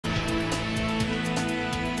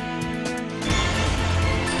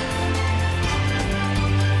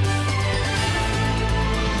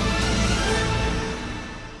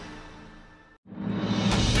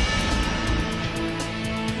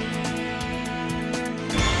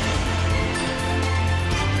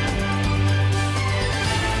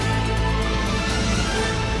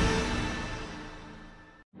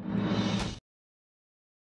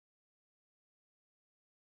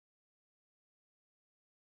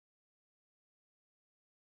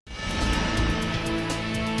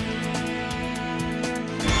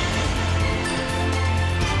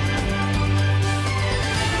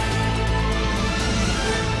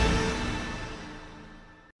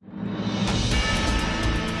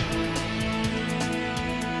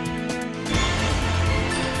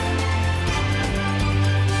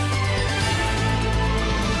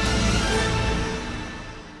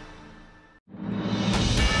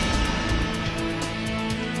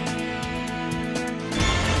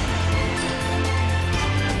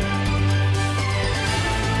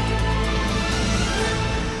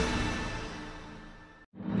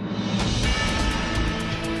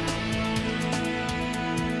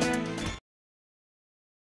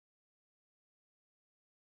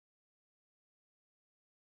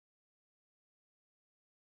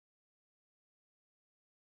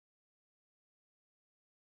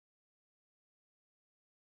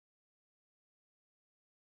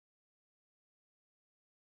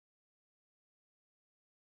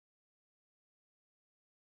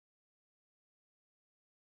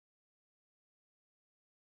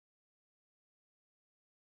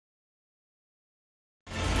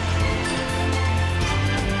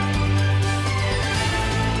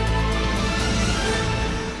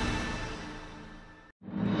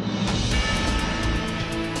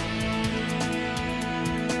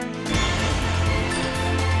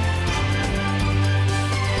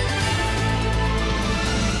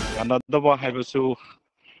ꯌꯥꯅꯗꯕ ꯍꯥꯏꯕꯁꯨ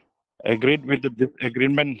agreed with the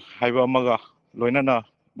disagreement haiba amaga loinana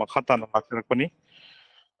makha tana lakirapani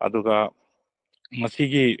aduga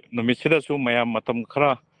masigi numisida su mayam matam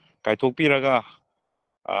khara kaithokpiraga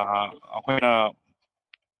akhoi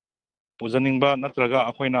pujaningba natraga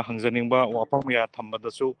akhoi hangjaningba wafam ya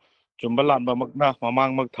thambadasu chumba lanba makna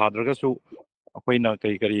mamangmak thadragasu akhoi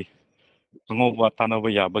kai kari ngoba tanaba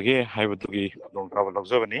yabage haibatugi dongkaba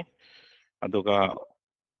lawjabani aduga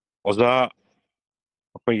oja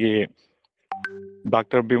akhoi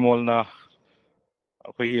Dr. Bimol na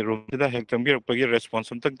akhoi room da hek chambirapagi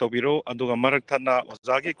response amtak tawbiro aduga marak thana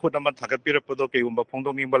ojagi khut ama thagatpirapado keigumba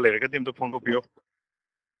phongdongingba lerega dimdo phongdokpio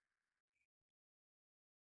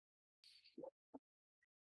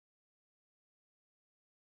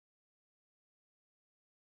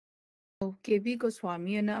KB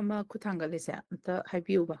Goswami and Ama Kutangalisa, the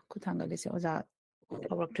Hibuba, Kutangalisa was our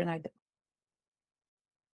work tonight.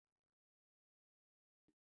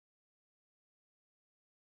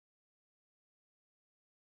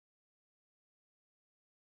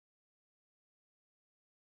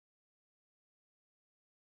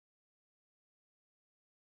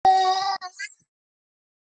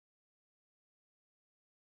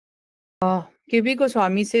 KB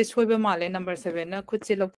Goswami says Soiba Male number 7,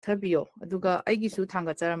 Kutsilok Tabio, Aduga, Aigisu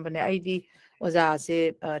Tanga Charambane, ID, Oza,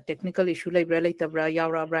 say technical issue like Relatabra,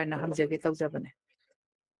 Yaura, Brana Hamzagit of Zabane.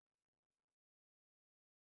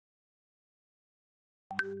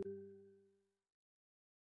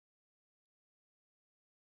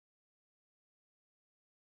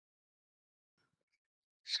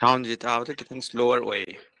 Sounds it out, getting slower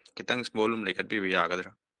way, getting volume like a baby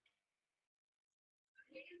yagadra.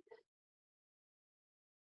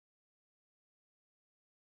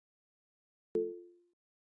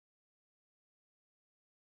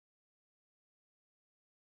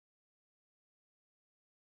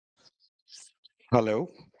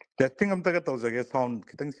 Hello. Testing amtaga tawjage sound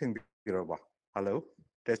kitang sing biraba. Hello.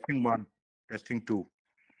 Testing 1, testing 2.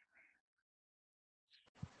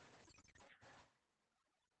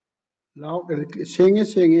 Loud, sing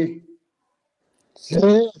it.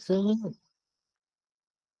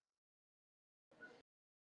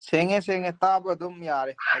 Sing it, tabo dum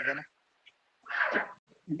yare.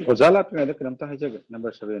 Ojala pinada kinamta hajag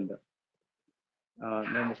number 7 da.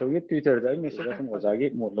 Name so Twitter da message from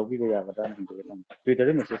Ojagi mo logi go yaga da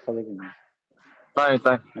Twitter message follow gini. Bye.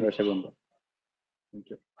 Number 7 da. Thank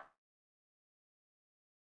you.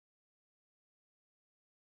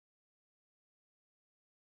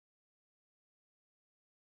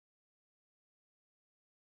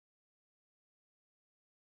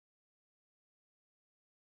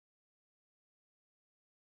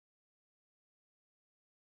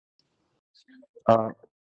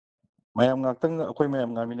 Mayam ngaktang akhoi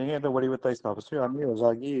mayam ngaminenge da wari watai sabasu yani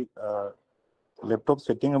ojagi laptop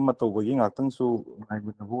setting amma tawbagi ngaktang su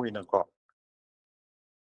ngaibunabu ina ko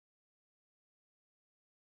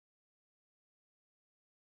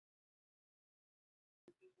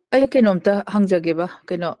I cannot Hangzageba,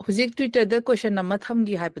 Kano, Huzik Twitter the question of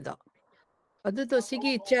Mathamgi Hypada. Adu to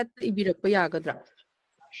Sigi chat Ibirapa Yagadra.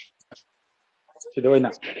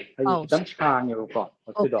 Sidoina. Ay kitang sangyo ko.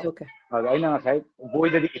 Sido. Okay. Ay na say boy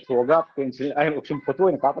da itoga pencil ay option photo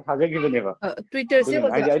ina kapa thagagi baneba. Twitter se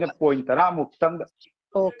was ay na point tara mo kitang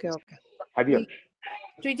Okay. Habiyo.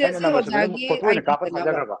 Twitter se was Agi photo ina kapa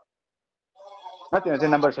thagaga. Natin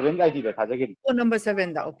number 7 ID da thagagi. Oh, number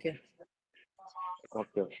 7 da okay.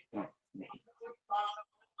 Okay.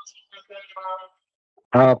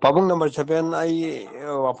 Pabung number 7 ay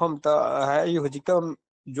wafam ta ay hujikam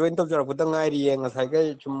join to jara budang ay rieng ngasai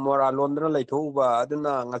kay chumora London lay thuba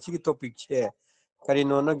aduna ngasi ki topic che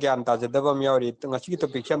karino na gyan ta jadaba myawri ngasi ki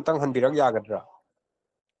topic che amtang hanbirang yagadra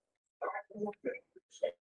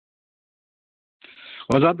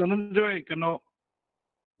oja dananjoy kano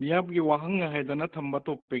miyab gi wahang haidana thamba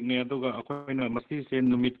topic ne aduga akhoina masi se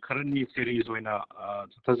numit kharani series oina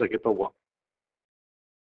thajage tawwa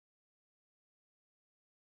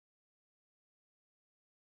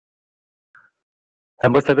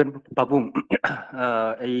Number 7, Pabung,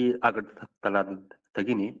 I agar talad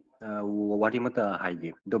tagini, warimata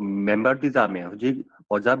haji. The member dizame,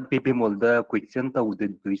 Oja Bimol the question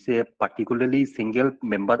to say particularly single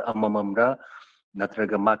member amamamra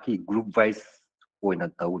natragamaki group wise oina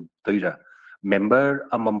toira. Member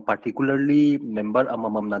amam particularly member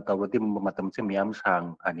amamam natawati matam se miam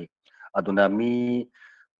sang ani. Adunami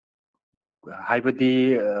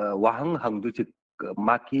haibadi wahang hangdu chit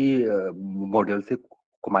maki model se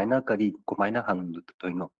kumaina hang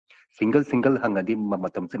toino single hangadi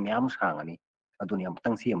matam se myam sangani aduni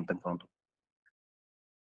amtang si amtang pronto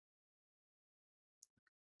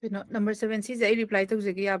ꯀꯩꯅꯣ number 7 ꯁꯤꯁꯦ ꯑꯩ reply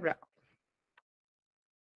ꯇꯧꯖꯒꯦ ꯌꯥꯕ꯭ꯔꯥ?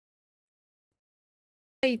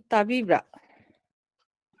 ꯑꯩ ꯇꯥꯕꯤꯕ꯭ꯔꯥ?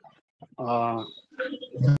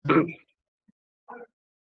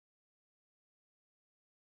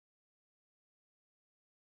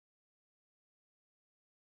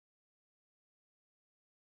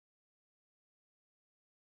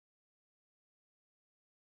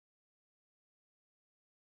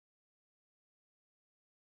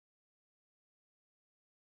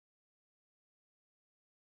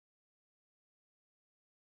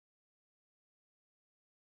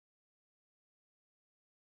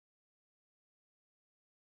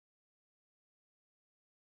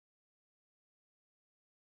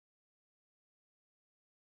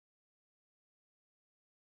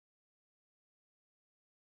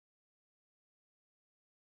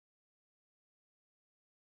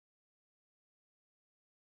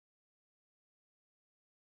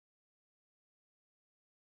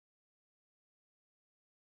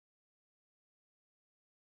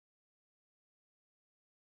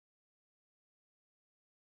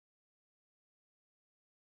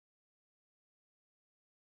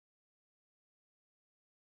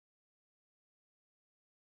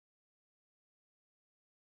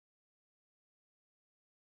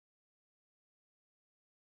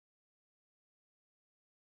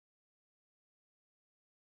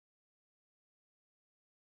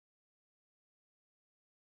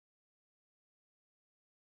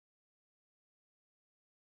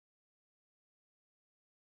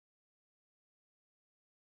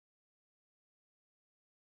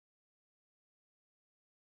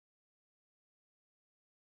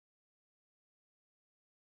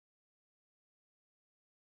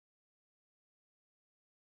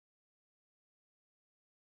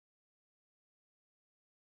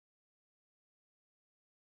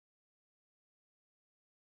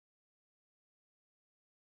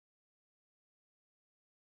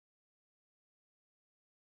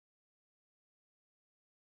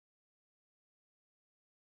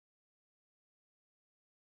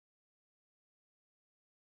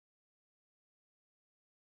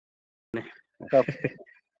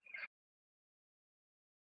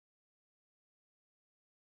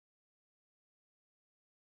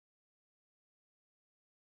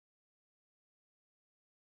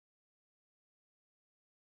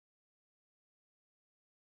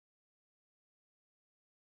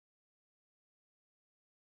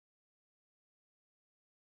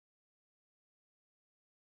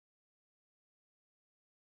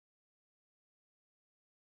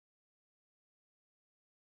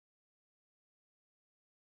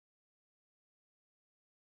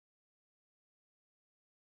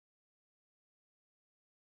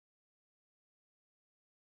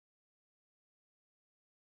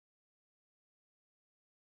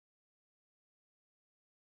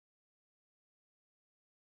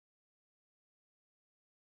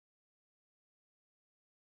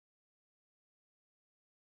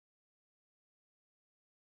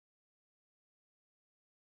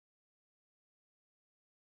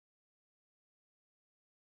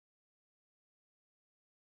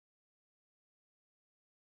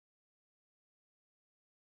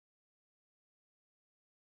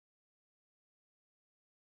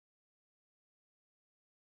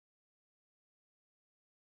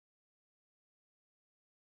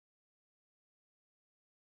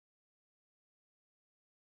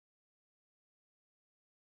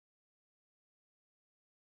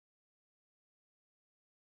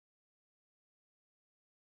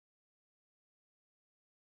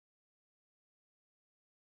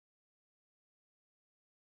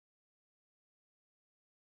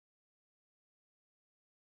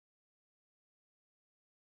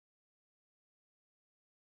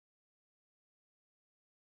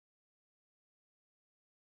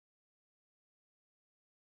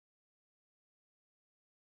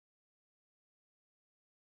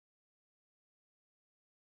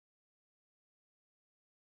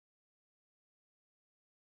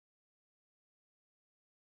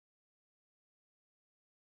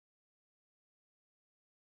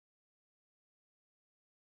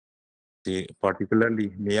 particularly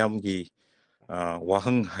ꯃꯤꯌꯥꯝꯒꯤ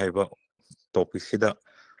ꯋꯥꯍꯪ ꯍꯥꯏꯕ ꯇꯣꯄꯤꯛꯁꯤꯗ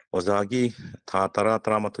ꯑꯣꯖꯥꯒꯤ ꯊꯥ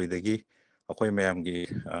 10-11ꯗꯒꯤ ꯑꯩꯈꯣꯏ ꯃꯌꯥꯝꯒꯤ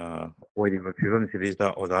ꯑꯣꯏꯔꯤꯕ ꯐꯤꯕꯝꯁꯤꯗꯩꯗ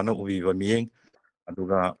ꯑꯣꯖꯥꯅ ꯎꯕꯤꯕ ꯃꯤꯠꯌꯦꯡ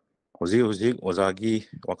ꯑꯗꯨꯒ ꯍꯧꯖꯤꯛ ꯍꯧꯖꯤꯛ ꯑꯣꯖꯥꯒꯤ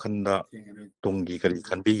ꯋꯥꯈꯜꯗ ꯇꯨꯡꯒꯤ ꯀꯔꯤ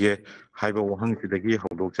ꯈꯟꯕꯤꯒꯦ ꯍꯥꯏꯕ ꯋꯥꯍꯪꯁꯤꯗꯒꯤ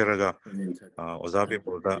ꯍꯧꯗꯣꯛꯆꯔꯒ ꯑꯣꯖꯥ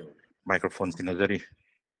ꯕꯤꯃꯣꯜꯗ ꯃꯥꯏꯀ꯭ꯔꯣꯐꯣꯟ ꯁꯤꯟꯅꯖꯔꯤ꯫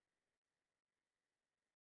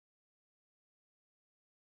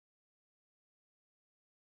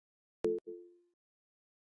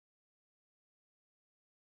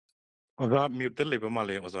 ꯑꯣꯖꯥ ꯃ꯭ꯌꯨꯠꯇ ꯂꯩꯕ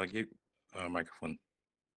ꯃꯥꯜꯂꯦ ꯑꯣꯖꯥꯒꯤ ꯃꯥꯏꯀ꯭ꯔꯣꯐꯣꯟ꯫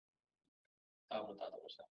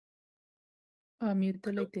 ꯃ꯭ꯌꯨꯠꯇ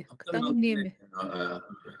ꯂꯩꯇꯦ ꯈꯤꯇꯪ ꯅꯦꯝꯃꯦ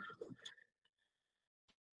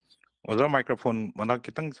ꯑꯣꯖꯥ ꯃꯥꯏꯀ꯭ꯔꯣꯐꯣꯟ ꯃꯅꯥꯛ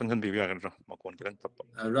ꯈꯤꯇꯪ ꯆꯪꯍꯟꯕꯤꯕ ꯌꯥꯒꯗ꯭ꯔꯥ ꯃꯈꯣꯟ ꯈꯤꯇꯪ ꯇꯞꯄ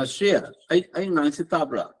ꯔꯥꯁꯇ꯭ꯔꯤꯌꯥ ꯑꯩ ꯉꯥꯡꯁꯤ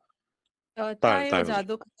ꯇꯥꯕ꯭ꯔꯥ ꯇꯥꯏ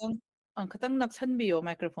ꯑꯣꯖꯥꯗꯣ ꯈꯤꯇꯪ ꯅꯛꯁꯟꯕꯤꯌꯣ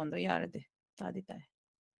ꯃꯥꯏꯀ꯭ꯔꯣꯐꯣꯟꯗꯣ ꯌꯥꯔꯗꯤ ꯇꯥꯗꯤ ꯇꯥꯏ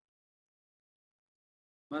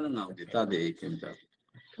ꯃꯥꯅ ꯉꯥꯡꯕꯗꯤ ꯇꯥꯗꯦ ꯑꯩ ꯀꯩꯝꯇ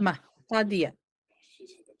ꯃꯥ ꯇꯥꯗꯤꯌꯦ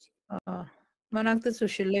ꯃꯅꯥꯛꯇ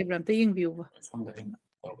ꯁꯨꯁꯤꯜ ꯂꯩꯕ꯭ꯔꯥ ꯑꯝꯇ ꯌꯦꯡꯕꯤꯌꯨꯕ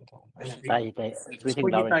ꯇꯥꯏ everything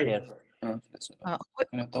loud and clear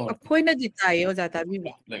ꯑꯩꯈꯣꯏꯅꯗꯤ ꯇꯥꯏꯌꯦ ꯑꯣꯖꯥ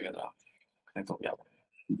ꯇꯥꯕꯤꯕ꯭ꯔꯥ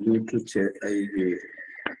ꯕ꯭ꯂꯨꯇꯨꯠꯁꯦ ꯑꯩꯒꯤ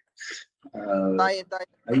ꯇꯥꯏꯌꯦ ꯇꯥꯏꯌꯦ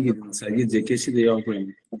ꯑꯩꯒꯤ ꯉꯁꯥꯏꯒꯤ ꯖꯦꯀꯦꯠꯁꯤꯗ ꯌꯥꯎꯈ꯭ꯔꯦ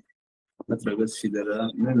ꯅꯠꯇ꯭ꯔꯒ ꯁꯤꯗꯔ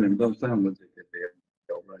ꯅꯣꯏ ꯃꯦꯝꯗꯣ ꯑꯝꯇ ꯍꯪꯕ ꯖꯦꯀꯦꯠꯇ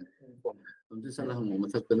ꯌꯥꯎꯕ꯭ꯔꯅꯤ ꯑꯝꯇ ꯆꯠꯂ ꯍꯪꯕ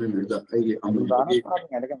ꯃꯊꯛꯇ ꯅꯣꯏ ꯃꯦꯝꯗ ꯑꯩꯒꯤ ꯑꯃꯨꯕꯒꯤ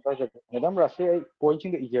ꯃꯦꯗꯥꯝ ꯔꯥꯁꯤ ꯑꯩ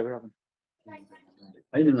ꯄꯣꯏꯟꯠꯁꯤꯡꯗ ꯏꯖꯈ꯭ꯔꯕꯅꯤ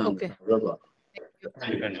ꯑꯩꯅ ꯉꯥꯡꯕ ꯇꯥꯕ꯭ꯔꯕ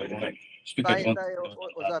ꯇꯥꯏꯌꯦ ꯇꯥꯏꯌꯦ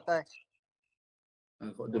ꯑꯣꯖꯥ ꯇꯥꯏ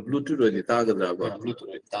ꯑꯗꯨ ꯕ꯭ꯂꯨꯇꯨꯠ ꯑꯣꯏꯗꯤ ꯇꯥꯒꯗ꯭ꯔꯕ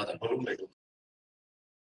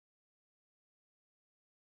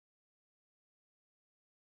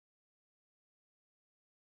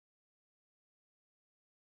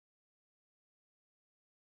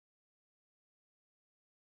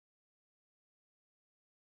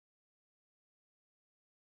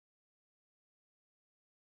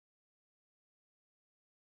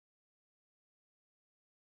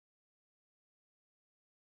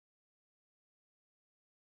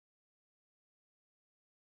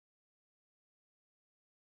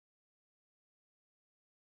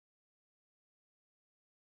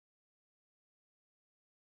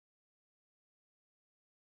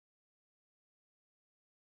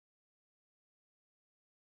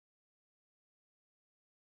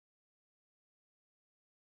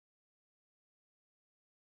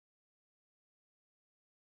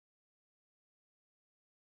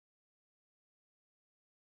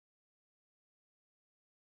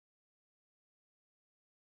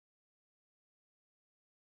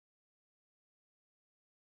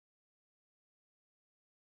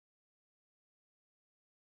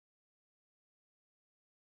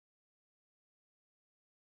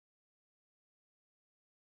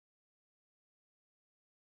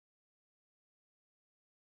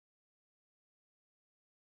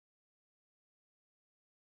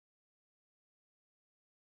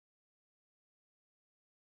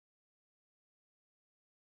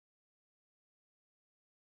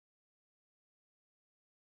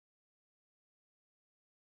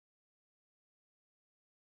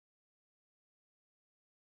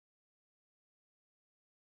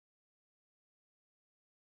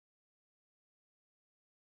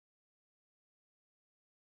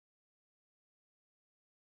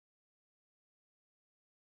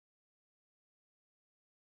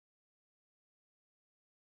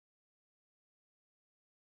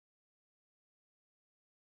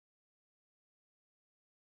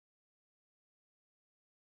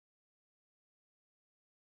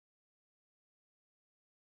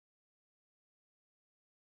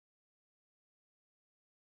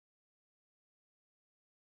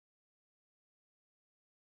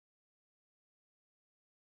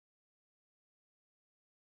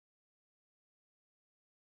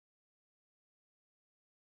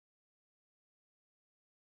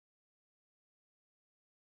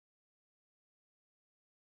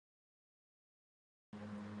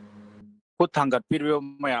ꯈꯨꯠ ꯊꯥꯡꯒꯠꯄꯤꯔꯤꯕ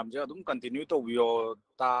ꯃꯌꯥꯝꯁꯦ ꯑꯗꯨꯝ ꯀꯟꯇꯤꯅ꯭ꯌꯨ ꯇꯧꯕꯤꯌꯣ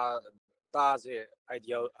ꯇꯥꯁꯦ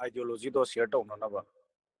ꯑꯥꯏꯗꯤꯌꯣꯂꯣꯖꯤꯗꯣ ꯁꯤꯌꯔ ꯇꯧꯅꯅꯕ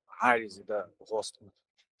ꯍꯥꯏꯔꯤꯁꯤꯗ host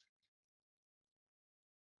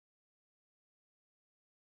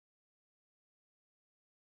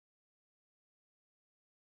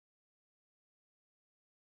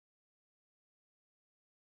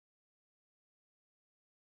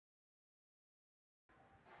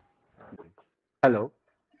hello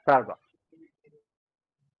tarba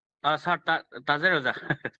Sir, Tazer Oza.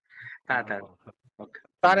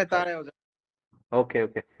 ꯇꯥꯔꯦ ꯇꯥꯔꯦ ꯑꯣꯖꯥ okay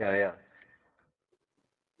yeah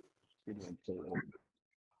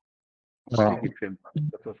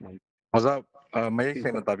ꯑꯣꯖꯥ ꯃꯌꯦꯛ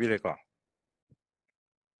ꯁꯦꯡꯅ ꯇꯥꯕꯤꯔꯦꯀꯣ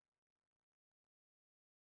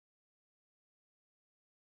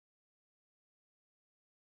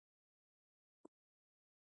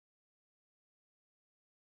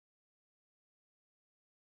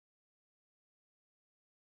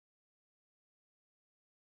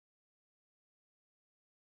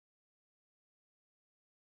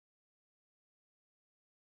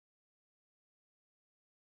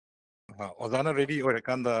ꯑꯣꯖꯥꯅ ꯔꯦꯗꯤ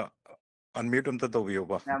ꯑꯣꯏꯔꯀꯥꯟꯗ ꯑꯟꯃ꯭ꯌꯨꯠ ꯑꯝꯇ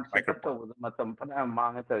ꯇꯧꯕꯤꯌꯣꯕ ꯃꯌꯥꯝ ꯁꯦꯠꯑꯞ ꯃꯥꯏꯀ꯭ꯔꯣꯐꯣꯟ ꯇꯧꯕꯗ ꯃꯇꯝ ꯐꯅꯌꯥꯝ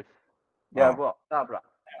ꯃꯥꯡꯉꯦ ꯇꯧꯔꯤꯁꯦ ꯌꯥꯔꯕꯣ ꯇꯥꯕ꯭ꯔꯥ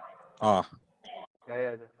ꯑꯥ ꯌꯥꯏ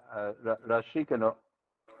ꯔꯥꯁꯤ ꯀꯩꯅꯣ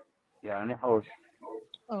ꯌꯥꯔꯅꯤ ꯍꯧꯔꯁꯤ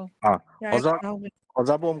ꯑꯧ ꯌꯥꯔꯦ ꯑꯣꯖꯥ ꯍꯧꯕꯅꯤ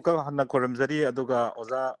ꯑꯣꯖꯥꯕꯨ ꯑꯃꯨꯛꯀ ꯍꯟꯅ ꯈꯣꯏꯔꯝꯖꯔꯤ ꯑꯗꯨꯒ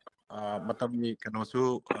ꯑꯣꯖꯥ ꯃꯇꯝꯒꯤ ꯀꯩꯅꯣꯁꯨ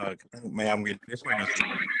ꯈꯤꯇꯪ ꯃꯌꯥꯝꯒꯤ ꯏꯟꯇꯔꯦꯁ ꯑꯣꯏꯅꯁꯨ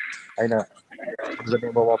ꯑꯩꯅ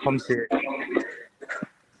ꯊꯝꯖꯅꯤꯡꯕ ꯋꯥꯐꯝꯁꯦ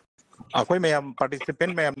ꯑꯩꯈꯣꯏ ꯃꯌꯥꯝ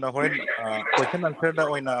ꯄꯥꯔꯇꯤꯁꯤꯄꯦꯟ ꯃꯌꯥꯝꯅ ꯍꯣꯔꯦꯟ ꯀꯣꯏꯁꯟ ꯑꯟꯁꯔꯗ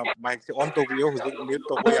ꯑꯣꯏꯅ ꯃꯥꯏꯛꯁꯦ ꯑꯣꯟ ꯇꯧꯕꯤꯌꯣ ꯍꯧꯖꯤꯛ ꯃ꯭ꯌꯨꯠ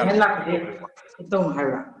ꯇꯧꯕ ꯌꯥꯔꯒ ꯇꯧ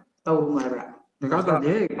ꯍꯥꯏꯕ꯭ꯔꯥ ꯇꯧ ꯍꯥꯏꯕ꯭ꯔꯥ ꯗꯔꯀꯥꯔ ꯑꯣꯖꯥ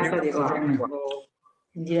ꯇꯧꯗꯦ ꯃ꯭ꯌꯨꯠ ꯇꯧꯗꯦꯀꯣ ꯇꯧꯕꯤꯌꯣ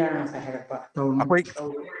ꯏꯟꯗꯤꯌꯥꯅ ꯉꯁꯥꯏ ꯍꯥꯏꯔꯛꯄ ꯇꯧꯅꯨ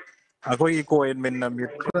ꯑꯩꯈꯣꯏꯒꯤ ꯀꯣꯑꯦꯗꯃꯤꯟꯅ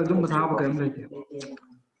ꯃ꯭ꯌꯨꯠ ꯑꯗꯨꯝꯕ ꯊꯥꯕ ꯇꯧꯕꯤꯌꯨꯀꯣ ꯀꯔꯤꯝ ꯂꯩꯇꯦ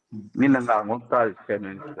ꯃꯤꯅ ꯉꯥꯡꯕ ꯇꯥꯔꯤ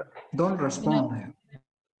ꯀꯩꯅꯣꯁꯤꯗ ꯗꯣꯟ ꯔꯦꯁꯄꯣꯟ ꯍꯥꯏ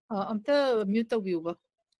ꯑꯝꯇ ꯃ꯭ꯌꯨꯠ ꯇꯧꯕꯤꯌꯨꯕ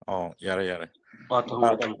ꯌꯥꯔꯦ ꯌꯥꯔꯦ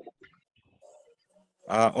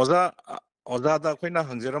ꯑꯣꯖꯥ ꯑꯣꯖꯥꯗ ꯑꯩꯈꯣꯏꯅ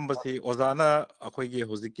ꯍꯪꯖꯔꯝꯕꯁꯤ ꯑꯣꯖꯥꯅ ꯑꯩꯈꯣꯏꯒꯤ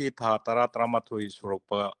ꯍꯧꯖꯤꯛꯀꯤ ꯊꯥ 10-11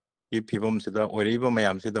 ꯁꯨꯔꯛꯄꯒꯤ ꯐꯤꯕꯝꯁꯤꯗ ꯑꯣꯏꯔꯛꯏꯕ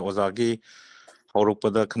ꯃꯌꯥꯝꯁꯤꯗ ꯑꯣꯖꯥꯒꯤ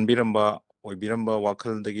ꯍꯧꯔꯛꯄꯗ ꯈꯟꯕꯤꯔꯝꯕ ꯑꯣꯏꯕꯤꯔꯝꯕ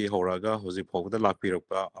ꯋꯥꯈꯜꯗꯒꯤ ꯍꯧꯔꯒ ꯍꯧꯖꯤꯛ ꯐꯥꯎꯕꯗ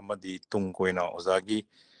ꯂꯥꯛꯄꯤꯔꯛꯄ ꯑꯃꯗꯤ ꯇꯨꯡ ꯀꯣꯏꯅ ꯑꯣꯖꯥꯒꯤ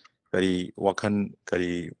ꯀꯔꯤ ꯋꯥꯈꯜ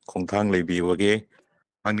ꯀꯔꯤ ꯈꯣꯡꯊꯥꯡ ꯂꯩꯕꯤꯕꯒꯦ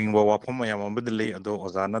ꯍꯪꯅꯤꯡꯕ ꯋꯥꯐꯝ ꯃꯌꯥꯝ ꯑꯃꯗꯤ ꯂꯩ ꯑꯗꯣ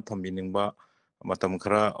ꯑꯣꯖꯥꯅ ꯊꯝꯕꯤꯅꯤꯡꯕ ꯃꯇꯝ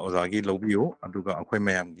ꯈꯔ ꯑꯣꯖꯥꯒꯤ ꯂꯧꯕꯤꯌꯨ ꯑꯗꯨꯒ ꯑꯩꯈꯣꯏ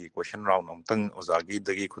ꯃꯌꯥꯝꯒꯤ ꯀꯣꯏꯁꯟ ꯔꯥꯎꯟ ꯑꯃꯨꯛꯇꯪ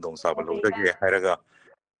ꯑꯣꯖꯥꯒꯤꯗꯒꯤ ꯈꯨꯗꯣꯡꯆꯥꯕ ꯂꯧꯖꯒꯦ ꯍꯥꯏꯔꯒ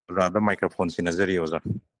ꯑꯣꯖꯥꯗ ꯃꯥꯏꯀ꯭ꯔꯣꯐꯣꯟ ꯁꯤꯟꯅꯖꯔꯤ ꯑꯣꯖꯥ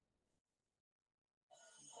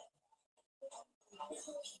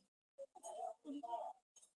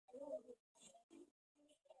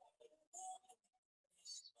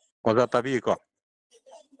ꯑꯣꯖꯥ ꯇꯥꯕꯤꯀꯣ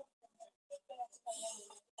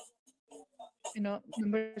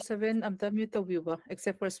number 7 amta mute tawbiuba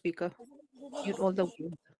except for speaker mute all the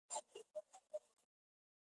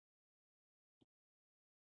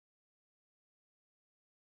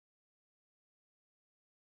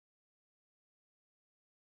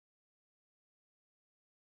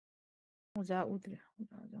Oja udre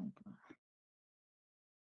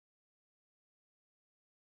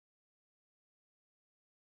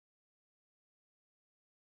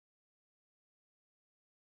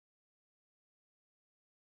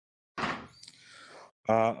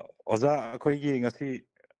ꯑꯣꯖꯥ ꯑꯩꯈꯣꯏꯒꯤ ꯉꯁꯤ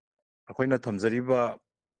ꯑꯩꯈꯣꯏꯅ ꯊꯝꯖꯔꯤꯕ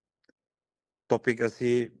ꯇꯣꯄꯤꯛ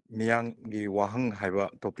ꯑꯁꯤ ꯃꯤꯌꯥꯝꯒꯤ ꯋꯥꯍꯪ ꯍꯥꯏꯕ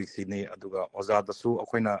ꯇꯣꯄꯤꯛꯁꯤꯅꯤ ꯑꯗꯨꯒ ꯑꯣꯖꯥꯗꯁꯨ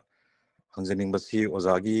ꯑꯩꯈꯣꯏꯅ ꯍꯪꯖꯅꯤꯡꯕꯁꯤ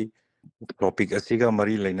ꯑꯣꯖꯥꯒꯤ ꯇꯣꯄꯤꯛ ꯑꯁꯤꯒ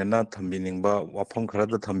ꯃꯔꯤ ꯂꯩꯅꯅ ꯊꯝꯕꯤꯅꯤꯡꯕ ꯋꯥꯐꯝ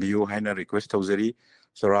ꯈꯔꯗ ꯊꯝꯕꯤꯌꯨ ꯍꯥꯏꯅ ꯔꯤꯀ꯭ꯋꯦꯁ ꯇꯧꯖꯔꯤ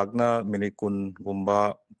ꯆꯥꯎꯔꯥꯛꯅ ꯃꯤꯅꯤꯠ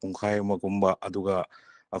 10ꯒꯨꯝꯕ ꯄꯨꯡꯈꯥꯏ ꯑꯃꯒꯨꯝꯕ ꯑꯗꯨꯒ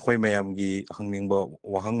ꯑꯩꯈꯣꯏ ꯃꯌꯥꯝꯒꯤ ꯍꯪꯅꯤꯡꯕ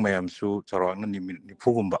ꯋꯥꯍꯪ ꯃꯌꯥꯝꯁꯨ ꯆꯥꯎꯔꯥꯛꯅ ꯃꯤꯅꯤꯠ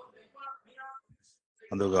 90ꯒꯨꯝꯕ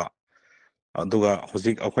ꯑꯗꯨꯒ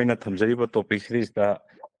ꯍꯧꯖꯤꯛ ꯑꯩꯈꯣꯏꯅ ꯊꯝꯖꯔꯤꯕ ꯇꯣꯄꯤꯛ ꯁꯤꯔꯤꯁꯇ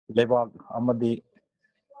ꯂꯩꯕꯥꯛ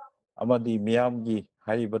ꯑꯃꯗꯤ ꯃꯤꯌꯥꯝꯒꯤ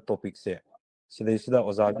ꯍꯥꯏꯔꯤꯕ ꯇꯣꯄꯤꯛꯁꯦ ꯁꯤꯗꯩꯁꯤꯗ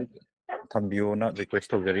ꯑꯣꯖꯥꯒꯤ ꯊꯝꯕꯤꯌꯣꯅ ꯔꯤꯀ꯭ꯋꯦꯁ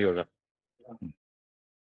ꯇꯧꯖꯔꯤ ꯑꯣꯖꯥ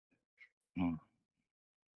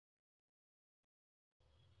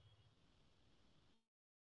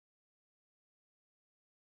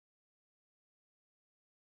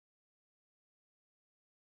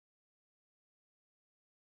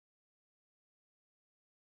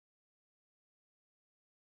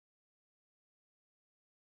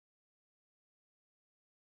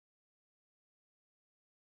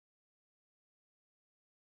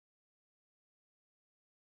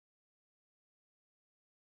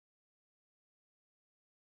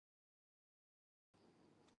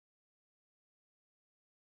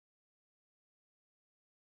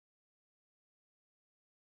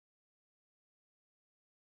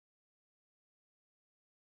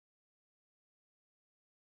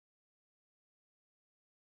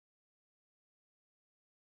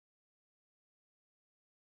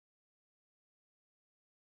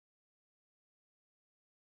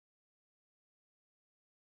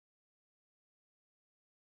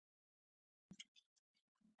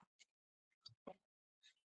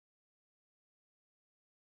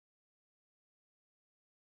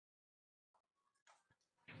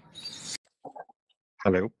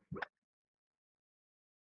Hello.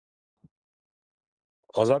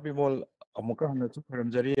 Oja Bimol amuka hana chu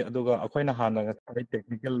pharamjari aduga akoina hana ngai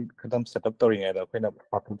technical khadam setup tawringa da akoina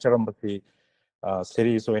pathukcharambasi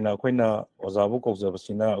series oina akoina ojabu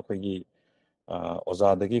kaujabasina akoigi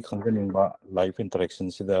ozadagi khangjaningba live interaction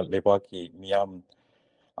sida lebaki miyam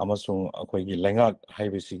amasung akoigi lengak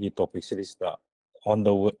haibisigi topic series da on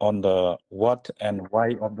the what and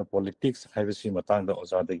why of the politics haibisi matangda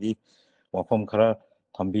ozadagi wafam khara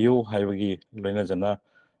thambiyu haibagi loinajana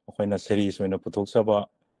ꯑꯩꯈꯣꯏꯅ series ꯑꯣꯏꯅ ꯄꯨꯊꯣꯛꯆꯕ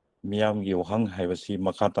ꯃꯤꯌꯥꯝꯒꯤ ꯋꯥꯍꯪ ꯍꯥꯏꯕꯁꯤ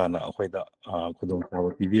ꯃꯈꯥ ꯇꯥꯅ ꯑꯩꯈꯣꯏꯗ ꯈꯨꯗꯣꯡꯆꯥꯕ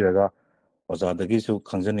ꯄꯤꯕꯤꯔꯒ ꯑꯣꯖꯥꯗꯒꯤꯁꯨ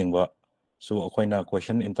ꯈꯪꯖꯅꯤꯡꯕꯁꯨ ꯑꯩꯈꯣꯏꯅ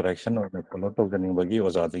ꯀꯣꯏꯁꯟ ꯏꯟꯇꯔꯦꯛꯁꯟ ꯑꯣꯏꯅ ꯐꯣꯂꯣ ꯇꯧꯖꯅꯤꯡꯕꯒꯤ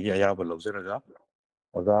ꯑꯣꯖꯥꯗꯒꯤ ꯑꯌꯥꯕ ꯂꯧꯖꯔꯒ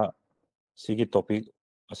ꯑꯣꯖꯥ ꯁꯤꯒꯤ ꯇꯣꯄꯤꯛ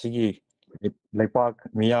ꯑꯁꯤꯒꯤ ꯂꯩꯄꯥꯛ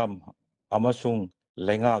ꯃꯤꯌꯥꯝ ꯑꯃꯁꯨꯡ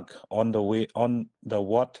ꯂꯩꯉꯥꯛ on the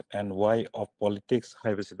what and why of politics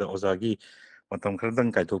ꯍꯥꯏꯕꯁꯤꯗ ꯑꯣꯖꯥꯒꯤ ꯃꯇꯝ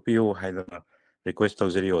ꯈꯔꯗꯪ ꯀꯥꯏꯊꯣꯛꯄꯤꯌꯨ ꯍꯥꯏꯗꯅ ꯔꯤꯀ꯭ꯋꯦꯁ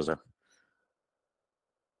ꯇꯧꯖꯔꯤ ꯑꯣꯖꯥ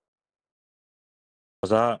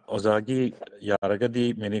ꯑꯣꯖꯥꯒꯤ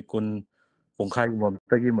ꯌꯥꯔꯒꯗꯤ ꯃꯤꯅꯤꯠ 10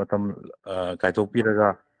 ꯄꯨꯡꯈꯥꯏꯒꯨꯝꯕꯇꯒꯤ ꯃꯇꯝ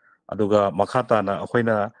ꯀꯥꯏꯊꯣꯛꯄꯤꯔꯒ ꯑꯗꯨꯒ ꯃꯈꯥ ꯇꯥꯅ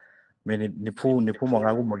ꯑꯩꯈꯣꯏꯅ ꯃꯤꯅꯤꯠ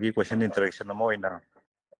 95-95 ꯀ꯭ꯋꯦꯁꯟ ꯏꯟꯇꯔꯦꯛꯁꯟ ꯑꯃ ꯑꯣꯏꯅ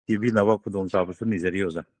ꯄꯤꯕꯤꯅꯕ ꯈꯨꯗꯣꯡꯆꯥꯕꯁꯨ ꯅꯤꯖꯔꯤ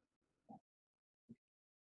ꯑꯣꯖꯥ.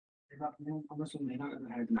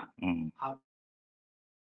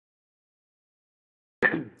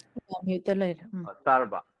 ꯃ꯭ꯌꯨꯠꯇ ꯂꯩꯔꯦ.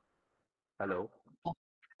 Tarba. Hello.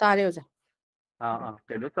 ꯇꯥꯔꯦ ꯑꯣꯖꯥ.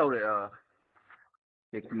 Kaido tawre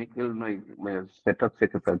technical no setup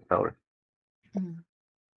tawre.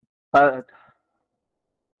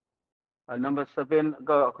 Number 7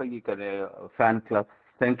 ga akhoi kare fan club.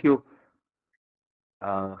 Thank you.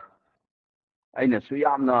 Aina su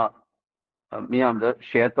yamna miyam da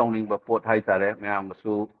share tawning ba pot hai tare miyam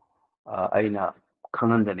su aina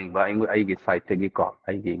khangan daning ba ai gi site te gi ko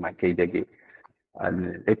ai gi mai ke de gi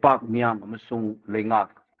LEIPAK MEEYAM AMASUNG LEINGAK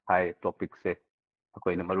hai topic se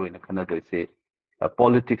akhoi na maru ina khana doi se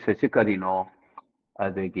politics se karino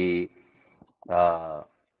adegi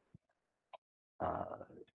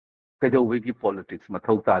kaido wigi politics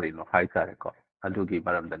mathau tarino hai tare ko adugi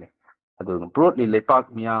maramdani adu broadly LEIPAK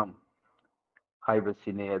MEEYAM haiba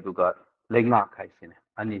sine aduga LEINGAK hai sine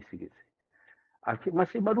ani sigi se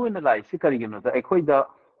masi maru ina lai se karigino da akhoi da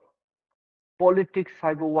politics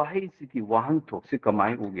haiba wahai sigi wahang thok se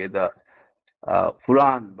kamai uge da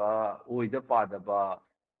Furan ba oida pada ba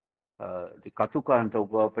katukan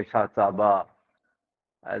tauba paisa chaba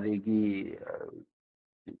adegi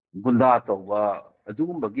gunda tauba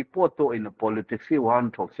adugumba poto in politics ki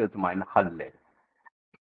wan thok se tumaina halle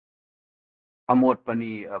amot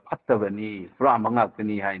pani phattabani pura mangak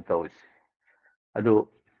pani hain tawis adu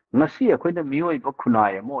ngasi akoina mioi ba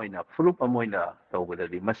khunai amoina furup amoina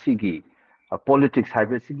tawbadadi masigi politics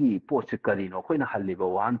haiba sigi pot se karino akoina halle ba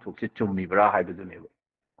wan thok se chummi bra haiba duneba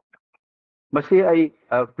masi ai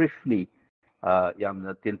briefly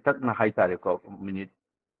yamna tintak na hai tare ko minute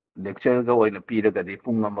lecture ga oina pira ga de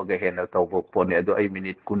pung amaga hena tawbo pone ado ai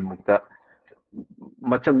minute 10 mukta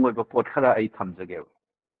machang moi ba pot khara ai thamjage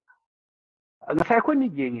ngasai khoi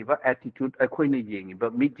ni yengi ba attitude khoi ni yengi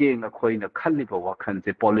ba mi jeng khoi na khalli ba wakhan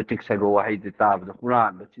se politics sai ba hai de ta ba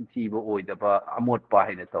quran ba chinthi ba oida ba amot pa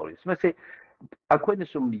hai na tawri mase khoi na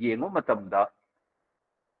sum yengo matam da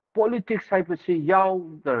politics sai pa se yaw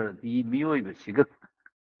dar di mioi ba siga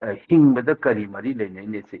hingbada kari mari lene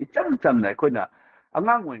ne se icham cham na khoi na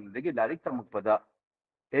angang wing de ge direct tamakpada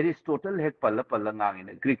Aristotle had palla ngang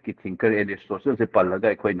in Greek thinker Aristotle se palla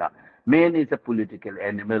ga khoi na man is a political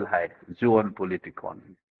animal hai zoon politikon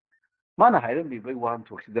mana hairam bi bai wan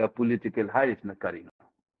thok da political hai is na kari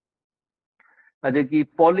adegi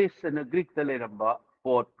polis na Greek ta le ramba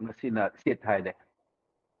pot nasina set hai de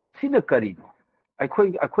sina kari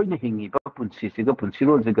akhoi na hingi ba punsi siga punsi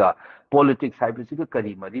ro jiga politics hai bi siga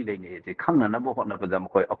kari mari lene je khangna na bo hotna badam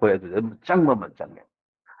akhoi adu changma man change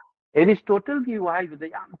Aristotle ki wahai da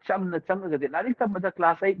yam chamna changa de lari tamada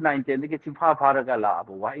class 8 9 10 ke chifa pharaga la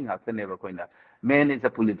abu wahai ngakne ba koina man is a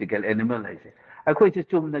political animal hai se akhoi se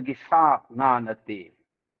chumna gi sa nga na te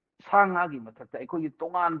sa nga gi mathakta akhoi gi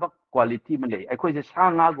tongan ba quality ma lei akhoi se sa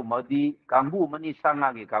nga gu ma di kangbu mani sa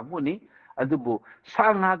nga gi kangbu ni adubu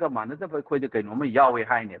sa nga ga manada ba akhoi de kaino ma yawe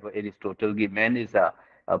hai ne ba Aristotle gi man is a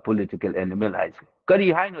political animal hai se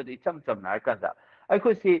kari hai no de cham cham na ka da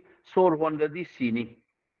akhoi se sor honda di sini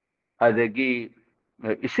adagi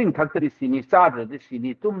ising thakri sini chadra di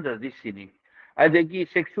sini tumdra di sini adagi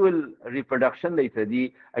sexual reproduction later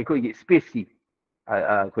di akhoi gi species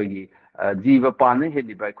akhoi gi jiva pan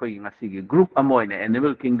heli ba akhoi ngasi gi group amoina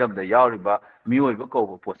animal kingdom da yawriba mioi ba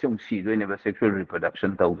ko po chung si doine ba sexual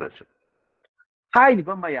reproduction tawdrasu hai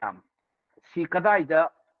ba mayam si kadai da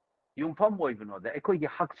yumpham oibno da akhoi gi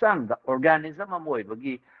haksang da organism amoi ba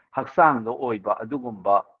gi haksang da oiba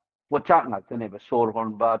adugumba pochak ngakne ba sor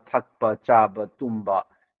honba thakpa chaba tumba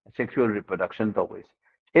sexual reproduction tawis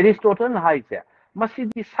Aristotle haise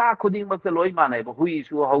masidi sa khuding mak loi manai ba hui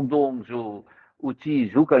su haudong su uchi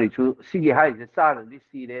su kari su sigi haise sar di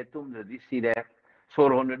sire tumra di sire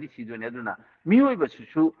sor honra di sidone aduna mioi ba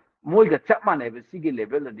su moi ga chap manai ba sigi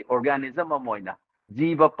level di organism amoina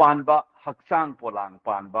jiba panba haksang polang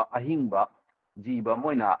panba ahingba jiba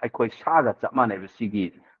moina akhoi saga chap manai ba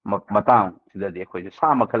sigi matang sida de khoi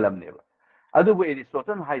sa makalam ne ba adu bu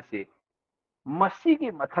Aristotle haise masigi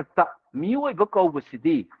mathakta mioi ba ko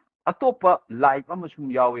busidi atopa life amasum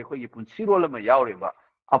yawe khoi punsiro lama yaure ba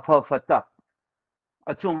afa fata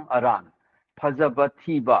achum aran phajaba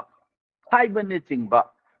thiba haiba ne chingba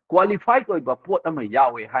qualified oiba pot ama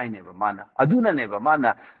yawe haine ba mana aduna ne ba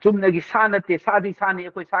mana chumnagi sanate sadi sani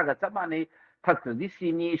khoi saga chamane thakta di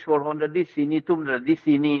sini shor honda di sini tumra di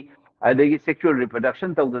sini adagi sexual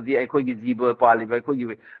reproduction tawdadi akhoi jiba paliba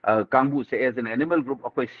akhoi kangbu se as an animal group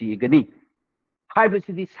akhoi si gani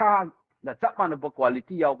haibasidi sa da chapana ba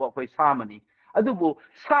quality yaw ba akhoi sa mani adubu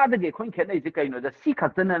sa da ge khon khenai se kaino da si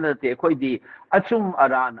khatana na te akhoi di achum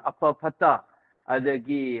aran apa phata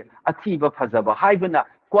adagi athiba phajaba haibana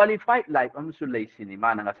qualified life amsu leisini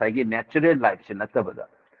mana ngasai gi natural life se natabada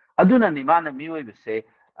aduna ni mana mioi se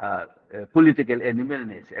political animal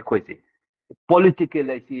ne se akhoi se political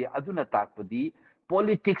ai aduna takpadi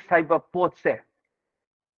politics haiba pot se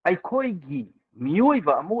akhoi gi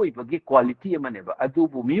miyoiba amoiba gi quality amaneba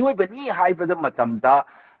adubu miyoiba ni haiba da matamda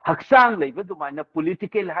haksang leiba dumaina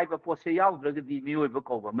political haiba pot se yaudragadi miyoiba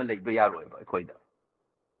koba ma leiba yaroiba akhoi da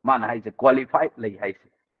mana haise qualified lei haise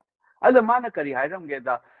ada mana kari hairam ge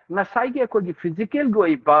da ngasai ge akhoi gi physical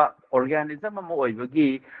goiba organism ama oiba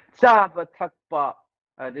gi chaba thakpa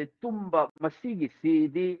ade tumba masigi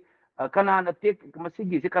sidi kanana tek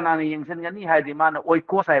masigi se kanana yengsan gani haidi mana oi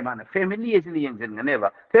ko sai mana family is ni yengsan gane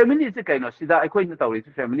ba family se kaino sida akhoi na tawri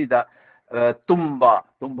family da tumba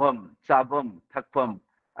tumbam chabam thakpam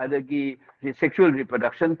adagi sexual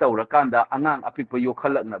reproduction tawra kanda angang apikpa yo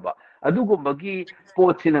khalakna ba adugumagi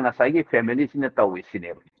potsina ngasai ge family sina tawi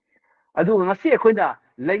sine adu ngasi akhoi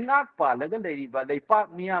leingak pa laga leiriba leipak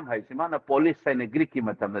miyam haisi mana police sai greek ki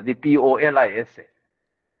matamna di POLIS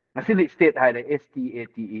ngasi ni state haire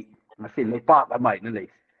STATE ngasi leipak amai na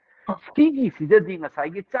leis ski sida di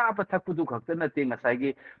ngasai gi chapa thakpudu khakta na te ngasai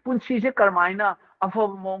gi punsi se karmaina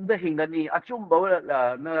afam mong da hingani achum ba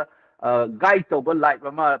na guide to ba life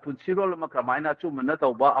ma punsi rol ma karmaina achum na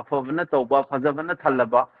to ba afam na to ba phajab na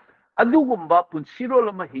thalaba adugumba punsi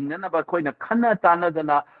rol ma hingana ba khoina khana tana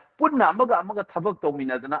dana punna amaga thabak to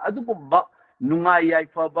mina dana adugumba nungai yai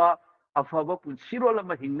faba afaba punsi rol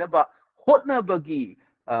ma hingnaba hotna bagi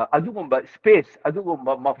adugumba space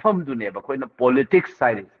adugumba mafam dune ba khoina politics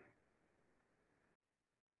side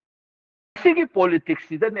sigi politics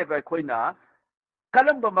sida ne ba khoina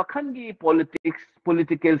kalamba makhangi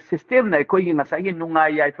political system na khoi ngasai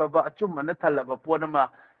nungai yai faba achum na thalaba ponama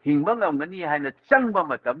hingba ngamgani haina changba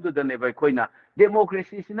matam du da ne ba khoina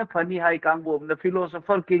democracy sina phani hai kangbom na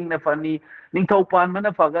philosopher king na phani ningthau pan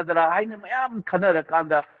mana fagadra haina mayam khanara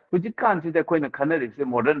kanda hujik kan sida khoina khanari se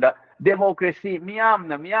modern da democracy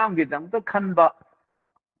miyam gi dang ta khanba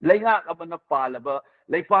leingak abana palaba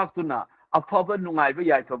leipak tuna afaba nungai ba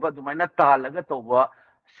yai faba dumaina talaga toba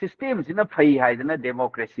system sina phai haidana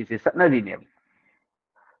democracy se satnari ne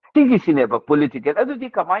tigi sineba political adudi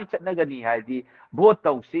kamai chatnagani haidi vote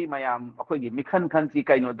tausi mayam akhoi gi mikhan khan si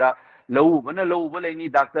kaino da low ba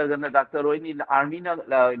leini doctor gana doctor roini army na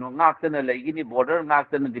no ngak tana leigini border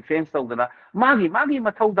ngak tana defense tawdana magi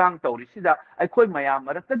mathau dang tawri sida akhoi mayam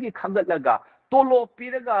maratagi khangat laga tolo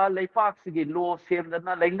piraga leipak sigi law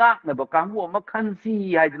semdana leingak na ba kangbu ma khan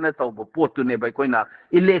si haidana tawba potu ne ba koina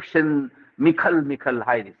election mikhal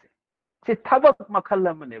hairi se thabak makhal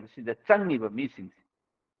amane sida changi ba mising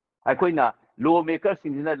akoina lawmakers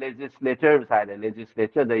singina legislators haile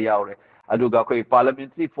legislature da yaure aduga koi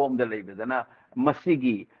parliamentary form da leibadana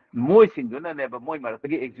masigi moi singuna ne ba moi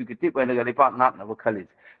maratagi executive ena ga lepa ngak na ba khalis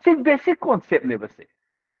se basic concept ne ba se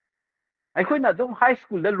akoina dum high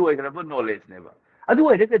school da loi gra ba knowledge ne ba adu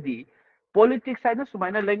ai daga di politics aina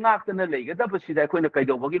sumaina lengak na leiga da ba sida akoina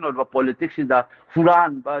kaido bagi no ba politics da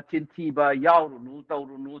furan ba chinthi ba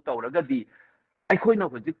yaurunu tawraga di aikoina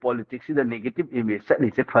hojik politics da negative image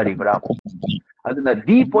satni se phari bra aduna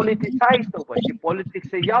depoliticize to ba si politics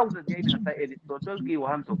se yaw da de na sa Aristotle gi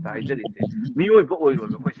wahan to ta idari se mioi ba oiro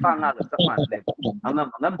ba koi sanga ga sakman le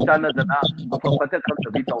angam chana da na afa pata kham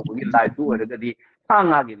da bi to gi life du ora di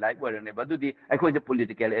sanga gi life ora ne ba du di aikoi je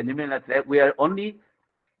political animal na we are only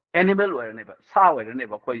animal ora ne ba sa ora ne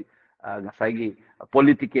ba koi ngasai gi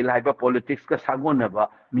political haiba politics ka sagona ba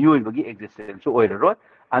mioi ba gi existence oiro ro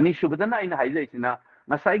ani subadana ina haijai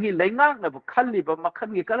ngasai gi leingak na khalli ba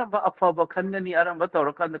makhan gi karamba afaba khanni aramba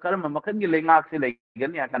tawrakan karamba makhan gi leingak se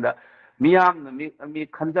leigani akanda miyam mi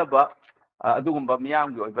khanjaba adugumba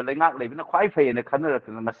miyam gi oiba leingak leibina khwai phayena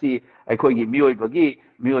khannaratna ngasi aikoi gi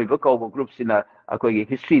mioi ba kawba group sina akoi gi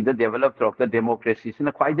history da develop tawra democracy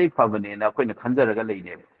sina khwai dai phabane na akoi na khanjaraga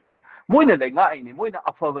leine moina leingak ai ni moina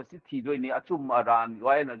afaba si thidoi ni achum aran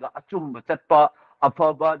waina ga achum chatpa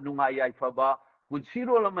afaba nungai ai phaba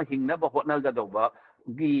punsiro lama hingna ba hotna ga doba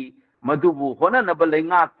gi madubu hona na ba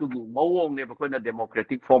leingak tu mawong ne ba koina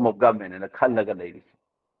democratic form of government na khallaga leiri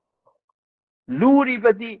luri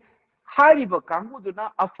badi hari ba kangu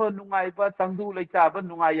duna afa nungai ba tangdu leita ba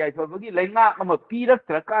nungai yai fa bagi leingak ama pirak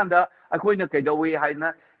trakanda akoina kaidawe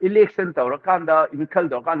haina election tawrakanda imikhal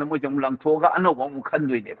tawrakanda mo jong langthoga ano ba mu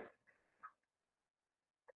khandoi ne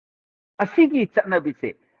asigi chatna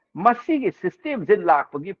bise masi system je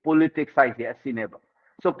lakpagi politics haise asineba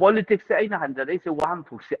so politics se aina hanjare se waham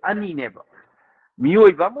thukse ani neba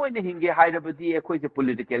miyoi ba moine hinge hairabadi ekoi je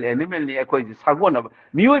political animal ni ekoi je sagona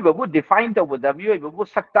miyoi ba bu define to boda miyoi ba bu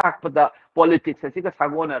saktak pada politics se ka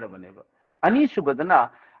sagona rabaneba ani subadana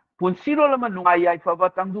punsiro lama nungai yai fa ba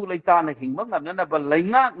tangdu leita na hingma ngamna na ba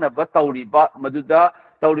laingak na ba tawri ba maduda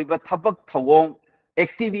tawri ba thabak thawong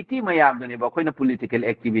activity mayam ne ba koina political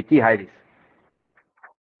activity hairis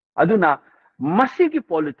aduna masigi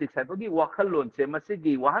politics haibagi wakhallon se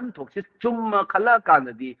masigi wahan thokse chumma khala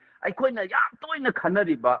kanadi aikoina yam toina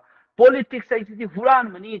khanariba politics ai si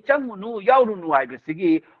huran mani changunu yaurunu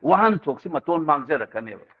haibasigi wahan thokse maton mangjara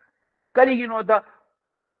kaneba karigino da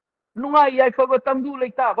nungai yai fa tangdu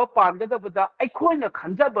leita ba panda bada aikoina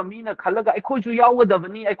khanjaba mina khalaga aikoju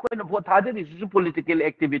yawgadabani aikoina vote thadari su political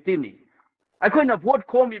activity ni aikoina vote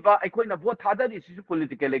khomi ba aikoina vote thadari su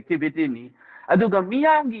political activity ni aduga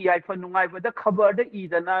miyangi yaifa nungai bada khabar da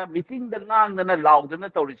idana meeting da ngangdana laudana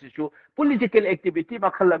tawrisisu political activity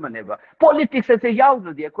makhala maneba politics ase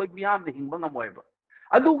yawdadi akoi miyam na hingba ngamoiba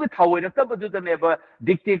aduga thawoirata baduda neba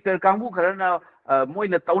dictator kangbu kharana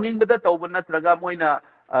moina tawning bada tawba natraga moina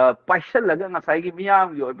paisal laga ngasai gi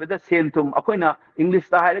miyam yo bada sentum akoina english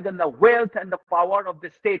da hairaga the wealth and the power of the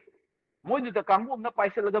state moidu da kangbu na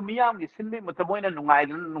paisal laga miyam gi sinme matamoina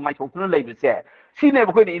nungai thokuna leibese sine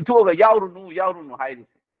ba koina intuga yaurunu hairi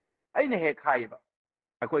aina he khaiba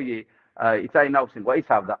akoi ichai nau singwa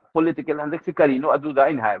isabda political handak sikari no aduda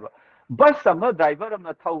aina haiba bus ama driver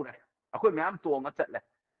amna thaure akoi miyam tonga chatle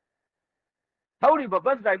thauri ba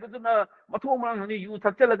bus driver duna mathong mang ni yu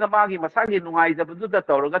thakchalaga magi masagi nungai jabuda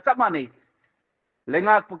tawraga chamani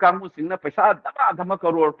lengak pukamu singna paisa dama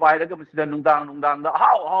crore pairaga masida nungdang da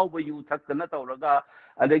how ba yu thakna tawraga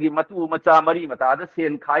adagi matu macha mari mata da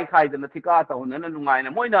sen khai da thika tawna nungai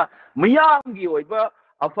na moina miyamgi oiba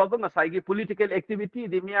afaba ngasai political activity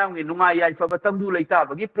di miyamgi nungai yai fa tangdu leita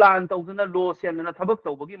bagi plan tawduna law semna thabak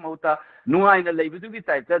tawbagi mauta nungai na leibudu gi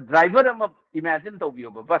type driver ama imagine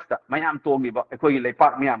tawbiyo ba basta mayam tongi ba ekoi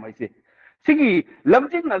leipak miyam aise sigi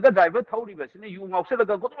lamjing na ga driver thawri ba sine yu ngausela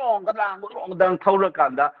ga godrong dang thawra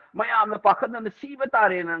kanda mayam na pakhan na siba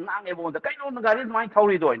tare na ngange bonda kaino na gari mai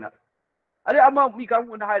thawri doina अरे अमा मी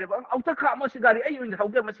कांगु ना हाइरे बा औता खा म सिगारी आई उन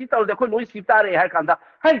हौगे मसी तल दे खो लोइ सितारे हाइ कांदा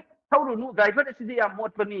हाइ थौरु नु ड्राइवर सिदि या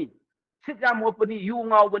मोट पनि सिट या मोट पनि यु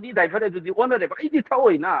ngau पनि ड्राइवर जुदि ओनर बा इदि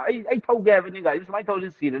थौइ ना आई थौगे पनि गाडी समाइ थौजि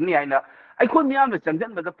सिरनि हाइना आई खो मियाम न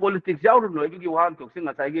चंगजन बदा पॉलिटिक्स याउरु नोइ बिगि वान तोक्सिंग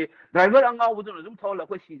असाइगे ड्राइवर अंगाउ बुदु जुम थौला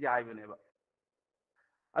खो सिजे हाइबने बा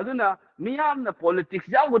aduna miyamna politics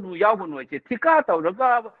yaugunu ite thika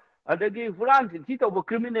tawraga adagi huran thi tawba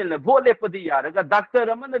criminal na vote lepadi yaraga doctor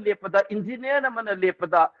amana lepada engineer amana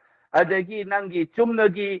lepada adagi nangi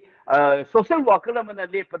chumnagi social worker amana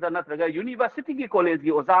lepada natraga university gi college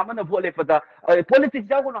gi oza amana vote lepada politics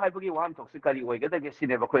yaugunu haibagi wan toxically oiga dagi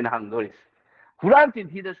sineba koina hangdoris huran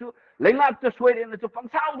thi da su lengak to soire na to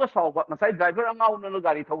pangsau da sawba masai driver angau na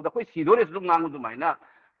gari thawda koi sidores lu ngangu dumaina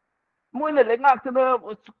moina lengak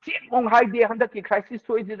to chik mong haide handa ki crisis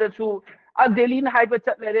soi da su a delhi na haiba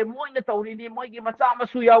chatlere moina tawri ni moi gi macha ma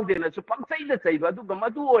su yaude na su pangsai da chaiba du gama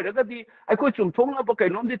du oiraga di ai ko chumthong na ba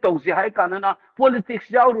kainom di tawsi hai kanana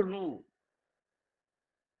politics yauru nu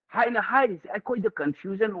haina hairi ai ko the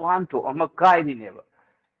confusion wan to ama kai ni neba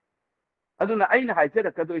aduna aina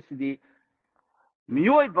haijera ka do isidi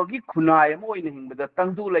miyoi bagi khunai mo ina hingbada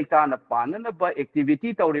tangdu laita na panana ba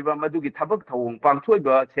activity tawriba madugi thabak thawong pangthoi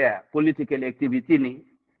ba se political activity ni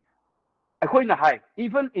akoi na hai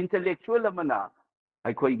even intellectual amana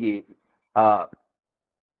akoi gi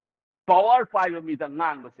power five mi da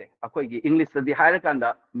ngang ba se akoi gi english di haira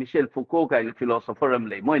kanda michel foucault ka philosopher am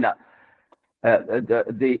le moina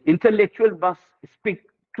the intellectual must speak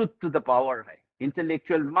truth to the power hai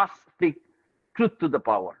intellectual must speak truth to the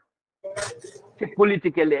power se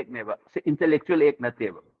political act neba se intellectual act na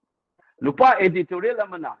teba lupa editorial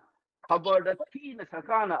amana khabar da tina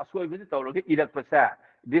sakana asoi bi tawrage irak pasa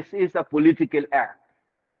this is a political act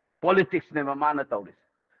politics neba mana tawris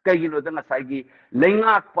kaigino da ngasai gi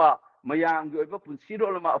lengak pa mayang gi oiba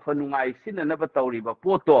punsiro lama afanungai sinna ba tawriba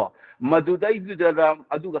poto madudai gudaram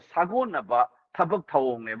aduga sagona ba thabak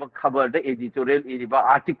thawong neba khabar da editorial iriba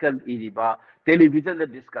article iriba television da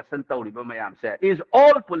discussion tawriba mayam se is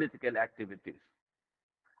all political activities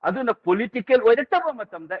aduna political oirataba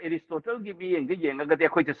matamda aristotle gi bi yenga ga de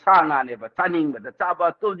khoi ta sanga ne ba taning ba da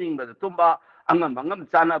chaba toning ba da tumba angam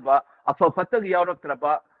chana ba afafata gi yaurak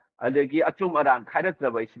traba adagi achum aran khairat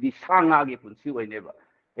traba isdi sanga gi punsi oine ba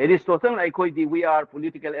Aristotle aikoidi we are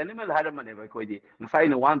political animal haramane aikoidi ngasai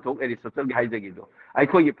na wan thok Aristotle gi haijagi do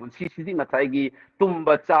aikoigi punsi sidi ngasai gi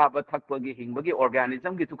tumba chaba thakpa gi hingba gi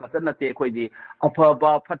organism gi tu khatana te aikoidi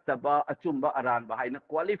afaba phattaba achumba aranba haina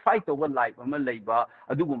qualify to life ama leiba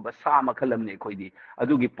adugumba sa makhalam ne aikoidi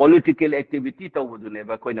adugi political activity to budune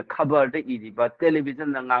ba koina khabar da iriba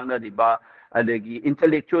television na ngangna riba adagi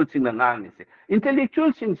intellectual sing na ngangni se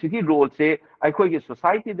intellectual sing sigi role se aikoigi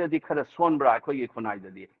society da di khara sonbra aikoigi khonai da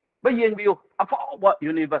di ba yengbiu afawa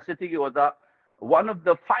university gi oda one of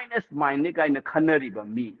the finest mind ni kaina khanari ba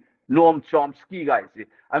mi Noam Chomsky guys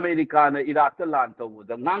America na Iraq ta lan to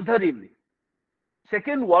da ngangtharim ni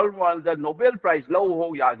Second World War the Nobel Prize low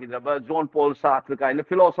ho ya gi ba John Paul Sartre kaina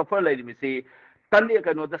philosopher lai mi se tanle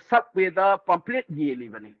kano da subway da pamphlet gi li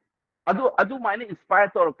bani adu mine inspire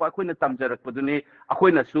to pa koina tamjarak paduni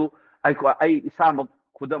akoina su ai isamak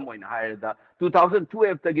khudam oina hairda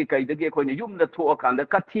 2012 tagi kaidagi akoina yumda thoa kanda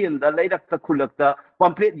kathien da lairak ta khulak ta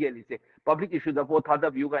pamphlet gi li se public issue da po thada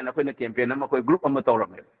view kaina koina campaign ama koi group ama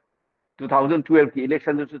tawram 2012 ki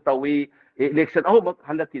election su tawi election aho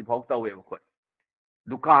handatin phau tawe ko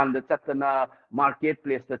dukan da chatana market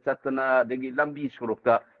place da chatana dagi lambi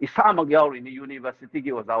surukta isamak yauri ni university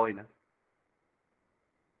gi ozaoina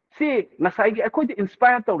si ngasai gi akoi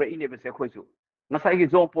inspire to re bese akoi su ngasai gi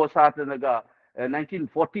Jean Paul Sartre naga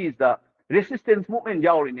 1940s da resistance movement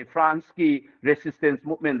yauri ni France ki resistance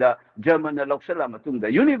movement da German na loksala matung da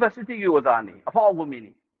university gi ozani afaw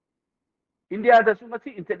mini India da su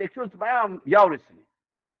ngasi intellectuals bayam yauri si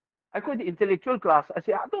akoi intellectual class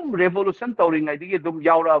asi adum revolution tawring ai digi dum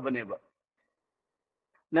yaura baneba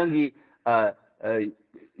nangi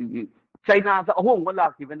China da ahong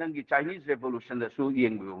wala ki benangi Chinese revolution da su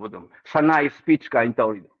yeng bodom sanai speech kind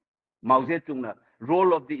tawri Mao Zedong na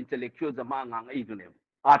role of the intellectuals among ang ai dune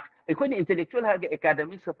at ekoi intellectual ha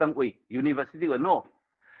academics satang oi university go no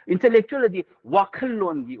intellectual di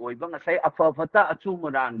wakhallon gi oi bang sai afafata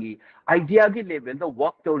achumurangi idea gi level da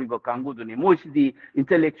work tawri ba kangu dune mo sidi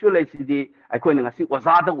intellectual ai sidi ekoi ngasi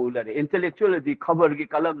wazada ulare intellectual di cover gi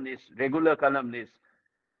columnist regular columnist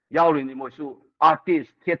Yaurini Mosu,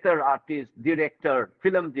 artists, theater artists, director,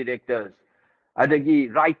 film directors,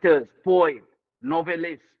 adagi writers, poets,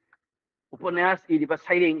 novelists, upanyas iriba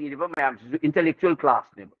siring iriba mayam intellectual class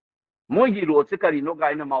ne. Moigi road se kari no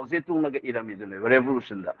gaina Mao Zedong naga irami dune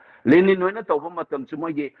revolution da. Lenin no na tawba matam chu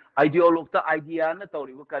moigi ideologue ta idea na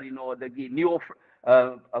tawri ko kari no adagi neo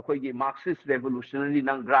akoigi Marxist revolutionary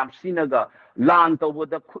nang Gramsci naga lan tawba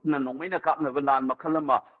da khutna nongmena kapna ba lan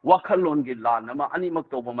makhalama wakhalon gi lan ama ani mak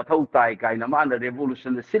tawba mathau tai kaina ma na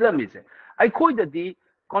revolution da silami se ai khoi da di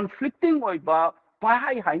conflicting oi ba pa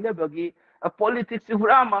hai haina bagi politics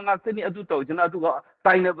hura mangak ni adu taw jana adu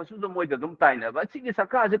taina ba su do moi da dum taina ba sigi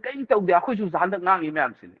sarkar je kain taw de akhoi su zan da ngangi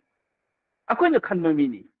myam sin akhoi na khan ma mi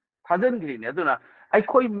ni thajan gri ne aduna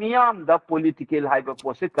akhoi miyam da political haiba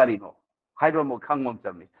pose karino haiba mo khangmom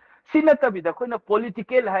chami sina tabi da khoi na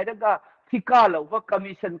political hairaga thika lawa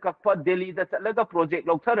commission kakpa Delhi da chalaga project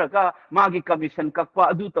loktharaga magi commission kakpa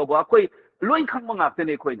adu taw ba akhoi loin khangma ngak te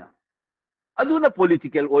ne khoi na aduna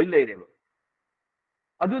political oil leire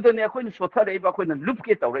adudane akoina sothare ba akoina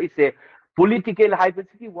lupke tawra ise political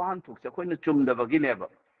haibati wan thuk se akoina chumda bagineba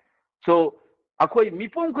so akoi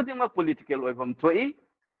mipom khudinga political oibam thoi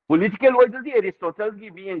political oidadi Aristotle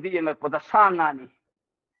gi being the yenga pada sangani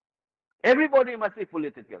everybody must be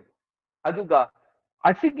political aduga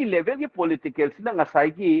asigi level gi political sina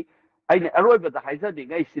ngasai gi aina aroiba da haiza de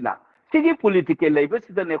ngai sina sigi political level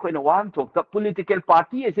sida ne akoina wan thuk ta political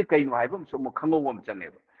party ese kaino haibam so mo khangom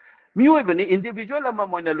chaneba Miyoibani individual ama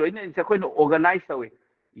moina loina insa koina organize tawe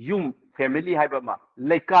yum family haibama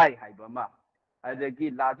lekai haibama adagi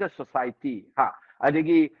larger society ha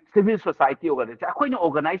adagi civil society organize koina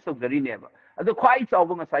organize tawdari neba adu khwai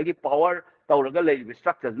chawba ngasai gi power tawraga lei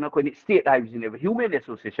structures na koina state haibjineba human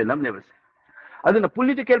association nam neba aduna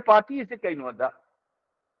political party is kaino da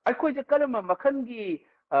akoi je kalama makhan gi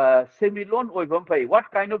semi loan oibam pai what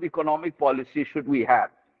kind of economic policy should we have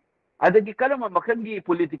adagi karama makangi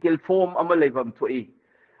political form ama leibam thoi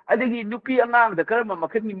adagi nupi angang da karama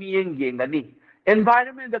makangi miyeng yengani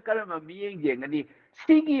environment da karama miyeng yengani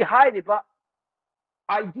sigi hairiba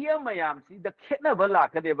idea mayam si da khena bala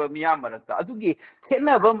kadeba miyam marakta adugi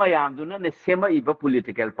khena ba mayam duna ne sema iba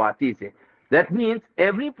political party se that means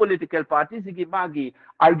every political party sigi magi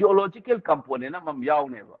ideological component am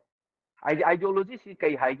yaune ba ideology si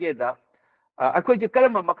kai haige da akhoi je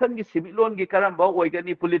karama makhan gi civil loan gi karamba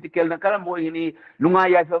oigani political na karamba oigani lunga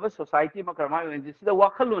ya fa society ma karama oigani sida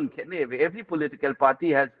wakhalon khene every political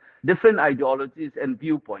party has different ideologies and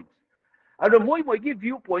viewpoints ado moi gi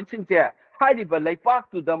viewpoints in there हाइरिबा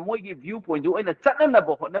लैपाक्तुदा मोइगी view point दु ओइना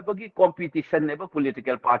चटननबो होनबगी competition नेबा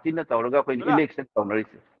political party ना तौरगा coin election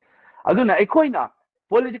तौनरिसे अदुना अखोइना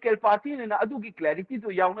political party ने ना अदुगी clarity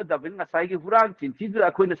तो यावना दबिन ना साइगी हुरान चिंची जो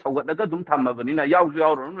अखोइना सौगतनगा दुम थामबनी ना याव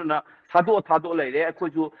यावरन ना थादो लेरे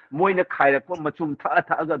अखोजु मोइना खाइरकपो मचुम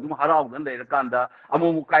थागा दुम हराउगन लेरे कांदा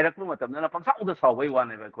अमोमु खाइरकपो मतमना पंसाउदा सावबै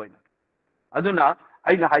वाने अखोइना अदुना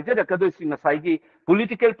अइना हाइजरकदोसि ngसाइगी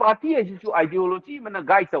political party एजिसु ideology मना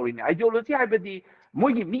गाइड तौरिने ideology हाइबदी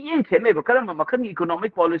मोइगी मियें खेनेबा करम मखनगी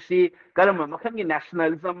economic policy करम मखनगी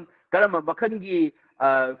nationalism करम मखनगी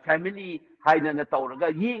family हाइना तौरगा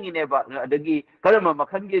येंगिनेबा अदगी करम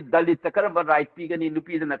मखनगी दलित करम राइट पीगनी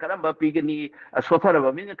नुपीदना करम पीगनी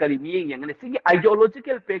सोथरबा मिन करी मियें यंगने सिगी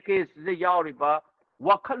ideological package जे यावरिबा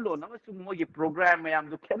वाखल्लोन अमसुंग मोगी प्रोग्राम मयाम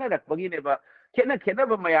दु खेनरकबगिनेबा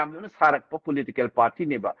खेनबा मयाम दुन सारकपा political party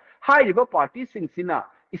नेबा हाइरिबा पार्टी सिंगसिना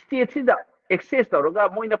स्टेट सिदा एक्सेस तौरगा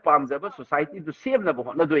मोइना पामजबा सोसाइटी दु सेमनबा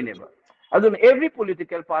होनदोइनेबा अदुन every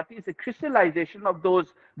political party is a crystallization of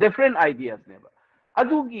those different ideas नेबा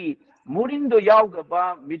अदुगी मुरिंदो यावगबा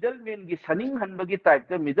मिडलमैन गी सनिंग हनबगी टाइप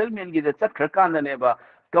द मिडलमैन गी द चखरकाननेबा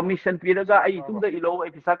कमीशन पीरगा आई तुमदा इलो आई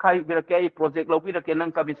पिसा खाई बिरके आई प्रोजेक्ट लो बिरके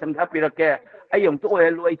नंग कमीशन खा बिरके आई हम तो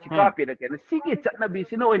ओयल आई चिका बिरके न सिगी चटना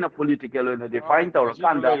बिसिनो ओइना political ओइना define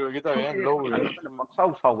तौरकांदा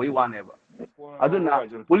पक्साउ सावै वानेबा अदुना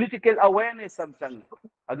political awareness समचंग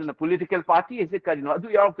अदुना political party एसे करिनो अदु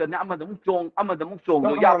यावकने अमदमुक चोंग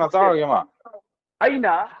दो या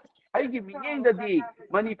अइना अइगी मियेंददी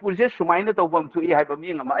मणिपुर से सुमाइना तौबम थुई हाइबा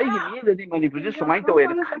मियेंग अमा अइगी मियेंददी मणिपुर से सुमाइन तौए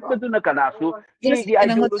खनबदुना कनासु एगी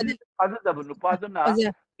आइडियोलॉजी फाजदब नुपादुना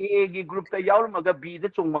एगी ग्रुप ता यावरमगा बी द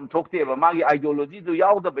चोंगबम थोक्तेबा मागी आइडियोलॉजी दु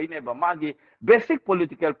यावदबैनेबा मागी बेसिक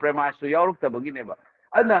पॉलिटिकल प्रेमाइस दु यावरक्तबगिनेबा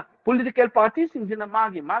अना पॉलिटिकल पार्टी सिंजिना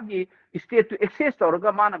मागी स्टेट टू एक्सेस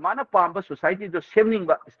तौरगा माना पांबा सोसाइटी दु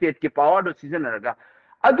सेमनिंगबा स्टेट के पावर दु सिजनरगा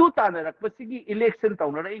अदु तानरकपसिगी इलेक्शन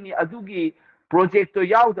तौनरैनी अदुगी प्रोजेक्ट तो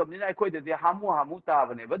यावदबनिना अखोइददि हामु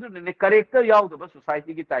ताबने बदुने करेक्टर यावदब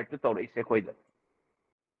सोसाइटी की टाइप तो तौरइसे अखोइद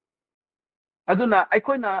अदुना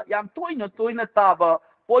अखोइना याम तोइना ताबा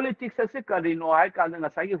पॉलिटिक्स असे करिनो हाय कान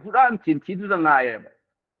ngसाई हुरान चिनचिदुदा ngaयब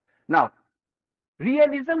नाउ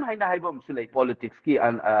रियलिज्म हाइना हाइबम सुलै पॉलिटिक्स की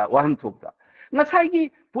वहन थोकता ngसाई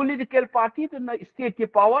पॉलिटिकल पार्टी तो स्टेट के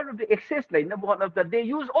power of the access line one of the they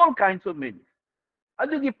use all kinds of means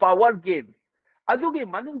अदुगी power game अदुगी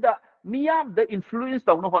मनुंदा मियाम the influence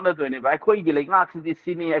तौन होनदोइने बा अखोइगी लेंगाक्सिदि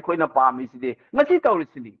सिनी अखोइना पामिसिदि ngasi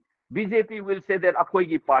तौरिसिनि BJP will say that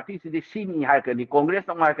अखोइगी party सिदि सिनी हाकनी कांग्रेस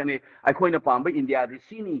न हाकनी अखोइना पाम इंडिया दि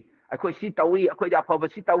सिनी अखोइ सि तौई अखोइदा अफब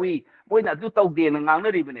सि तौई मोइना दु तौदे न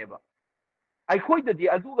ngangnariबनेबा अखोइददि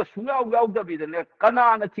अदुगा सुयाव यावदबिदने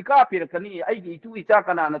कनाना थिका पिरकनी आइगी इतु इचा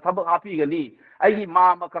कनाना थबक हापिगनी आइगी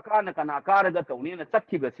मामा ककाना कना कारगा तौनीना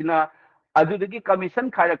चक्खिबसिना अदुदगी कमीशन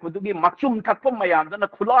खायरकदुगी मचुम थक्प मयामदना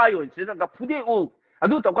खुलाय ओइसिना फुदे उ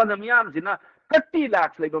अदु तौकाना मियामसिना 30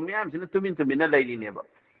 लाख लेबा मियामसिना तुमिन लैरिनेबा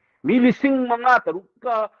मी लिसिंग मंगा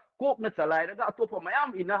तरुका कोकना चलायरगा अतोप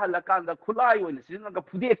मयाम इना हलकांदा खुलाय ओइसिना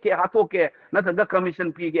फुदे के हातोके नतगा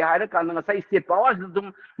कमीशन पीगे हायरकांदा ngसाई स्टेट पावर दुम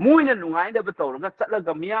मोइना नुंगाइदबा तौरगा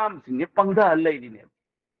चलगा मियामसिने पंगदा लैरिनेबा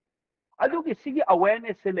अदुगी सिगी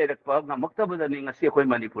अवेयरनेस से लेरकपा ngमक्तबदनि ngasi अखोइ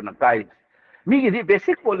मणिपुरना काइ मीगी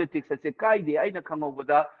बेसिक पॉलिटिक्स से कायदे अइना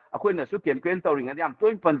खंगौबदा अखोइनासु campaign तौरिंगदि yam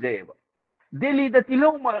तोइन पंजेबा Delhi the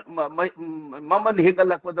तिलो ममन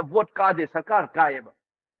हेगलकपदा vote कादे सरकार कायबा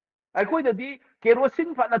अखोइददि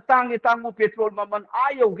केरोसिन फना तांगु पेट्रोल ममन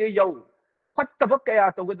आयोगे यौ फत्तब कया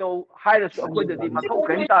तौगदो हाइरसु अखोइददि मथौ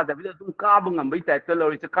कैम तादबिदा दुम काब ngambay टाइप त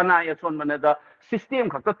लौरिसे कनाय सोन मनदा system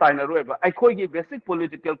खक्ता ताइनरोयबा अखोइगी basic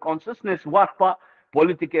political consciousness वाटपा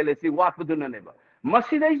political AC वाटपदुननेबा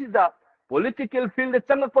मसिदैसिदा political field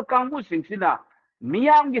चंगप Kangu सिंगसिना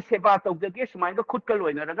मियाम की सेवा तौजगे सुमाइगा खुदका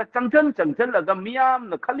लोइनरगा चंगचन मियाम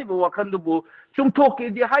न खलिबो वखंदुबु चुंथोके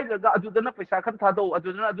दि हाइरगा अदुदना पैसा खन थादो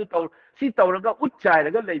अदुदना अदु तौ सि तौरगा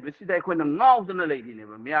उच्चायरगा लेबसिदा अखोइना ngaudना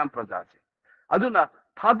लेदिनेबा मियाम प्रजासे अदुना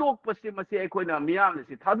थादोक पसे मसे अखोइना मियाम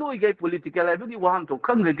से थादोइगै पॉलिटिकल आइबगी वहान तो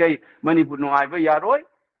खंगगै मणिपुर नुआइबा यारोय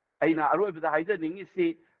अइना अरोइबदा हाइजनिंगिसि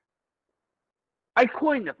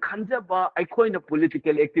अखोइना खंजबा अखोइना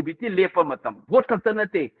पॉलिटिकल एक्टिविटी लेपा मतम वोट खक्ता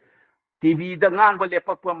नते टीवी द ngang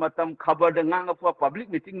लेपक मतम खबर the ngang public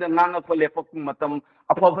meeting the ngang लेपक मतम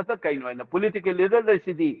अफबत कइनोइना political leader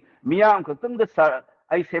लेसिदि मियाम खक्तंग the sir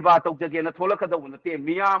I सेवा तौजगे न थोलकदव नते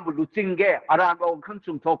मियाम लुचिंगे अराबा खन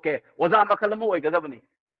चुमथोके ओजा मखलम ओइगदबनी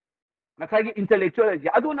नखागी इंटेलेक्चुअल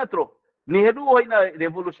अदु नत्रो नेहरू होइना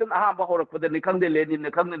रेवोल्यूशन अहाबा होरकपद निखंदे लेनिन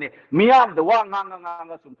निखंदने मियाम द वा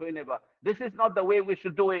ngang चुमथोइनेबा this is not the way we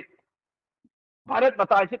should do it Bharat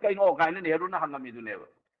बताइसे कइनो गाइना Nehru ना हंगमिदुनेबा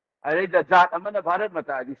ꯑꯗꯩꯗ ꯖꯥꯠ ꯑꯃꯅ ꯚꯥꯔꯠ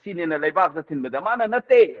ꯃꯇꯥꯗꯤ ꯁꯤꯅꯦꯅ ꯂꯩꯕꯥꯛꯇ ꯊꯤꯟꯕꯗ ꯃꯥꯅ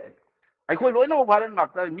ꯅꯠꯇꯦ ꯑꯩꯈꯣꯏ ꯂꯣꯏꯅꯃꯛ ꯚꯥꯔꯠ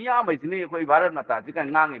ꯉꯥꯛꯇ ꯃꯤꯌꯥꯝꯕꯩꯁꯤꯅꯤ ꯑꯩꯈꯣꯏ ꯚꯥꯔꯠ ꯃꯇꯥꯁꯤ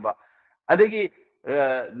ꯀꯥꯏꯅ ꯉꯥꯡꯉꯤꯕ ꯑꯗꯒꯤ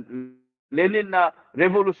ꯂꯦꯅꯤꯟꯅ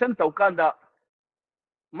ꯔꯦꯚꯣꯂꯨꯁꯟ ꯇꯧꯀꯥꯟꯗ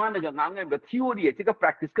ꯃꯥꯅꯒ ꯉꯥꯡꯉꯤꯕ ꯊꯤꯑꯣꯔꯤ ꯑꯁꯤꯒ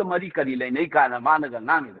ꯄ꯭ꯔꯦꯛꯇꯤꯁꯀ ꯃꯔꯤ ꯀꯔꯤ ꯂꯩꯅꯩ ꯀꯥꯏꯅ ꯃꯥꯅꯒ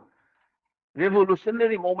ꯉꯥꯡꯉꯤꯕ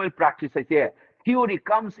revolutionary movement practice ase theory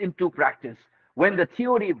comes into practice when the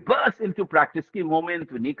theory bursts into practice ki moment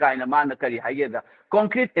to ni kaina mana kari haigeda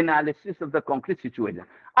concrete analysis of the concrete situation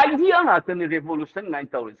idea na tani revolution ngai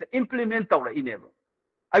tawre implement tawra ineba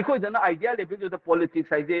ai khoi dana idea level the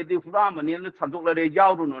politics idea the from ne na chandok la re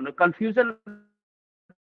yawru no confusion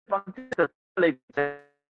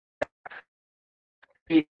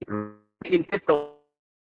in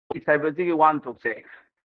cyber one to say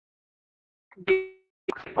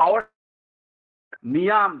power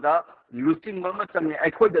miyam da losing mama tang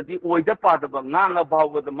ai khoi da di oi da pa da ba nga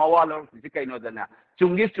baw da mawala si kai no da na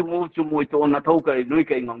chungi chumu to na thau kai lui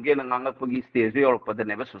kai ngom ge na nga pagi stage yor pa da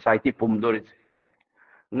ne ba society pum dori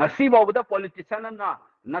ngasi baw da politician na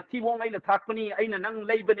nathi wong ai na thakpani ai na nang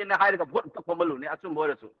leibani na hair ga vote ta komalu ne achum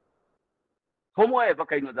bora su homo e ba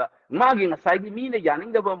kai no da magi ngasai gi mi ne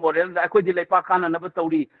yaning da ba model da khoi di leipa kana na ba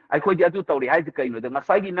tauri ai khoi di adu tauri hai di kai no da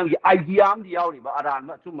ngasai gi nang gi idea am di yauri ba aran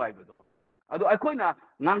ma chum mai ba do ado ai khoi na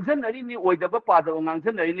ngangjanari ni oi da ba pa da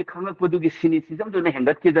ngangjanari ni khangak pu du gi cynicism do ne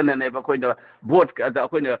hengat ki da ne ba khoi da vote ka da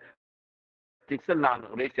khoi na tiksal na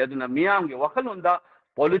re se adu na miyam gi wakhalon da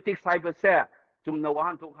politics hai ba se chum na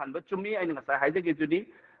wahan thok han ba chumi ai ngasai hai da gi ju ni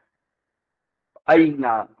ai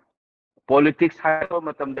na politics haiba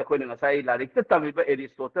matam da koina ngasai larik ta tamiba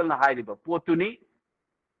Aristotle na hairiba potuni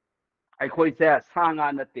ai khoi se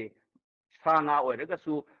sanga nate sanga oiraga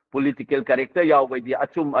su political character yaw bai di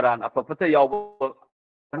achum aran apapata yaw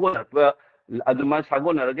ba aduma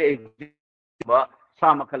sagona raga ba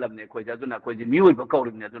sama kalam ne khoi jaduna khoi ji mioi ba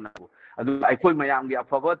kaurim ne aduna adu ai khoi mayam gi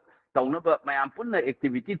afaba tawnaba mayam punna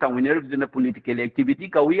activity tawiner duna political activity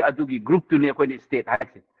kawi adugi group tu ne khoi state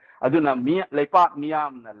haisi aduna mi leipak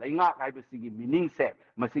miyam na leingak haibasigi meaning se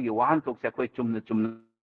masigi wahan tok se khoi chumna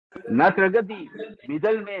natragadi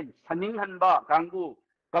middleman saning hanba kangu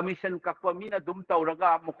commission kakpa mina dum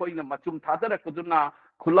tawraga mokoi na machum thadara kuduna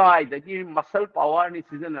khulai dagi muscle power ni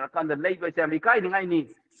season rakanda leiba se mi kai ngai ni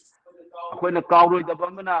khoi na kawroi da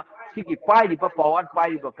bamna sigi pai ri pa power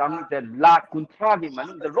pai ba kang de lakh kunthra gi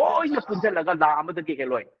manung da loi na punjalaga la amada ki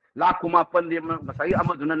heloi lakh kuma pandi masai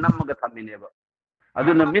amaduna namaga thamine ba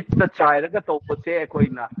aduna mitta chairaga topose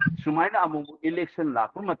koina sumaina amu election la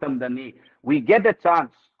matamdani we get a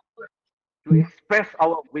chance to express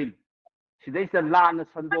our will sidai sa lana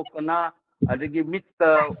sandokana adagi mitta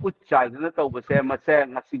utchaidana topose mase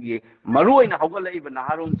ngasigi maruina hawgalaiba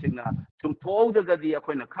naharon singna sum thogdagadi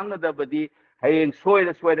akoina khangadabadi hayeng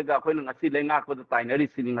soiraga akoina ngasi lengak da tainari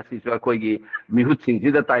sini ngasi so akoigi mihut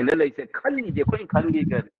singjida tainai leise khani de koin khangi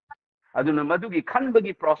ga aduna madugi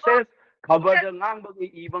khanbagi process cover the ngangbagi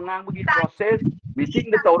iba ngangbagi process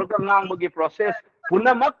meeting the tawraga ngangbagi process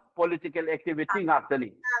punamak political activity ngaktani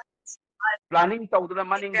planning tawdana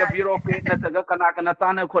maning the bureaucrat na taga kana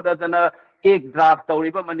tana khodadana ek draft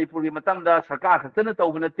tawriba Manipuri matamda sarkar khatana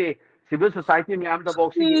tawbanate civil society miyam da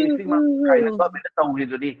boxing ising ma kaina government tawri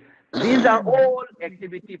duni these are all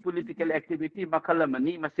activity political activity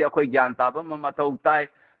makalamani masi akoi gyan taba ma taw tai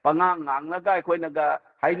pangang ngangnaga akoi naga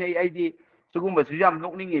hainei aidi sugumba sujam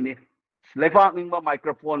nokningi ni leipak ningba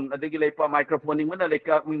microphone adagi leipa microphone ningba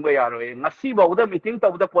leika ningba yaro ngasi bawda meeting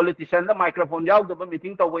tawda politician da microphone yawda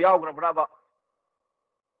meeting tawba yawgra braba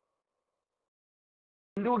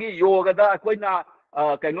hindugi yoga da akoina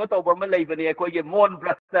kaino tawba ma leibani akoigi mon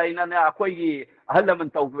brata ina na akoigi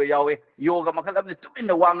ahalaman tawba yawe yoga makal amne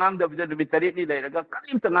tuminna wangang da bida mitare ni leiraga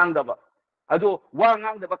kalim tangang da ba ado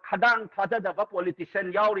wangang da ba khadang thada da ba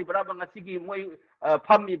politician yauri braba ngasigi moi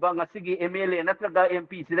fammi ba ngasigi MLA natraga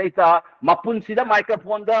MP sidaita mapun sida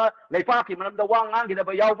microphone da leipa ki manam da wangang gi da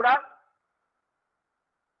ba yaubra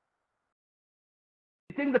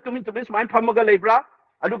meeting da tumin smine phamaga leibra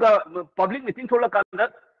aduga public meeting thola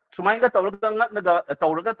kanda sumainga tawraga ngatnaga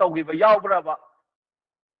tawraga tawgi ba yaubra ba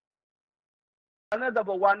ana da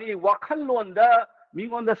ba wani wakhallon da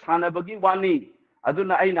mingon da sanabagi wani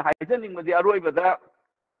aduna aina haijaning madi aroibada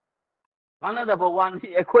ana da ba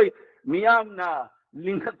wani ekoi miyamna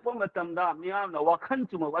lingkhatpa matamda miyamna wakhan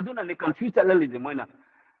chuma aduna ne confuse alali moina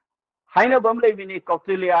haina bamlei bini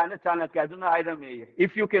Kautilya na Chanakya aduna airame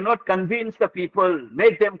if you cannot convince the people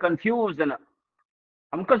make them confused and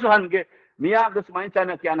amka so hange miyam das main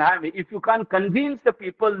Chanakya na hai if you can't convince the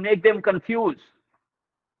people make them confused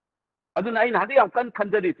aduna aina hadi am kan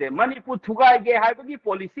khandari te Manipur thugai ge haibagi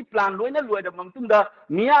policy plan loina loida mamtunda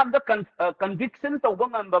miyam da conviction tawba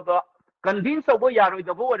ngamba convince over yaro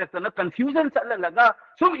the board at the confusion laga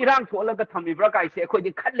some Iran to laga tamibra guy say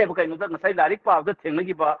could cut level kind of say like part of the thing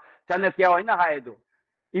giba chana kiawana haido.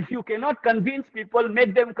 If you cannot convince people,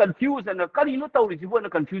 make them confused and kari no tau risibo na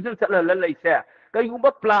confusion like say kay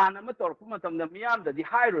umba plan na mator kuma tam na miyam da di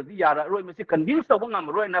high di yara roi masi convince to ngam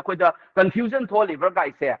roi na ko da confusion tholi bra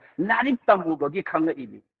guy say larik tamu bagi khanga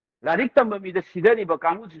ibi larik tam mi da sidari ba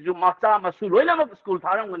kamu ju macha masu roi na school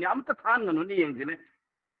tharang ngani am ta than nganu ni yengine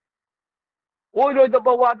oi roi da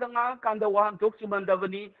ba wa da nga kan da wa tok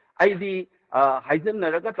chumandavani ai di haizen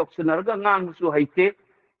naraga tok sunaraga ngang su haite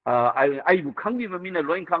I bu khangi ba mina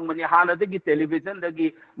loin khang mani hana de television de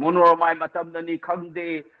gi monorama matam da ni khang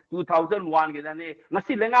de 2001 gi da ne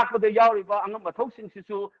ngasi lenga ko de yauri ba angam mathok sing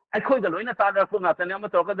sisu ai khoi da loina ta da ko nga ta ne ma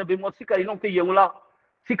to ka da bi mo sikari nong te yengula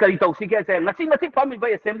sikari tau sikya se ngasi phami ba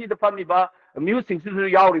assembly da phami ba music sing sisu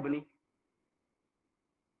yauri bani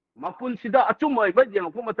mapun sida achumoi ba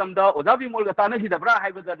jeng ko matam da Oja Bimol ga tana hida bra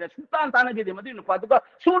hai ba da sultan tana gi de madi nu pa da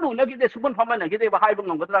sunu na gi de subun phama na gi de ba hai ba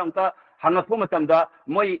ngam ga tra ta hanga ko matam da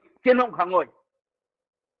moi kenong khangoi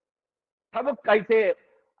thabak kai se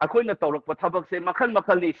akoi na tawrak pa thabak se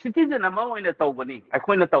makhan ni citizen ama oina tawbani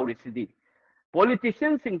akoi na tawri sidi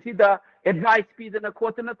politicians sing sida advice pi da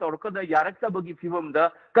ko na tawrak da yarak ta bagi fibam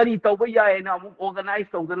da kari tawba ya na mu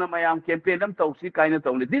organize tawdana mayam campaign am tawsi kaina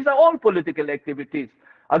tawni these are all political activities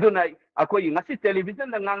aduna akoi ngasi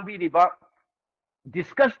television da ngangbi ri ba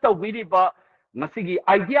discuss tawbi ri ba ngasi gi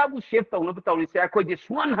idea bu shape tawna ba tawri se akoi di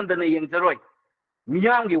swan handana yeng jaroi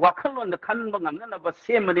miyang gi wakhalon da khan ba ngamna na ba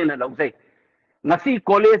semani na laujai ngasi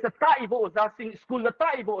college ta ibo oja sing school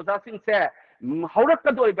ta ibo oja sing se haurak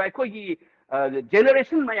ka doi bai khoi gi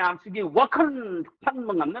generation mayam sigi wakhan khan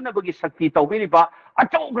ba ngamna na ba gi shakti tawbi ri ba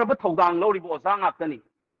achau gra ba thawdang lori bo oja ngak tani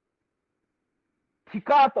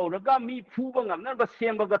Tika tawraga mi phuba ngamna ba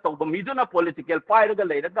semba ga tawba miduna political fire ga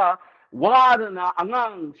leiraga warna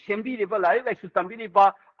angang sembi ri ba lai lai su tambi ri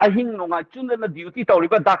ba ahing nonga chunda na duty tawri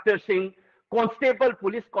ba doctor sing constable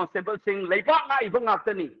police constable sing leiba nga iba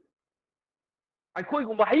ngaktani akhoi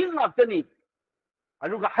gumba haing ngaktani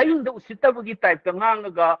aruga haing da usitabagi type ta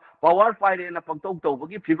ngangaga power fire na pangtok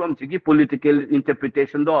tawbagi phibam sigi political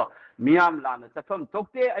interpretation do miyam lana chafam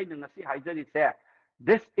tokte aina ngasi haijari se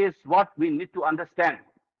this is what we need to understand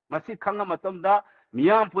masi khanga matamda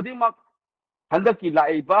miyam pudimak handaki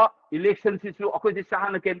laiba election sisu akoi de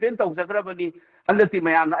sahana campaign tawjagrabani andati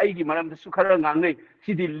mayam na aigi maram da sukhara ngangai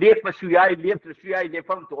sidi lepa su yai lep su yai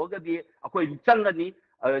lepam to ga di akoi changani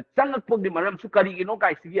changak pog di maram su kari gi no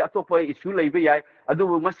kai sigi atopa issue leiba yai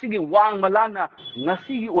adu masigi wang malana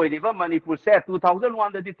ngasi gi oideba Manipur se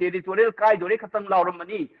 2001 da di territorial kai dore khatam lauram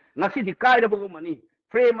mani ngasi di kai rabu mani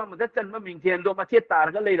frame am da chanma mingchen do ma che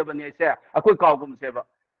tar ga leirabani se akoi kawgum se ba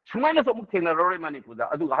sumaina so muk thengna roi Manipur da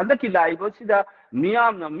adu handaki laiba sida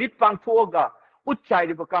miyam na mit pang thoga uchai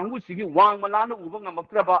ri ba kangu sigi wang malana uba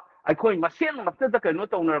ngamaktraba akhoi masen ngapta da kaino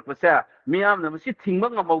tawnar pa se miyam na masi thingba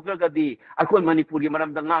ngamautra ga di akhoi Manipuri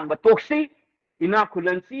maram da ngang ba toksi ina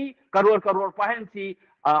khulansi karor pahensi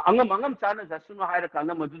angam chana jasunu haira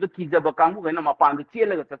kana madu da kijaba kangu gaina mapan da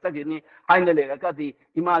chela ga tata gini haina le ga di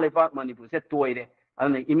Himalaya Park Manipur se toire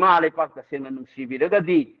ane Himalaya Park da sen nung sibi ga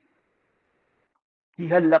di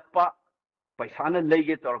kihalakpa paisana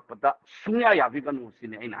lege torpata sunya yabi kanu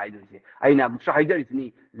sine aina haiduse aina musa haidari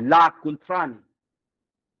sini la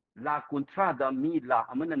kuntra da mi la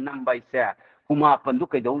amana nambai se kuma pandu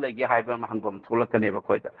kai dong lege haiba mahangom tholakane ba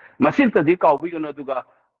khoida masin ta di kawbi gano duga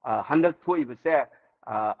handak thoi ba se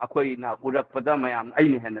akoi na urakpada mayam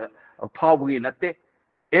aini hena phawgi natte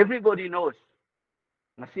everybody knows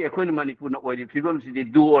ngasi akoi na Manipur na oiri phibam sidi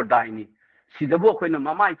do or die ni sidabo akoi na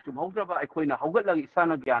mamai chum haudraba akoi na haugatlag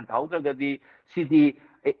isana gyan haudraga di sidi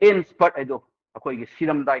en spot edo akoi gi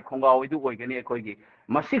siramdai khongaw edu oigani akoi gi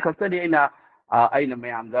masi khaktani aina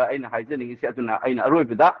mayam da aina haijani si aduna aina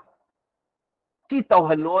aroibada ti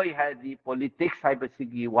tawhaloi hadi politics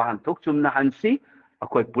haibasigi wahan thok chumna hansi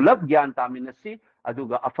akoi pulap gyan taminasi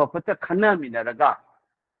aduga afafata khana minaraga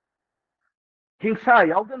hingsa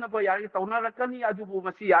yaudana ba yari tawna rakani adubu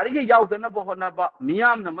masi yari yaudana ba hona ba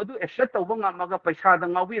miyam na madu eshat tawba ngamaga paisa da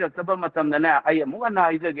ngawi raktaba matam na ay amuga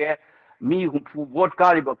na idage mi humfu vote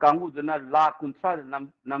kari ba kangu duna la kunsa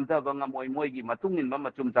namda ba ngamoi moigi matungin ba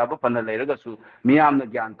machum jaba pana leiraga su miyam na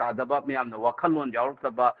gyan ta da ba miyam na wakhalon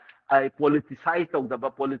yaurtaba ai politicize tawda ba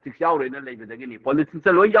politics yaure na leibedagi ni politics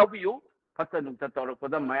loi yaubiyu khata nungta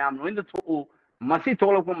tawrakpada mayam noinda thu masi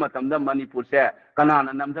tholokpa matamda Manipur se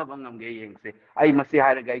kanana namdaba ngamge yengse ai masi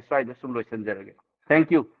hairaga iswai da sum loisanjarage thank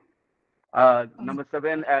you number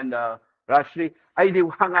 7 and Rashri I di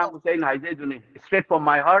wanga musai na haide duni straight from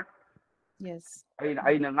my heart Yes.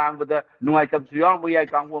 ꯑꯩꯅ ꯉꯥꯡꯕꯗ ꯅꯨꯡꯉꯥꯏꯇꯕꯁꯨ ꯌꯥꯎꯔꯝꯕ ꯌꯥꯏ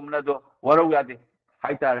ꯀꯥꯡꯕꯨ ꯑꯃꯅꯗꯣ ꯋꯥꯔꯧ ꯌꯥꯗꯦ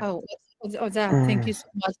ꯍꯥꯏꯇꯥꯔꯦ Oja, thank you so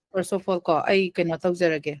much. First of all, ko ay kano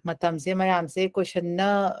tawjarage. Matam se mayam se question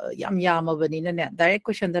na yam yamabani na direct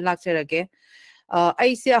question da lakjarage.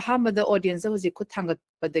 Ay se ahamada audience huji khut thangat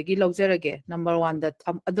padagi lawjarage. Number 1 da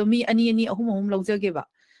adomi ani ahum lawjage ba.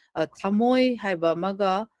 Thamoi haiba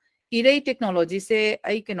maga Irei technology se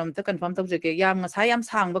ay kanom ta confirm tawjage. Yam ngasai yam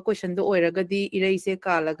sangba question do oiragadi irei se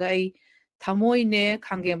kalaga ay thamoi ne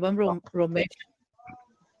khangembam romesh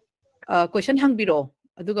question hangbiro.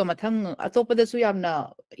 aduga mathang atopada su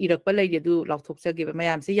yamna irakpa lay du lauthokjage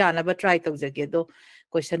mayam se yanaba try tawjage do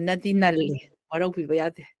question na di nalli warau bi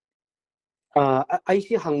bayade ai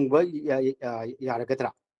si hangba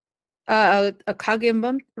yaragadra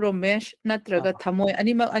khagembam romesh natraga thamoi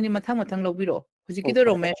ani mathang lobiro hujikido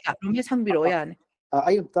romesh hangbiro yani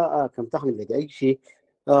ai kamta hanglege ai si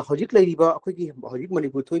hojik leiriba akhoi hojik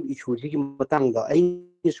manipur thoi issue ji matangda ai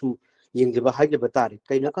sum yengeba haijaba tare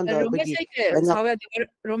kaina kanda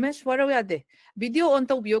romesh warau yade video on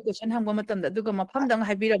tawbiyo question hangba matamda aduga mafamdang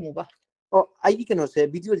haibiramu ba ai kino se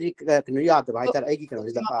video ji kino yadaba haitar ai kino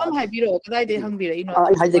da mafam haibiro kadai de hangbira ino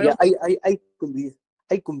ai haijage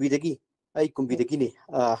ai kumbidagi ne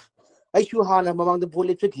ai shu hana mamangda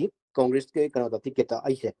bole chaki congress ke kano da ticket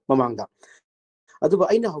ai se mamangda aduba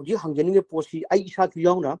aina hauji hangjaninge posi ai isa tu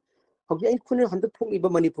yauna hauji ai khune handa thokiba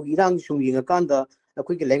manipur irang sum yinga kanda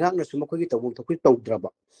akhoi ge lengak na sum akhoi ge tawung thokoi tawdraba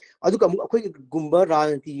aduga akhoi gumba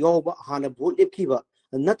ranti yoba hana vote lepkiba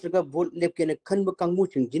natraga vote lepkene khanba kangmu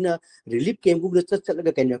singjina relief camp gumda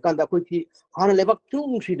chatlaga kaina kanda akhoi ki hana lebak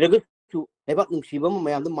tung si daga tu lebak nungsiba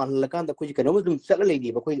mayam da manla kanda akhoi kano dum chatla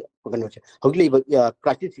leidi ba khoi kano che hauji leba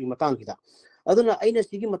crisis si matang kita aduna aina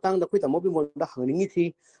sigi matang da khoi tamobi monda hangningi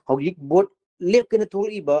si hauji vote lepkene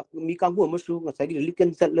tholiba mi kangbu amasu ngasagi liken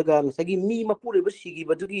chatlaga ngasagi mi mapure sigi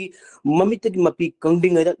badugi mamitagi mapi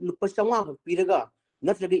kangding da lupa sangwa piraga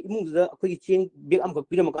natraga imungda akhoi cheng beg am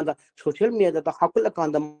pira makanda social media da hakul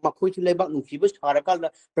akanda makhoi lebak nungsiba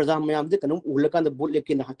sarakanda praja mayam de kanum ulakanda bot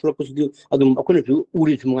lepkene hathulapusdu adum akhoi ju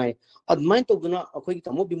uri thumai admain togduna akhoi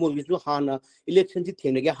tamo bimol bisu hana election ji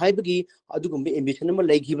thenage haibagi adugum ambition ma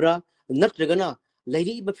laigibra natragana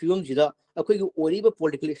lairi ba fiom jida akhoi ori ba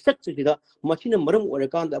political structure jida machina maram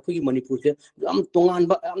orakanda akhoi manipur se am tongan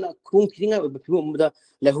ba amna khung thiringa ba fiom da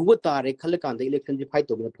lehuba tare khalakanda election ji fight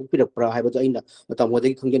togna thukpirakpra haiba aina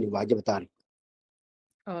tamodagi khangeni waje batare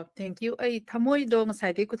thank you ai thamoi do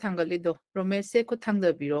ngasai de kuthangali do romesh se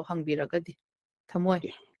kuthangda biro hangbiragadi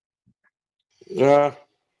thamoi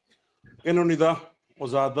kenonida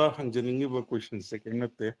ozada hangjaningi ba question se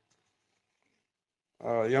kenate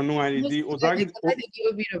yam nungai di ozagi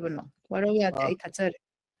obirabano warau ya ai thachar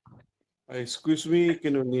excuse me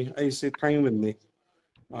kenoni ai se thaingwenni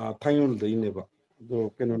thaingul deineba do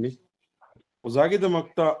kenoni ozagi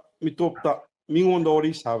damakta mitopta mingon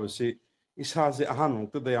dori sabase isa se ahan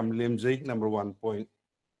nokta da yam lemjai number 1 point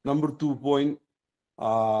number 2 point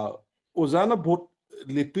ozana vote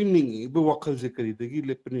lepining be wakal se kari dagi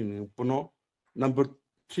lepining puno number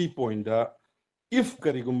 3 point da if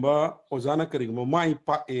karigumba ozana karigumba mai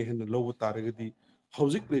pa e hen low taragadi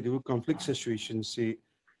hauzik le conflict situation se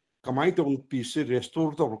kamai to peace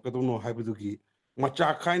restore to kadono haibudugi macha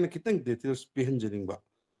khaina kitang details pihanjering ba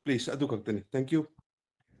please adu kaktani thank you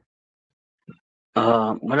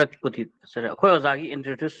marat kuti sir khoi ozagi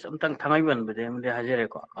introduce amtang thangai ban bade amde hajere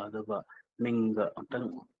ko aduga minga amtang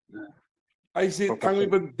I say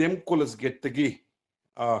thangiban dem college get tagi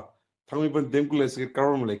thangiban dem college get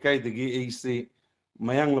karom le kai dagi I say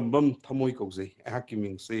mayang lambam thamoi kaujai ahaki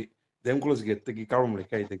ming say dem college get tagi karom le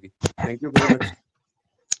kai dagi thank you very much.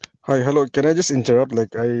 Hi, hello. Can I just interrupt?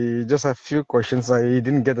 Like, I just have few questions. I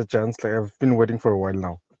didn't get a chance. Like, I've been waiting for a while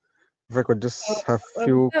now. If I could just have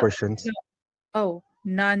few questions. Oh,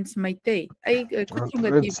 Nans Maite.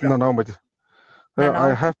 It's no, but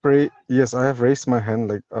I have yes, I have raised my hand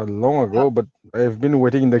like long ago, but I've been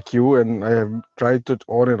waiting in the queue and I have tried to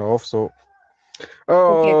on and off. So,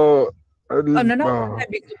 no.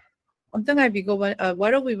 Amtang I bigo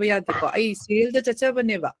what are we yadiko? I seal the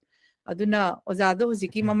chachabaneva. Aduna Ozado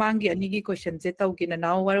Huziki Mamangi and Nigi question Zetaukin and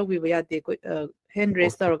now what are we yadiko hand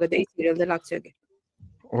raised or the serial the luxury.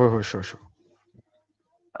 Oh, sure.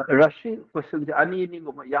 Rashi question the ani ni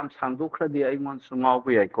yam sangdo kradi ai mon sungau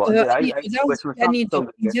bi ai ko I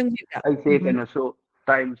say can so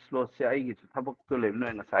time slot se ai gi thabak to le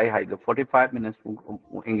no nga sai hai 45 minutes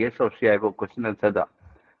engage so se ai bo question answer da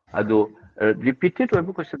ado repeated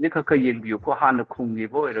web question ka ka yen bi ko han khung ni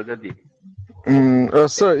bo era gadi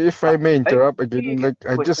sir, if I may interrupt again, like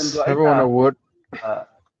I just have a word.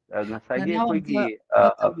 ꯉꯁꯥꯏꯒꯤ ꯑꯩꯈꯣꯏꯒꯤ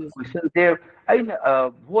ꯀꯣꯏꯁꯟꯁꯦ ꯑꯩꯅ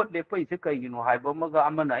vote ꯂꯦꯞꯄꯩꯁꯦ ꯀꯩꯒꯤꯅꯣ ꯍꯥꯏꯕ ꯑꯃꯒ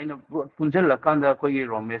ꯑꯃꯅ ꯑꯩꯅ ꯄꯨꯟꯁꯤꯜꯂꯀꯥꯟꯗ ꯑꯩꯈꯣꯏꯒꯤ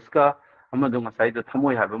ꯔꯣꯃꯦꯁꯀ ꯑꯃꯗꯣ ꯉꯁꯥꯏꯗꯣ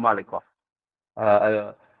ꯊꯃꯣꯏ ꯍꯥꯏꯕ ꯃꯥꯜꯂꯦꯀꯣ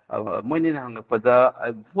ꯃꯣꯏꯅ ꯍꯪꯉꯛꯄꯗ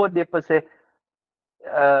ꯚꯣꯠ ꯂꯦꯞꯄꯁꯦ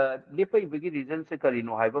ꯂꯦꯞꯄꯛꯏꯕꯒꯤ ꯔꯤꯖꯟꯁꯦ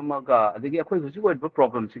ꯀꯔꯤꯅꯣ ꯍꯥꯏꯕ ꯑꯃꯒ ꯑꯗꯒꯤ ꯑꯩꯈꯣꯏ ꯍꯧꯖꯤꯛ ꯑꯣꯏꯔꯤꯕ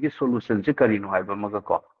ꯄ꯭ꯔꯣꯕ꯭ꯂꯦꯝꯁꯤꯒꯤ ꯁꯣꯂꯨꯁꯟꯁꯦ ꯀꯔꯤꯅꯣ ꯍꯥꯏꯕ ꯑꯃꯒ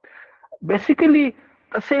ꯀꯣ ꯕꯦꯁꯤꯀꯦꯂꯤ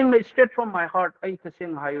ꯇꯁꯦꯡꯅ ꯁ꯭ꯇ꯭ꯔꯦꯠ ꯐ꯭ꯔꯣꯝ ꯃꯥꯏ ꯍꯥꯔꯠ ꯑꯩ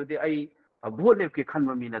ꯇꯁꯦꯡꯅ ꯍꯥꯏꯌꯨꯗꯤ ꯑꯩ ꯚꯣꯠ ꯂꯦꯞꯀꯦ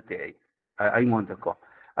ꯈꯟꯕ ꯃꯤ ꯅꯠꯇꯦ ꯑꯩꯉꯣꯟꯗꯀꯣ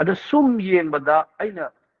ꯑꯗꯣ ꯁꯨꯝ ꯌꯦꯡꯕꯗ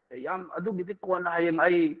ꯑꯩꯅ ꯌꯥꯝ ꯑꯗꯨꯒꯤꯗꯤ ꯀꯣꯟꯅ ꯍꯌꯦꯡ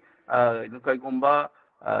ꯑꯩ ꯀꯩꯒꯨꯝꯕ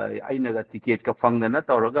ꯑꯩꯅꯒ ꯇꯤꯀꯦꯠꯀ ꯐꯪꯗꯅ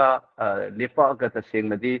ꯇꯧꯔꯒ ꯂꯦꯞꯄꯛꯑꯒ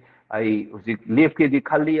ꯇꯁꯦꯡꯅꯗꯤ ꯑꯩ ꯍꯧꯖꯤꯛ ꯂꯦꯞꯀꯦꯗꯤ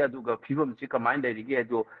ꯈꯜꯂꯤ ꯑꯗꯨꯒ ꯐꯤꯕꯝꯁꯤ ꯀꯃꯥꯏꯅ ꯂꯩꯔꯤꯒꯦ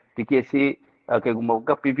ꯑꯗꯣ ꯇꯤꯀꯦꯠꯁꯤ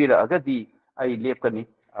ꯀꯩꯒꯨꯝꯕ ꯄꯤꯕꯤꯔꯛꯑꯒꯗꯤ ꯑꯩ ꯂꯦꯞꯀꯅꯤ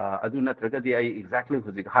ꯑꯗꯨ ꯅꯠꯇ꯭ꯔꯒꯗꯤ ꯑꯩ ꯑꯦꯛꯖꯦꯛꯠꯂꯤ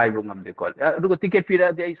ꯍꯧꯖꯤꯛ ꯍꯥꯏꯕ ꯉꯝꯗꯦꯀꯣ ꯑꯗꯨꯒ ꯇꯤꯀꯦꯠ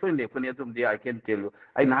ꯄꯤꯔꯛꯑꯗꯤ ꯑꯩ ꯁꯣꯏꯅ ꯂꯦꯞꯀꯅꯤ ꯑꯗꯨꯝꯗꯤ ꯑꯥꯏ ꯀꯦꯟ ꯇꯦꯜ ꯌꯨ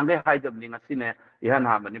ꯑꯩ ꯅꯍꯥꯟꯈꯩ ꯍꯥꯏꯗꯕꯅꯤ ꯉꯁꯤꯅꯦ ꯏꯍꯥꯟ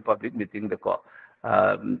ꯍꯥꯟꯕꯅꯤ ꯄꯕ꯭ꯂꯤꯛ ꯃꯤꯇꯤꯡꯗꯀꯣ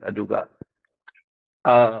ꯑꯗꯨꯒ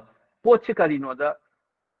ꯄꯣꯠꯁꯤ ꯀꯔꯤꯅꯣꯗ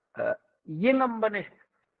ꯌꯦꯡꯉꯝꯕꯅꯦ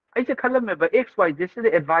ꯑꯩꯁꯦ ꯈꯜꯂꯝꯃꯦꯕ ꯑꯦꯛꯁ ꯋꯥꯏ ꯖꯦꯠꯁꯤꯗ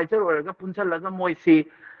ꯑꯦꯗꯚꯥꯏꯖꯔ ꯑꯣꯏꯔꯒ ꯄꯨꯟꯁꯤꯜꯂꯒ ꯃꯣꯏꯁꯤ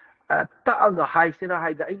ꯇꯛꯑꯒ ꯍꯥꯏꯁꯤꯔꯥ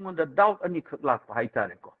ꯍꯥꯏꯗ ꯑꯩꯉꯣꯟꯗ ꯗꯥꯎꯠ ꯑꯅꯤꯈꯛ ꯂꯥꯛꯄ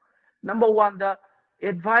ꯍꯥꯏꯇꯥꯔꯦꯀꯣ ꯅꯝꯕꯔ ꯋꯥꯟꯗ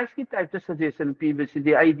ꯑꯦꯗꯚꯥꯏꯁꯀꯤ ꯇꯥꯏꯞꯇ ꯁꯖꯦꯁꯟ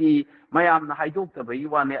ꯄꯤꯕꯁꯤꯗꯤ ꯑꯩꯗꯤ ꯃꯌꯥꯝꯅ ꯍꯥꯏꯗꯣꯛꯇꯕꯒꯤ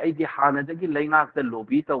ꯋꯥꯅꯤ ꯑꯩꯗꯤ ꯍꯥꯟꯅꯗꯒꯤ ꯂꯩꯉꯥꯛꯇ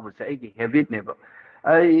ꯂꯣꯕꯤ ꯇꯧꯕꯁꯦ ꯑꯩꯒꯤ ꯍꯦꯕꯤꯠꯅꯦꯕ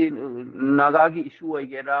ꯑꯩ ꯅꯥꯒꯥꯒꯤ ꯏꯁꯨ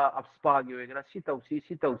ꯑꯣꯏꯒꯦꯔꯥ ꯑꯞꯁꯄꯥꯒꯤ ꯑꯣꯏꯒꯦꯔꯥ ꯁꯤ ꯇꯧꯁꯤ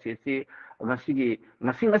ꯁꯤ ꯇꯧꯁꯤ ꯁꯤ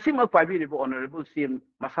ꯉꯁꯤꯃꯛ ꯄꯥꯏꯕꯤꯔꯤꯕ ꯑꯣꯅꯔꯦꯕꯜ ꯁꯤ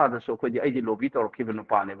ꯃꯁꯥꯗꯁꯨ ꯑꯩꯈꯣꯏꯗꯤ ꯑꯩꯗꯤ ꯂꯣꯕꯤ ꯇꯧꯔꯛꯈꯤꯕ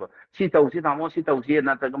ꯅꯨꯄꯥꯅꯦꯕ ꯁꯤ ꯇꯧꯁꯤ ꯇꯥꯃꯣ ꯁꯤ ꯇꯧꯁꯤ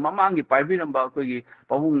ꯅꯠꯇ꯭ꯔꯒ ꯃꯃꯥꯡꯒꯤ ꯄꯥꯏꯕꯤꯔꯝꯕ ꯑꯩꯈꯣꯏꯒꯤ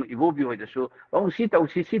ꯄꯥꯕꯨꯡ ꯏꯕꯣꯕꯤ ꯍꯣꯏꯗꯁꯨ ꯄꯥꯕꯨꯡ ꯁꯤ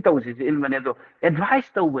ꯇꯧꯁꯤ ꯁꯤ ꯇꯧꯁꯤꯁꯦ ꯏꯟꯕꯅꯦ ꯑꯗꯣ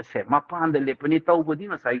ꯑꯦꯗꯚꯥꯏꯁ ꯇꯧꯕꯁꯦ ꯃꯄꯥꯟꯗ ꯂꯦꯞꯄꯅꯤ ꯇꯧꯕꯗꯤ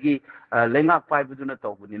ꯉꯁꯥꯏꯒꯤ ꯂꯩꯉꯥꯛ ꯄꯥꯏꯕꯗꯨꯅ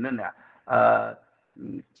ꯇꯧꯕꯅꯤꯅꯅꯦ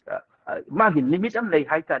ꯃꯥꯒꯤ ꯂꯤꯃꯤꯠ ꯑꯃ ꯂꯩ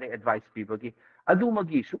ꯍꯥꯏꯇꯥꯔꯦ ꯑꯦꯗꯚꯥꯏꯁ ꯄꯤꯕꯒꯤ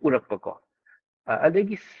ꯑꯗꯨꯃꯒꯤꯁꯨ ꯎꯔꯛꯄꯀꯣ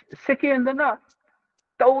ꯑꯗꯒꯤ ꯁꯦꯀꯦꯟꯗꯅ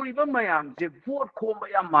ꯇꯧꯔꯤꯕ ꯃꯌꯥꯝꯁꯦ ꯚꯣꯠ ꯈꯣꯝꯕ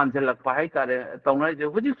ꯌꯥꯝ ꯃꯥꯟꯁꯤꯜꯂꯛꯄ ꯍꯥꯏꯇꯥꯔꯦ ꯇꯧꯅꯔꯤꯁꯦ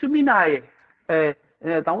ꯍꯧꯖꯤꯛꯁꯨ ꯃꯤꯅ ꯍꯥꯏꯌꯦ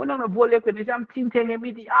ꯇꯥꯃꯣ ꯅꯪꯅ ꯚꯣꯠ ꯂꯦꯞꯀꯅꯤ ꯌꯥꯝ ꯊꯦꯡꯉꯦ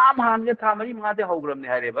ꯃꯤꯗꯤ ꯌꯥꯝ ꯍꯥꯟꯅꯒ ꯊꯥ 4-5 ꯍꯧꯈ꯭ꯔꯕꯅꯦ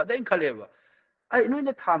ꯍꯥꯏꯔꯦꯕ ꯑꯗ ꯑꯩꯅ ꯈꯜꯂꯦꯕ ꯑꯩ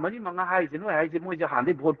ꯅꯣꯏꯅ ꯊꯥ 4-5 ꯍꯥꯏꯔꯤꯁꯦ ꯅꯣꯏ ꯍꯥꯏꯁꯦ ꯃꯣꯏꯁꯦ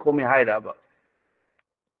ꯍꯥꯟꯅꯗꯩ ꯚꯣꯠꯈꯣꯝꯃꯦ ꯍꯥꯏꯔꯕ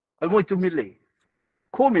ꯃꯣꯏ ꯇꯨꯃꯤꯟ ꯂꯩ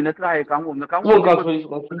ꯈꯣꯝꯃꯤ ꯅꯠꯇ꯭ꯔꯥ ꯍꯥꯏꯌꯦ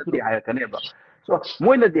ꯀꯥꯡꯕꯨꯅꯗꯤ ꯍꯥꯏꯔꯛꯀꯅꯦꯕ ꯁꯣ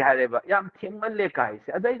ꯃꯣꯏꯅꯗꯤ ꯍꯥꯏꯔꯦꯕ ꯌꯥꯝ ꯊꯦꯡꯃꯜꯂꯦ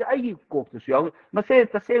ꯀꯥꯏꯁꯦ ꯑꯗꯩꯗ ꯑꯩꯒꯤ ꯀꯣꯛꯇꯁꯨ ꯌꯥꯎꯏ ꯃꯁꯦ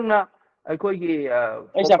ꯇꯁꯦꯡꯅ ꯑꯩꯈꯣꯏꯒꯤ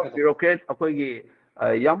ꯐꯣꯔꯃꯔ ꯕ꯭ꯌꯨꯔꯣꯀ꯭ꯔꯦꯠ ꯑꯩꯈꯣꯏꯒꯤ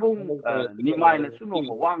ꯌꯥꯝꯕꯨꯡ ꯅꯤꯃꯥꯏꯅꯁꯨ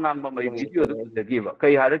ꯅꯣꯡꯃ ꯋꯥ ꯉꯥꯡꯕ ꯃꯩ ꯚꯤꯗꯤꯑꯣꯗ ꯎꯖꯈꯤꯕ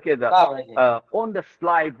ꯀꯩ ꯍꯥꯏꯔꯛꯀꯦꯗ ꯑꯣꯟ ꯗ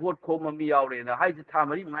ꯁ꯭ꯂꯥꯏ ꯚꯣꯠ ꯈꯣꯝꯕ ꯃꯤ ꯌꯥꯎꯔꯦꯅ ꯍꯥꯏꯁꯦ ꯊꯥ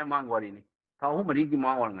 4-5 ꯃꯥꯡ ꯋꯥꯔꯤꯅꯤ ꯊꯥ 3-4ꯒꯤ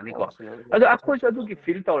ꯃꯥꯡ ꯑꯣꯏꯔꯝꯒꯅꯤꯀꯣ ꯑꯗꯣ ꯑꯩꯈꯣꯏꯁꯨ ꯑꯗꯨꯒꯤ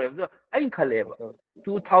ꯐꯤꯜ ꯇꯧꯔꯦꯕ ꯑꯗꯣ ꯑꯩꯅ ꯈꯜꯂꯦꯕ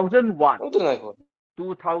 2001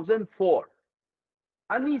 2004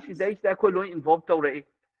 ꯑꯅꯤꯁꯤꯗꯩꯁꯤꯗ ꯑꯩꯈꯣꯏ ꯂꯣꯏ ꯏꯟꯚꯣꯜቭ ꯇꯧꯔꯛꯏ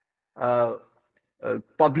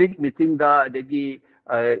ꯄꯕ꯭ꯂꯤꯛ ꯃꯤꯇꯤꯡꯗ ꯑꯗꯒꯤ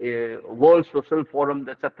ꯋꯥꯔꯜ ꯁꯣꯁꯤꯌꯦꯜ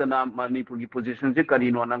ꯐꯣꯔꯝꯗ ꯆꯠꯇꯅ ꯃꯅꯤꯄꯨꯔꯒꯤ ꯄꯣꯖꯤꯁꯟꯁꯦ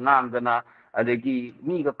ꯀꯔꯤꯅꯣꯅ ꯉꯥꯡꯗꯅ ꯑꯗꯒꯤ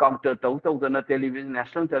ꯃꯤꯒ ꯀꯥꯎꯟꯇꯔ ꯇꯧꯗꯅ ꯇꯦꯂꯤꯚꯤꯖꯟ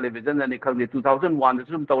ꯅꯦꯁꯅꯦꯜ ꯇꯦꯂꯤꯚꯤꯖꯟꯗꯅꯤ ꯈꯪꯗꯦ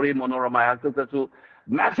 2001ꯗꯁꯨ ꯑꯗꯨꯝ ꯇꯧꯔꯛꯏ ꯃꯣꯅꯣꯔꯃꯥ ꯍꯥꯛꯇꯛꯇꯁꯨ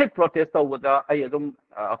ꯃꯦꯁꯤꯚ ꯄ꯭ꯔꯣꯇꯦꯁ ꯇꯧꯕꯗ ꯑꯩ ꯑꯗꯨꯝ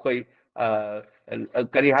ꯑꯩꯈꯣꯏ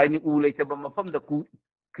ꯀꯔꯤ ꯍꯥꯏꯅꯤ ꯎ ꯂꯩꯇꯕ ꯃꯐꯝꯗ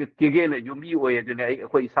ꯀꯦꯒꯦꯅ ꯌꯨꯝꯕꯤ ꯑꯣꯏ ꯑꯗꯨꯅꯦ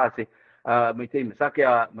ꯑꯩꯈꯣꯏ ꯏꯁꯥꯁꯦ ꯃꯩꯇꯩ ꯃꯆꯥ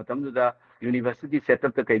ꯀꯌꯥ ꯃꯇꯝꯗꯨꯗ ꯌꯨꯅꯤꯚꯔꯁꯤꯇꯤ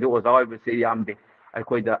ꯁꯦꯠꯑꯞꯇ ꯀꯩꯗ ꯑꯣꯖꯥ ꯑꯣꯏꯕꯁꯦ ꯌꯥꯝꯗꯦ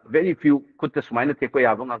ꯑꯩꯈꯣꯏꯗ ꯚꯦꯔꯤ ꯐ꯭ꯌꯨ ꯈꯨꯠꯇ ꯁꯨꯃꯥꯏꯅ ꯊꯦꯛꯄ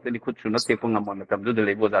ꯌꯥꯕ ꯉꯥꯛꯇꯅꯤ ꯈꯨꯠ ꯁꯨꯅ ꯊꯦꯛꯄ ꯉꯝꯕ ꯃꯇꯝꯗꯨꯗ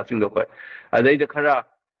ꯂꯩꯕ ꯑꯣꯖꯥꯁꯤꯡꯗꯣ ꯑꯩꯈꯣꯏ ꯑꯗꯩꯗ ꯈꯔ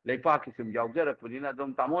ꯂꯩꯄꯥꯛꯀꯤ ꯁꯨꯝ ꯌꯥꯎꯖꯔꯛꯄꯅꯤꯅ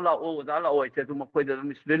ꯑꯗꯨꯝ ꯇꯥꯃꯣ ꯂꯥꯛꯑꯣ ꯑꯣꯖꯥ ꯂꯥꯛꯑꯣ ꯍꯥꯏꯁꯦ ꯑꯗꯨꯝ ꯑꯩꯈꯣꯏꯗ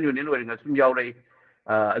ꯑꯗꯨꯝ ꯁ꯭ꯇꯨꯗꯦꯟ ꯌꯨꯅꯤꯌꯟ ꯑꯣꯏꯔꯤꯉꯩ ꯁꯨꯝ ꯌꯥꯎꯔꯛꯏ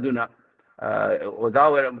ꯑꯗꯨꯅ ꯑꯣꯖꯥ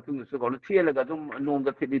ꯑꯣꯏꯔ ꯃꯇꯨꯡꯗꯁꯨ ꯀꯩꯅꯣ ꯆꯦꯜꯂꯒ ꯑꯗꯨꯝ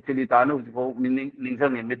ꯅꯣꯡꯒ ꯊꯤꯜꯂꯤ ꯇꯥꯅ ꯍꯧꯖꯤꯛꯐꯥꯎ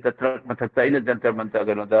ꯅꯤꯡꯁꯤꯡꯉꯦ ꯃꯤꯠꯇ ꯇ꯭ꯔꯛ ꯃꯊꯛꯇ ꯑꯩꯅ ꯖꯟꯇꯔ ꯃꯟꯇꯔ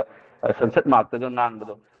ꯀꯩꯅꯣꯗ ꯁꯟꯁꯠ ꯃꯥꯔꯛꯇꯒ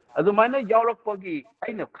ꯉꯥꯡꯕꯗꯣ ꯑꯗꯨꯃꯥꯏꯅ ꯌꯥꯎꯔꯛꯄꯒꯤ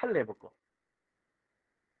ꯑꯩꯅ ꯈꯜꯂꯦꯕꯀꯣ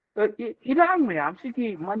ꯏꯔꯥꯡ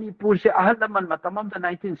ꯃꯌꯥꯝꯁꯤꯒꯤ ꯃꯅꯤꯄꯨꯔꯁꯦ ꯑꯍꯜ ꯂꯃꯟ ꯃꯇꯝ ꯑꯃꯗ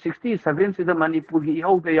 1967 ꯃꯅꯤꯄꯨꯔꯒꯤ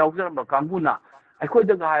ꯏꯍꯧꯗ ꯌꯥꯎꯖꯔꯝꯕ ꯀꯥꯡꯕꯨꯅ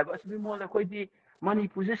ꯑꯩꯈꯣꯏꯗꯒ ꯍꯥꯏꯕ ꯑꯁ ꯕꯤꯃꯣꯜ ꯑꯩꯈꯣꯏꯗꯤ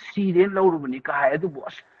ꯃꯅꯤꯄꯨꯔꯁꯦ ꯁꯤꯔꯦꯅ ꯂꯧꯔꯨꯕꯅꯤ ꯀ ꯍꯥꯏ ꯑꯗꯨꯕꯨ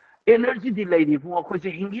ꯑꯁ ꯑꯦꯅꯔꯖꯤꯗꯤ ꯂꯩꯔꯤꯕꯨ ꯑꯩꯈꯣꯏꯁꯦ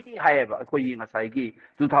ꯍꯤꯡꯈꯤꯅꯤ ꯍꯥꯏꯌꯦꯕ ꯑꯩꯈꯣꯏꯒꯤ ꯉꯁꯥꯏꯒꯤ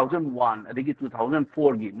 2001 ꯑꯗꯒꯤ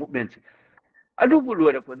 2004ꯒꯤ ꯃꯨꯚꯃꯦꯟꯁꯦ ꯑꯗꯨꯕꯨ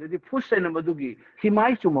ꯂꯣꯏꯔꯛꯄꯗꯗꯤ ꯐꯨꯁ ꯃꯗꯨꯒꯤ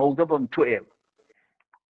ꯍꯤꯃꯥꯏ ꯆꯨꯝꯍꯧꯗꯕ ꯑꯃ ꯊꯣꯛꯑꯦꯕ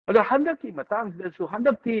ꯑꯗꯣ ꯍꯟꯗꯛꯀꯤ ꯃꯇꯥꯡꯁꯤꯗꯁꯨ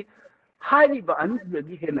ꯍꯟꯗꯛꯇꯤ ꯍꯥꯏꯔꯤꯕ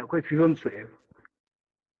ꯑꯅꯤꯗꯨꯗꯒꯤ ꯍꯦꯟꯅ ꯑꯩꯈꯣꯏ ꯐꯤꯕꯝ ꯁꯣꯛꯑꯦꯕ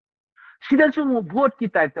ꯁꯤꯗꯁꯨ ꯑꯃꯨꯛ ꯚꯣꯠꯀꯤ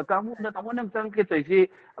ꯇꯥꯏꯞꯇ ꯀꯥꯡꯕꯨꯅ ꯇꯥꯃꯣ ꯅꯪ ꯆꯪꯒꯦ ꯇꯧꯔꯤꯁꯤ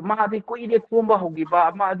ꯃꯥꯗꯤ ꯀꯨꯏꯔꯦ ꯈꯣꯝꯕ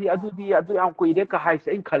ꯍꯧꯈꯤꯕ ꯃꯥꯗꯤ ꯑꯗꯨ ꯌꯥꯝ ꯀꯨꯏꯔꯦ ꯀ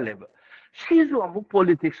ꯍꯥꯏꯁꯦ ꯑꯩꯅ ꯈꯜꯂꯦꯕ ꯁꯤꯁꯨ ꯑꯃꯨꯛ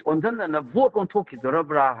ꯄꯣꯂꯤꯇꯤꯛꯁ ꯑꯣꯟꯁꯤꯟꯗꯅ ꯚꯣꯠ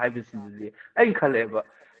ꯑꯣꯟꯊꯣꯛꯈꯤꯗꯣꯔꯕ꯭ꯔꯥ ꯍꯥꯏꯕꯁꯤꯗꯤ ꯑꯩꯅ ꯈꯜꯂꯦꯕ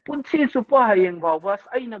ꯄꯨꯟꯁꯤ ꯆꯨꯞꯄ ꯍꯌꯦꯡ ꯐꯥꯎꯕ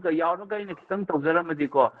ꯑꯩꯅꯒ ꯌꯥꯎꯔꯒ ꯑꯩꯅ ꯈꯤꯇꯪ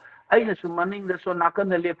ꯇꯧꯖꯔꯝꯃꯗꯤꯀꯣ ꯑꯩꯅꯁꯨ ꯃꯅꯤꯡꯗꯁꯨ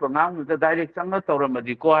ꯅꯥꯀꯟꯗ ꯂꯦꯞꯄ ꯉꯥꯡꯕꯗ ꯗꯥꯏꯔꯦꯛ ꯆꯪꯉ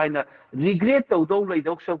ꯇꯧꯔꯝꯃꯗꯤꯀꯣ ꯍꯥꯏꯅ ꯔꯤꯒ꯭ꯔꯦꯠ ꯇꯧꯗꯧ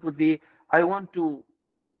ꯂꯩꯗꯧ ꯁꯔꯨꯛꯄꯨꯗꯤ ꯑꯥꯏ ꯋꯥꯟ ꯇꯨ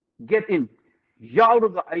ꯒꯦꯠ ꯏꯟ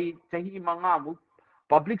ꯌꯥꯎꯔꯒ ꯑꯩ ꯆꯍꯤ 5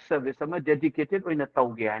 ꯄꯕ꯭ꯂꯤꯛ ꯁꯔꯚꯤꯁ ꯑꯃ ꯗꯦꯗꯤꯀꯦꯇꯦꯠ ꯑꯣꯏꯅ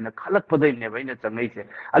ꯇꯧꯒꯦ ꯍꯥꯏꯅ ꯈꯜꯂꯛꯄꯗꯩꯅꯦꯕ ꯑꯩꯅ ꯆꯪꯉꯛꯏꯁꯦ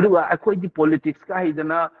ꯑꯗꯨꯒ ꯑꯩꯈꯣꯏꯗꯤ ꯄꯣꯂꯤꯇꯤꯛꯁꯀ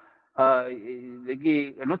ꯍꯩꯗꯅ ꯑꯗꯒꯤ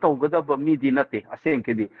ꯀꯩꯅꯣ ꯇꯧꯒꯗꯕ ꯃꯤꯗꯤ ꯅꯠꯇꯦ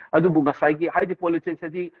ꯑꯁꯦꯡꯀꯤꯗꯤ ꯑꯗꯨꯕꯨ ꯉꯁꯥꯏꯒꯤ ꯍꯥꯏꯗꯤ ꯄꯣꯂꯤꯇꯤꯛꯁ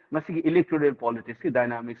ꯍꯥꯏꯗꯤ ꯉꯁꯤꯒꯤ electoral ꯄꯣꯂꯤꯇꯤꯛꯁꯀꯤ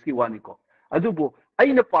ꯗꯥꯏꯅꯥꯃꯤꯛꯁꯀꯤ ꯋꯥꯅꯤꯀꯣ adubu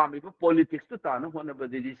aina pamiba politics to tana hona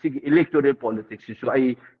badidi sig electoral politics isu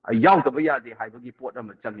ai yaw da ya de haibagi pot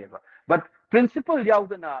ama changeba but principle yaw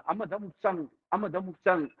da na amadam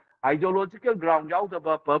chang ideological ground yaw da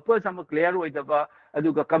ba purpose ama clear oi da ba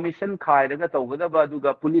aduga commission khai daga tawga ba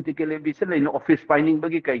aduga political ambition lein office finding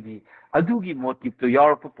bagi kaigi adugi motive to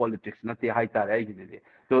Europe politics na te hai ta rai gide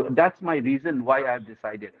so that's my reason why I have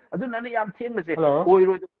decided aduna na yam theng se oi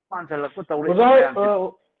ro man chala ko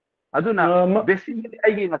tawre aduna basically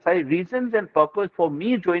I reasons and purpose for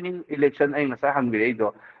me joining election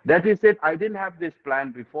that is it I didn't have this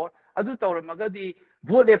plan before adu tawra magadi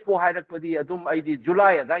vote lepo hairakpadi adum aidi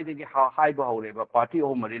July adai high ba party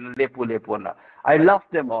homarin lepo na I love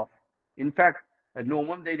them off in fact no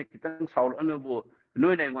one day kitang saur anubu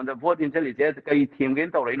no na ngon the vote intelligence kai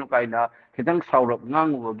themgen tawra ino kaina kitang saurap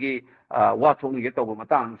ngangugi wa thong ge tawba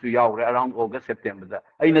matang su yaure around August September da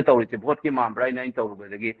aina tawri che vote ki mambra ina tawru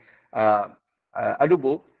dagi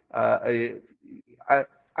adubu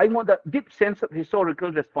I want a deep sense of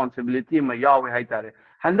historical responsibility in my Yahweh Haitare.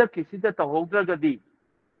 Handa kisita tahogra gadi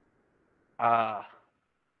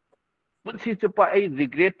Punsi chupa I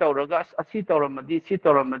regret tauragas asi tauramadi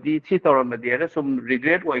era some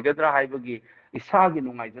regret waigadra haibagi isagi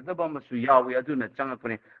nungai jadaba masu Yahweh aduna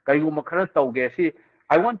changapane kayu makara tauge si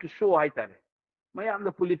I want to show Haitare. Mayam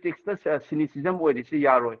the politics cynicism or is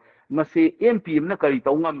yaroi must say MP na kari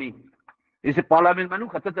taungami is a parliament manu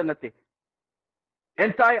katatanate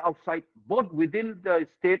entire outside both within the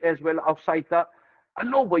state as well outside the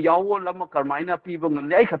anoba yawo lama karmaina people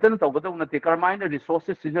ngai khatan tawgadaw nate karmaina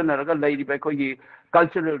resources sijanaraga lairi ba koi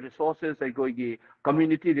cultural resources ai koi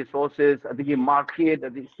community resources adigi market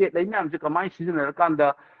adigi state lai nam je kamai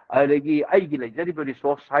sijanarkanda adigi aigi laijari ba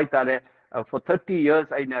resource haitare for 30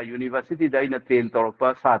 years aina university da aina train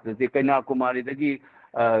torpa sat je kaina kumari dagi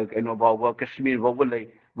kaino bawa kashmir bawa lai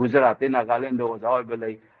Gujarat Nagaland was our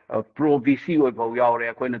pro VC or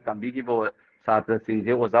Boyare, Queen Tambiki, Satra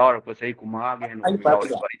Singh, was our Kosei Kumagi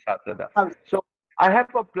and so I have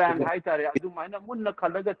a plan. I do mine a Munna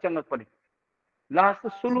Kalaga Changapani. Last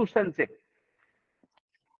solution.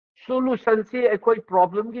 Solution say a quite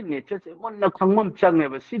problem in nature. One Kangum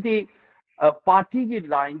Chang city party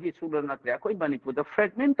line is Sulana Quite Manipur, the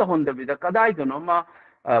fragment on the with the Kadai Donoma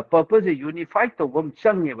purpose a unified to Gum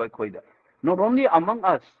Chang never quite. Not only among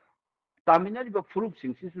us. Terminal the fruit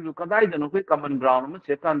since you kadai the common ground,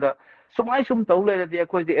 second so my sum tole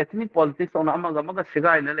the ethnic politics on Amagamaga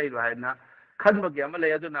Siga in Lena,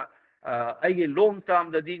 Kanmagamala, I long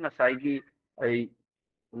term the ding aside a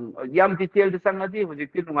yam detailed Sangadi, which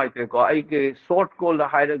is my take, I short call the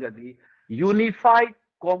hierarchy, unified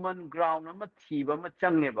common ground, Machiva,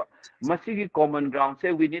 Machangeva, Masigi common ground,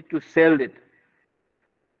 say we need to sell it.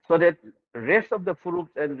 So that rest of the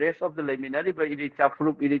fruits and rest of the liminary by iricha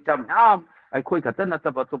fruit iricha nam I quite a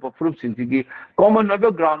tanata but of fruits in the common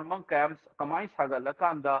level ground among camps kamai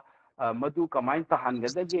sagalakanda madu kamai tahanga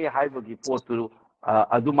the gay hibagi portu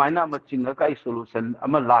adumaina machinga kai solution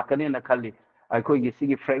ama lakane na kali I could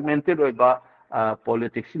see fragmented or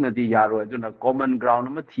politics in the yaro aduna common ground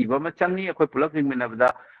ama thiba machangi a pulak in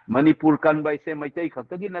Minavada Manipur can by say my take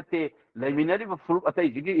Nate, Laminary fruit at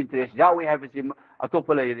interest, Yahweh have him a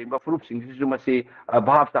topolary, but fruits in this you say a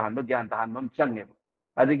Bahaftan, Magantan, Changem.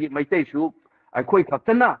 I think it might take you. I quite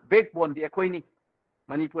Katana, backbone the Aquini.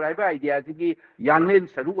 Manipur idea to give young men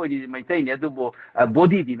Saru maintain Yadubo a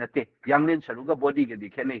body dinate, young men Saruga body get the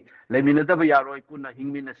Kenny, Laminata Yaro Puna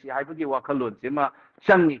Hingmin, Sihagi Wakalon, Sima,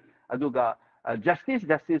 Changi, Aduga. Justice,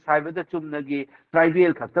 however, the Chumnagi,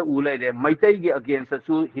 trivial Kata Ule, Maitagi against us,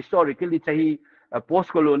 historically, Tahi,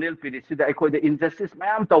 post colonial period, I call the injustice,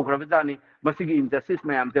 ma'am, Togravani, Masigi injustice,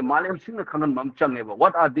 ma'am, the Malam Singa Kanan Mamchang.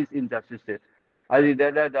 What are these injustices? I did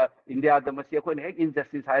that India, the Masiakon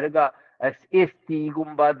injustice, Hiraga, as ST,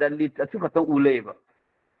 Gumba, the Lit, Atukata Uleva.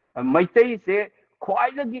 Maitai say,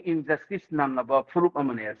 quite the injustice, none about Fruit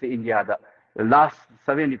Amane, say India. The last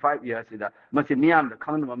 75 years, Masimiam, the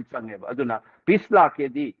Kanam Changeva, Aduna, Pisla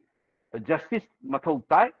Kedi, justice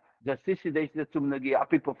Matautai, justice is the Tumnagi, a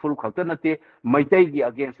people full alternate, Maitagi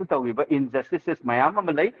against the Tawiba, injustices, Mayama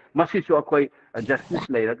Malay, Masisua justice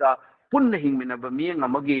later, Punahing Minabami,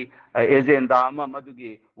 Namagi, Ezendama,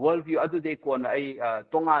 Madugi, worldview, other day, Kona,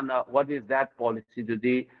 Tongana, what is that policy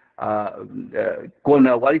today?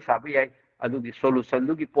 Kona, what is Sabi, Adugi solution,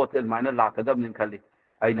 Lugi Portal, Minor Lakadam in Kali.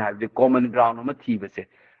 I have the common ground on Mativase.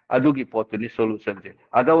 Adugi Potuni solutions.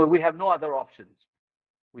 Otherwise, we have no other options.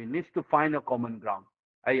 We need to find a common ground.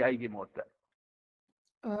 I give more that.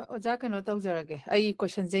 Oja kano tawjarage. Ai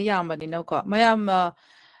question je yamani no ko. Mayam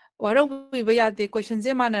ꯋꯥꯔꯧꯕꯤꯕ ꯌꯥꯗꯦ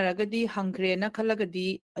ꯀꯣꯏꯁꯟꯁꯦ ꯃꯥꯟꯅꯔꯒꯗꯤ ꯍꯪꯈ꯭ꯔꯦꯅ ꯈꯜꯂꯒꯗꯤ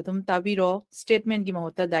ꯑꯗꯨꯝ ꯇꯥꯕꯤꯔꯣ ꯁ꯭ꯇꯦꯠꯃꯦꯟꯠꯒꯤ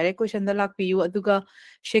ꯃꯍꯨꯠꯇ direct ꯀꯣꯏꯁꯟꯗ ꯂꯥꯛꯄꯤꯌꯨ ꯑꯗꯨꯒ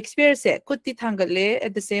ꯁꯦꯛꯁꯄꯤꯌꯔꯁꯦ ꯈꯨꯠꯇꯤ ꯊꯥꯡꯒꯠꯂꯦ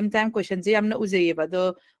at the ꯁꯦꯝ time ꯀꯣꯏꯁꯟꯁꯦ ꯌꯥꯝꯅ ꯎꯖꯩꯌꯦꯕ ꯑꯗꯣ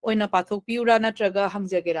ꯑꯣꯏꯅ ꯄꯥꯊꯣꯛꯄꯤꯌꯨꯔꯥ ꯅꯠꯇ꯭ꯔꯒ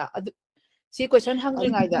ꯍꯪꯖꯒꯦꯔꯥ ꯑꯗꯨ ꯁꯤ ꯀꯣꯏꯁꯟ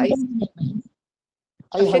ꯍꯪꯗ꯭ꯔꯤꯉꯩꯗ ꯑꯩ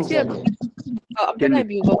ꯁꯦꯛꯁꯄꯤꯌꯔ ꯑꯝꯇ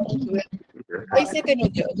ꯉꯥꯏꯕꯤꯌꯨꯀꯣ ꯑꯩꯁꯦ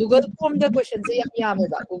ꯀꯩꯅꯣꯁꯦ ꯒꯨꯒꯜ ꯐꯣꯔꯝꯗ ꯀꯣꯏꯁꯟꯁꯦ ꯌꯥꯝ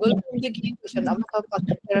ꯌꯥꯝꯃꯦꯕ ꯒꯨꯒꯜ ꯐꯣꯔꯝꯗꯒꯤ ꯀꯣꯏꯁꯟ ꯑꯃꯈꯛ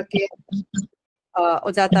ꯄꯥꯊꯣꯛꯆꯔꯛꯀꯦ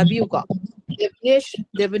ꯑꯣꯖꯥ ꯇꯥꯕꯤꯌꯨꯀꯣ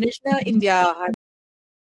Devanishna India had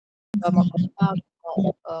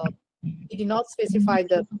he did not specify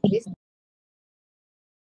the place.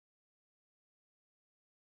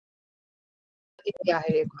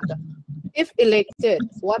 If elected,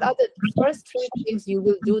 what are the first 3 things you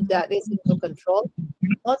will do that is in your control,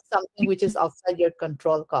 not something which is outside your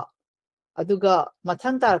control ka? Aduga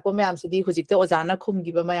mathang tarpo mayamsidi hujikta ojana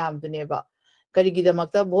khumgiba mayamduneba.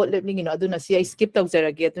 Karigidamakta vote lepningino aduna si I skip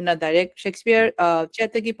tawjarage aduna direct Shakespeare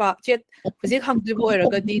chat gi pa chat hujik hangdibo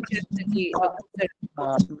oiragadi chat gi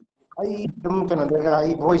ꯑꯩ ꯑꯗꯨꯝ ꯀꯩꯅꯣꯗ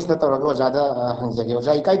ꯑꯩ ꯚꯣꯏꯁꯇ ꯇꯧꯔꯒ ꯑꯣꯖꯥꯗ ꯍꯪꯖꯒꯦ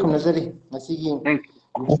ꯑꯣꯖꯥ ꯏꯀꯥꯏ ꯈꯨꯝꯅꯖꯔꯤ ꯉꯁꯤꯒꯤ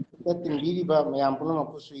ꯇꯤꯟꯕꯤꯔꯤꯕ ꯃꯌꯥꯝ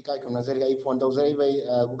ꯄꯨꯝꯅꯃꯛꯄꯨꯁꯨ ꯏꯀꯥꯏ ꯈꯨꯝꯅꯖꯔꯤ ꯑꯩ ꯐꯣꯟ ꯇꯧꯖꯔꯛꯏꯕ ꯑꯩ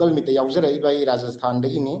ꯒꯨꯒꯜ ꯃꯤꯠꯇ ꯌꯥꯎꯖꯔꯛꯏꯕ ꯑꯩ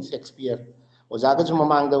ꯔꯥꯖꯁꯊꯥꯟꯗꯒꯤꯅꯤ ꯁꯦꯛꯁꯄꯤꯌꯔ ꯑꯣꯖꯥꯒꯁꯨ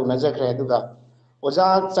ꯃꯃꯥꯡꯗ ꯎꯅꯖꯈ꯭ꯔꯦ ꯑꯗꯨꯒ ꯑꯣꯖꯥ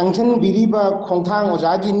ꯆꯪꯁꯤꯟꯕꯤꯔꯤꯕ ꯈꯣꯡꯊꯥꯡ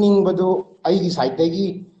ꯑꯣꯖꯥꯒꯤ ꯅꯤꯡꯕꯗꯨ ꯑꯩꯒꯤ ꯁꯥꯏꯠꯇꯒꯤ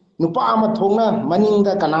ꯅꯨꯄꯥ ꯑꯃ ꯊꯣꯛꯅ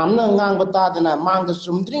ꯃꯅꯤꯡꯗ ꯀꯅꯥꯝꯅ ꯉꯥꯡꯕ ꯇꯥꯗꯅ ꯃꯥꯡꯗ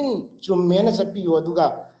ꯆꯨꯝꯗ꯭ꯔꯤꯡ ꯆꯨꯝꯃꯦꯅ ꯆꯠꯄꯤꯌꯨ ꯑꯗꯨꯒ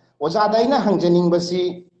ꯑꯣꯖꯥꯗ ꯑꯩꯅ ꯍꯪꯖꯅꯤꯡꯕꯁꯤ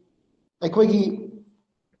ꯑꯩꯈꯣꯏꯒꯤ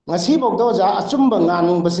ꯉꯁꯤꯐꯥꯎꯗ ꯑꯣꯖꯥ ꯑꯆꯨꯝꯕ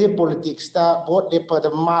ꯉꯥꯡꯕꯁꯦ ꯄꯣꯂꯤꯇꯤꯛꯁꯇ ꯚꯣꯠ ꯂꯦꯞꯄꯗ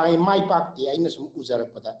ꯃꯥꯏ ꯄꯥꯛꯇꯦ ꯑꯩꯅ ꯁꯨꯝ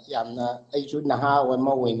ꯎꯖꯔꯛꯄꯗ ꯌꯥꯝꯅ ꯑꯩꯁꯨ ꯅꯍꯥ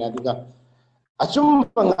ꯑꯃ ꯑꯣꯏꯅ ꯑꯗꯨꯒ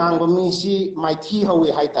ꯑꯆꯨꯝꯕ ꯉꯥꯡꯕ ꯃꯤꯁꯤ ꯃꯥꯏꯊꯤ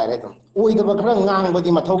ꯍꯧꯋꯤ ꯍꯥꯏꯇꯥꯔꯦ ꯑꯗꯨꯝ ꯑꯣꯏꯗꯕ ꯈꯔ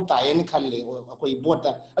ꯉꯥꯡꯕꯗꯤ ꯃꯊꯧ ꯇꯥꯏꯌꯦꯅ ꯈꯜꯂꯦ ꯑꯩꯈꯣꯏ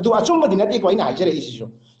ꯚꯣꯠꯇ ꯑꯗꯨ ꯑꯆꯨꯝꯕꯗꯤ ꯅꯠꯇꯦꯀꯣ ꯑꯩꯅ ꯍꯥꯏꯖꯔꯛꯏꯁꯤꯁꯨ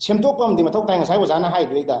ꯁꯦꯝꯗꯣꯛꯄ ꯑꯃꯗꯤ ꯃꯊꯧ ꯇꯥꯏ ꯉꯁꯥꯏ ꯑꯣꯖꯥꯅ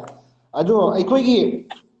ꯍꯥꯏꯗꯣꯏꯗ ꯑꯗꯣ ꯑꯩꯈꯣꯏꯒꯤ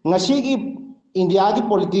ꯉꯁꯤꯒꯤ ꯏꯟꯗꯤꯌꯥꯒꯤ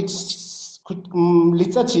ꯄꯣꯂꯤꯇꯤꯛꯁ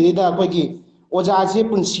ꯂꯤꯆꯠꯁꯤꯗ ꯑꯩꯈꯣꯏꯒꯤ ꯑꯣꯖꯥꯁꯦ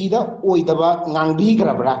ꯄꯨꯟꯁꯤꯗ ꯑꯣꯏꯗꯕ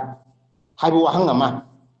ꯉꯥꯡꯕꯤꯈ꯭ꯔꯕ꯭ꯔꯥ ꯍꯥꯏꯕ ꯋꯥꯍꯪ ꯑꯃ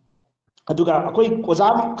ꯑꯗꯨꯒ ꯑꯩꯈꯣꯏ ꯑꯣꯖꯥ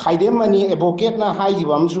ꯈꯥꯏꯗꯦꯝꯃꯅꯤ ꯑꯦꯗꯚꯣꯀꯦꯠꯅ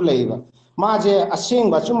ꯍꯥꯏꯈꯤꯕ ꯑꯃꯁꯨ ꯂꯩꯌꯦꯕ ꯃꯥꯁꯦ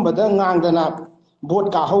ꯑꯁꯦꯡꯕ ꯑꯆꯨꯝꯕꯗ ꯉꯥꯡꯗꯅ ꯚꯣꯠ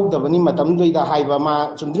ꯀꯥꯍꯧꯗꯕꯅꯤ ꯃꯇꯝꯗꯨꯗ ꯍꯥꯏꯕ ꯃꯥ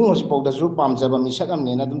ꯆꯨꯝꯗ꯭ꯔꯤꯡ ꯍꯧꯖꯤꯛꯐꯥꯎꯗꯁꯨ ꯄꯥꯝꯖꯕ ꯃꯤꯁꯛ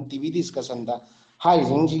ꯑꯃꯅꯦꯅ ꯑꯗꯨꯝ ꯇꯤꯚꯤ ꯗꯤꯁꯀꯁꯟꯗ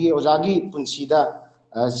ꯍꯥꯏꯔꯤꯁꯤꯡꯁꯤꯒꯤ ꯑꯣꯖꯥꯒꯤ ꯄꯨꯟꯁꯤꯗ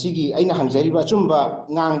ꯁꯤꯒꯤ ꯑꯩꯅ ꯍꯪꯖꯔꯤꯕ ꯑꯆꯨꯝꯕ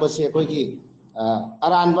ꯉꯥꯡꯕꯁꯦ ꯑꯩꯈꯣꯏꯒꯤ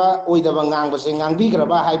ꯑꯔꯥꯟꯕ ꯑꯣꯏꯗꯕ ꯉꯥꯡꯕꯁꯦ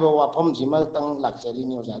ꯉꯥꯡꯕꯤꯈ꯭ꯔꯕ ꯍꯥꯏꯕ ꯋꯥꯐꯝꯁꯤꯃꯇꯪ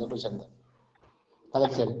ꯂꯥꯛꯆꯔꯤꯅꯤ ꯑꯣꯖꯥꯗ ꯀꯣꯏꯁꯟꯗ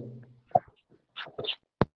ꯊꯥꯒꯠꯆꯔꯤ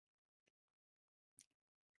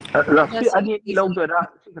ꯁꯤ ꯑꯅꯤ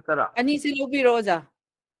ꯂꯧꯗꯣꯏꯔꯥ ꯁꯤ ꯈꯛꯇꯔꯥ ꯑꯅꯤꯁꯤ ꯂꯧꯕꯤꯔꯣ ꯑꯣꯖꯥ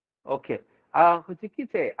ꯑꯣꯀꯦ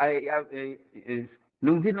ꯍꯧꯖꯤꯛꯀꯤꯁꯦ ꯑꯩ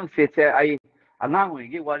ꯅꯨꯡꯗꯤ ꯅꯨꯡꯁꯤꯠꯁꯦ ꯑꯩ ꯑꯉꯥꯡ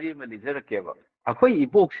ꯑꯣꯏꯔꯤꯉꯩ ꯋꯥꯔꯤ ꯑꯃ ꯂꯤꯖꯔꯛꯀꯦꯕ ꯑꯩꯈꯣꯏ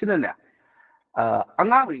ꯏꯕꯣꯛꯁꯤꯅꯅꯦ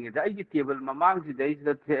ꯑꯉꯥꯡ ꯑꯣꯏꯔꯤꯉꯩꯗ ꯑꯩꯒꯤ ꯇꯦꯕꯜ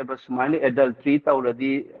ꯃꯃꯥꯡꯁꯤꯗꯩꯁꯤꯗ ꯊꯦꯕ ꯁꯨꯃꯥꯏꯅ ꯑꯦꯗꯜꯇ꯭ꯔꯤ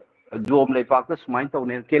ꯇꯧꯔꯗꯤ ꯖꯣꯝ ꯂꯩꯄꯥꯛꯇ ꯁꯨꯃꯥꯏꯅ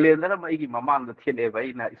ꯇꯧꯅꯦ ꯀꯦꯂꯦꯟꯗꯔ ꯑꯃ ꯑꯩꯒꯤ ꯃꯃꯥꯡꯗ ꯊꯦꯠꯂꯦꯕ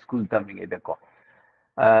ꯑꯩꯅ ꯁ꯭ꯀꯨꯜ ꯇꯝꯃꯤꯉꯩꯗꯀꯣ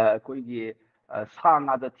ꯑꯩꯈꯣꯏꯒꯤ ꯁꯥ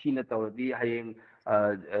ꯉꯥꯗ ꯊꯤꯅ ꯇꯧꯔꯗꯤ ꯍꯌꯦꯡ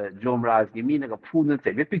ꯖꯣꯝꯔꯥꯖꯒꯤ ꯃꯤꯅꯒ ꯐꯨꯅ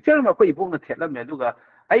ꯆꯩꯕ ꯄꯤꯛꯆꯔ ꯑꯃ ꯑꯩꯈꯣꯏ ꯏꯕꯣꯛꯅ ꯊꯦꯠꯂꯝꯃꯦ ꯑꯗꯨꯒ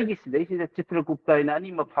ꯑꯩꯒꯤ ꯁꯤꯗꯩꯁꯤꯗ ꯆꯤꯇ꯭ꯔꯒꯨꯞꯇ ꯍꯥꯏꯅ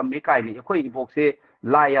ꯑꯅꯤꯃꯛ ꯐꯝꯃꯦ ꯀꯥꯏꯅ ꯑꯩꯈꯣꯏ ꯏꯕꯣꯛꯁꯦ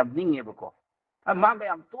ꯂꯥꯏ ꯌꯥꯝ ꯅꯤꯡꯉꯦꯕꯀꯣ ꯃꯥꯒ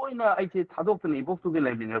ꯌꯥꯝ ꯇꯣꯏꯅ ꯑꯩꯁꯦ ꯊꯥꯗꯣꯛꯇꯅ ꯏꯕꯣꯛꯇꯨꯒ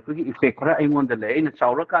ꯂꯩꯃꯤꯟꯅꯔꯛꯄꯒꯤ ꯏꯐꯦꯛ ꯈꯔ ꯑꯩꯉꯣꯟꯗ ꯂꯩ ꯑꯩꯅ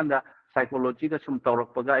ꯆꯥꯎꯔꯀꯥꯟꯗ ꯁꯥꯏꯀꯣꯂꯣꯖꯤꯒ ꯁꯨꯝ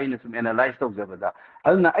ꯇꯧꯔꯛꯄꯒ ꯑꯩꯅ ꯁꯨꯝ ꯑꯦꯅꯥꯂꯥꯏꯁ ꯇꯧꯖꯕꯗ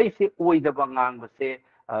ꯑꯗꯨꯅ ꯑꯩꯁꯦ ꯑꯣꯏꯗꯕ ꯉꯥꯡꯕꯁꯦ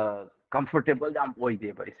ꯀꯝꯐꯣꯔꯇꯦꯕꯜ ꯌꯥꯝ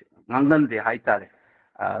ꯑꯣꯏꯗꯦꯕ ꯑꯩꯁꯦ ꯉꯥꯡꯒꯟꯗꯦ ꯍꯥꯏꯇꯥꯔꯦ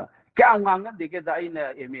ꯀꯌꯥꯝ ꯉꯥꯡꯒꯟꯗꯦꯒꯦꯗ ꯑꯩꯅ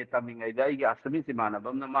MA ꯇꯝꯃꯤꯉꯩꯗ ꯑꯩꯒꯤ ꯑꯁꯥꯃꯤꯁ ꯏꯃꯥꯟꯅꯕ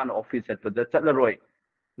ꯑꯃꯅ ꯃꯥꯅ ꯑꯣꯐꯤꯁ ꯆꯠꯄꯗ ꯆꯠꯂꯔꯣꯏ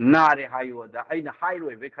ꯅꯥꯔꯦ ꯍꯥꯏꯌꯣꯗ ꯑꯩꯅ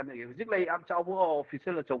ꯍꯥꯏꯔꯣꯏꯕꯩ ꯈꯟꯅꯒꯦ ꯍꯧꯖꯤꯛ ꯂꯩ ꯌꯥꯝ ꯆꯥꯎꯕ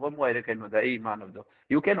ꯑꯣꯐꯤꯁꯦꯜ ꯑꯆꯧꯕ ꯑꯃ ꯑꯣꯏꯔꯦ ꯀꯩꯅꯣꯗ ꯑꯩ ꯏꯃꯥꯟꯅꯕꯗꯣ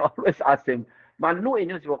ꯌꯨ ꯀꯦꯟ ꯑꯣꯜꯋꯦꯁ ꯑꯥꯁꯛ ꯍꯤꯝ ꯃꯥ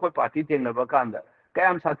ꯅꯣꯏꯅ ꯍꯧꯖꯤꯛ ꯑꯩꯈꯣꯏ ꯄꯥꯔꯇꯤ ꯊꯦꯡꯅꯕ ꯀꯥꯟꯗ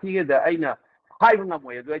ꯀꯌꯥꯝ ꯁꯥꯊꯤꯒꯦꯗ ꯑꯩꯅ ꯍꯥꯏꯕ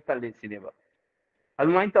ꯉꯝꯃꯣꯏ ꯑꯗꯨ ꯑꯩ ꯇꯜꯂꯦ ꯁꯤꯅꯦꯕ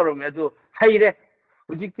ꯑꯗꯨꯃꯥꯏꯅ ꯇꯧꯔꯝꯃꯦ ꯑꯗꯨ ꯍꯩꯔꯦ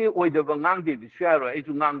ꯍꯧꯖꯤꯛꯇꯤ ꯑꯣꯏꯗꯕ ꯉꯥꯡꯗꯦꯗꯤ ꯌꯥꯔꯣꯏ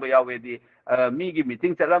ꯑꯩꯁꯨ ꯉꯥꯡꯕ ꯌꯥꯎꯋꯦꯗꯤ ꯃꯤꯒꯤ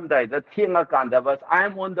ꯃꯤꯇꯤꯡ ꯆꯠꯂꯝꯗꯥꯏꯗ ꯊꯦꯡꯉꯀꯥꯟꯗ ꯕꯁ ꯑꯥꯏ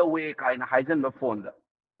ꯑꯦꯝ ꯑꯣꯟ ꯗ ꯋꯦ ꯀꯥꯏꯅ ꯍꯥꯏꯖꯟꯕ ꯐꯣꯟꯗ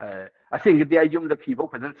ꯑꯁꯦꯡꯒꯤꯗꯤ ꯑꯩ ꯌꯨꯝꯗ ꯐꯤꯐꯧ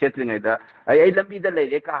ꯐꯖꯅ ꯁꯦꯠꯇ꯭ꯔꯤꯉꯩꯗ ꯑꯩ ꯂꯝꯕꯤꯗ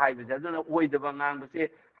ꯂꯩꯔꯦ ꯀ ꯍꯥꯏꯕꯁꯦ ꯑꯗꯨꯅ ꯑꯣꯏꯗꯕ ꯉꯥꯡꯕꯁꯦ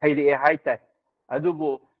ꯍꯩꯔꯛꯑꯦ ꯍꯥꯏꯇꯥꯏ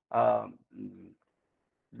ꯑꯗꯨꯕꯨ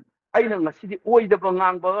ꯑꯩꯅ ꯉꯁꯤꯗꯤ ꯑꯣꯏꯗꯕ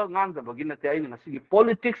ꯉꯥꯡꯕ ꯉꯥꯡꯗꯕꯒꯤ ꯅꯠꯇꯦ ꯑꯩꯅ ꯉꯁꯤꯒꯤ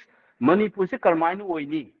ꯄꯣꯂꯤꯇꯤꯛꯁ ꯃꯅꯤꯄꯨꯔꯁꯦ ꯀꯔꯝꯍꯥꯏꯅ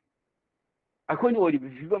ꯑꯣꯏꯅꯤ ꯑꯩꯈꯣꯏꯅ ꯑꯣꯏꯔꯤꯕ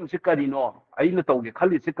ꯐꯤꯕꯝꯁꯦ ꯀꯔꯤꯅꯣ ꯑꯩꯅ ꯇꯧꯒꯦ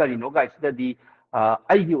ꯈꯜꯂꯤꯁꯦ ꯀꯔꯤꯅꯣ ꯒꯥꯏꯁꯤꯗꯗꯤ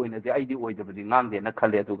ꯑꯩꯒꯤ ꯑꯣꯏꯅꯗꯤ ꯑꯩꯗꯤ ꯑꯣꯏꯗꯕꯗꯤ ꯉꯥꯡꯗꯦꯅ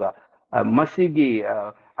ꯈꯜꯂꯦ ꯑꯗꯨꯒ ꯃꯁꯤꯒꯤ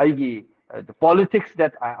ꯑꯩꯒꯤ the politics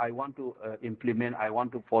that I want to implement, I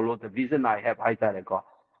want to follow the vision I have ꯍꯥꯏꯇꯥꯔꯦꯀꯣ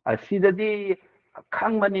ꯁꯤꯗꯗꯤ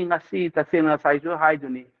ꯈꯪꯕꯅꯤ ꯉꯁꯤ ꯇꯁꯦꯡꯅ ꯉꯁꯥꯏꯁꯨ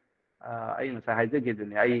ꯍꯥꯏꯗꯨꯅꯤ ꯑꯩ ꯉꯁꯥꯏ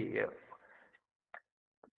ꯍꯥꯏꯖꯒꯦꯗꯨꯅꯤ ꯑꯩ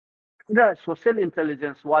ꯁꯣꯁꯤꯌꯦꯜ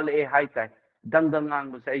ꯏꯟꯇꯦꯂꯤꯖꯦꯟꯁ ꯋꯥꯠꯂꯛꯑꯦ ꯍꯥꯏꯇꯥꯏ ꯗꯪꯗꯪ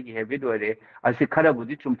ꯉꯥꯡꯕꯁꯦ ꯑꯩꯒꯤ ꯍꯦꯕꯤꯠ ꯑꯣꯏꯔꯦ ꯑꯁꯤ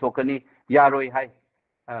ꯈꯔꯕꯨꯗꯤ ꯆꯨꯝꯊꯣꯛꯀꯅꯤ ꯌꯥꯔꯣꯏ ꯍꯥꯏ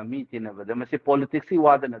ꯃꯤ ꯇꯤꯟꯅꯕꯗ ꯃꯁꯤ ꯄꯣꯂꯤꯇꯤꯛꯁꯀꯤ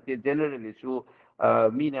ꯋꯥꯗ ꯅꯠꯇꯦ ꯖꯦꯅꯔꯦꯜꯂꯤꯁꯨ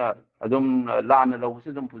ꯃꯤꯅ ꯑꯗꯨꯝ ꯂꯥꯟꯅ ꯂꯧꯕꯁꯨ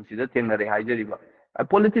ꯑꯗꯨꯝ ꯄꯨꯟꯁꯤꯗ ꯊꯦꯡꯅꯔꯦ ꯍꯥꯏꯖꯔꯤꯕ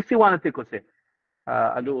ꯄꯣꯂꯤꯇꯤꯛꯁꯀꯤ ꯋꯥ ꯅꯠꯇꯦꯀꯣ ꯁꯦ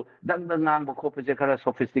ꯑꯗꯨ ꯗꯪꯗꯪ ꯉꯥꯡꯕ ꯈꯣꯠꯄꯁꯦ ꯈꯔ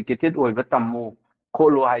ꯁꯣꯐꯤꯁꯇꯤꯀꯦꯇꯦꯠ ꯑꯣꯏꯕ ꯇꯝꯃꯨ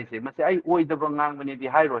kholo hai se mase ai oidaba ngang bani di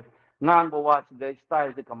hairoi ngang ba wa the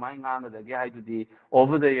style se kamai ngang da ge hai di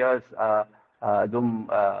over the years dum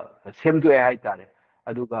sem do hai tare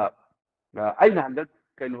aduga ai na handa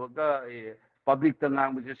kaino ga public ta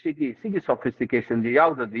ngang bu sigi sophistication di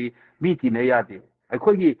yaw da di miti na ya di ai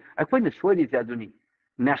na swori se aduni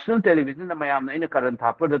national television na mayam na ina karan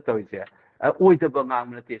thapar da toy se oidaba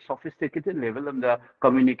ngang na te sophisticated level of the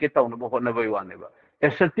communicate taw na bo na bai wa ne ba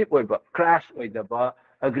assertive oiba crash oidaba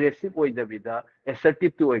aggressive oidabida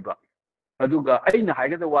assertive to oiba aduga aina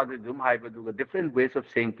haigada wadu dum haiba duga different ways of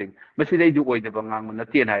saying things masi dai du oidaba ngang na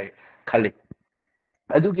tien hai khali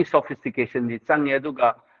adugi sophistication ni change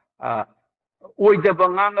aduga oidaba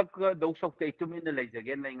ngang ka do sok te tumin na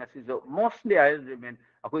leijage na ngasi zo mostly I remain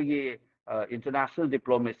akogi international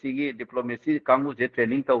diplomacy kangu je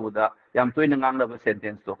training tawuda yam toina ngang na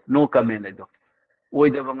sentence to no comment do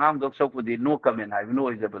oidaba ngam dok sokudi no comment hai no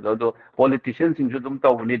oidaba do politicians in judum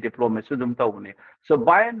tawuni diplomacy dum tawuni so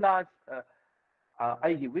by and large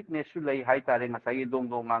ai gi weakness su lei hai tare ngasai dong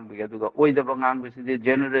ngang bi aduga oidaba ngang bi si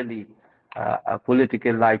generally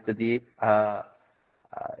political life di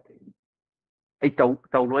ai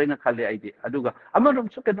taw loina khale ai di aduga amarum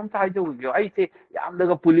su ke dum tai do gyo ai te yam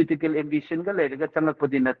daga political ambition ga le daga changak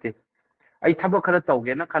padi nate ai thabo khara tawge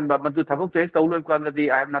na khanba madu thabo te taw loi kan di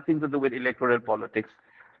I have nothing to do with electoral politics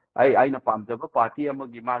ai na pamjaba party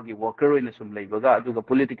amagi magi worker oina sum leibaga aduga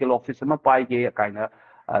political office ma pai ge kaina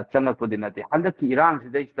changak padi nate handa ki irang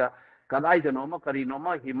sidaista kadai da no ma kari no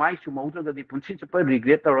ma himai su mautra di punchi super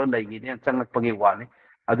regret tor lai gi ne changak pagi wani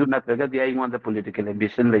adu na taga di ai wanda political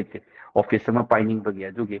ambition leite office ma pining bagi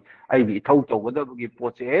adugi ai bi thau to goda bagi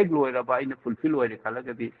poche egg loira ba ina fulfill oire khala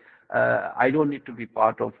ga di I don't need to be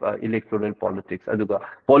part of electoral politics aduga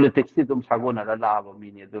politics ti dum sagona la lava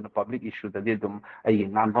mini adu public issue da di dum ai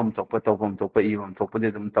nganbam to pa tawbam to pa iwam to pa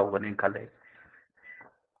di dum tawganin khale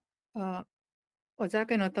Oja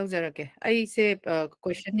keno tawjarake ai se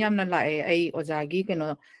question yamna lae ai oja gi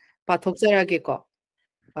keno pathokjarake ko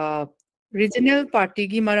regional party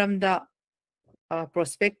gi maramda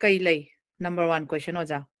prospect kai lay number 1 question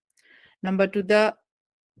oja number 2 the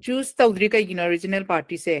choose tawdri kai gino regional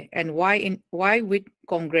party se and why with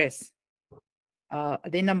congress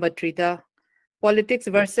then number 3 the politics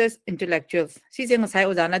versus intellectuals si je ngasai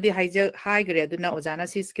ojana di hai gre aduna ojana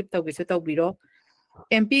si skip tawgisu tawbiro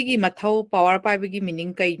MP gi mathau power pai gi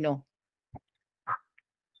meaning kai no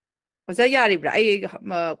oja yari bra ai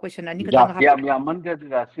question ani khatang ha ya man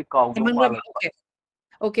ga si kaw do mala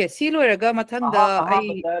okay si loiraga mathang da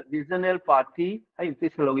ai regional party ai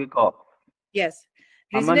tislogi ko yes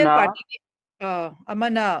regional party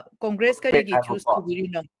amana congress kari gi choose to be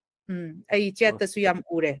no ai chat ta su yam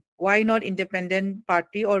ure why not independent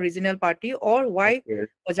party or regional party or why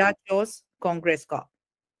oja chose congress ka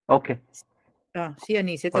okay si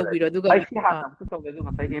ani se to biro duga ai si ha nam to ga du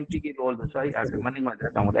ngai MP gi role so ai maning ma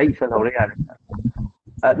da tang ai sa lore ya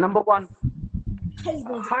number 1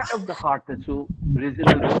 heart of the heart to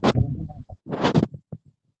regional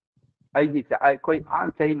ai gi ai koi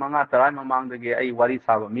an chai manga tarai mamang da ge ai wari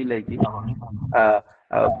sa ba mi lai ki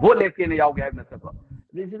vote leke ne yaw ga na ta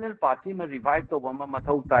regional party ma revive to ba ma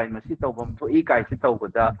mathau tai ma si to bam to e kai si to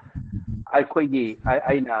da ai koi gi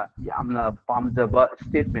ai na yamna pamjaba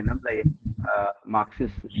statement am lai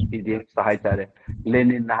Marxist idiom sahai tare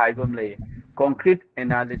Lenin na hai bam lai concrete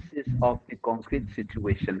analysis of the concrete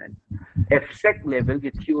situation and abstract level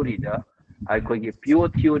ki theory da ai koi gi pure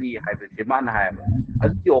theory hai ba se man hai ba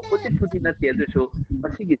adu opposite to na te du so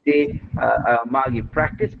masi gi te ma gi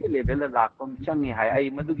practice ki level la kom changi hai ai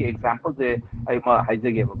madu gi example de ai ma hai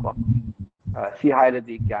jage ba ko si hai la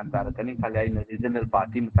di kyan tar kani khale ai na regional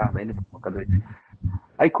party ma ta ne ko ka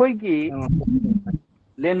ai koi gi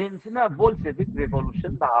Lenin sina Bolshevik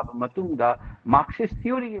revolution da matung da Marxist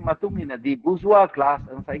theory ki matung ina di bourgeois class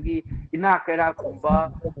ang saigi ina kera kumba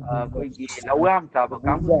koi gi lawam ta ba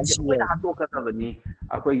kang ki koi na to ka ta bani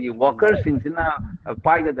koi gi workers sina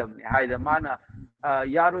pai ga dam ni hai da mana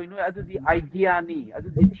yaro inu adu di idea ni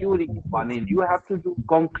adu di theory ki bani you have to do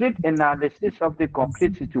concrete analysis of the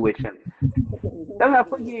concrete situation dang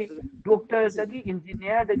akogi doctor dagi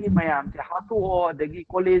engineer dagi mayam se hatu o dagi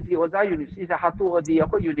college oja university se hatu o di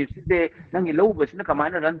ako university de nangi low bus na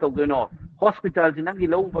kamana run tawdo no hospital se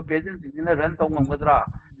nangi low ba patient se na run taw ngamdra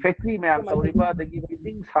factory mayam tawriba dagi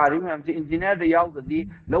building sari mayam se engineer de yaw di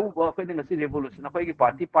low ba ko ngasi revolution ko gi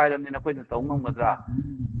party pairam ne ko taw ngamdra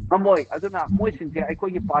amoi aduna moi sin se ai ko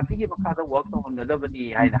gi party gi makha da work taw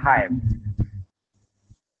ngadabani hai na hai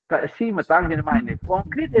si matang hin mai ne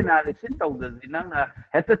concrete analysis tau da nang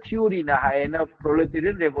heta theory na hai na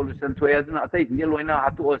proletarian revolution thoya na atai ni loina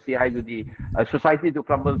hatu o si hai di society to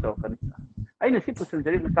crumble to kan ꯑꯩꯅ ꯁꯤ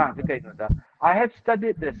ꯄꯨꯁꯤꯟꯖꯔꯤ ꯃꯇꯥꯡꯁꯦ ꯀꯩꯅꯣꯗ I have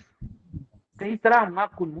studied this ꯆꯍꯤ 15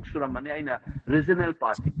 ꯀꯨꯟꯃꯨꯛ ꯁꯨꯔꯝꯃꯅꯤ ꯑꯩꯅ regional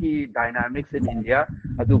ꯄꯥꯔꯇꯤꯒꯤ dynamics in India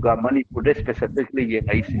ꯑꯗꯨꯒ ꯃꯅꯤꯄꯨꯔꯗ ꯁ꯭ꯄꯦꯁꯤꯐꯤꯛꯂꯤ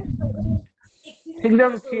ꯌꯦꯡꯉꯛꯏꯁꯦ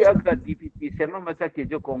ꯁꯤꯡꯖꯪ ꯊꯤꯑꯒ DPP ꯁꯦꯝꯃꯝꯕ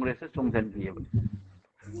ꯆꯠꯈꯤꯁꯨ ꯀꯣꯡꯒ꯭ꯔꯦꯁꯇ ꯆꯣꯡꯁꯤꯟꯈꯤꯑꯕ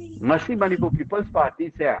ꯉꯁꯤ ꯃꯅꯤꯄꯨꯔ ꯄꯤꯄꯜꯁ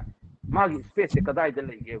ꯄꯥꯔꯇꯤꯁꯦ ꯃꯥꯒꯤ ꯁ꯭ꯄꯦꯁꯁꯦ ꯀꯗꯥꯏꯗ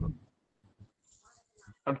ꯂꯩꯒꯦꯕ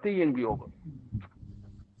ꯑꯝꯇ ꯌꯦꯡꯕꯤꯌꯣꯕ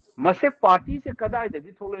ꯃꯁꯦ ꯄꯥꯔꯇꯤꯁꯦ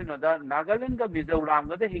ꯀꯗꯥꯏꯗꯒꯤ ꯊꯣꯛꯂꯛꯏꯅꯣꯗ ꯅꯥꯒꯥꯂꯦꯟꯒ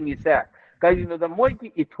ꯃꯤꯖꯣꯔꯥꯝꯒꯗ ꯍꯤꯡꯉꯤꯁꯦ ꯀꯩꯒꯤꯅꯣꯗ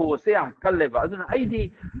ꯃꯣꯏꯒꯤ ꯏꯊꯣꯁꯦ ꯌꯥꯝ ꯀꯜꯂꯦꯕ ꯑꯗꯨꯅ ꯑꯩꯗꯤ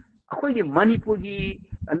ꯑꯩꯈꯣꯏꯒꯤ ꯃꯅꯤꯄꯨꯔꯒꯤ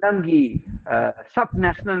ꯅꯪꯒꯤ ꯁꯕ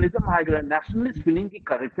ꯅꯦꯁꯅꯦꯂꯤꯖꯝ ꯍꯥꯏꯒꯦꯔꯥ ꯅꯦꯁꯅꯦꯂꯤꯁ ꯐꯤꯂꯤꯡꯒꯤ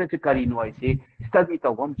ꯀꯦꯔꯦꯛꯇꯔꯁꯦ ꯀꯔꯤꯅꯣ ꯍꯥꯏꯁꯦ ꯁ꯭ꯇꯗꯤ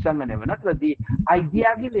ꯇꯧꯕ ꯑꯃ ꯆꯪꯒꯅꯦꯕ ꯅꯠꯇ꯭ꯔꯗꯤ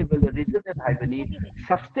ꯑꯥꯏꯗꯤꯌꯥꯒꯤ ꯂꯦꯚꯦꯜꯗ ꯔꯤꯖꯅꯦꯜ ꯍꯥꯏꯕꯅꯤ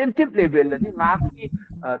ꯁꯕꯁꯇꯦꯟꯇꯤꯚ ꯂꯦꯚꯦꯜꯗꯗꯤ ꯉꯥꯏꯍꯥꯛꯀꯤ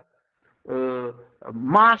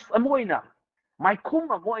ꯃꯥꯁ ꯑꯃ ꯑꯣꯏꯅ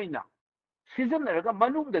ꯃꯥꯏꯈꯨꯝ ꯑꯃ ꯑꯣꯏꯅ ꯁꯤꯖꯤꯟꯅꯔꯒ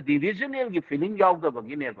ꯃꯅꯨꯡꯗꯗꯤ ꯔꯤꯖꯅꯦꯜꯒꯤ ꯐꯤꯂꯤꯡ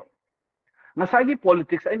ꯌꯥꯎꯗꯕꯒꯤꯅꯦꯕ ꯉꯁꯥꯏꯒꯤ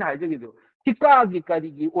ꯄꯣꯂꯤꯇꯤꯛꯁ ꯑꯩꯅ ꯍꯥꯏꯖꯈꯤꯗꯨ ꯊꯤꯀꯥꯒꯤ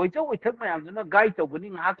ꯀꯔꯤꯒꯤ ꯑꯣꯏꯊꯣꯛ ꯑꯣꯏꯊꯛ ꯃꯌꯥꯝꯗꯨꯅ ꯒꯥꯏꯗ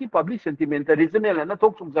ꯇꯧꯕꯅꯤ ꯉꯥꯏꯍꯥꯛꯀꯤ ꯄꯕ꯭ꯂꯤꯛ ꯁꯦꯟꯇꯤꯃꯦꯟꯇ ꯔꯤꯖꯅꯦꯜ ꯑꯅ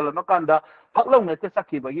ꯊꯣꯛ ꯆꯨꯝꯁꯤꯜꯂꯝꯃꯀꯥꯟꯗ ꯐꯛꯂꯧꯅ ꯍꯦꯛꯇ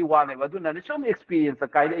ꯆꯠꯈꯤꯕꯒꯤ ꯋꯥꯅꯦꯕ ꯑꯗꯨꯅꯅꯦ ꯁꯨꯝ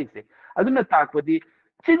ꯑꯦꯛꯁꯄꯤꯔꯤꯌꯦꯟꯁꯇ ꯀꯥꯏꯔꯛꯏꯁꯦ ꯑꯗꯨꯅ ꯇꯥꯛꯄꯗꯤ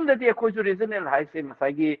ꯆꯤꯟꯗꯗꯤ ꯑꯩꯈꯣꯏꯁꯨ ꯔꯤꯖꯅꯦꯜ ꯍꯥꯏꯁꯦ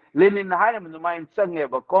ꯉꯁꯥꯏꯒꯤ ꯂꯦꯅꯤꯟꯅ ꯍꯥꯏꯔꯝꯕ ꯑꯗꯨꯃꯥꯏꯅ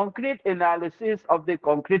ꯆꯪꯉꯦꯕ concrete ꯑꯦꯅꯥꯂꯤꯁꯤꯁ of the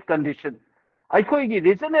concrete condition ꯑꯩꯈꯣꯏꯒꯤ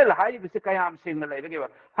ꯔꯤꯖꯅꯦꯜ ꯍꯥꯏꯔꯤꯕꯁꯦ ꯀꯌꯥꯝ ꯁꯦꯡꯅ ꯂꯩꯔꯒꯦꯕ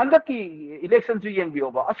ꯍꯟꯗꯛꯀꯤ इलेक्शन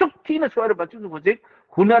येंबियोबा असुक थीना सोरबचु हुजिक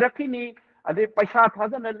हुनरखिनी अदे पैसा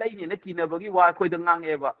थादना लैने किनबगी वा अखोइद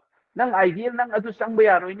ngangeba nang ideal nang adu changba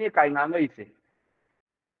yaroine kai ngangaise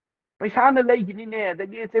पैसा न लैगिनी ने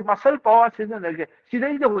अदगी से मसल पावर सीजन लगे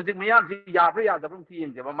सिदई द हुजिक मयाम जी याब्रा यादब्रम थी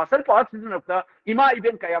येंजेबा मसल पावर सीजन अफ्ता इमा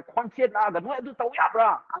इवेंट कया कॉन्सेप्ट ना द अदु तौ याब्रा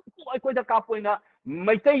अखोइद कापोइना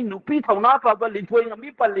मैतै नुपी थौना पाबा लिथोइ ngami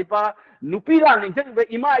पल्लिपा नुपी रा निंजन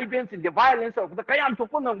इमा events in the violence of the कयाम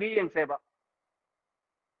थोको नंगी येंसेबा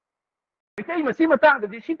मैतै मसी मतंग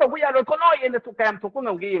द सी तौ यारो कोनो येन तो कयाम थोको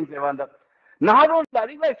नंगी येंसेबा द नारोन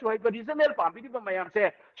दारी लाइ सोइ रीजनल पार्टी ब मयाम से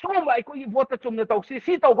सोम बाइ कोई वोट चुमने तौसी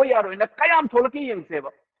सी तौबो यारो न कयाम थोलकी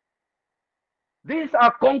येंसेबा these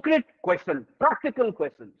are concrete questions practical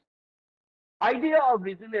questions idea of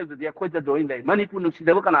regional the akoida doing lai manipur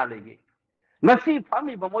nusidaba kana legi ngasi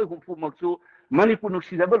phami ba moi humpu maksu manipur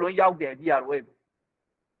nusidaba lo yaude idea roi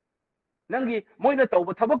nangi moina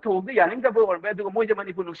tauba thabak thogde yaning da bo orbe aduga moija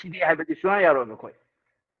manipur nusidi haibadi suya yaro me koi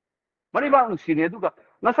Manibang nusine aduga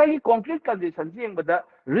ngasai concrete conditions yengbada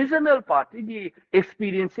regional party gi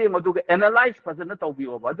experience aduga analyze fazana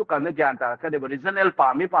tawbioba adu kana gyan ta ka de regional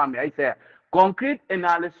pami ai se concrete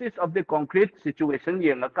analysis of the concrete situation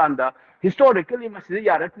yenga kanda historically masidi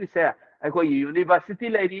yaratri se aiko university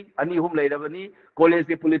lairi ani hum lairabani college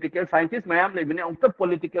ke political scientist mayam laibine amta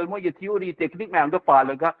political mo ye theory technique mayam do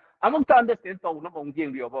palaga amuk ta understand tawna bong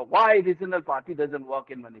yengbioba why regional party doesn't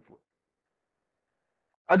work in Manipur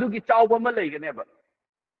adugi chawba ma leiganeba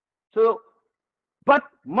so but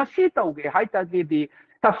masi tauge haita di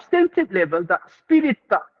substantive level the spirit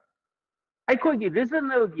ta aiko gi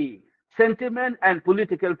regional gi sentiment and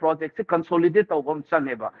political projects consolidate tawbam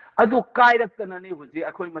chaneba adu kairakna ni huji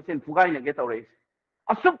akoi masen fugai na ge tawre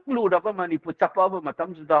asuk lu da ba mani pu chapa ba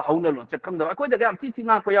matam su da hauna lon chakang da akoi da gam ti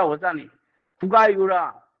tinga ko ya wazani fugai ura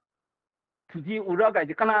tuji ura ga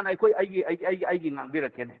kana na akoi ai ngang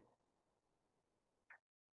birakene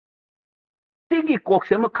Tigi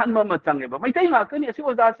kokse ma khanma ma change ba mai tai nga kani asi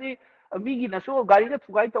oza si mi gi na so gari da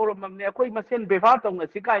thugai tawram mamne akoi masen beva tong na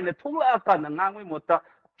sikai na thula ka na ngangoi mota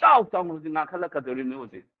chau chau mu nga khala ka dori ni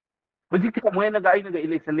ozi buji ka mo na ga ina ga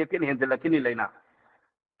election le pen hendela kini leina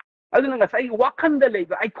aduna nga sai wakhan da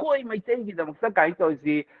leiba ai khoi mai tai gi da mukta kai to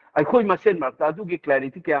si ai khoi masen ma ta du gi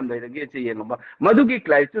clarity ke am dai ge che yen ba madu gi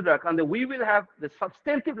clarity da kan we will have the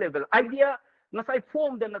substantive level idea na sai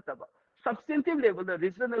form da na ta ba substantive level the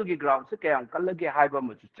regional gi ground se kayam kallage haiba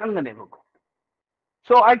mu changane ba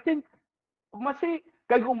so I think masi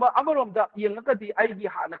kaigumba amarom da yenga di ai gi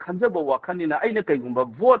hana khanjaba wakhanina aina kaigumba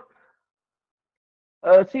vote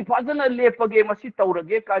si fazana lepage masi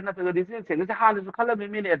tawrage kana ta regional se ne hana su khala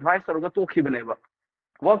me advice tawrga to khibane ba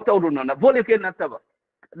work tawruna na vote ke na ta ba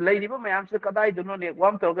leiba mayam se kadai duno ne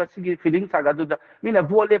wam tawga sigi feeling saga du da mina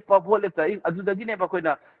vole ta adu da gine ba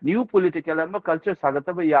koina new political and culture saga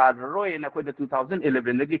ta ba yar roi na koina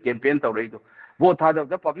 2011 gi campaign tawrei do vote ha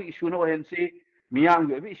da public issue no hen se miyang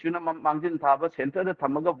ge issue na mangjin tha ba center da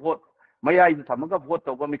thamaga vote mayai da thamaga vote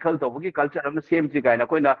tawba mikhal tawba gi culture am same ji ga na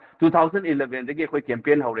koina 2011 gi koi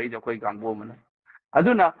campaign haurei da koi gangbo mana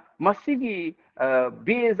aduna masigi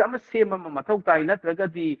base am same ma mathau tai na traga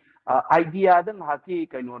di idea dan haki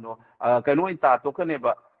kaino no kaino ta to kane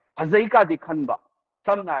ba azai ka di khanba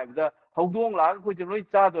samna da hawdong la ko je loi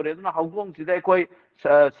cha do re na hawdong si dai koi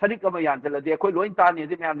sarik ama yan jala de koi loi ta ne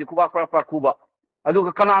de myam di kuba pra kuba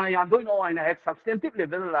aduga kanana yan doi no aina hek substantive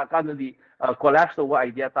level la kanadi collapse over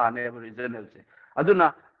idea ta ne regional se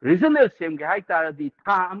aduna regional sem ge hai ta di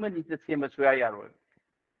tha amani te sem suya yaro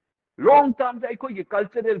long term ai koi gi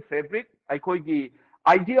cultural fabric ai koi gi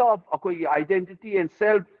idea of koi gi identity and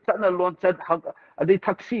self sana lon chat adi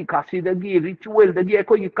thaksi khasi dagi ritual dagi ai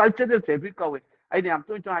koi gi cultural fabric ka we ai ne am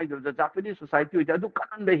to ai the Japanese society wi adu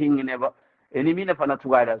kan da hingine ba enemy na fana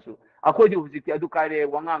tugai da su akhoi di hujiti adu kai re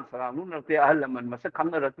wangang sarang nu na te ahalaman masa khang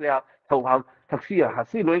na rakle thau ha thaksi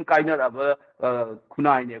hasi loin kai na ba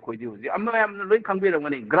kunai ne khoi di huji amma am loin khang be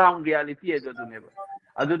ngani ground reality e do ne ba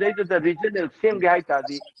adu dai the regional same ge hai ta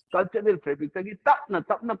di cultural fabric tagi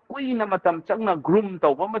tapna kuina matam changna groom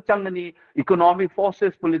to ba changani economic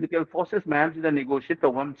forces political forces man the negotiate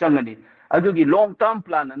to ba changani adugi long term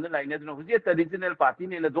plan and line no huje the regional party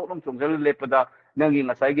ne la dolong chongjal lepada nangi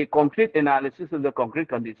ngasai ge concrete analysis of the concrete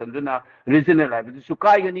conditions na regional life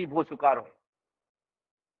sukai gani bo sukaro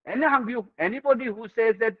and hangbiu anybody who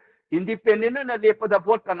says that independent na lepada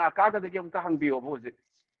vote kana ka ga de umta hangbiu bo je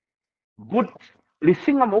good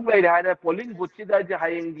listing among like that polling booth sida je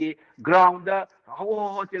hayengi ground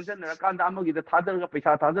ho tension na kanda amagi da thadar ga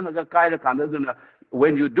paisa thadar ga kai ra kanda duna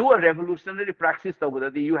when you do a revolutionary practice over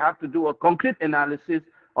that you have to do a concrete analysis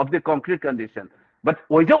of the concrete condition but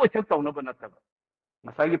ojo ocho tawna banata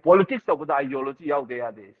masagi politics over the ideology yaw de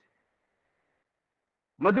ya de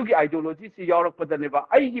madugi ideology si Europe padaneba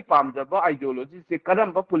aigi pamjaba ideology se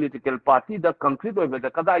karamba political party the concrete over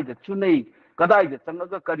the kadai the chunei kadai the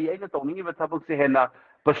changaga kari aina tawningi ba thabak se hena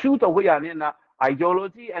pursue to go yani na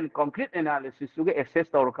ideology and concrete analysis to assess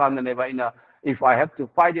tawr kan ne ba ina if I have to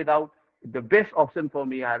fight it out the best option for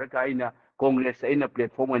me haraka ina congress ina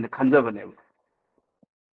platform ina khanjaba ne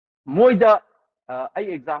moida ai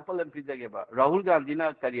example am pijage ba Rahul Gandhi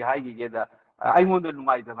na kari hai gi da I want to know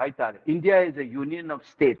that India is a union of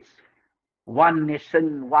states. One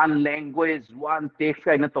nation, one language, one text.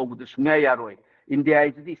 I know that India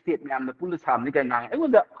is the state. I am the police. I want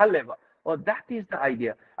to however, oh, that is the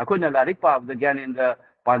idea. I couldn't let it pass again in the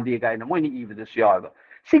Pandya guy. No money even the Shiaga.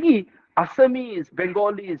 Sigi, Assamese,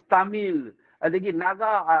 Bengalis, Tamil, adagi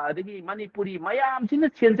Naga, adagi Manipuri, Mayam,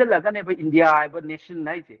 China change like an India, but nation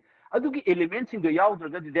nice. Adugi elements in the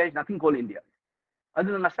Yaud, there is nothing called India.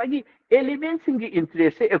 aduna ngasagi elements ingi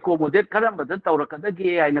interest accommodate karamba da tawrakada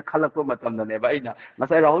ge aina khalakpa matamda ne ba ina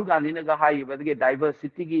ngasai Rahul Gandhi na ga hai ba ge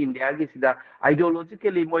diversity gi India gi sida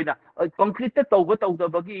ideologically moina concrete tawba tawda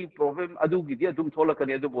bagi problem adu gi di adum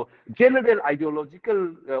tholakani adu general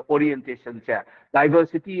ideological orientation cha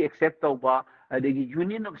diversity accept tawba adegi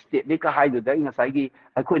union of state ne ka hai da ngasai gi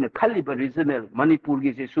akoina khaliba regional Manipur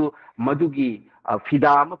gi jesu madugi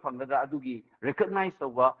fidama phangda adugi recognize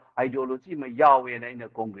tawba ideology ma yawe na ina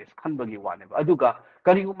congress khanbagi wane ba aduga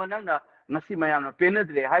kariguma nangna ngasi mayamna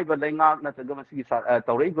penadre haiba lainga na taga masigi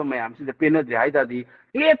tawreiba mayam sida penadre haida di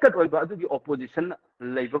ekat oiba adugi opposition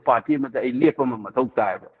leiba party ma da ai lepa ma mathau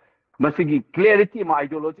taiba masigi clarity ma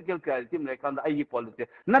ideological clarity ma kanda ai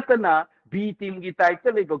politics natana B team gi type ta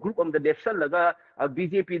leiba group am da defsal laga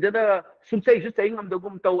BJP da sumsai su sai ngam da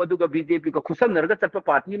gum taw aduga BJP ka khusan narga chatpa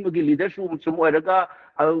party ma gi leader sum oiraga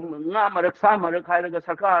nga marak sa marak hairaga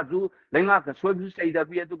sarkar ju lenga ka soib su sai da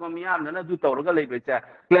bi aduga miyam na du tawraga leiba cha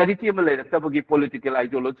clarity ma leirak ta bagi political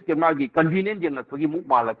ideological ma gi convenient jeng bagi mu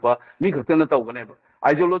malakpa mi khakna tawgane ba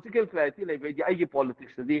ideological clarity leiba gi ai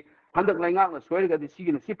politics di handak lenga na soiraga di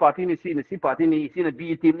si party ni si party ni si na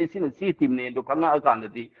B team ni si na C team ni do kanga akanda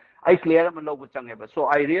di I clear man logo changeba so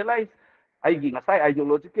I realize I gi ngasai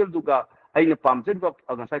ideological duga I na pamchen ba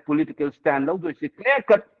ngasai political stand lo do si clear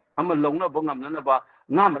cut ama longna bongam na ba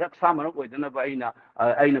ngam rak samara oidana ba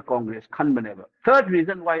aina congress khanbane ba third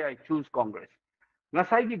reason why I choose congress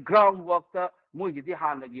ngasai gi groundwork ta moi gi di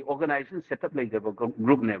hanagi organization setup like the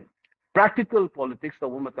group name practical politics the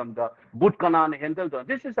womatam da but kana handle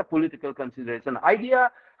this is a political consideration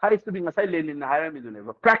idea has to be ngasai lenin hire mi dune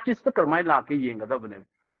ba practice ta karmai la ke yenga da bane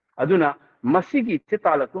aduna masigi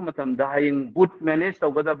chitala ku matam da hayin but manage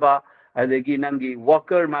tawgada ba adegi nangi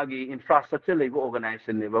worker magi infrastructure level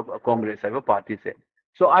organization level congress level party se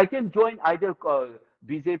so I can join either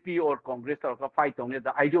BJP or Congress or fight on it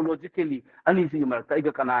ideologically uneasy marta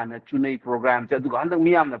iga kana na chunai program cha duga andang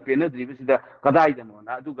miyam na penadri bisida kadai da no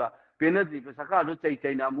na duga penadri bisaka do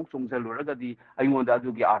chai na muk songzel raga di aingonda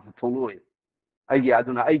dugi art tholoi aigi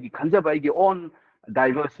aduna aigi khanjaba aigi on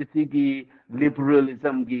diversity gi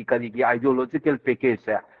liberalism gi kari gi ideological package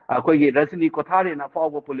hai koi gi Rajni Kothari na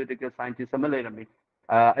former political scientist samale rami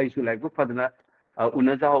ai su like padna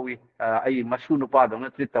unajawi ai masu nu pa dong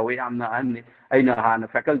treat tawi amna anni ai na hana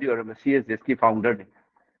faculty or CSS ki founder ni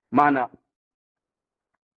mana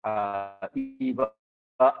iba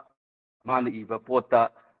mana iba pota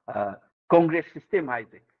Congress system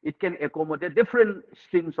haise. It can accommodate different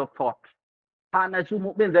streams of thought. Hana su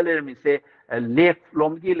movement dale mi se left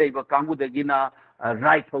lomgi leiba kangu dagina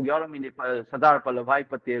right ho yara mi Sardar Vallabhbhai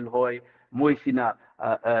Patel hoy moisina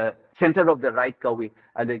center of the right kawi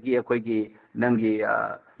adagi akoigi nangi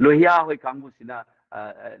lohia hoy kangu sina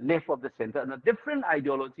left of the center and a different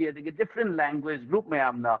ideology adagi different language group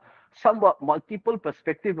mayamna somewhat multiple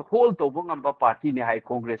perspective whole tobungamba party ne hai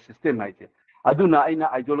Congress system haise aduna aina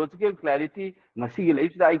ideological clarity ngasi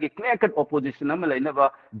leis da ige clear cut opposition am leina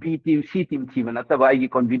ba B team C team team na ta ba ige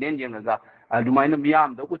convenient yang ga adumaina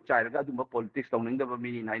miyam da uchai ga aduma politics tawning da ba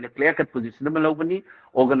mini na ina clear cut position am lobani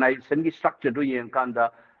organization gi structure do yang kan da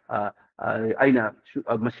aina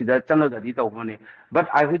masida channel da di tawbani but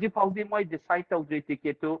I hoji paudi moi decide taw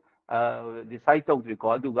ticket to decide taw ko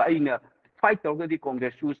aduga aina fight tawga di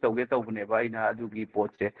Congress choose tawge tawbane ba ina adugi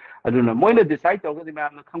poche aduna moina decide tawga di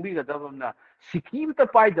ma'am na khambi ga dabamna sikim ta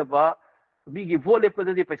pai daba bigi vote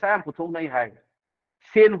lepda di paisa am puthong nai hai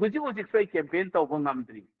sen huji huji fai campaign tawba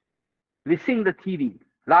ngamdri lising the theory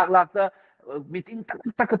lak ta meeting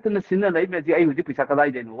takatna sinna nai me ji ai huji paisa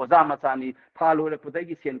kadai denu oza machani phalo le pudai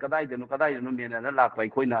gi sen kadai denu mena na lak pai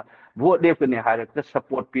koina vote lepne harak ta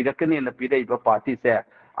support pirakane na pirai ba party se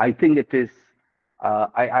I think it is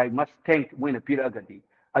I must thank Wina Piragadi.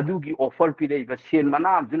 Adugi offer Pire, but Sien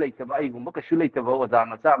Manam, Zulata, Maka Sulata,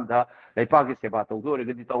 Ozana Samda, LEIPAK Sebato,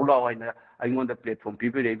 Gorgadi Taula, and I want the platform,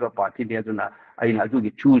 people, party, Neduna, I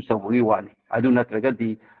Adugi choose of Riwani. I do not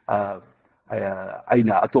regadi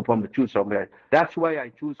Aina Atopam choose somewhere. That's why I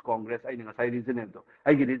choose Congress. I think I reason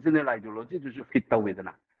I get regional ideology to fit with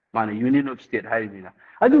them. Man, Union of State, Harimina.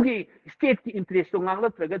 Adugi state interest on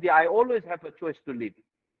Angla, I always have a choice to live.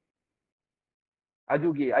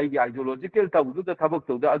 Adugi ideological tabudu the tabak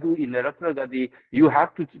to the adu in the you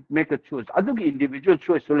have to make a choice. Adugi individual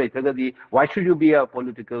choice so later why should you be a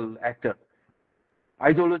political actor?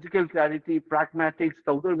 Ideological clarity, pragmatics,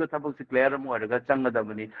 the tabak clear more changa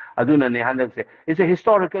damani aduna ne handak se. It's a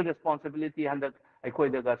historical responsibility and that I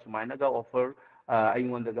quite the gasmainaga offer I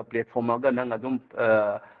want the platform nang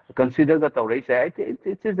consider the tawrai say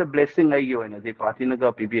it is a blessing I you and the party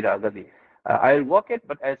naga pipi ragadi. I'll work it,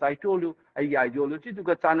 but as I told you, ideology to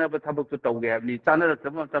get China, but Tabuk to Tawgabli, China,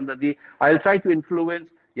 I'll try to influence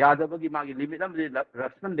Yadavagi Magi limit them the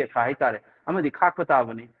Rasman de Kaitare. I'm the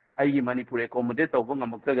Kakatavani, Manipur accommodate of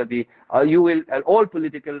Bungamukagadi. You will, all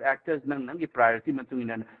political actors, Nangi priority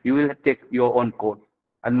Matuinan, you will take your own code.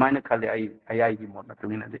 And mine Kali, I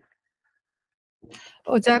Matuinade.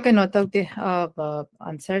 Oja kano tawte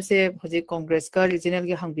answer se hoje Congress ka regional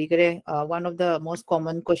ge hangbi gare one of the most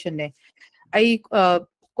common question ne ai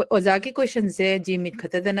oja ki question se gmeet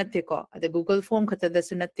khata da natte ko ade Google form khata da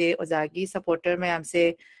sunate oja ki supporter mayam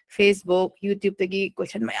se Facebook YouTube tagi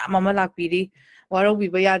question mayam ama lakpiri waro bi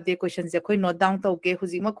ba yade question se khoi note down tawke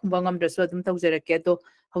hoji ma khumba ngam draso adum tawjarake to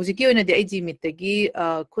hoji ki oina de ai gmeet tagi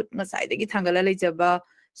khut ngasai dagi thangala leijaba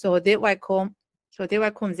so de waikhom so they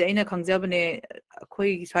were comes in a conservative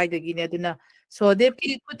koi side again. So they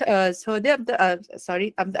so they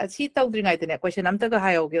sorry, I'm the seat out during the question. I'm the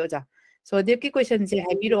high oga. So they question say,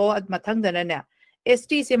 have you all at Matang than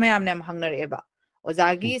ST se mayam nam hangner eba.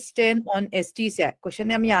 Ozagi stand on ST se question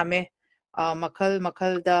nam yame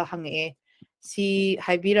makal da hange si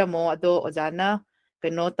hybira mo ado ozana.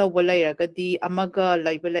 Nota Walayagadi, Amaga,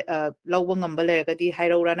 like Lawang Ambalegadi,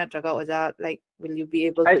 Hyrorana Traga, Oza, like, will you be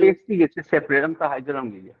able to? ST is separate.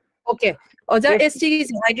 Okay. Oza ST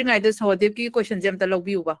is hiding either, so they give questions them the log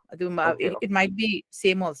view. It might be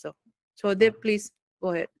same also. So they please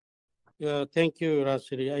go ahead. Yeah, thank you,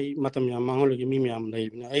 Rasiri. I Matamia Mangologi Mimiam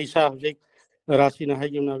Lane. I saw Rasina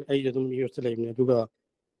Hagina, I don't use the name Duga.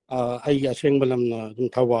 I Assembalam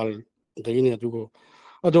Tawal, the Ina Dugo.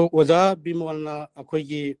 Although Oja Bimol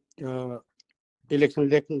Akogi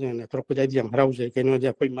election and Tropodium House, can know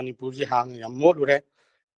the Manipur hang and more can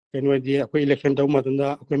know the election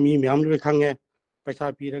Domatunda, Akami, Amlukange,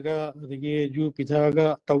 Pasa Piraga, the Ju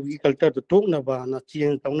Pitaga, Tawi Culture, the Tonava, Nachi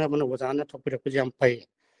and Tonavan was on the top of the pay.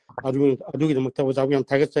 Adu the Matawazavian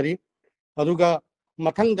Tagasari, Aduga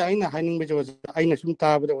Matanga in a hiding which was Aina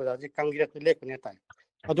Sumta, but was a Kangira Lake in that time.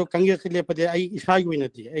 Although Kangira Lepade, I is high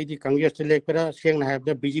unity, 80 Kangira Lepera, Shang have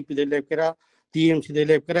the BGP the Lepera, TMC the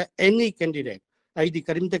Lepera, any candidate. I the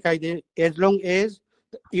Karim the Kaide, as long as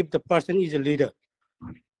if the person is a leader.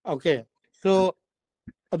 Okay, so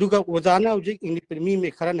Aduga Wazana,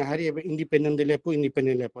 independent Karan Hari, independent Lepo,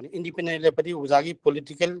 independent Lepadi, Wazagi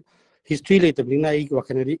political history later,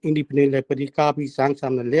 independent Lepadi, Kabi, Sangs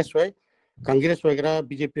on the less way. Congress वगैरह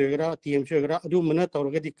BJP वगैरह TMC वगैरह अदु मना तौर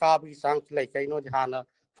के दिखा भी सांग like I know the Hana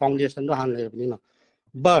foundation the Hana level ना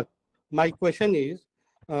but my question is,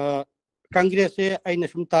 Congress say I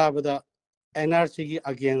nasumta bada NRC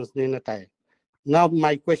against Nenatai. Now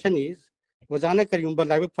my question is, wazana karyumba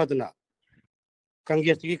live padana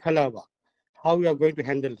Congress ki khalaba. How we are going to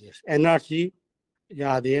handle this? NRC,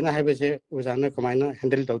 yeah, the NRC have say wazana kamina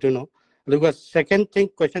handle dautuno. Because second thing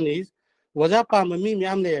question is, wazapa mami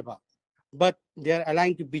miyam leba, but they are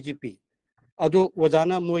aligned to BJP. Although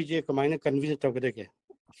wazana moije kamina convince tawgadeke.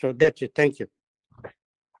 So that's it. Thank you.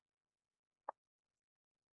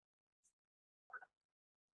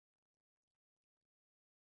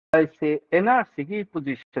 I say NRC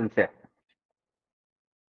position se.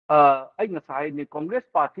 I ngasai ni Congress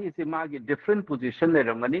Party is a different position le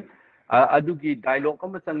ramani. Adugi dialogue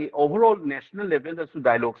kama sangi overall national level da su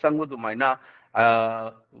dialogue sango do maina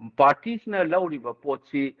parties na lauri ba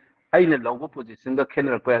potsi ai na lawo position da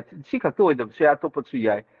kenner pa si ka to da se ato potsu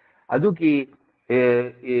yai adugi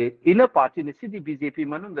in a party ni city BJP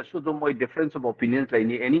manung da su do moi difference of opinions like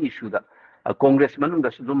ni any issue da Congress manung da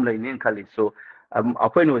su dum like ni khali so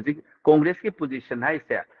apai no ji Congress ki position hai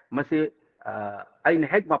se mase ai na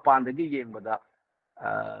hek mapan da gi yeng ba da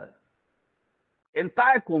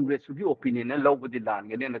entire Congress की opinion है लोग बड़ी लान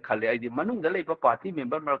के ने खाली आई दी मनुंग दले एक party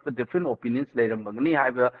member मरक different opinions ले रहा मगनी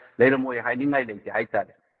हाई ले रहा मोये हाई नहीं लेते हाई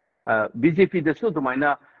तारे BJP दसो तो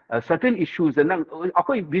मायना certain issues है ना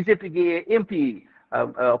अकोई BJP के MP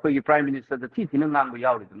अकोई Prime Minister द थी ना नांग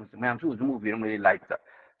याव रही तो मैं हमसे उस मूवी में लाइक था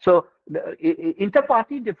so inter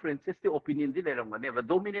party differences the opinion दी ले रहा मगने बस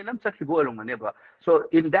 2 महीने नम सच गो रहा मगने बस so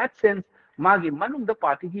in that sense Magi manung the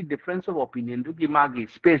party ki difference of opinion to ki magi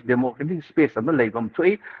space democratic space ama leibam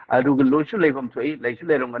thoi adugi lochu leibam thoi leichu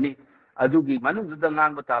lerong ani adugi manung the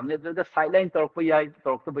ngang batam ne the sideline torok pa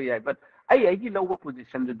yai but ai ki logo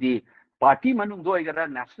position di party manung do egara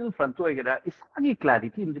national front do egara isagi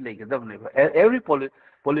clarity in the leg every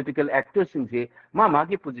political actor sing se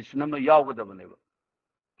magi position ama yaw ga da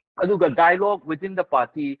aduga dialogue within the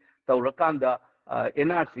party tawrakanda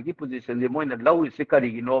NRC की position ले Moina love इसे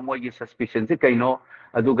करी no मोइ की suspicion से कहीं no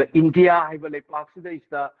अदुगा India है बले पाक से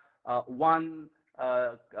इस्ता one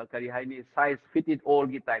करी है नि size fit it all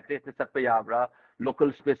की type से सब पे यावरा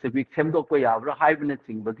local specific सेम दो पे यावरा हाई बने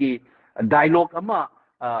सिंग बकी dialogue अमा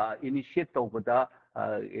initiate तो बता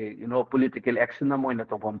political action ना मोइना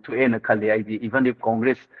तो हम तो एन खाली आई दी even if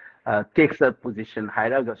Congress takes a position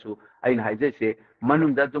हायरा गसु आई ना हाइजे से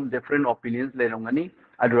मनुंदा तुम different opinions ले रंगनी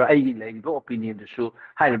adura ai like the opinion the show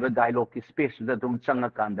high dialogue space that dum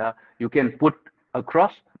changa kanda you can put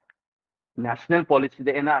across national policy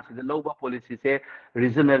the NRC the lower policy say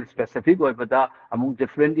regional specific or but among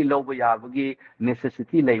differently lower yabagi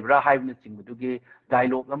necessity labor high missing dugi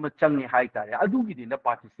dialogue am changi high tare adugi din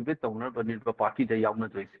participate owner but party the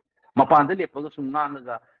yawna jois mapanda lepa sum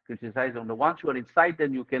nga criticize on the once you are inside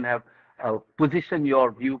then you can have position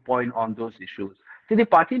your viewpoint on those issues. The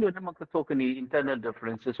party no naman katokani internal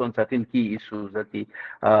differences on certain key issues that the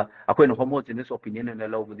ako no homogeneous opinion na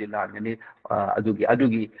law with the lang ni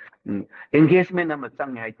adugi engagement na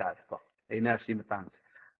matang ay tar ko NRC matang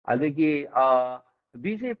adugi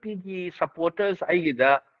BJP ki supporters ay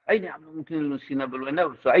gida ay ni among sinabalo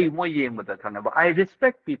na so ay mo yeng mata kana ba I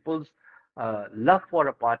respect people's love for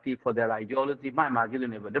a party for their ideology my magil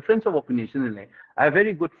never difference of opinion in I have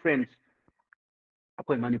very good friends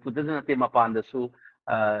ako'y Manipur na te mapanda su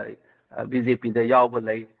BJP da yaw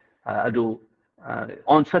balay adu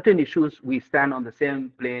on certain issues we stand on the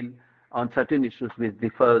same plane on certain issues we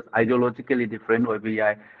differ ideologically different or we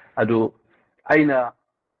adu aina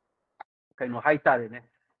kaino haitare ne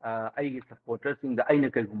ai supporters in the aina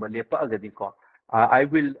kay gumbale pa agadi ko I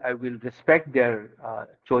will respect their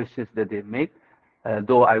choices that they make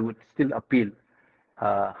though I would still appeal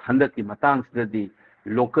handaki matangs the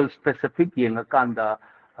local specific yengakanda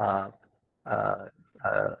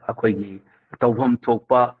akoigi tawham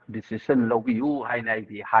thokpa decision logiu hainai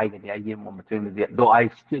di haigani ai mo mateng though I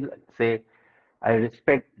still say I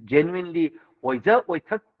respect genuinely oija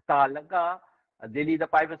oithak talaga Delhi da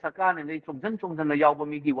paiba sakan nei chomjan na yawba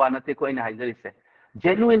mi gi wana te ko ina haijari se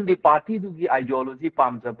genuinely party du gi ideology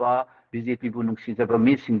pamjaba BJP bu nungsijaba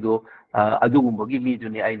mi singdo adugumba gi mi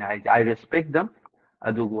duni aina I respect them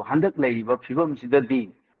adugu handak leiba phibam sida di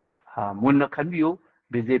munna khanbiu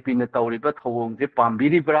BJP na tawriba thawong je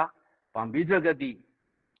pambiribra pambidragadi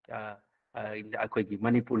akoigi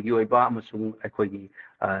Manipur gi oiba amasung akoigi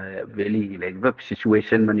valley leiba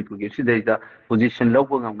situation Manipur gi sida position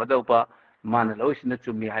lawba ngamada mana loisina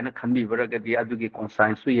chumi haina khanbiragadi adugi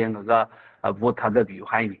conscience su yengaga vote hadabiu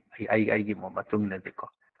haini ai gi mo matum na deko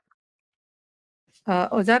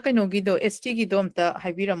Oja kainogi do ST gi dom ta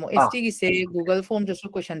haibiramo ST gi se Google form jo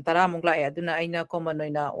question tara mungla ya duna aina common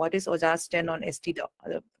oina what is Oja stand on ST do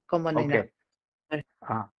common Okay.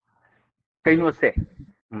 Kainose.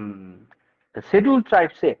 Scheduled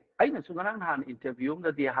tribes say, I know Sungaran Han interview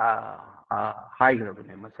that the high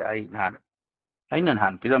revenue must say I know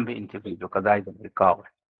Han Pirambe interview because I don't recall.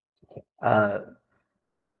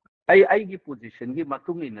 I give position give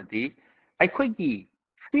Matung in a day. I quite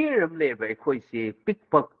fear of labor, I quite say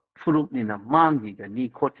pickpock fruit in a mangi and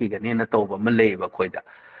knee coating and in a toba Malay quite.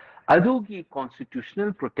 Adugi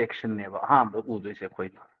constitutional protection never harm the Udo is a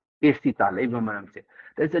quite.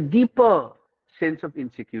 There's a deeper sense of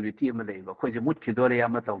insecurity in Malay, because you mut kidore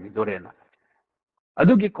amata vidorena.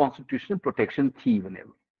 Adugi constitutional protection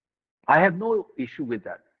whenever. I have no issue with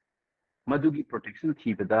that. Madugi protection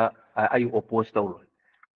tivada I oppose to.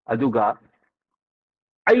 Aduga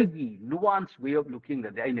Aigi nuanced way of looking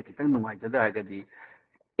at the Ainakitang Numaita Agadi.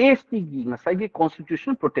 STG Nasagi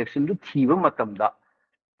constitutional protection to Tiva Matamda.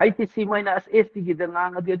 ITC minus STG the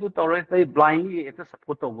Nanga de Torres blindly at the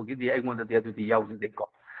support of Wugidi, I wanted to the Yaudi de go.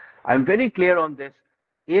 I'm very clear on this.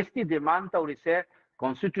 ST demand say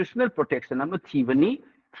constitutional protection. I'm a Tivani,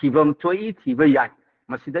 Tivam Toy, Tiva Yak.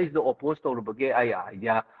 Masida is the opposed or Bugay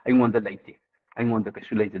idea. I want the lady. I want the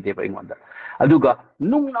Kashulated Deva. I want that. Aduga,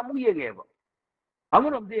 no Namu ever. I'm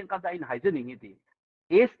of the Enkata in hiding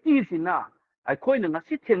it. ST is enough. I coin a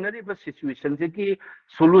sitting situation.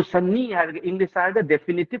 Solution ni English had a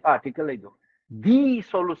definitive article. The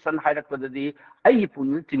solution had the I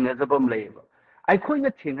put in as a bomb labor. I coin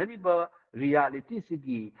a thing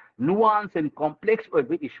reality nuance and complex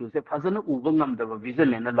issues. A puzzle of the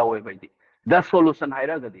vision and allow everybody. The solution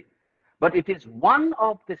hierarchy. But it is one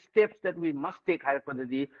of the steps that we must take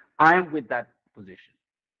hierarchy. I am with that position.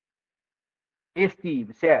 ST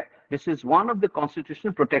said this is one of the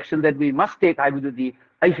constitutional protection that we must take. I will do the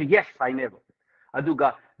yes, I never.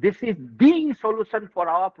 Aduga, this is the solution for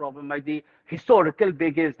our problem. Like the historical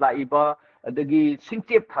baggage, laiba, the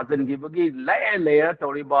singtip cousin give layer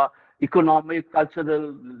toriba, economic,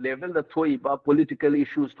 cultural level, the toiba, political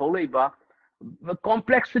issues, toliba, the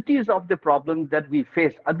complexities of the problems that we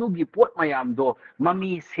face. Adugi port mayam do,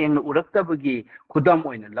 mami sen uraktabagi,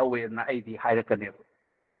 kudamoin, lawer na ID hierarchy.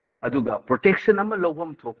 Aduga protection ama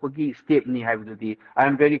lobam thokpagi step ni haibudi. I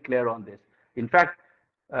am very clear on this. In fact,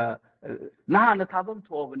 na thabam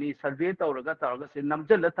thobani survey tawraga se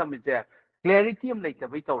namjal thamije clarity am laita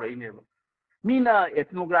bai tawrai ne mina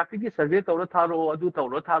ethnography ki survey tawra tharo adu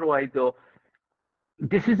tawra tharo ai to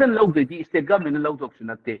decision log the state government log dok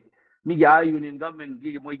sunate mi ya union government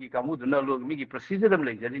gi moi gi kamu duna log mi gi procedure am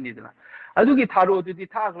laijani ni dana adu gi tharo adu di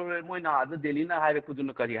tharo moi na adu delhi na haire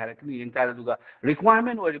kuduna kari haire ki in tara duga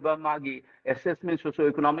requirement oriba magi assessment socio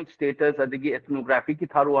economic status adigi ethnography ki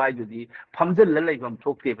tharo ai judi phamjal la laibam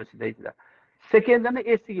thokte ba sidai da second na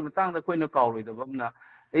ac gi matang da koina kawroi da bamna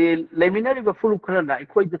leminary ba fulu khara na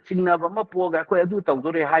ikoi da chingna ba ma poga koi adu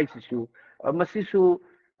tawdore hai sisu masisu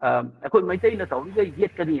akoi maitai na tawri ga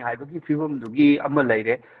yet kani hai ba ki fibam dugi amma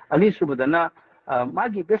laire ani subadana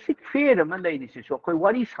magi basic fear ama laini sisu koi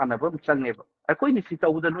wari sana ba changne ba akoi ni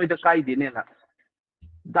sitawda noi da kai dine na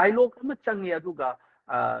dialogue ama changne aduga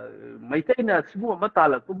maitai na sibu ama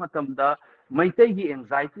talak matamda maitai gi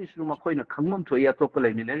anxiety su makoi na khangmam thoi atop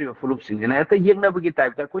leminary ba fulu singena ata yekna bagi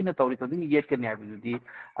type ta koi na tawri to ding yet kani hai bi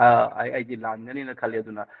I di langani na khale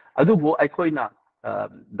aduna adubo akoi na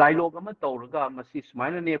dialogue ama tawraga masi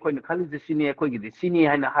smaina ne akoi na khali sini akoi gi sini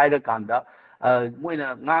haina haira kanda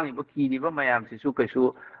moina ngangi ba ki ni ba mayam sisu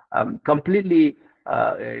kaisu completely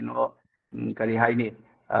kari haini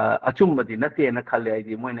achumadi nate na khale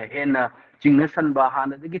ai moina hena chingna sanba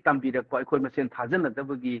hana dagi tambira ko akoi masen thajana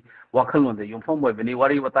dabagi wakhalon da yumphom boy bani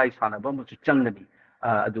wari watai sana ba mu changani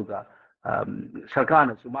aduga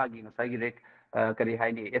sarkana sumagi na sagi rek kari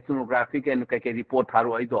haini ethnographic and kai report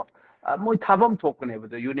tharo ai do moi thabam thokne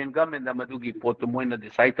ba union government da madugi pot moina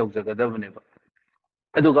decide tawjaga da bane ba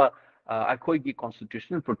aduga akoi gi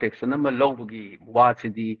constitutional protection ama lawgi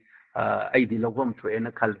wachidi ai di lawam thwe na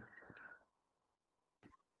khal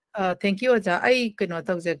thank you Oja. I kano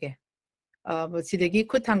tawjage. Sidagi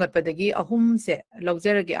khut thangatpadagi ahum se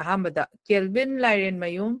lawjarage ahambada Kelvin Lairen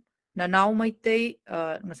Mayum nanau maitei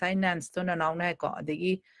ngasai nance to nanau na ko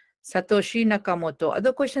adagi Satoshi Nakamoto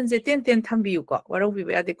ado question je ten thambiu ko waro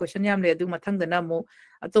bi ade question yam le adu mathang dana mu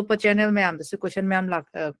atopa channel mayam da su question mayam lak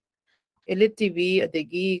Elite TV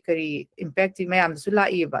adagi kari impact mayam su la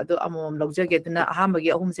i ba ado amom lawjage dana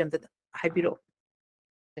ahambagi ahum se amta haibiro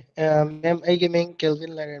ma'am I Ming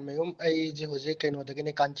kelvin लाइरन ma'am आई जे होजे कइनो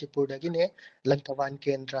दगिने कांचीपुर दगिने लंथवान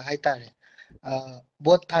केंद्र हाय तारे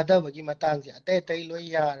बोत थादा बगी मतंग जे अते तै लोय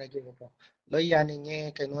यारगे को लोय यानिंगे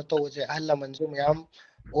कइनो तो जे अहल मनजु ma'am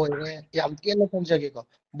ओरे याम केन समझगे को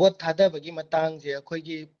बोत थादा बगी मतंग जे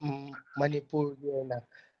अखोगी मणिपुर गेना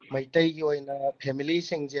ꯃꯩꯇꯩꯒꯤ ꯑꯣꯏꯅ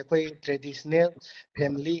ꯐꯦꯃꯤꯂꯤꯁꯤꯡꯁꯦ ꯑꯩꯈꯣꯏ ꯇ꯭ꯔꯦꯗꯤꯁꯅꯦꯜ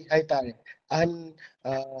ꯐꯦꯃꯤꯂꯤ ꯍꯥꯏꯇꯥꯔꯦ ꯑꯍꯟ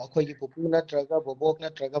ꯑꯩꯈꯣꯏꯒꯤ ꯄꯨꯄꯨ ꯅꯠꯇ꯭ꯔꯒ ꯕꯣꯕꯣꯛ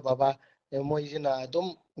ꯅꯠꯇ꯭ꯔꯒ ꯕꯕꯥ ꯃꯣꯏꯁꯤꯅ ꯑꯗꯨꯝ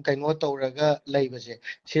ꯀꯩꯅꯣ ꯇꯧꯔꯒ ꯂꯩꯕꯁꯦ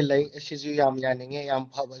ꯁꯤꯁꯨ ꯌꯥꯝ ꯌꯥꯅꯤꯡꯉꯦ ꯌꯥꯝ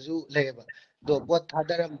ꯐꯕꯁꯨ ꯂꯩꯌꯦꯕ ꯑꯗꯣ ꯚꯣꯠ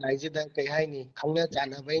ꯊꯥꯗꯔꯝꯗꯥꯏꯁꯤꯗ ꯀꯩ ꯍꯥꯏꯅꯤ ꯈꯪꯅ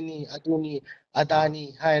ꯆꯥꯟꯅꯕꯩꯅꯤ ꯑꯗꯨꯅꯤ ꯑꯗꯥꯅꯤ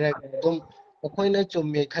ꯍꯥꯏꯔꯒ ꯑꯗꯨꯝ ꯑꯩꯈꯣꯏꯅ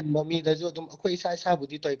ꯆꯨꯝꯃꯦ ꯈꯟꯕ ꯃꯤꯗꯁꯨ ꯑꯗꯨꯝ ꯑꯩꯈꯣꯏ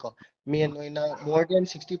ꯏꯁꯥꯕꯨꯗꯤ ꯇꯧꯏꯀꯣ ꯃꯦꯟ ꯑꯣꯏꯅ ꯃꯣꯔ ꯗꯦꯟ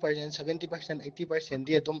 60% 70%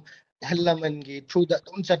 80%ꯗꯤ ꯑꯗꯨꯝ ꯑꯍꯜ ꯂꯃꯟꯒꯤ ꯊ꯭ꯔꯨꯗ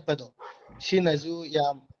ꯑꯗꯨꯝ ꯆꯠꯄꯗꯣ ꯁꯤꯅꯁꯨ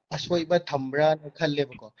ꯌꯥꯝ ꯑꯁꯣꯏꯕ ꯊꯝꯕ꯭ꯔꯥꯅ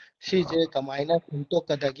ꯈꯜꯂꯦꯕꯀꯣ ꯁꯤꯁꯦ ꯀꯃꯥꯏꯅ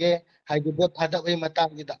ꯈꯪꯗꯣꯛꯀꯗꯒꯦ ꯍꯥꯏꯗꯤ ꯚꯣꯠ ꯊꯥꯗꯕꯒꯤ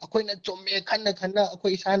ꯃꯇꯥꯡꯁꯤꯗ ꯑꯩꯈꯣꯏꯅ ꯆꯨꯝꯃꯦ ꯈꯟꯅ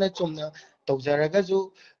ꯑꯩꯈꯣꯏ ꯏꯁꯥꯅ ꯆꯨꯝꯅ ꯇꯧꯖꯔꯒꯁꯨ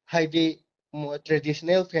ꯍꯥꯏꯗꯤ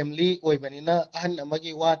ꯇ꯭ꯔꯦꯗꯤꯁꯅꯦꯜ ꯐꯦꯃꯤꯂꯤ ꯑꯣꯏꯕꯅꯤꯅ ꯑꯍꯟ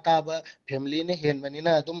ꯑꯃꯒꯤ ꯋꯥ ꯇꯥꯕ ꯐꯦꯃꯤꯂꯤꯅ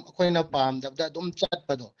ꯍꯦꯟꯕꯅꯤꯅ ꯑꯗꯨꯝ ꯑꯩꯈꯣꯏꯅ ꯄꯥꯝꯗꯕꯗ ꯑꯗꯨꯝ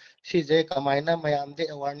ꯆꯠꯄꯗꯣ ꯁꯤꯁꯦ ꯀꯃꯥꯏꯅ ꯃꯌꯥꯝꯗ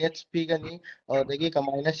ꯑꯦꯋꯥꯔꯅꯦꯁ ꯄꯤꯒꯅꯤ ꯑꯗꯨꯗꯒꯤ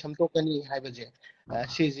ꯀꯃꯥꯏꯅ ꯁꯦꯝꯗꯣꯛꯀꯅꯤ ꯍꯥꯏꯕꯁꯦ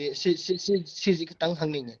ꯁꯤꯁꯤ ꯈꯤꯇꯪ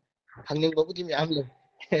ꯍꯪꯅꯤꯡꯉꯦ ꯍꯪꯅꯤꯡꯕꯕꯨꯗꯤ ꯃꯌꯥꯝ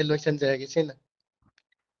ꯂꯩ ꯂꯣꯏꯁꯤꯟꯖꯔꯒꯦ ꯁꯤꯅ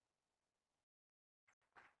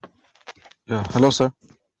Yeah, hello, sir.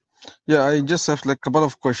 Yeah, I just have like a couple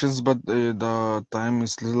of questions, but the time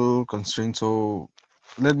is little constrained, so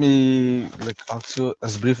let me like ask you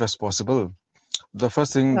as brief as possible. The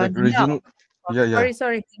first thing, like regional, yeah.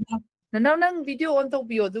 Sorry. Nanaw nang video on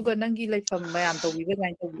tawbiyo duga nangi leifam mayam tawbiga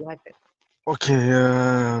nang tawbiyo hate. Okay,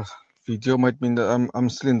 video might mean that I'm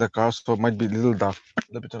still in the car, so it might be a little dark.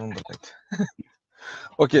 Let me turn on the light.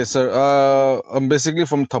 Okay, sir. I'm basically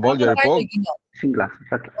from Thabal, Yaripog.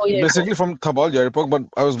 Basically from Thabal, Yaripog, but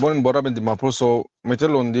I was born and brought up in Dimapur, so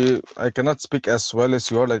Mital only I cannot speak as well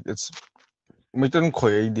as you are. Like it's Mital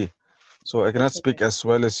Khoyedi, so I cannot speak as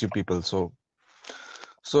well as you people. So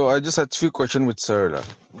I just had few questions with sir.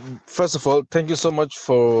 First of all, thank you so much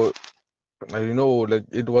for. Like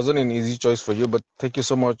it wasn't an easy choice for you, but thank you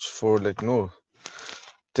so much for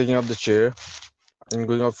taking up the chair and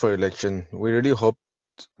going out for election. We really hope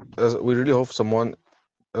someone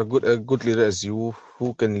a good leader as you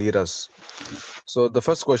who can lead us. So the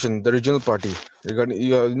first question, the regional party, regarding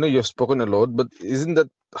you've spoken a lot, but isn't that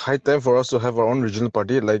high time for us to have our own regional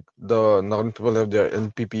party, like the Nagaland people have their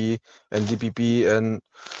NPP, NDPP, and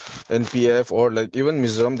NPF, or like even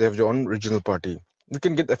Mizoram, they have their own regional party. We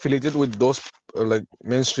can get affiliated with those like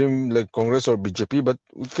mainstream like Congress or BJP, but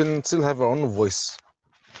we can still have our own voice.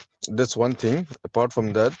 That's one thing. Apart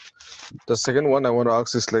from that, the second one I want to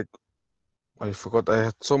ask is like, I forgot, I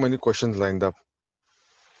had so many questions lined up.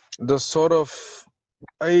 The sort of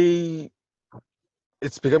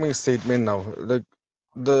it's becoming a statement now. Like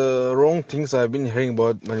the wrong things I've been hearing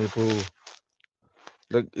about Manipur.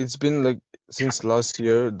 Like it's been like since last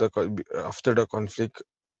year, after the conflict.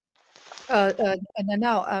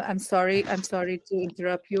 Now, I'm sorry to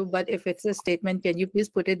interrupt you, but if it's a statement, can you please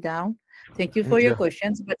put it down? Thank you for your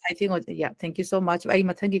questions, but I think, thank you so much. Ay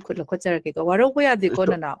mathangi khutla khutjarake ko. Waro ko ya diko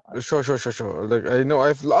na now. Sure. Like I know I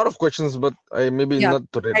have a lot of questions, but I maybe not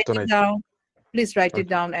today, write tonight. It down. Please write it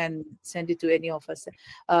down and send it to any of us.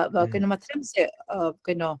 Kano matrim se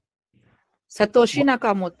kano Satoshi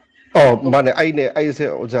Nakamoto. Oh, mane ai se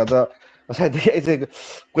ojada asai ai se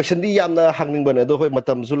question di yamna hangning bane do hoi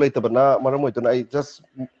matam su leitabana maram oituna ai just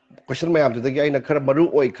question mayam judagi aina khara maru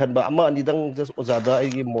oi khanba ama ani dang just ojada ai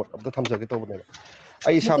gi mot abda thamjage tawbane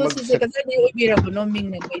ai samak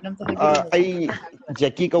ai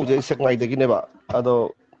Jackie kauje sekmai dagi ne ba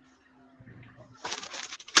ado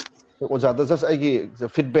ojada just ai gi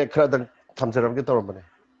feedback khara dang thamjaram ge tawbane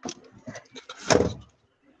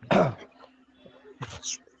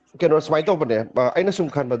keno smai tawbane aina sum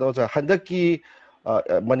khanbada oja handaki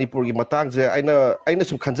Manipur gi matang je aina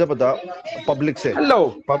sum khanjabada public se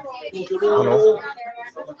hello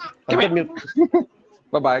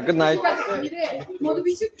Bye bye, good night. Jackie, hold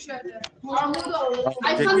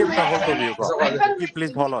to you. Jackie,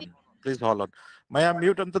 please hold on. May I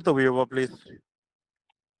mute on the viewer, please?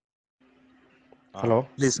 Hello.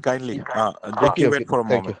 Please kindly. Jackie, wait for a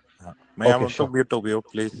moment. May I want to mute the viewer,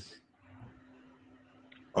 please?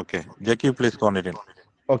 Okay, Jackie, please continue.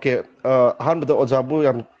 Okay. Hanbada ojabu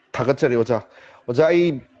yam thagachari oja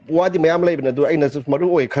ai wadi mayam leibna du aina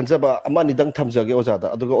maru oi khanjaba amani dang thamjage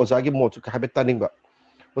ojada aduga ojagi mochu habet taninga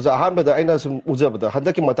oja hanbada aina sum ujabada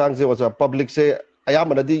handaki matang je oja public se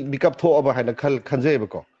ayamana di bikap tho aba haina khanjeba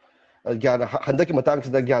ko gyan handaki matang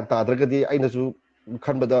sida gyan tadragadi aina su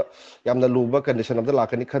khanbada yamna luba condition of the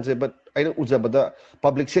lakani khanje but aina ujabada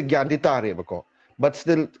public se gyan di tare ba ko but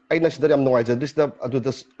still aina sida yam noi ja this the adu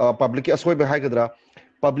the public ki asoi ba haigadra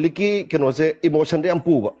public ki kenose emotion de am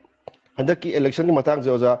puba handaki election ni matang je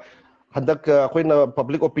oja handak khoina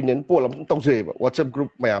public opinion poll am tawjeba WhatsApp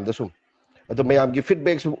group mayam da sum ado mayam gi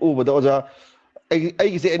feedback sum uba da oja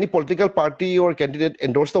I say any political party or candidate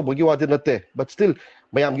endorse to bogi wadi natte but still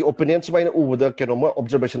mayamgi opinion sumaina ubuda kenoma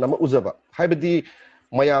observation ama uzaba haibadi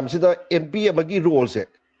mayam sida MP amagi role se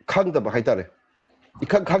khangdaba haitare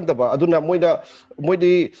ikhang khangdaba aduna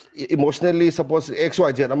moidi emotionally suppose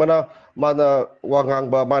XYZ amana mana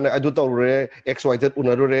wangangba mana adu tawre XYZ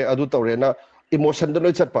unarure adu tawre na emotion da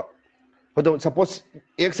loi chatpa hodo suppose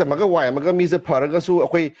X amaga Y amaga mi se pharaga su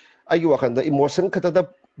akoi aigi wakhanda emotion khata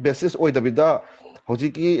basis oidabida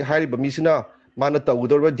hojiki hairiba misina mana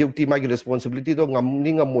tawudorba duty magi responsibility do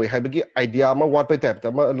ngamni ngamoi haibagi idea ama watpai type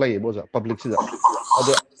ama lai boza public sida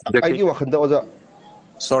ado aigi wakhanda oza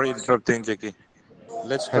Sorry interrupting Jackie.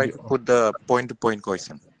 Let's try to put the point-to-point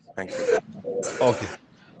question. Thank you. Okay.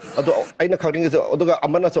 Ado aina khangning is oduga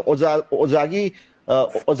amana so ojagi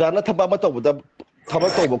ojana thaba ma tawda thaba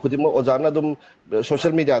tawba khudima ojana dum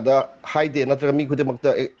social media da haide natra mi khudimak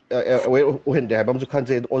da aware ohende habam su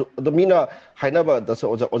khanje do mina hainaba da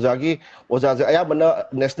so ojagi ojaje ayamana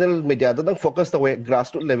national media da dang focus tawe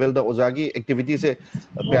grassroots level da ojagi activity se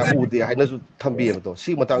kya ude haina su thambi am to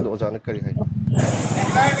si matang da ojana kari hai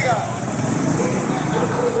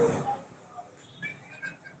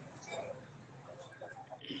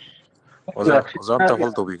Oza ta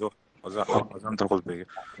hold tobigo. Oza ta hold tobigo.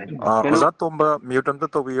 Oza tomba mute amta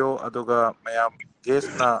tobiyo aduga mayam guest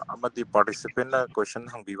na amadi participant na question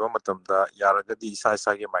hangbiba matamda yaragadi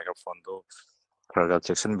isa ge microphone do kharaga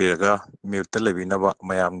section biraga mute lebina ba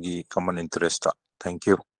mayam gi common interest. Thank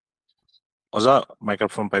you. Oza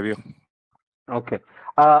microphone pabiyo. Okay.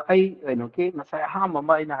 I know ke nasai ha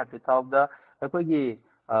mama ina happy tawda akogi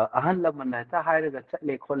ahan lamana ta hairaga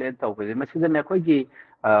chatle khole tawbe masida ne akogi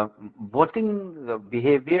voting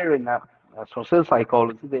behavior in social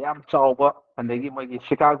psychology de yam chawba andagi mogi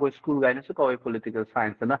Chicago school gaina su ko political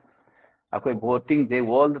science na akoi voting de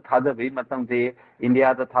world thada be matam de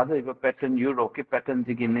India da thada be pattern Europe ke pattern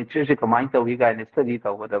ji nature se kamai tawi gaina study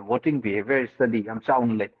tawba the voting behavior study yam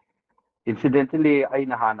chawn le incidentally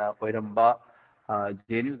aina hana oiramba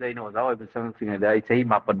JNU da ina oza oiba sang da ai chai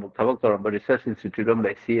mapan muk thabak toramba research institute ram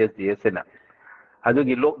lai CSDS na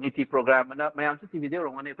adugi lok niti program na mayam su tv de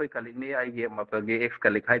rongane koi kalik ne ai ge mapage ex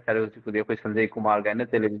kalik hai tare usi kude koi Sanjay Kumar ga na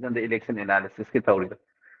television de election analysis ki tawri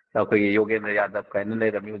da koi Yogendra Yadav ka na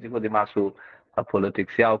le music ko de masu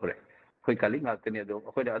politics yaw kre koi kalik ngak ne do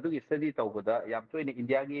koi da adugi study tawda yam to ni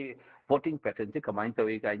India gi voting pattern se kamai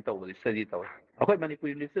tawi ga in tawdi study taw akoi Manipur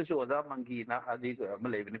University so oza mangi na adi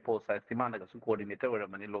malay ni post science timana ga su coordinator ora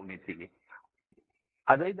mani lok niti gi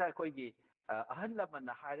adai da koi gi ahan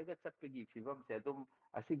lamana hairaga chatpagi fibam se adum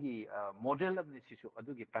asigi model of this issue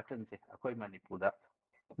adugi pattern se akoi Manipur da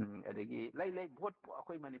adagi lai vote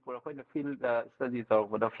akoi Manipur akoi na field study taw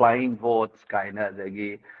the flying votes kaina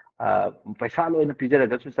adagi paisa lo na pijara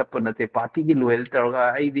ga su sapna te party gi loyal taw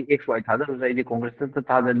ga ai di XY thada ro ai di Congress ta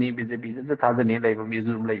thada ni BJP ta thada ni lai ba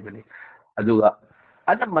mizoram lai bani aduga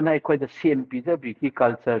anamana akoi the CNP da bi ki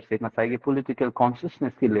culture se ngasai gi political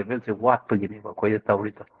consciousness ki level se wat pagi ni ba koi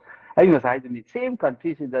tawri ta I was in the same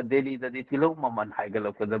countries in the Delhi, the Tilo Maman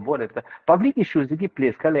Hagalo, the border. Public issues, the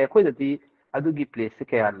place, Kalako, the Adugi place,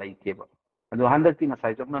 Kaya like Keba. And the 100 thing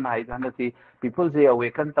aside of non high, 100 people they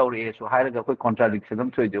awaken Tauri, so hire a contradiction of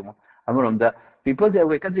Chojo. Among the people they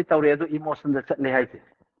awaken the Tauri, emotion that certainly has it.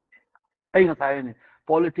 I was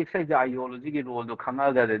politics, the ideology, all the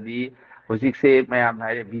Kanaga, the Hosik, Mayam,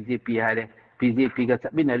 BJP, BJP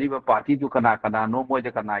got been a river party to Kanakana, no more the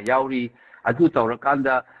Kana Yauri, Adu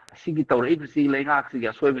Taurakanda. Sigi tawrai bisi leingak sigi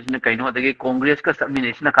asoi bisi na kaino adagi Congress ka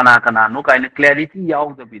submination na kana no kaina clarity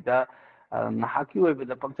yaw da bida haki oi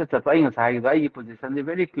bida pangcha chapa inga sai ga I position is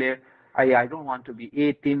very clear I don't want to be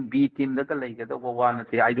A team B team da ka leiga da wa na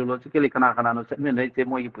te ideologically kana no submin nei te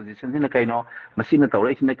moi position na kaino machine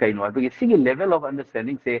tawrai sina kaino adagi sigi level of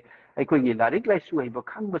understanding se ai koi gi larik lai su ai ba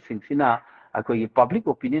khang ba sing sina akoi public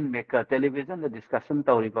opinion maker television the discussion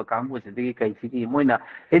tawri ba kangbu se digi kai sigi moina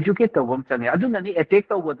educate tawam change aduna ni attack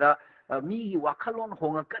tawda mi wakhalon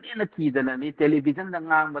honga kanena kidana ni television da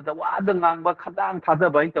ngang ba wa da ngang ba khadang thada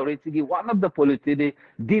ba tawri sigi one of the policy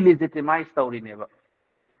delegitimize tawri ne ba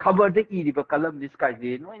khabar de iri ba kalam dis kai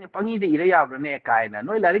de noi ne pangi de ira ya ne kai na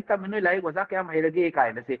noi larik ta noi larik waza kya mairage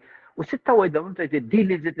kai na se usit tawai dam te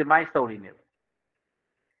delegitimize tawri ne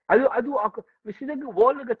adu misidagi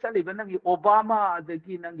wall ga chali ba nangi Obama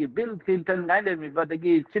adagi nangi Bill Clinton ngai le mi ba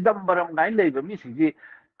dagi Chidambaram ngai le ba mi sigi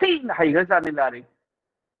tin hai ga jani lari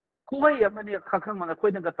kuwai amani khakhang mana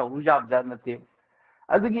koi na ga tawru jab jan na te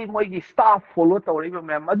adagi moi gi staff follow tawri ba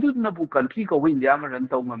ma'am adu na bu country ko India ma ran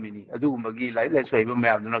taw mamini adu magi lai lai soi ba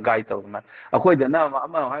ma'am na gai taw na akoi da na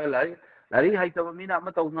ama hai lai hai taw mi na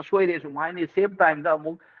ma taw na soi re su mai ni same time da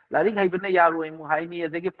mu Laring Haven Yaro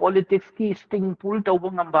Muhaini, the politics key sting pulled over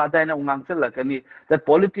Ngambada and Ungansalakani, that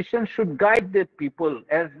politicians should guide the people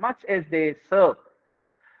as much as they serve.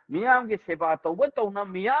 Miam gets about what on a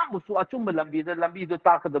Miam was Achumba Lambi, the Lambi to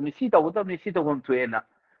talk of the Misita, what a Misita one to Ena.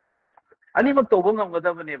 Anima Tobong of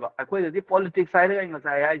whatever neighbor. I quite the politics I as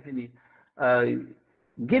I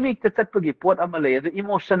gimmick the Tapagi Port Amalay, the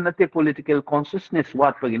emotion that the political consciousness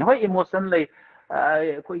what for how emotionally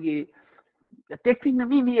taking the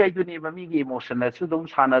Mimi I do never me emotion that you don't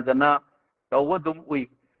shana than over them we.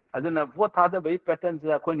 I don't know what other way patterns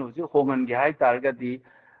are going to home Gai target the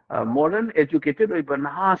modern educated or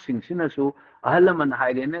Banahasing Sinasu, Alaman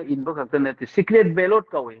Hidena in book of the secret ballot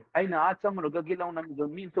away. I know some Rogagilon and the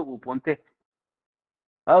mean to Ponte.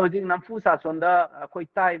 I was in Namfusa Sonda,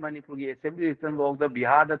 quite time Manipuri assembly of the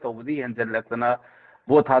Bihada Tovdi and Latana,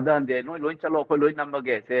 both Hada and the no Loinchalo, Loin number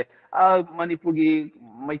guess. Manipuri,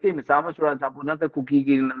 my team is Samasura, Sapunata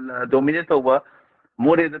cookie dominate over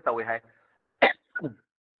more than the Tawai.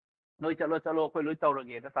 No Chalo Chalo, Loitao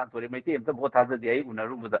again, the Santori, my team, the both Hada day, Una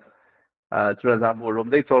room with the Trazamo,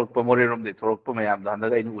 they talk Pomorum, they talk Pomayam, the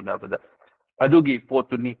other in Una, but Adugi,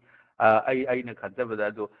 Portuni. I know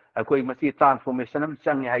that I must see transformation of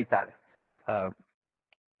Changi Haitare.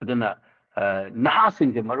 Then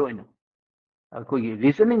Nahasing the Maroino.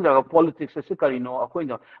 Listening to politics as a carino,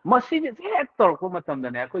 Aquino, must see the actor Homatam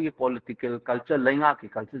than Aqui political culture, Langaki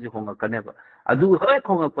culture, Honga Caneva. I do her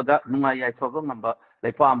Honga for that, Numaya Togamba,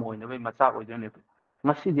 like Pamo in the way Masako Jonip.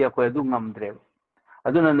 Must see the Aquadumam Drev. I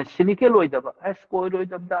don't know, cynical way of Escoid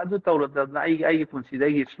of that, that I consider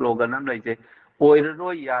his slogan, and like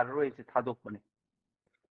Oiro Yaro is a Tadopone.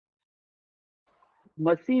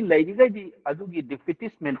 Masi lady Adugi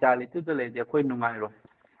defeatist mentality to the lady Aquinumiro.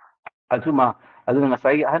 Azuma, Azuma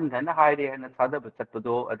Sai and hide and a Sada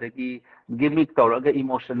Satado, Adagi, gimmick Toraga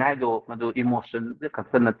emotion, Madu emotion, the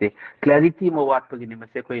capacity, clarity Mowat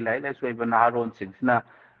Paginimasequi, Lilas, even our own sins, na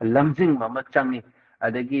Lamzing Mama Changi,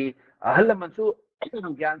 Adagi, Ahalamansu.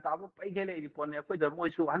 Gian Tabo Pagele upon a the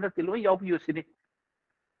Moisu 100 kilo of you city.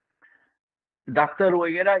 Doctor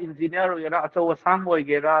Wagera, engineer Wagera, so Sam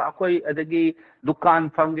Wagera, Akoi Adagi,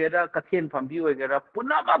 Dukan Fangera, Katin Pambu Wagera,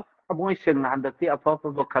 Punama, a motion and the tea of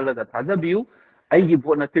a color that other view. I give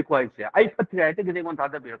one a quick wise. I patriotic they want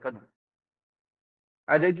other Birkan.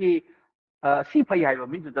 Adagi, Sipaya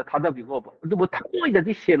means the other view. The Botaoi the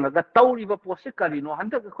Dishon, the Tauri of Posicarino,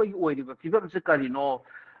 100 Koi Oil, Fivam Sicarino.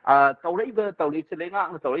 Tauriba,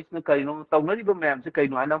 Tauricelena, Tauric Carino, Tauriba Mam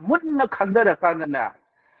Sicano, and I wouldn't have Kandara Kandana.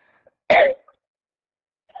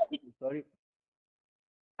 Sorry.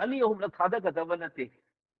 Ali of the Kada Gatavanati.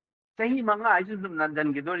 Sahi Manga, I just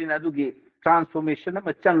Nandan Gidori Adugi, transformation of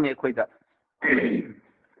a Changi Quida.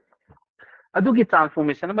 Adugi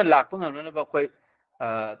transformation of a Lapun and another quite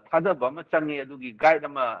Tada Bama Changi Adugi,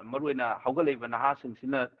 Gaidama, Maruina, Hogalevan Hasan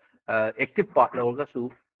Sina, active partner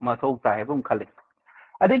Olgasu, Mato Tahabum Kale.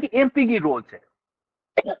 I think MPG roads.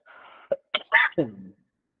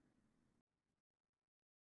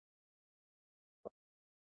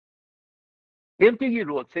 MPG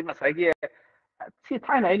roads, same as idea. See,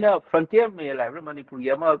 time I know frontier mail, I remember Manipur,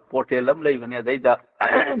 Portelum, living a data.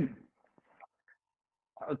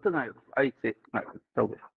 I say,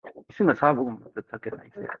 so, sing a sabum, the second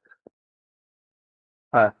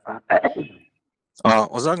I say.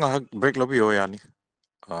 Ozanga break lobby oyani.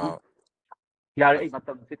 Yeah, I got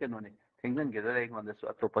them second one. Things and gathering on the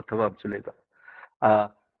Sopatava Suleta.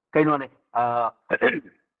 Kainone,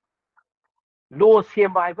 low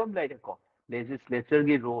CMI from Ladico, legislature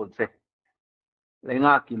roads.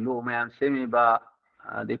 Lengaki low man, semi ba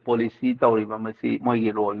the policy, Tauribamasi,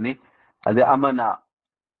 Mogi Rolni, the Amana.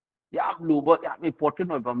 Yeah, blue, but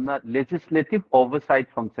important of them, legislative oversight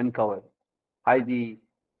function cover. The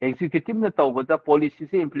executive na tawag the policy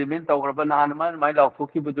se implement tawag ba na naman may lawful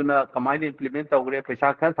ki buduna kamay implement tawag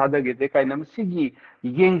pesa ka thada gete kay nam sigi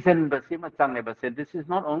yengsen ba se matang ba se this is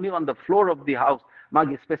not only on the floor of the house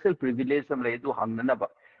mag special privilege sam le du hang na ba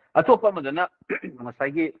ato pa madana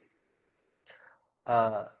masagi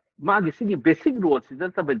mag sigi basic roles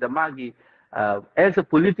idan ta ba da magi as a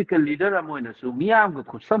political leader amoina su miyam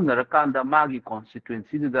ko kusam na rakanda magi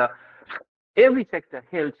constituency da every sector,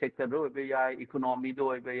 health sector, economy,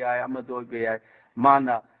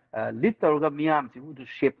 mana little miam to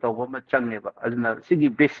shape the woman changneva as a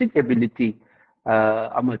basic ability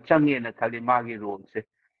I'm a changi and a kalimagi roles.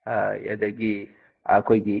 Yadagi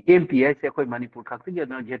Koigi MPS, Koi Manipur Kakti,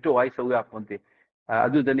 and Jeto, I saw up on the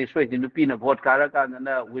other than Israel, the Nupina Board Karaka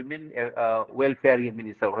and Women Welfare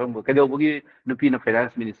Minister, Kadobugi, Nupina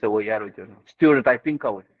Finance Minister, stereotyping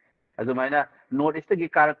cover. As a minor, notice the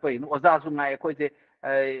character in Ozasunga,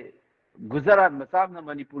 Gujarat macamna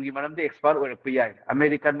Manipur gi maramde expert oirakpa yai,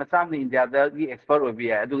 American macamna India da gi expert oiba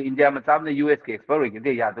yai, adu India macamna US ki expert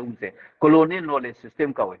oigide yadumse colonial knowledge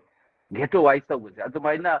system kawe ghetto wise tawuse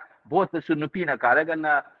adumaina both su nupi na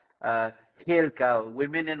karagana health ka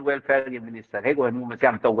women and welfare minister hego nu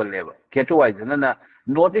macam tawgaleba ghetto wise na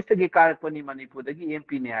notice gi karapani Manipur da gi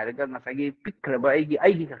MP ne haraga ngasagi pikraba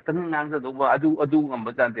aigi khatan nangza do adu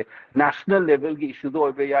ngamba jante national level gi issue do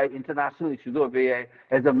oiba yai, international issue do oiba yai,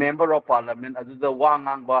 as a member of parliament aduda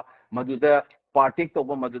wangangba maduda party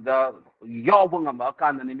toba maduda yawba ngamba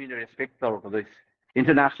kana ni respect tawro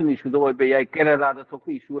international issue do oiba yai, Kerala da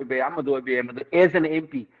soku issue oiba yai, amadu oiba yai, as an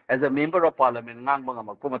MP, as a member of parliament ngangba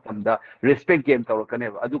ngamba ko matamda respect game tawro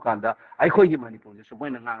kaneba adu kanda aikoi gi Manipur so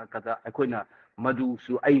moina nganga kada aikoina madu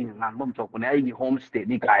su ai ngangba mtokone ai gi home state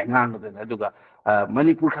ni kai nganga da aduga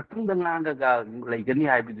Manipur khatung da nganga ga laigani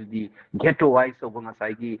haibidudi ghetto wise so bonga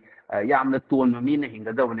saigi yamna ton mamina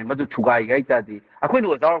hinga da bone madu thugai gai tadi akoina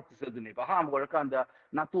wazar ku sedune ba ham gor kanda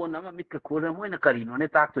na ton na mit ka khora moina karino ne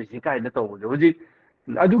tak to sikai na to hoji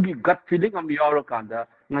adugi gut feeling am yaro kanda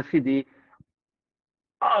ngasidi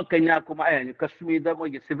Kenya kuma Kashmir da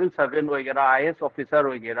mogi civil servant oigera IS officer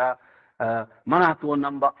oigera mana to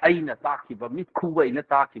number aina takiba mit kuba ina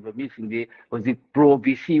takiba mi singde hoji pro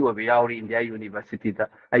BC obe yauri India University da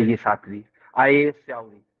ai satri IS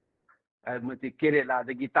yauri mati Kerala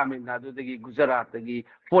da gi Tamil Nadu da gi Gujarat da gi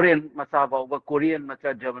foreign macha ba Korean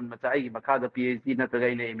macha German macha ai makha da PhD na taga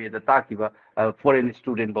ina MA da takiba foreign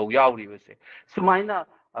student ba yauri wese sumaina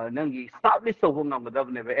nangi establish so ngam da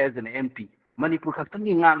ne as an MP Manipur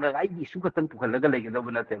khatangi nganga ai gi su khatan pukhalaga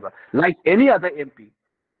legedaba nateba like any other MP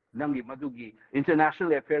nangi madugi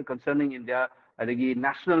international affair concerning India adagi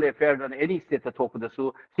national affair on any state to talk da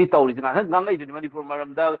su si tawri nga ngai du Manipur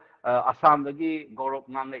maramda Assam dagi Gaurav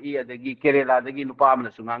ngai adagi Kerala dagi nupa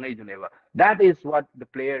amna su ngai du neba that is what the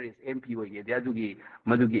player is MP oige dia dugi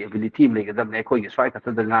madugi ability legedaba ne khoi gi swai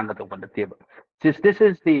khatan da nganga to bandateba since this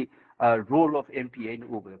is the role of MP in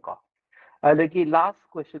Uber ka adagi last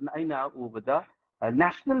question aina ubada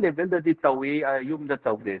national level da di tawi yum da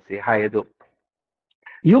tawde se hayado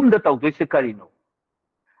yum da tawde se karino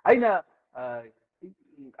aina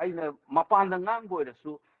mapanda ngango da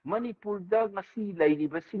su Manipur da ngasi lairi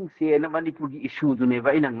ba singse na Manipur gi issue du ne ba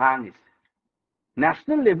aina ngangis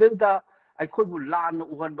national level da akhoi bu lan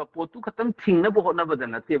uhan ba potu khatam thing na bo na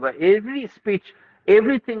badana te ba every speech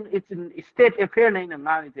everything it's in state affair na ina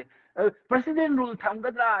ngangis president rule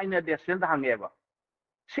thamgadra aina desel da hangeba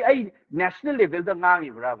si ai national level da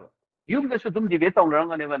ngangi brava yum da su tum debate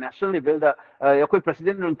tawnaranga ne ba national level da yakoi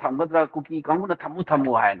president rule thamgadra kuki kanguna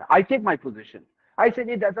thamu haina I take my position I said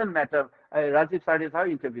it doesn't matter Rajiv Sardis how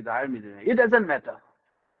interview the it doesn't matter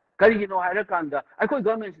kari no haira kanda akoi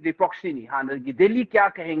government the proxy ni hana gi Delhi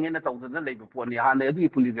kya kahenge na tawdana leibu poni hana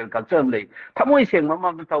adu political culture lei thamoi seng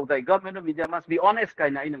mama na tawdai government of India must be honest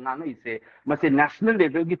kaina ina ngangi se mase national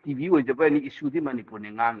level gi TV oi jaba ni issue di Manipur ni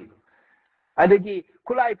ngangi adagi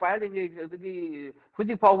kulai paling adagi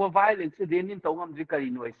huji power violence denin tawam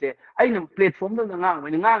zikari no ise aina platform da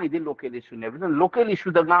ngang di local issue ne local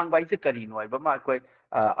issue da ngang bai se kari no ba ma koi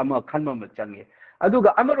ama khanma ma change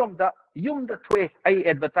aduga amarom da yum da thwe ai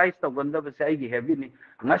advertise ta wanda ba sai gi heavy ni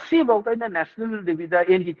ngasi ba ta national divida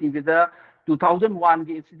NDTV da 2001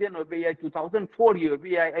 gi incident obe ya 2004 year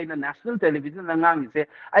bi ai na national television na ngang ise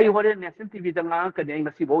ai hore national TV da ngang ka ne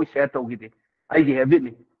ngasi bo share to gi de ai gi heavy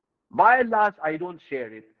ni by and large, I don't share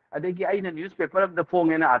it. I think I in a newspaper of the phone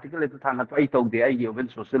and article at the time I told the idea of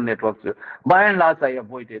social networks. By and large, I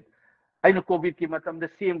avoid it. I know COVID came at the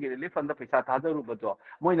same get live on the Pisa Tada Rubato.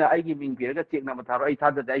 Moina, I give me a take Namatara, I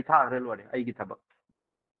thought that I thought I get about.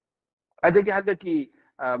 I think I had the key.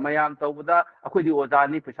 Mayam Tawada, Akudi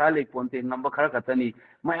Ozani, Pisali Ponte, number Karakatani,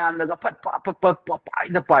 Mayam the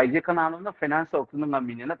the pie, the canon of finance of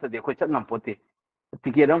Namina, the question of Pote.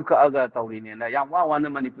 Tikiram ka aga tawrini na yang wa wana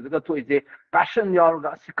Manipur ka to ise passion yor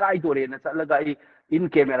ga sky dore na salaga in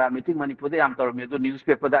camera meeting Manipur da yam tawre me do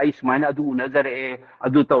newspaper da ai smaina adu nazar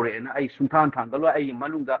adu tawre na ai suntan thangalo ai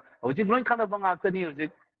malungda hoji loin khana banga tani hoji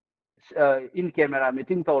in camera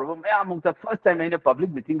meeting tawre me among the first time in a public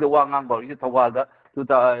meeting the wa ngang bori tawalda to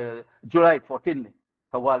the July 14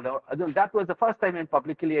 tawalda adu that was the first time in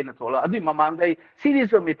publicly in tola adu mamang dai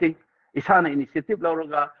series of meeting isana initiative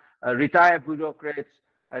lawroga retired bureaucrats,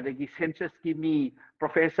 the census me,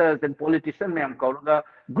 professors and politicians, ma'am,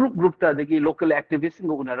 group the local activists in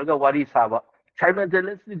Unaraga Wari Sava.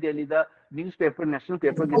 Simultaneously, Delhi, the newspaper, national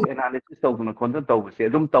paper, get analysis of the content of the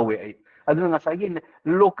Dum Tawe. I don't know, again,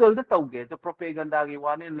 local the Tauge, the propaganda,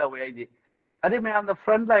 one in Laway. I may on the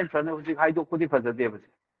front line front of the Hydropodi for the Davis.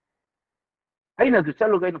 I know to tell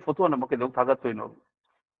you a photo on a Makado Tagato.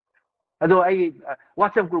 ado ai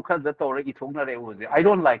WhatsApp group khada tawra I thongna re uzi I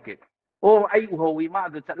don't like it oh ai uhowi ma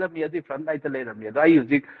adu chatlami adi front ai talerami ado ai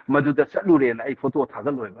uzi madu da chatlure na ai photo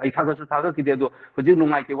thagaloi ai thagasu thagakide ado huji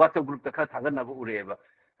nungai ke WhatsApp group ta kha thagana ba ureba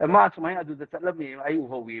ma sumai adu da chatlami ai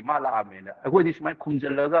uhowi ma la amena agoi di sumai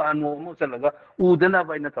khumjalaga anu mo chalaga udana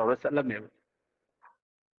ba ina tawra chatlami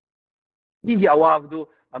Ni awabdu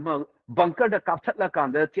ama bunker da kapsatla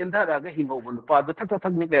kanda chendara ga hingobu pa da thak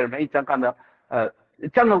thak ni ler mai changkanda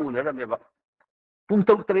changa unara meba pung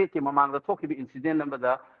tok tre ke mamang da thoki bi incident number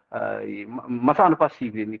da masana pa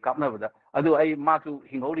sigri ni kapna bada adu ai ma tu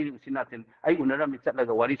hingori sinatin ai unara mi chatla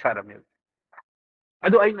ga wari sara me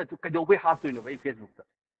adu ai na tu kado be half to no bai Facebook da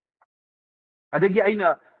adagi ai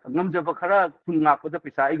na ngamjaba khara kunga ko da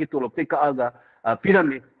pisa ai gi tolop te ka aga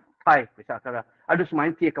pyramid hai pisa khara adu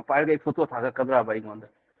smai te ka par ga photo thaga kadra bai ngonda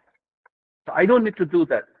so I don't need to do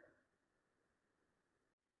that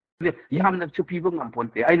yamna chu people ngam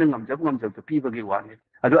ponte ai na ngam chu people gi wani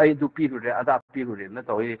adu ai du piru re ada piru re na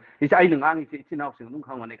to is ai ngang si sinau sing nung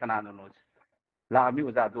khang ne kana no la mi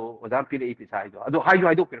uza do uza pire I pisa do adu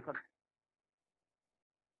hai do pir ka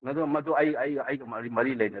ngado madu ai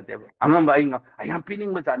mari le na de angam ai am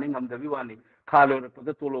pining ma jani ngam da bi wani khalo re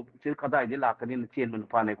to tolo chir kada ai la kani chen mun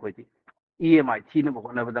pa ne khoi ti EMI thi na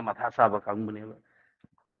bo na ba da matha sa ba kang mun ne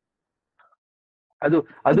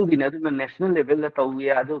adu gina adu national level la tawi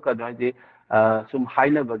adu ka dai sum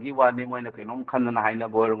haina bagi wani moina kenom khanna na haina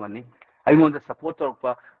boir ngani ai mon da support tor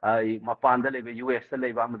pa ai mapan da lebe US da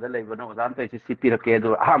lebe am da lebe no zan ta city ra ke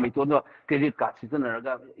do ha mi to no credit card si na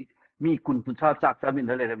ga mi kun tu cha chak cha min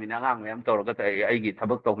da le mi na ngang yam tor ga ai gi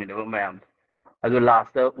thabak to mi da mayam adu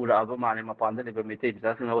last da ura ba mane mapan da lebe mi te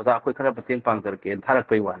bisa sing wa khoi khara pateng pang tar ke tharak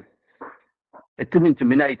pai wan etumin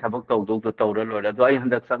tumina ai thabak to do to ra lo da do ai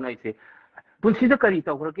handak sang ai se Punsida kari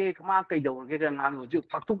tawrake kama kai dawrake ka ngang ju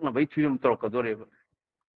faktuk na bai thuyum torka dore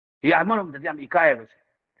ya manom da jam ikaya bas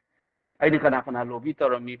ai ni kana kana lobby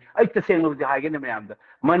torami ai ta seng lo ja hagen me amda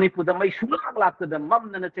Manipur da mai sulak lak da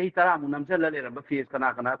mam na chahi tara mu nam chala le ba face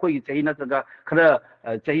kana kana koi chahi na ga khara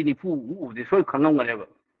chahi ni pu u de soi khangam ngale ba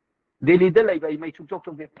Delhi da lai bai mai chuk chok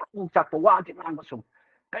chok de pu chak to wa ji ngang ba sum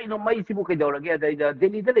kai no mai sibu kai dawrake da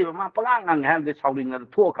Delhi da lai ma palang ngang ha de sauling na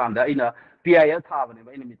tho kan da ina PIL tha ba ne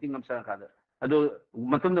ba ina meeting am sa ka da ado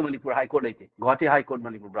matunda Manipur High Court laite Guwahati High Court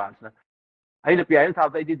Manipur branch na aina PIL tha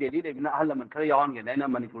ai Delhi le bina ahla man khara yawan ge na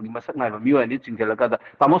Manipur ni masak nai ba miwa ni chingela ka da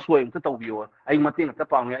tamos wo ta tawbiyo ai mating ta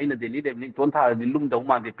pang aina Delhi le ni ton tha di lum dau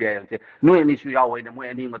man de PIL se no ni su yawo na mo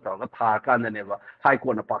ani ma ta ga tha kan ne ba High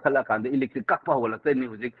Court na pa khala kan de electric kak pa wala te ni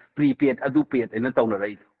music prepaid adu paid ina taw na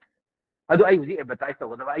rai adu ai uji advertise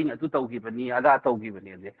taw da ai na tu taw gi bani aga taw gi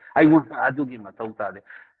bani de ai wo adu gi ma taw ta de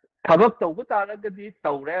Tabak tau ko taragadi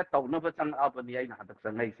taure tauna ba chang abani ai na hadak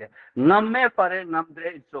sangai se ngamme pare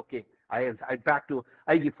ngamdre it's okay I back to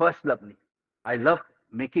I the first love ni I love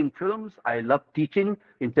making films I love teaching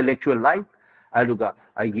intellectual life aluga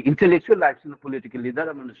I intellectual life in political leader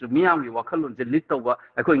amanu su miyam gi wakhalon je lit tawa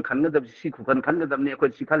ko in khanna dab si ku kan khanna dab ne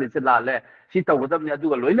ko si khale se la le si taw dab ne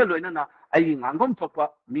aduga loina na ai ngangom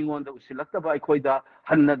thokpa mingon da usilakta ba ai khoida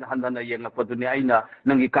hanna na yenga paduni aina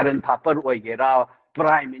nangi current thapar oigera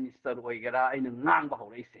Prime Minister oigera aina ngang ba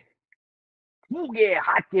horeise muge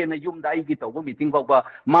hatte na yum dai gi to meeting ba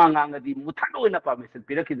ma ngang di muthalo na permission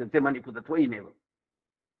piraki de Manipur da thoi ne ba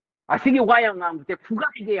asigi waya ngang te fuga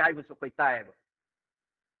ge ai ba so kai tai ba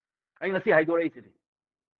ai ngasi hai do reise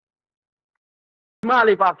ma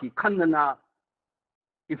le ba ki khanna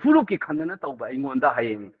ifuru ki khanna to ba ingon da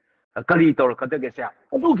hai kari tor ka de se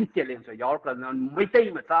adu gi challenge so yaw ka na mai tai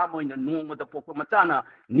ma ta mo na no ma da pok ma cha na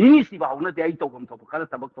ni si ba una de ai to gam to ka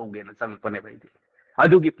ta bak to ge na sang pa ne bai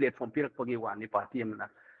adu gi platform pirak pagi wa ni party amna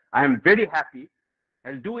I am very happy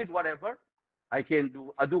I'll do it whatever I can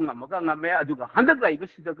do adu ngam ga ngame adu ga handak lai ba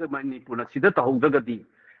si da ga mani puna si da ta ho da ga di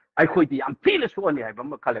ai khoi di am pile so ni ai ba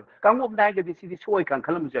ma khale ka ngom dai ga di si di soi kan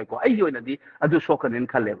khalam jai ko ai yo na di adu so kan en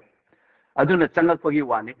khale adu na changal pagi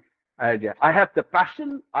wa ni I have the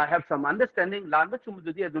passion, I have some understanding. Lanba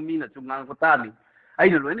chumududi adumina chungang patani. I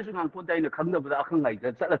know when chungang put in the kanda with akang like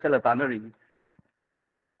that. Chala tanari.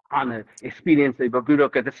 An experience a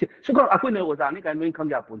bureaucrat. So Akuna was an I mean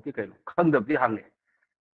kanga puntikan. Kanda behange.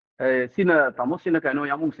 Sina Tamosina Kano,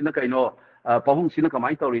 Yamung Sinakano, Pahung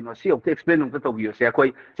Sinakamaito, no sea of explain on the you say,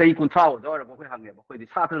 say you can travel or hang it, the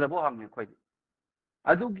Saturday bohang quite.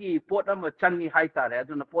 Adugi port am changi haitare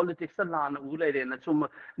aduna politics lan ulere na sum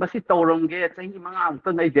masi tawrongge chahi manga ta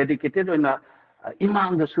ngai dedicated na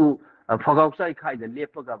imang da su phagau sai khai da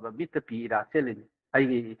lepaga ba bit pi ra selin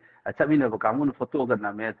ai chamina ba kamun photo ga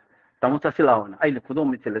na me tamu cha silauna ai le khudom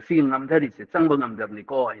mi chela sin ngam dhari se changba ngam dab ni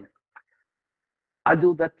ko ai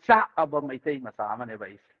adu da cha aba mai tai ma sa ma ne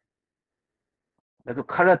bai ꯑꯗꯨ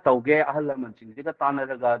ꯈꯔ ꯇꯧꯒꯦ ꯑꯍꯜ ꯂꯃꯟꯁꯤꯡꯁꯤꯒ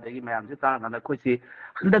ꯇꯥꯟꯅꯔꯒ ꯑꯗꯒꯤ ꯃꯌꯥꯝꯁꯤ ꯇꯥꯟꯅꯔꯀꯥꯟꯗ ꯑꯩꯈꯣꯏꯁꯤ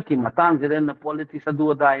ꯍꯟꯗꯛꯀꯤ ꯃꯇꯥꯡꯁꯤꯗ ꯄꯣꯂꯤꯇꯤꯛꯁ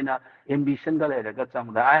ꯑꯗꯨ ꯑꯗꯥ ꯑꯩꯅ ꯑꯦꯝꯕꯤꯁꯟꯒ ꯂꯩꯔꯒ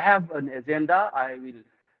ꯆꯪꯕꯗ I have an agenda. I will,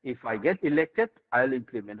 if I get elected, I'll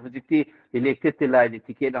implement. ꯍꯧꯖꯤꯛꯇꯤ elected ꯇꯤꯂꯥꯏꯗꯤ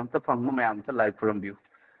ꯇꯤꯀꯦꯠ ꯑꯝꯇ ꯐꯪꯕ ꯃꯌꯥꯝ ꯑꯝꯇ ꯂꯥꯏ ꯈꯨꯔꯝꯕꯤꯌꯨ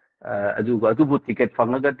ꯑꯗꯨꯒ ꯑꯗꯨꯕꯨ ticket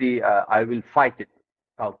ꯐꯪꯉꯒꯗꯤ I will fight it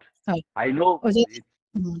out. I know it's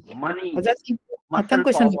money, muscle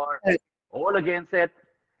power, all against it,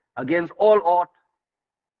 against all odds.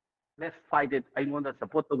 Let's fight it. ꯑꯩꯉꯣꯟꯗ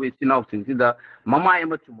support ꯇꯧꯕ ꯏꯆꯤꯜ ꯏꯅꯥꯎꯁꯤꯡꯁꯤꯗ ꯃꯃꯥꯏ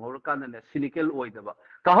ꯑꯃ ꯆꯨꯝꯍꯧꯔꯀꯥꯟꯗꯅꯦ ꯁꯤꯅꯤꯀꯦꯜ ꯑꯣꯏꯗꯕ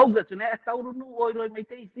ꯇꯥꯍꯧꯗꯁꯨꯅꯦ ꯇꯧꯔꯨꯅꯨ ꯑꯣꯏꯔꯣꯏ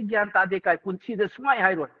ꯃꯩꯇꯩꯁꯤ ꯒ꯭ꯌꯥꯟ ꯇꯥꯗꯦ ꯀꯥꯏ ꯄꯨꯟꯁꯤꯗ ꯁꯨꯡꯉꯥꯏ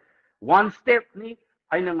ꯍꯥꯏꯔꯣꯏ ꯋꯥꯟ ꯁ꯭ꯇꯦꯞꯅꯤ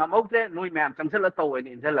ꯑꯩꯅ ꯉꯝꯍꯧꯗ꯭ꯔꯦ ꯅꯣꯏ ꯃꯌꯥꯝ ꯆꯪꯁꯤꯜꯂ ꯇꯧꯋꯦꯅ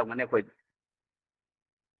ꯏꯟꯁꯤꯜꯂꯝꯒꯅꯤ ꯑꯩꯈꯣꯏꯗ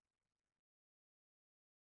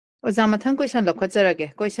ꯑꯣꯖꯥ ꯃꯊꯪ ꯀꯣꯏꯁꯟ ꯂꯧꯈꯠꯆꯔꯒꯦ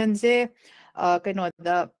ꯀꯣꯏꯁꯟꯁꯦ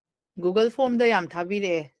ꯀꯩꯅꯣꯗ ꯒꯨꯒꯜ ꯐꯣꯔꯝꯗ ꯌꯥꯝ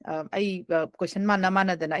ꯊꯥꯕꯤꯔꯛꯑꯦ ꯑꯩ ꯀꯣꯏꯁꯟ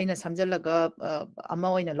ꯃꯥꯟꯅꯗꯅ ꯑꯩꯅ ꯁꯝꯖꯜꯂꯒ ꯑꯃ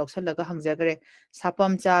ꯑꯣꯏꯅ ꯂꯧꯁꯜꯂꯒ ꯍꯪꯖꯈ꯭ꯔꯦ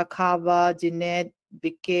ꯁꯥꯄꯝꯆꯥ ꯈꯥꯕ ꯖꯤꯅꯦꯠ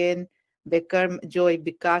ꯕꯤꯀꯦꯟ ꯕꯦꯀꯔ ꯖꯣꯏ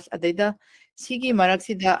ꯕꯤꯀꯥꯁ ꯑꯗꯩꯗ ꯁꯤꯒꯤ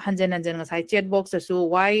ꯃꯔꯛꯁꯤꯗ ꯍꯟꯖꯟ ꯍꯟꯖꯟ ꯉꯁꯥꯏ ꯆꯦꯠ ꯕꯣꯛꯁꯇꯁꯨ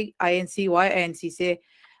YINC ꯁꯦ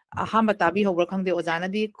ꯑꯍꯥꯟꯕ ꯇꯥꯕꯤꯍꯧꯕ꯭ꯔꯥ ꯈꯪꯗꯦ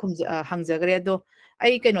ꯑꯣꯖꯥꯅꯗꯤ ꯍꯪꯖꯈ꯭ꯔꯦ ꯑꯗꯣ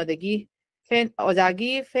ꯑꯩ ꯀꯩꯅꯣꯗꯒꯤ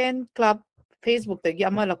ꯑꯣꯖꯥꯒꯤ ꯐꯦꯟ ꯀ꯭ꯂꯕ ꯐꯦꯁꯕꯨꯛꯇꯒꯤ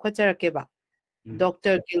ꯑꯃ ꯂꯧꯈꯠꯆꯔꯛꯀꯦꯕ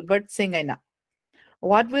Dr. Gilbert Singh aina.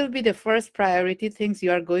 What will be the first priority things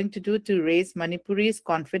you are going to do to raise Manipuri's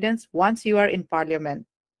confidence once you are in parliament?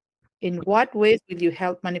 In what ways will you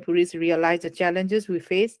help Manipuris realize the challenges we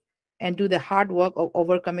face and do the hard work of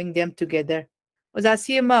overcoming them together? Oza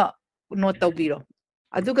sima note tawbiro.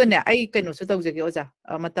 Adugane ai kainosu tawjage oza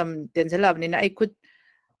matam tenjalabnina ai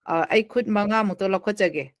khut manga muto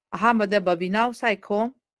lokhachage. Ahamada Babinaw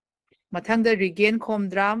Saikhom Mathangda Regain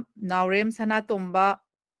Khomdram, Naurem Sanatomba,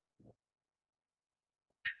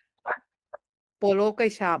 Polo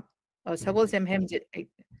Kaisham, Sagol Sem Hemjit.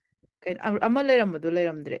 Ama Leramadu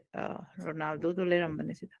Leramdre, Ronaldo do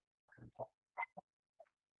Lerambanisida.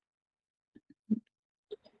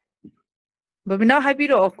 Babina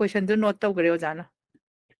Habiro of question do not talk Greozana.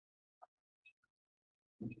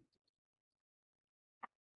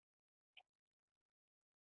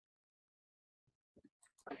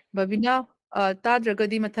 Babina,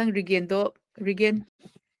 Tadragadi Matang Regain.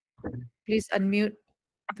 Please unmute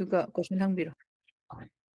to go question Hangbiro.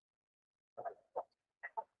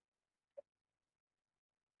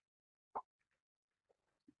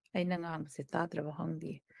 I nang se Tadra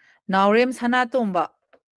Hangdi. Naurem Sanatomba.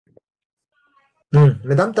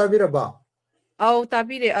 Madam Tabiraba. Oh,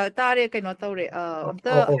 tabire tare kaino tawre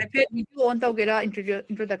amta iPad video on tawgera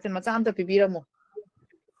introduction macam ta pibira mo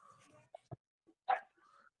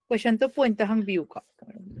question to point ta hangbiu ka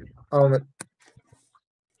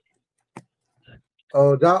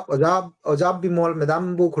Oja Bimol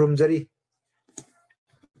Madam Bu Kurumjari.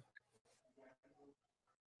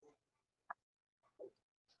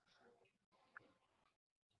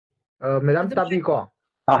 Madam Tabi ko.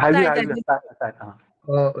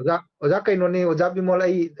 Oja kainoni Oja Bimol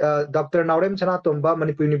ai Dr. Naurem Sanatomba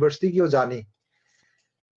Manipur University ki ojani.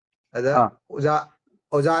 Ada Oja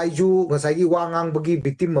aiju ngasai wangang bagi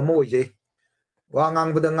victim mamo oje.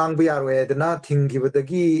 Wangang bada ngang bu yarwe dana thingi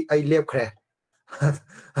badagi ai lepkhre.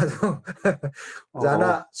 Ado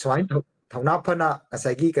Jana swain thawna phana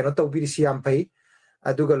ngasai gi kano tawbiri siam phai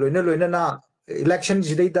aduga loina na election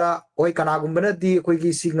jidaida oi kanagumbana di koi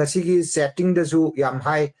gi ngasi gi setting da su yam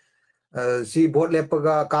high si vote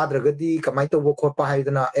lepaga kadragadi kamai tawbo khotpa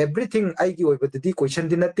haidana everything ai gi oibadadi question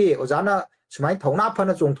dinate ojana sumai thawna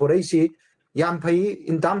phana chongthorei si yam phai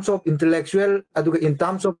in terms of intellectual aduga in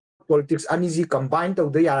terms of politics aniji combine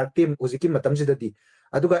tawda yar team oziki matam sidadi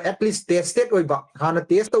aduga at least tested oiba hana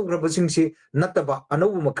test tawgrabasing si nataba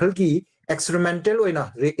anawu makhalki experimental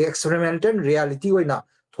experimental reality oina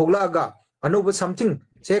thoglaga anuba something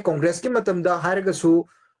say congress ki matamda haragasu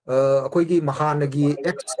akoigi mahanagi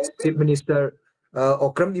ex chief minister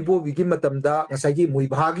okram ibo wigi matamda ngasagi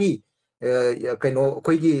muibhagi kaino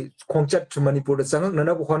akoigi khongchat manipur da changak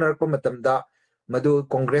nana bu honar ko matamda madu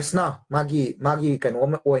congress na magi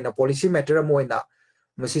kaino oina policy matter moina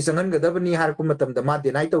masi changan gadabani har ko matamda ma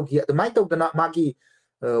denai tawgi admai tawdana magi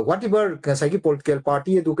whatever ngasagi political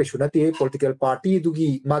party edu ke shunate political party edu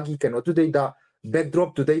gi magi kaino tu deida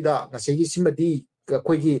backdrop to deida ngasagi simadi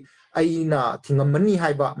akoigi aina thingamani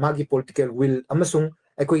haiba magi political will amasung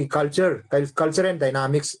akoigi culture and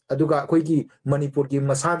dynamics aduga akoigi manipur gi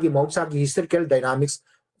masagi mausa gi historical dynamics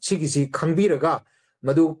sigisi khangbiraga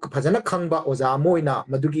madu phajana khangba oja moina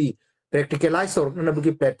madugi practicalize or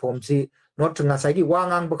bugi platform si not ngasai gi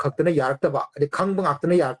wangang ba khaktana yaktaba ade khangba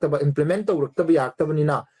ngaktana yaktaba implement tawraktaba yaktaba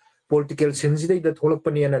nina political sense da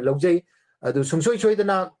tholakpani na logjai adu sungsoi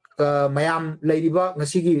soidana mayam leiriba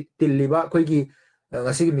ngasigi tilliba akoigi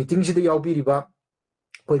ngasigi meeting sida yaubiriba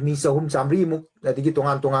ꯑꯩꯈꯣꯏ ꯃꯤ ꯆꯍꯨꯝ ꯆꯥꯝꯃꯔꯤꯃꯨꯛ ꯑꯗꯒꯤ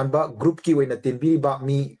ꯇꯣꯉꯥꯟꯕ ꯒ꯭ꯔꯨꯞꯀꯤ ꯑꯣꯏꯅ ꯇꯤꯟꯕꯤꯔꯤꯕ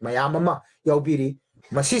ꯃꯤ ꯃꯌꯥꯝ ꯑꯃ ꯌꯥꯎꯕꯤꯔꯤ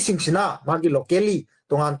ꯃꯁꯤꯁꯤꯡꯁꯤꯅ ꯃꯥꯒꯤ locally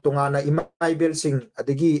ꯇꯣꯉꯥꯟꯅ ꯏꯃꯥ ꯏꯕꯦꯜꯁꯤꯡ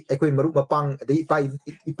ꯑꯗꯒꯤ ꯑꯩꯈꯣꯏ ꯃꯔꯨꯞ ꯃꯄꯥꯡ ꯑꯗꯒꯤ ꯏꯄꯥ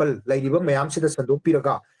ꯏꯄꯜ ꯂꯩꯔꯤꯕ ꯃꯌꯥꯝꯁꯤꯗ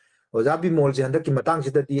ꯁꯟꯗꯣꯛꯄꯤꯔꯒ ꯑꯣꯖꯥ ꯕꯤꯃꯣꯜꯁꯦ ꯍꯟꯗꯛꯀꯤ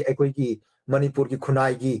ꯃꯇꯥꯡꯁꯤꯗꯗꯤ ꯑꯩꯈꯣꯏꯒꯤ ꯃꯅꯤꯄꯨꯔꯒꯤ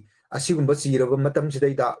ꯈꯨꯟꯅꯥꯏꯒꯤ ꯑꯁꯤꯒꯨꯝꯕ ꯆꯤꯔꯕ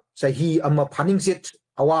ꯃꯇꯝꯁꯤꯗꯩꯗ ꯆꯍꯤ ꯑꯃ ꯐꯥꯅꯤꯡꯆꯦꯠ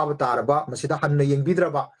ꯑꯋꯥꯕ ꯇꯥꯔꯕ ꯃꯁꯤꯗ ꯍꯟꯅ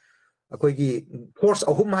ꯌꯦꯡꯕꯤꯗ꯭ꯔꯕ ꯑꯩꯈꯣꯏꯒꯤ ꯐꯣꯔꯁ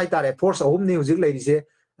ꯑꯍꯨꯝ ꯍꯥꯏꯇꯥꯔꯦ ꯐꯣꯔꯁ ꯑꯍꯨꯝꯅꯤ ꯍꯧꯖꯤꯛ ꯂꯩꯔꯤꯁꯦ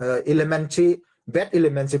ꯏꯂꯤꯃꯦꯟꯁꯤ ꯕꯦꯠ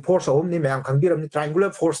element force अहमनी ma'am खंगबिरमनी triangular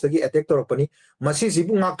force दगी attack तौरपनी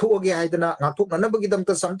मसीसिबु ngakthoge haidana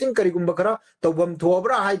ngaktoknanabagidamta something karigumba khara tawbam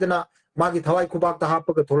thoabra haidana magi thawai khubak ta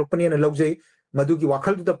hapaga tholokpani na lawjei madugi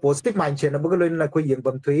wakhal da positive mindset nabaga loina khoi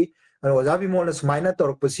yengbam thui oja bimol na smaina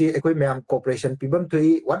torokpasi ekoi ma'am cooperation pibam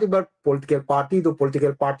thui whatever political party do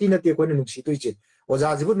political party na te koina nungsi tuiche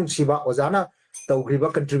oja jibu nungsiba oja na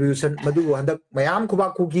tawgriba contribution madu handak ma'am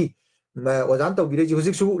khubak khugi ojan tawgire ji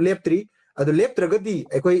hujik su leptri adu leptragadi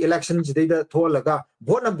ekoi election jidai thoalaga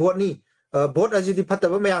vote na vote ni vote ajidi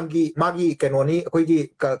phataba mayam gi magi kenoni ekoi gi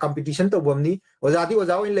competition to bomni ojadi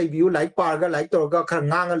oja oin leibiu like parga like torga khar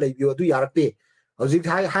nganga leibiu adu yarakte hojik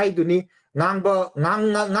hai duni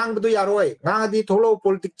ngang du yaroi ngadi tholo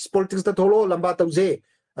politics ta tholo lamba tawje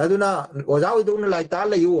aduna oja oiduna like ta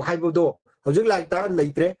leiu haibodo hojik like ta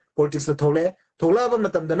leitre politics ta thola ba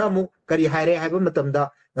matam dana mu kari haire haiba matam da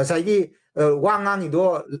ngasai gi wangang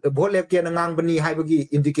ido vote lep ke ngang bani haibagi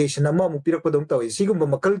indication ama mu pirak padong tawi sigumba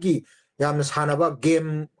makal gi yamna sanaba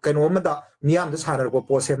game kano amada miyam da sanar ko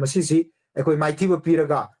pose masisi ekoi maiti ba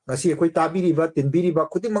piraga ngasi ekoi tabiri ba tinbiri ba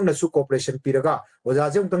khutimang na su cooperation piraga oja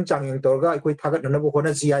je ungtang changyang torga ekoi thagat na bo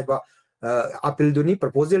hona ji ai ba appeal duni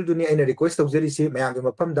proposal duni aina request tawjari si mayang ge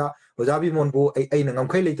mafam da oja bi mon bu aina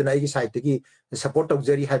ngamkhai leitana ai gi side gi support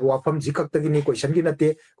tawjari haiba wafam jikak tagi ni question gi nate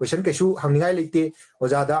question kesu hangningai leite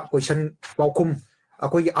oja da question paukum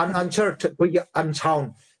akoi unanswered akoi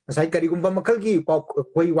unsound ngasai karigumba makalgi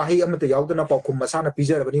akoi wahi amata yaudana paukum masana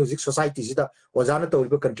pijarabani hujik society sida ojana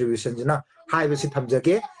tawriba contribution jina haiba si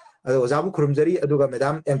thamjage oja bu khurumjari aduga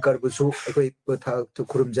madam anchor bu su akoi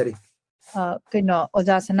khurumjari kino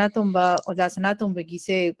oja sanatumba gi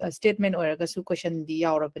se statement oraga su question di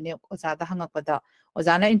yaurabane oja da hangakpada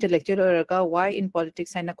oja na intellectual oraga why in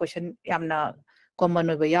politics haina question yamna common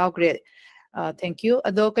oba yaugre thank you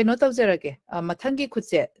ado kino tawjarage mathangi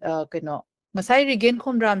khutse kino ngasai regain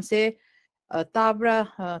khomram se tabra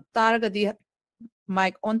taragadi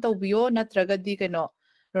mic on tawbiyo natragadi kino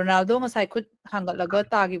ronaldo ngasai khut hangatlaga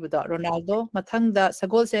tagibuda ronaldo mathangda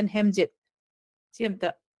sagol sen hemjit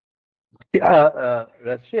siamta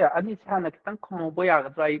Russia ani sana kitang khomobo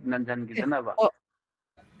yagadra I nanjan gidanaba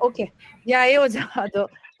okay yae oja ado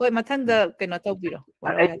hoi mathangda kino tawbiro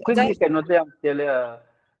quickly kano te am tele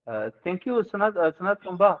thank you sanat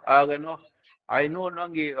tumba gano I know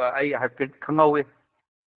nangi I have been khangawe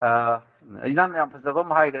inan yam phasaba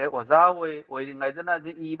mai gre oza oi ngaidana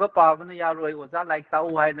ji iba pabana yaroi oza like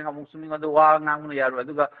tau hai na amuk suminga do wa ngangna yaroi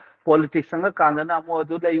aduga politics sanga kandana mo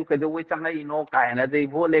du leyu kedo we changa ino kaina dei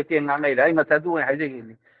vo leke ngangai rai ngata du hai je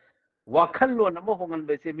ni wakhallon amo hongan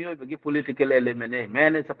be se mioi bagi political element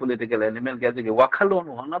man is a political element ga je wakhallon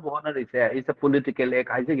hona bona ri se is a political ek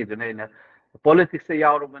hai je ne na politics se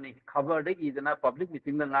yauro bani khabar de idana public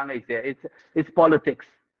meeting na ngangai se it's politics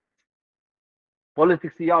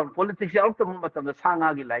politics yaw to matam da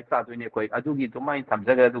sanga gi like ta do ne koi adugi to mai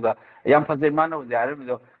thamjaga aduga yam phase mana o jare mi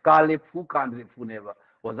do kale phu kandre phu ne ba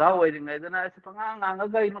oza oi ring ai dana se panga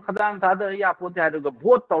nganga ga ino khadang ta da ya po ta aduga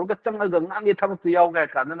vote to ga changa ga ngangi thabak tu yaw ga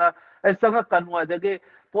ka dana ai changa kanwa da ge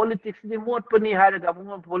politics ni mot pani ha ga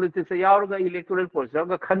mu politics yaw ga electoral process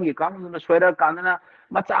ga khan gi kam na soira kanana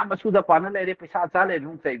macha masu da pana le re pesa cha le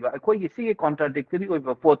lung chai ba koi gi si contradictory oi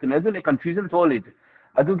ba pot ne du ne confusion solid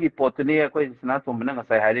adugi potni koi sna tumbna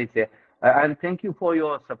ngasai haire se and thank you for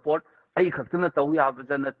your support ai khaktuna taw ya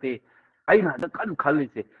bajanate ai na da kan khali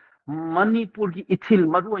se manipur gi ithil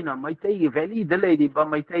maruina maitai gi valley da lady ba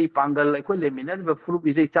maitai pangal koi leminar ba furu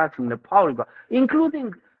bi cha chungna power ba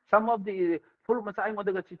including some of the furu masai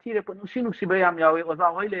modaga chithi re panu sinu siba yam yawe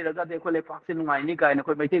oza hoi le raga de ko le pakse nungai ni kai na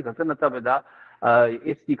koi maitai khaktuna tabada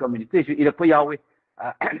st community ju ira ko yawe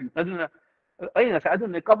aduna ai na sa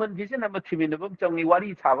adun common vision ama thimin bam changi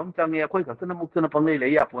wari chabam changi khoi khatna muktuna pangai le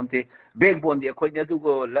ya ponte backbone de khoi ne du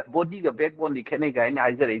go body ga backbone di khene ga ni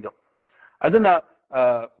ajare do aduna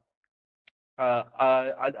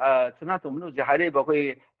sana to munu je hare ba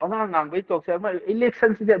khoi panga ngang bai tok sa ma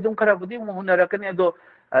election si de dum khara budi mu hunara kane do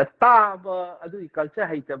ta ba adu culture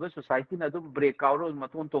hai ta ba society na du break out ro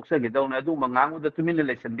maton tok sa ge do na du mangang da tumin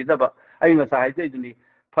election bi da ba ai na sa hai te du ni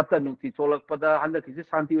फत्ता नुक्ति चोलकपदा हंदक किसी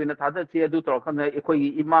शांति vena थादा चे अदु तोरखन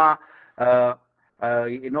एखोई इमा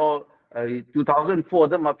you know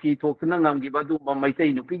 2004ꯗ ꯃꯐꯤ ꯊꯣꯛꯇꯨꯅ ꯉꯝꯈꯤꯕ ꯑꯗꯨꯒꯨꯝꯕ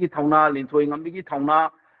ꯃꯩꯇꯩ ꯅꯨꯄꯤꯒꯤ ꯊꯧꯅꯥ ꯂꯤꯟꯊꯣꯏ ꯉꯝꯕꯤꯒꯤ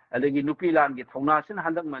ꯊꯧꯅꯥ ꯑꯗꯒꯤ ꯅꯨꯄꯤ ꯂꯥꯟꯒꯤ ꯊꯧꯅꯥꯁꯤꯅ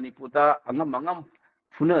ꯍꯟꯗꯛ ꯃꯅꯤꯄꯨꯔꯗ ꯑꯉꯝ ꯑꯉꯝ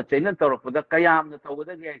ꯐꯨꯅ ꯆꯩꯅ ꯇꯧꯔꯛꯄꯗ ꯀꯌꯥꯝꯅ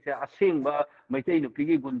ꯇꯧꯒꯗꯒꯦ ꯍꯥꯏꯁꯦ ꯑꯁꯦꯡꯕ ꯃꯩꯇꯩ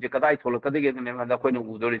ꯅꯨꯄꯤꯒꯤ ꯒꯨꯟꯁꯦ ꯀꯗꯥꯏ ꯊꯣꯛꯂꯛꯀꯗꯒꯦꯅꯦꯕ ꯑꯩꯈꯣꯏꯅ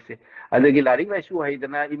ꯎꯗꯣꯔꯤꯁꯦ ꯑꯗꯒꯤ ꯂꯥꯏꯔꯤꯛ ꯂꯥꯏꯁꯨ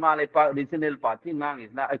ꯍꯩꯗꯅ ꯏꯃꯥ ꯂꯩꯄꯥꯛ ꯔꯤꯖꯅꯦꯜ ꯄꯥꯔꯇꯤ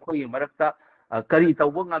ꯉꯥꯡꯉꯤꯁꯤꯅ ꯑꯩꯈꯣꯏꯒꯤ ꯃꯔꯛꯇ ꯀꯔꯤ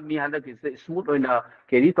ꯇꯧꯕ ꯉꯝꯃꯤ ꯍꯟꯗꯛꯀꯤꯁꯤꯗ ꯁ꯭ꯃꯨꯠ ꯑꯣꯏꯅ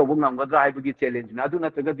ꯀꯦꯔꯤ ꯇꯧꯕ ꯉꯝꯒꯗ꯭ꯔꯥ ꯍꯥꯏꯕꯒꯤ ꯆꯦꯂꯦꯟꯖꯅꯤ ꯑꯗꯨ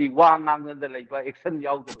ꯅꯠꯇ꯭ꯔꯒꯗꯤ ꯋꯥ ꯉꯥꯡꯅꯗ ꯂꯩꯕ ꯑꯦꯛꯁꯟ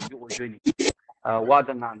ꯌꯥꯎꯗꯕꯒꯤ ꯑꯣꯏꯗꯣꯏꯅꯤ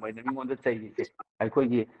ꯋꯥꯗ ꯉꯥꯡꯕ ꯍꯥꯏꯅ ꯃꯤꯉꯣꯟꯗ ꯆꯩꯔꯤꯁꯦ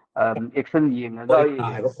ꯑꯩꯈꯣꯏꯒꯤ ꯑꯦꯛꯁꯟ ꯌꯦꯡꯉꯒ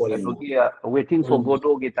ꯀꯩꯅꯣꯒꯤ ꯋꯦꯇꯤꯡ ꯐꯣꯔ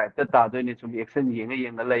ꯒꯣꯗꯣꯒꯤ ꯇꯥꯏꯞꯇ ꯇꯥꯗꯣꯏꯅꯤ ꯁꯨꯝ ꯑꯦꯛꯁꯟ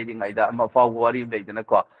ꯌꯦꯡꯉ ꯂꯩꯔꯤꯉꯩꯗ ꯑꯃ ꯐꯥꯎꯕ ꯋꯥꯔꯤ ꯑꯃ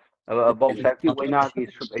ꯂꯩꯗꯅꯀꯣ ꯕꯥꯎꯁꯥꯏꯠꯀꯤ ꯋꯥꯏꯅꯥꯒꯤ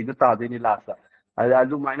ꯁꯨꯠ ꯑꯩꯗ ꯇꯥꯗꯣꯏꯅꯤ ꯂꯥꯁꯇ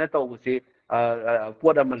ꯑꯗꯨꯃꯥꯏꯅ ꯇꯧꯕꯁꯤ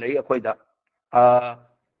ꯄꯣꯠ ꯑꯃ ꯂꯩ ꯑꯩꯈꯣꯏꯗ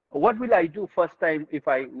what will I do first time if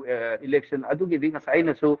I election adugidi ngasai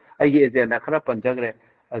ainasu aigi agenda khara panjagre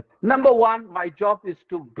number 1 my job is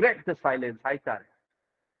to break the silence haitare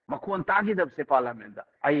makhon tagi dabse parliament da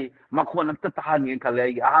ai makhon amta tahan nge khale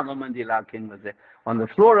ai ahama manjila kengase on the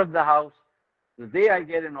floor of the house the day I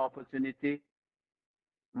get an opportunity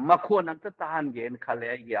makhon amta tahan ge khale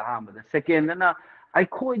ai ahama da second na ai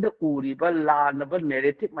khoi da uri ba la na ba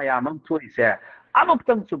narrative mayamam thoise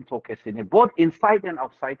amaptang chum thoke sine both inside and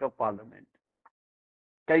outside of parliament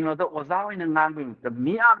kaino da oza ina ngang bi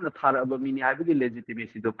miyam na thara ba mini habigi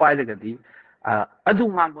legitimacy do paile gadi adu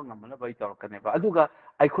ngang ba ngamna bai tor kane ba aduga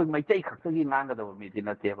ai khoi mai tai khaktagi ngang da ba mi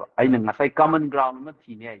dina te ba aina ngasai common ground ma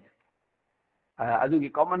thine ai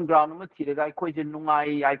adugi common ground ma thire ga ai khoi je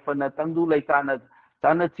nungai ai fana tangdu laitana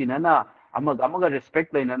chana chinana amaga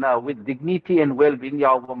respect lainana with dignity and well being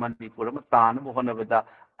yaw Manipur ma tan mo honabada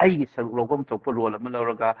ai saruk logom thokpa role ama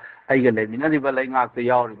lawraga ai ga lemina riba lai ngak ta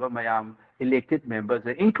yaw riba mayam elected members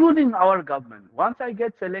including our government once I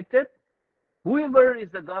get selected whoever is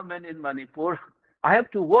the government in Manipur I have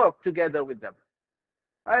to work together with them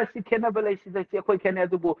I see kenable I see that koi kenya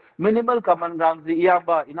dubu minimal common ground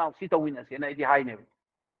iyaba ina si tawina se na idi haine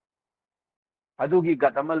adugi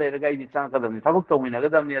gatama leiraga idi changkadamni thabuk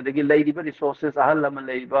tawinagadamni adagi leiriba resources ahal lama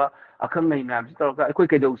leiba akhang nei nam si tawka akoi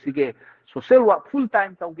kedau sige social work full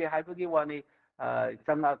time tawge haibagi wani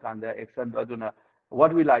changa kanda action aduna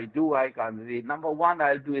what will I do I can number 1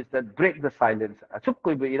 I'll do is that break the silence achuk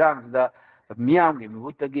koi be irang da miyam gi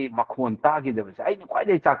mihutagi makhon tagi da ai ni kwai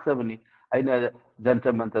dei chaksabani aina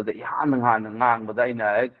jantar mantar da ihan ngang bada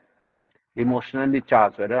aina emotionally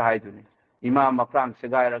charged whether haiduni ima maprang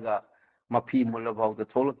segairaga mafi mulabau da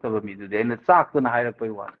tholak mi de na chak na haira pai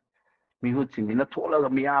wa mi hu chingina tholaga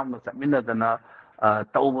miyam na chamina dana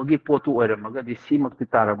tawbagi potu oiramaga di simakti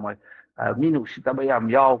taramoi minu sitaba yam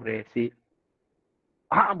yawre si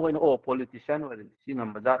ha boina o politician or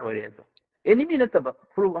sinam bazar ore do enemy na taba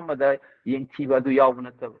proof amada yengthiba du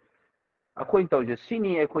yawna taba akhoi tawje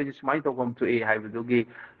sini akhoi smai tawgam to a haibugi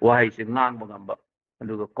wahai se ngang bagamba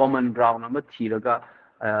aduga common ground ama thiraga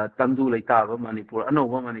tandu leitaba Manipur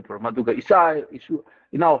anoba Manipur maduga isa isu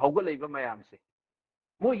inaw hawga leiba mayam se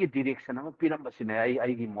mogi direction ama piramba sine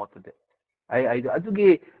ai gi motode ai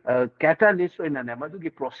adugi catalyst oina ne madugi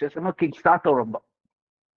process ama kick start oramba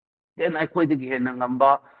then akhoi de gi hena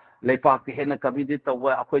ngamba leipak ki hena kabidi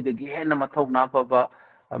tawwa akhoi de gi hena mathau na ba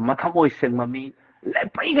mathamoi sengmami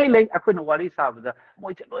pai gai lei akhoi na wari sabda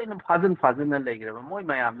moi che loina phajin na leigreba moi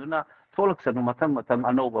mayam duna tholak sanu matham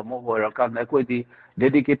anoba mo hoira kan akhoi di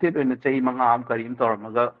dedicated oina chei manga am karim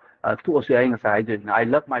tormaga tu osi ai ngasa ai join I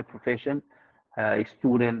love my profession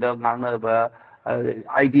student da ngangna ba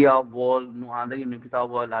idea wall nuanda gi nipita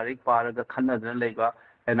wall larik paraga khanna dana leiba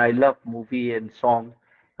and I love movie and song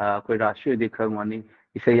koi rashio de khangwani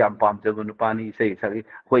isai yam pamjaba nupani isai sari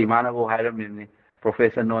koi mana bo hairamni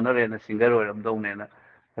profession honor and singer oiram dong na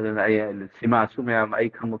aduna ai sima sumyam ai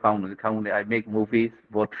khangba kaung I make movies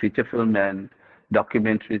both feature film and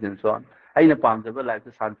documentaries and so on aina pamjaba life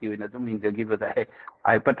santi oina dum hingjagi bada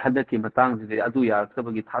I pat hada ki matang ji adu yar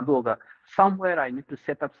sabagi thadoga somewhere I need to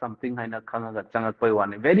set up something haina khanga changak pai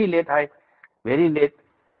one very late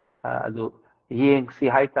adu yeng si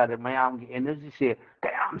hai tare mayam gi energy se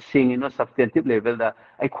kayam sing ino substantive level da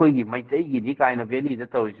ai khoi gi mai tai gi ni kaina valley da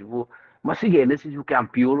tawjibu masigi energy ju kam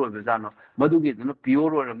pure oiba jano madugi no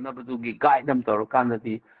pure oiram na badugi guide am tawro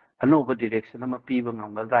kanadi anoba direction ama piba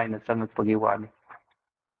ngamgal raina changak pagi wani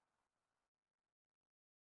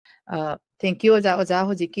thank you oja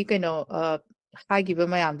hojiki kaino haigiba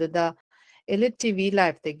mayamda Elite TV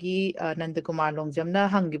live tagi Nandakumar Longjamna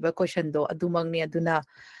hangiba question do adumangni aduna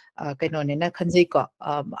ꯀꯩꯅꯣꯅꯦꯅ ꯈꯟꯖꯩꯀꯣ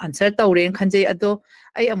answer ꯇꯧꯔꯦꯅ ꯈꯟꯖꯩ ꯑꯗꯣ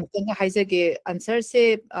ꯑꯩ ꯑꯃꯨꯛꯇꯪꯒ ꯍꯥꯏꯖꯒꯦ ꯑꯟꯁꯔꯁꯦ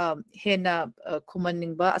ꯍꯦꯟꯅ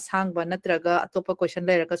ꯈꯨꯝꯍꯟꯅꯤꯡꯕ ꯑꯁꯥꯡꯕ ꯅꯠꯇ꯭ꯔꯒ ꯑꯇꯣꯞꯄ ꯀꯣꯏꯁꯟ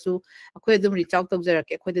ꯂꯩꯔꯒꯁꯨ ꯑꯩꯈꯣꯏ ꯑꯗꯨꯝ ꯔꯤꯆ ꯑꯥꯎꯠ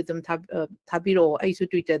ꯇꯧꯖꯔꯛꯀꯦ ꯑꯩꯈꯣꯏꯗ ꯑꯗꯨꯝ ꯊꯥꯕꯤꯔꯛꯑꯣ ꯑꯩꯁꯨ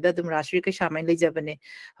ꯇ꯭ꯋꯤꯇꯔꯗ ꯑꯗꯨꯝ ꯔꯥꯁꯇ꯭ꯔꯤ ꯀꯩꯁꯥꯃꯩ ꯂꯩꯖꯕꯅꯦ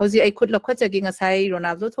ꯍꯧꯖꯤꯛ ꯑꯩ ꯈꯨꯠ ꯂꯧꯈꯠꯆꯒꯦ ꯉꯁꯥꯏ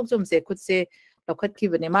ꯔꯣꯅꯥꯜꯗꯣ ꯊꯣꯛꯆꯨꯝꯁꯦ ꯈꯨꯠꯁꯦ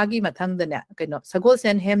ꯂꯧꯈꯠꯈꯤꯕꯅꯦ ꯃꯥꯒꯤ ꯃꯊꯪꯗꯅꯦ ꯀꯩꯅꯣ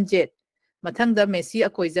ꯁꯒꯣꯜꯁꯦꯟ ꯍꯦꯝꯖꯦꯠ ꯃꯊꯪꯗ ꯃꯦꯁꯤ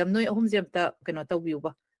ꯑꯀꯣꯏꯖꯝ ꯅꯣꯏ ꯑꯍꯨꯝꯁꯦ ꯑꯝꯇ ꯀꯩꯅꯣ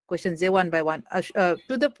ꯇꯧꯕꯤꯌꯨꯕ ꯀꯣꯏꯁꯟꯁꯦ one buy one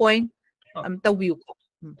two the point ꯇꯧꯕꯤꯌꯨꯀꯣ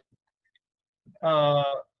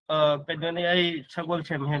ꯀꯩꯅꯣꯅꯤ ꯑꯩ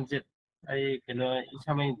ꯁꯒꯣꯜꯁꯦꯝ ꯍꯦꯝꯖꯦꯠ ꯑꯩ ꯀꯩꯅꯣ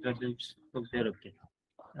ꯏꯁꯥꯃꯛ ꯏꯟꯇ꯭ꯔꯣꯗ꯭ꯌꯨꯁ ꯇꯧꯖꯔꯛꯀꯦ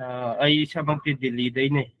ꯑꯩ ꯏꯁꯥꯃꯛꯇꯤ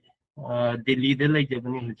ꯗꯤꯜꯂꯤꯗꯩꯅꯦ ꯗꯤꯜꯂꯤꯗ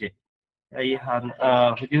ꯂꯩꯖꯕꯅꯤ ꯍꯧꯖꯤꯛ ꯑꯩ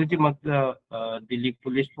hꯧꯖꯤꯛꯃꯛꯇ Delhi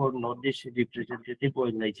police four north east ꯔꯤꯄ꯭ꯔꯦꯖꯦꯟꯇꯦꯇꯤꯚ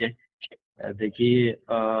ꯑꯣꯏꯅ ꯂꯩꯖꯩ ꯑꯗꯒꯤ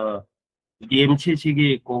DMCCꯒꯤ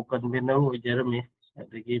ꯀꯣ ꯀꯟꯚꯦꯅꯔ ꯑꯣꯏꯖꯔꯝꯃꯤ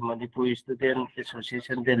ꯑꯗꯒꯤ ꯃꯅꯤꯄꯨꯔ ꯁ꯭ꯇꯨꯗꯦꯟ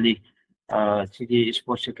ꯑꯦꯁꯣꯁꯤꯌꯦꯁꯟ ꯗꯦꯜꯂꯤ ꯁꯤꯒꯤ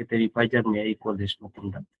ꯁ꯭ꯄꯣꯔꯠ ꯁꯦꯀ꯭ꯔꯦꯇꯔꯤ ꯄꯥꯏꯖꯔꯝꯃꯤ ꯑꯩ ꯀꯣꯂꯦꯖ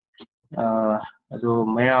ꯃꯇꯝꯗ ꯑꯗꯣ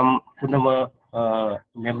ꯃꯌꯥꯝ ꯄꯨꯝꯅꯃꯛ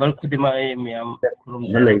ꯃꯦꯝꯕꯔ ꯈꯨꯗꯤꯡꯃꯛ ꯑꯩ ꯃꯌꯥꯝ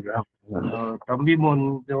ꯈꯨꯔꯨꯝꯖꯔꯤ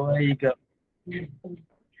ꯇꯝꯕꯤꯃꯣꯟꯗꯣ ꯑꯩꯒ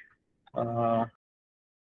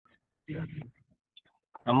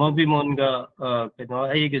ꯑꯃꯕꯤꯃꯣꯟꯒ ꯀꯩꯅꯣ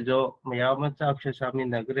ꯑꯩꯒꯁꯨ ꯃꯌꯥꯝ ꯑꯃ ꯆꯥꯛꯁꯨ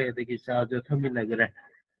ꯆꯥꯃꯤꯟꯅꯈ꯭ꯔꯦ ꯑꯗꯒꯤ ꯆꯥꯁꯨ ꯊꯛꯃꯤꯟꯅꯈ꯭ꯔꯦ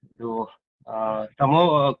ꯑꯗꯣ ꯇꯥꯃꯣ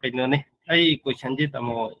ꯀꯩꯅꯣꯅꯤ ꯑꯩ ꯀꯣꯏꯁꯟꯁꯤ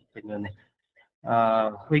ꯇꯥꯃꯣ ꯀꯩꯅꯣꯅꯤ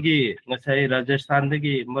ꯑꯩꯈꯣꯏꯒꯤ ꯉꯁꯥꯏ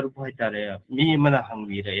ꯔꯥꯖꯁꯊꯥꯟꯗꯒꯤ ꯃꯔꯨꯞ ꯍꯥꯏꯇꯥꯔꯦ ꯃꯤ ꯑꯃꯅ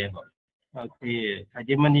ꯍꯪꯕꯤꯔꯛꯑꯦꯕ ꯑꯩꯈꯣꯏ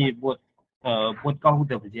ꯈꯥꯏꯗꯦꯃꯅꯤ ꯚꯣꯠ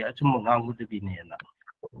ꯀꯥꯍꯧꯗꯕꯁꯦ ꯑꯆꯨꯝꯕ ꯉꯥꯡꯍꯧꯗꯕꯤꯅꯦꯅ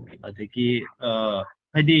ꯑꯗꯒꯤ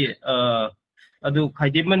ꯍꯥꯏꯗꯤ ꯑꯗꯨ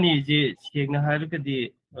ꯈꯥꯏꯗꯦꯃꯅꯤꯁꯤ ꯁꯦꯡꯅ ꯍꯥꯏꯔꯒꯗꯤ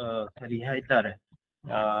ꯀꯔꯤ ꯍꯥꯏꯇꯥꯔꯦ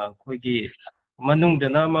ꯑꯩꯈꯣꯏꯒꯤ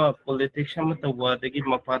ꯃꯅꯨꯡꯗꯅ ꯑꯃ ꯄꯣꯂꯤꯇꯤꯛꯁ ꯑꯃ ꯇꯧꯕ ꯑꯗꯒꯤ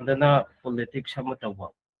ꯃꯄꯥꯟꯗꯅ ꯄꯣꯂꯤꯇꯤꯛꯁ ꯑꯃ ꯇꯧꯕ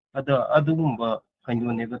ꯑꯗ ꯑꯗꯨꯒꯨꯝꯕ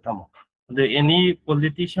ꯀꯩꯅꯣꯅꯦꯕ ꯇꯥꯃꯣ ꯑꯗꯣ ꯑꯦꯅꯤ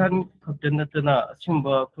ꯄꯣꯂꯤꯇꯤꯁꯤꯌꯥꯟ ꯈꯛꯇ ꯅꯠꯇꯅ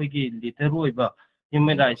ꯑꯁꯤꯒꯨꯝꯕ ꯑꯩꯈꯣꯏꯒꯤ ꯂꯤꯗꯔ ꯑꯣꯏꯕ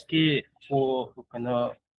ꯍ꯭ꯌꯨꯃꯦꯟ ꯔꯥꯏꯠꯁꯀꯤ ꯀꯩꯅꯣ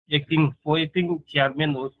ꯑꯦꯛꯇꯤꯡ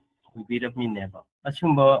ꯆꯤꯌꯥꯔꯃꯦꯟ ꯑꯣꯏꯕꯤꯔꯝꯃꯤꯅꯦꯕ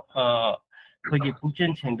ꯑꯁꯤꯒꯨꯝꯕ ꯑꯩꯈꯣꯏꯒꯤ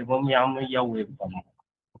ꯄꯨꯛꯆꯦꯜ ꯁꯦꯡꯗꯕ ꯃꯌꯥꯝ ꯑꯃ ꯌꯥꯎꯋꯦꯕ ꯇꯥꯃꯣ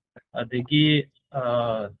ꯑꯗꯒꯤ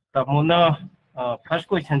ꯇꯥꯃꯣꯅ ꯐꯥꯔꯁ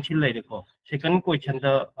ꯀꯣꯏꯁꯟꯁꯤ ꯂꯩꯔꯦꯀꯣ ꯁꯦꯀꯟ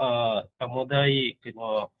ꯀꯣꯏꯁꯟꯗ ꯇꯥꯃꯣꯗ ꯑꯩ ꯀꯩꯅꯣ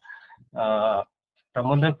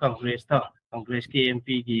ꯇꯥꯃꯣꯅ ꯀꯪꯒ꯭ꯔꯦꯁꯀꯤ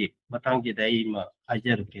MPꯒꯤ ꯃꯇꯥꯡꯁꯤꯗ ꯑꯩ ꯑꯃ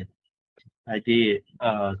ꯍꯥꯏꯖꯔꯛꯀꯦ ꯍꯥꯏꯗꯤ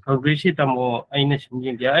ꯀꯪꯒ꯭ꯔꯦꯁꯁꯤ ꯇꯥꯃꯣ ꯑꯩꯅ ꯁꯨꯝ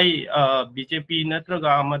ꯌꯦꯡꯒꯦ ꯑꯩ BJP ꯅꯠꯇ꯭ꯔꯒ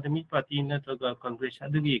ꯑꯥꯝ ꯑꯥꯗꯃꯤ ꯄꯥꯔꯇꯤ ꯅꯠꯇ꯭ꯔꯒ ꯀꯪꯒ꯭ꯔꯦꯁ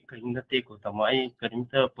ꯑꯗꯨꯒꯤ ꯀꯔꯤꯝ ꯅꯠꯇꯦꯀꯣ ꯇꯥꯃꯣ ꯑꯩ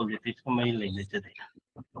ꯀꯔꯤꯝꯇ ꯄꯣꯂꯤꯇꯤꯛꯁꯀ ꯃꯔꯤ ꯂꯩꯅꯖꯗꯦ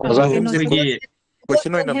ꯑꯩꯈꯣꯏꯒꯤ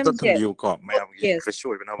ꯀꯣꯏꯁꯟ ꯑꯣꯏꯅ ꯑꯝꯇ ꯊꯝꯕꯤꯌꯨꯀꯣ ꯃꯌꯥꯝꯒꯤ ꯏꯟꯇꯔꯦꯁ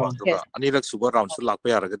ꯑꯣꯏꯕꯅꯕ ꯑꯗꯨꯒ ꯑꯅꯤꯔꯛ ꯁꯨꯕ ꯔꯥꯎꯟꯁꯨ ꯂꯥꯛꯄ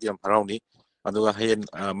ꯌꯥꯔꯒꯗꯤ ꯌꯥꯝ ꯍꯔꯥꯎꯅꯤ ꯑꯗꯨꯒ ꯍꯌꯦꯡ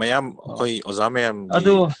ꯃꯌꯥꯝ ꯑꯩꯈꯣꯏ ꯑꯣꯖꯥ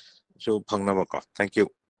ꯃꯌꯥꯝꯒꯤꯁꯨ ꯐꯪꯅꯕꯀꯣ ꯊꯦꯡꯛ ꯌꯨ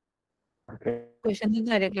ꯀꯣꯏꯁꯟꯗ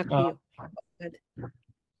ꯗꯥꯏꯔꯦꯛ ꯂꯥꯛꯄꯤꯌꯨ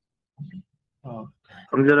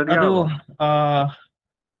ꯑꯗꯨ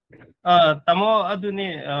ꯇꯥꯃꯣ ꯑꯗꯨꯅꯤ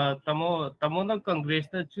ꯇꯥꯃꯣꯅ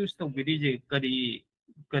ꯀꯪꯒ꯭ꯔꯦꯁꯇ ꯆꯨꯁ ꯇꯧꯕꯤꯔꯤꯁꯦ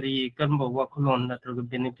ꯀꯔꯤ ꯀꯔꯝꯕ ꯋꯥꯈꯜꯂꯣꯟ ꯅꯠꯇ꯭ꯔꯒ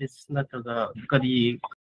ꯕꯦꯅꯤꯐꯤꯠꯁ ꯅꯠꯇ꯭ꯔꯒ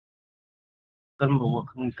ꯀꯔꯝꯕ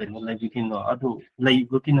ꯋꯥꯈꯜ ꯀꯩꯅꯣ ꯂꯩꯕꯒꯤꯅꯣ ꯑꯗꯨ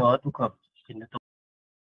ꯂꯩꯕꯒꯤꯅꯣ ꯑꯗꯨꯈꯛ ꯀꯩꯅꯣ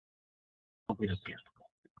ꯇꯧꯕꯤꯔꯛꯀꯦ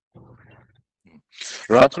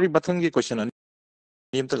ꯔꯥꯇ꯭ꯔꯤ ꯃꯊꯪꯒꯤ ꯀꯣꯏꯁꯟ ꯑꯅꯤ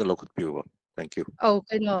ꯑꯃꯇꯒ ꯂꯧꯈꯠꯄꯤꯌꯨꯕ ꯊꯦꯡꯛ ꯌꯨ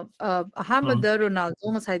ꯀꯩꯅꯣ ꯑꯍꯥꯟꯕꯗ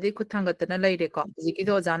ꯔꯣꯅꯥꯜꯗꯣ ꯉꯁꯥꯏꯗꯩ ꯈꯨꯠ ꯊꯥꯡꯒꯠꯇꯅ ꯂꯩꯔꯦꯀꯣ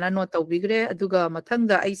ꯍꯧꯖꯤꯛꯀꯤꯗꯣ ꯑꯣꯖꯥꯅ ꯅꯣꯠ ꯇꯧꯕꯤꯈ꯭ꯔꯦ ꯑꯗꯨꯒ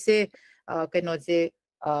ꯃꯊꯪꯗ ꯑꯩꯁꯦ ꯀꯩꯅꯣꯁꯦ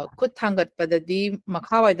ꯈꯨꯠ ꯊꯥꯡꯒꯠꯄꯗꯗꯤ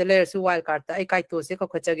ꯃꯈꯥꯋꯥꯏꯗ ꯂꯩꯔꯁꯨ ꯋꯥꯏꯜ ꯀꯥꯔꯠꯇ ꯑꯩ ꯀꯥꯏꯇꯣꯁꯦ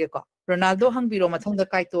ꯀꯧꯈꯠꯆꯒꯦꯀꯣ ꯔꯣꯅꯥꯜꯗꯣ ꯍꯪꯕꯤꯔꯣ ꯃꯊꯪꯗ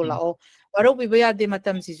ꯀꯥꯏꯇꯣ ꯂꯥꯛꯑꯣ ꯋꯥꯔꯧꯕꯤꯕ ꯌꯥꯗꯦ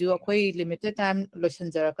ꯃꯇꯝꯁꯤꯁꯨ ꯑꯩꯈꯣꯏ ꯂꯤꯃꯤꯇꯦഡ് ꯇꯥꯏꯝ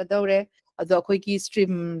ꯂꯣꯏꯁꯤꯟꯖꯔꯛꯀꯗꯧꯔꯦ ꯑꯗꯣ ꯑꯩꯈꯣꯏꯒꯤ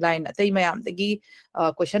ꯁ꯭ꯇ꯭ꯔꯤꯝ ꯂꯥꯏꯟ ꯑꯇꯩ ꯃꯌꯥꯝꯗꯒꯤ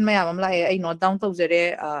ꯀꯣꯏꯁꯟ ꯃꯌꯥꯝ ꯑꯃ ꯂꯥꯛꯑꯦ ꯑꯩ ꯅꯣꯠ ꯗꯥꯎꯟ ꯇꯧꯖꯔꯦ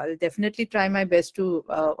ꯗꯦꯐꯤꯅꯦꯠꯂꯤ ꯇ꯭ꯔꯥꯏ ꯃꯥꯏ ꯕꯦꯁ ꯇꯨ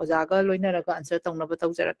ꯑꯣꯖꯥꯒ ꯂꯣꯏꯅꯔꯒ ꯑꯟꯁꯔ ꯇꯧꯅꯕ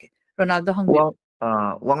ꯇꯧꯖꯔꯛꯀꯦ ꯔꯣꯅꯥꯜꯗꯣ ꯍꯪꯕꯤꯌꯨ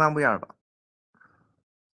ꯋꯥ ꯉꯥꯡꯕ ꯌꯥꯔꯕ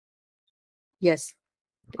ꯌꯦꯁ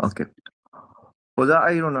ꯑꯣꯀꯦ ꯑꯣꯖꯥ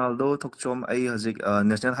ꯑꯩ ꯔꯣꯅꯥꯜꯗꯣ ꯊꯣꯛꯆꯣꯝ ꯑꯩ ꯍꯧꯖꯤꯛ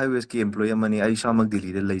ꯅꯦꯁꯅꯦꯜ ꯍꯥꯏꯋꯦꯁꯀꯤ ꯑꯦꯝꯄ꯭ꯂꯣꯌꯤ ꯑꯃꯅꯤ ꯑꯩ ꯏꯁꯥꯃꯛ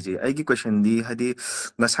ꯗꯤꯜꯂꯤꯗ ꯂꯩꯖꯩ ꯑꯩꯒꯤ ꯀꯣꯏꯁꯟꯗꯤ ꯍꯥꯏꯗꯤ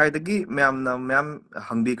ꯉꯁꯥꯏꯗꯒꯤ ꯃꯌꯥꯝ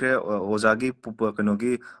ꯍꯪꯕꯤꯈ꯭ꯔꯦ ꯑꯣꯖꯥꯒꯤ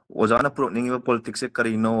ꯀꯩꯅꯣꯒꯤ ꯑꯣꯖꯥꯅ ꯄꯨꯔꯛꯅꯤꯡꯉꯤꯕ ꯄꯣꯂꯤꯇꯤꯛꯁꯁꯦ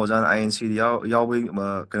ꯀꯔꯤꯅꯣ ꯑꯣꯖꯥꯅ INC ꯌꯥꯎꯕꯒꯤ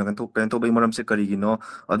ꯀꯩꯅꯣ ꯇꯧꯕꯒꯤ ꯃꯔꯝꯁꯦ ꯀꯔꯤꯒꯤꯅꯣ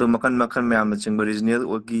ꯑꯗꯣ ꯃꯈꯜ ꯃꯌꯥꯝꯅ ꯆꯤꯡꯕ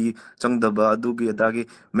ꯔꯤꯖꯅꯦꯜꯒꯤ ꯆꯪꯗꯕ ꯑꯗꯨꯒꯤ ꯑꯗꯥꯒꯤ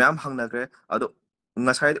ꯃꯌꯥꯝ ꯍꯪꯅꯈ꯭ꯔꯦ ꯑꯗꯣ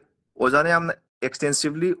ꯉꯁꯥꯏ ꯑꯣꯖꯥꯅ ꯌꯥꯝꯅ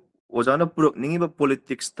ꯑꯦꯛꯁꯇꯦꯟꯁꯤቭꯂꯤ ꯑꯣꯖꯥꯅ ꯄꯨꯔꯛꯅꯤꯡꯉꯤꯕ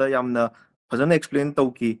ꯄꯣꯂꯤꯇꯤꯛꯁꯇ ꯌꯥꯝꯅ ꯐꯖꯅ ꯑꯦꯛꯁꯄ꯭ꯂꯦꯟ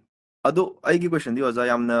ꯇꯧꯈꯤ ꯑꯗꯣ ꯑꯩꯒꯤ ꯀꯣꯏꯁꯟꯗꯤ ꯑꯣꯖꯥ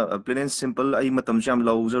ꯌꯥꯝꯅ ꯄ꯭ꯂꯦꯟ ꯑꯦꯟड ꯁꯤꯝꯄꯜ ꯑꯩ ꯃꯇꯝꯁꯨ ꯌꯥꯝ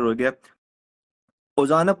ꯂꯧꯖꯔꯣꯏꯒꯦ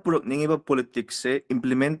ꯑꯣꯖꯥꯅ ꯄꯨꯔꯛꯅꯤꯡꯉꯤꯕ ꯄꯣꯂꯤꯇꯤꯛꯁꯁꯦ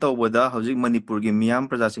ꯏꯝꯄ꯭ꯂꯤꯃꯦꯟ ꯇꯧꯕꯗ ꯍꯧꯖꯤꯛ ꯃꯅꯤꯄꯨꯔꯒꯤ ꯃꯤꯌꯥꯝ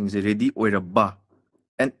प्रजाꯁꯤꯡꯁꯦ ꯔꯦꯗꯤ ꯑꯣꯏꯔꯕ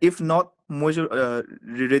ꯑꯦꯟ ꯏꯐ ꯅꯣꯠ ꯃꯣꯏꯁꯨ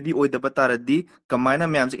ꯔꯦꯗꯤ ꯑꯣꯏꯗꯕ ꯇꯥꯔꯗꯤ ꯀꯃꯥꯏꯅ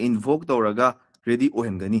ꯃꯌꯥꯝꯁꯦ ꯏꯟꯚꯣꯛ ꯇꯧꯔꯒ ꯔꯦꯗꯤ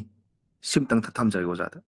ꯑꯣꯏꯍꯟꯒꯅꯤ ꯁꯤꯝꯇꯪ ꯊꯝꯖꯔꯒꯦ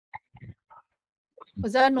ꯑꯣꯖꯥꯗ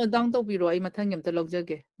ꯑꯣꯖꯥ ꯅꯣꯠ ꯗꯥꯎꯟ ꯇꯧꯕꯤꯔꯣ ꯑꯩ ꯃꯊꯪꯒꯤ ꯑꯝꯇ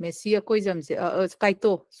ꯂꯧꯖꯒꯦ ꯃꯦꯁꯤ ꯑꯀꯣꯏꯖꯝꯁꯦ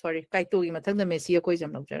ꯀꯥꯏꯇꯣꯒꯤ ꯃꯊꯪꯗ Messi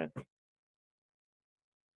Akoijam ꯂꯧꯖꯔꯛꯀꯦ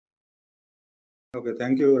Okay,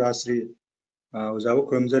 thank you, Rasri. ꯑꯣꯖꯥꯕꯨ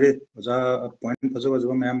ꯈꯨꯔꯨꯝꯖꯔꯤ ꯑꯣꯖꯥ ꯄꯣꯏꯟ ꯐꯖ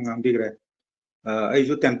ꯐꯖꯕ ꯃꯌꯥꯝ ꯉꯥꯡꯕꯤꯈ꯭ꯔꯦ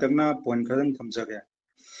ꯑꯩꯁꯨ ꯇꯦꯟꯇꯛꯅ ꯄꯣꯏꯟꯠ ꯈꯔꯗꯪ ꯊꯝꯖꯒꯦ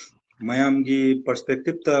ꯃꯌꯥꯝꯒꯤ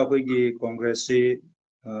ꯄꯔꯁꯄꯦꯛꯇꯤꯚꯇ ꯑꯩꯈꯣꯏꯒꯤ ꯀꯣꯡꯒ꯭ꯔꯦꯁꯁꯤ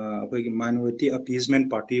ꯑꯩꯈꯣꯏꯒꯤ ꯃꯥꯏꯅꯣꯔꯤꯇꯤ ꯑꯄꯤꯁꯃꯦꯟ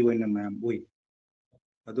ꯄꯥꯔꯇꯤ ꯑꯣꯏꯅ ꯃꯌꯥꯝ ꯎꯏ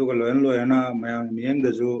ꯑꯗꯨꯒ ꯂꯣꯏꯅ ꯃꯌꯥꯝꯒꯤ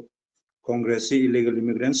ꯃꯤꯠꯌꯦꯡꯗꯁꯨ ꯀꯣꯡꯒ꯭ꯔꯦꯁꯁꯤ ꯏꯂꯤꯒꯦꯜ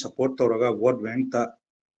ꯏꯃꯤꯒ꯭ꯔꯦꯟ ꯁꯄꯣꯔꯠ ꯇꯧꯔꯒ ꯚꯣꯠ ꯕꯦꯡꯛꯇ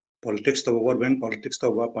ꯄꯣꯂꯤꯇꯤꯛꯁ ꯇꯧꯕ ꯚꯣꯠ ꯕꯦꯡꯛ ꯄꯣꯂꯤꯇꯤꯛꯁ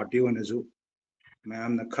ꯇꯧꯕ ꯄꯥꯔꯇꯤ ꯑꯣꯏꯅꯁꯨ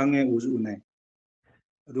ꯃꯌꯥꯝꯅ ꯈꯪꯉꯦ ꯎꯁꯨ ꯎꯅꯩ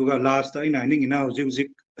ꯑꯗꯨꯒ ꯂꯥꯁꯇ ꯑꯩꯅ ꯍꯥꯏꯅꯤꯡꯉꯤꯅ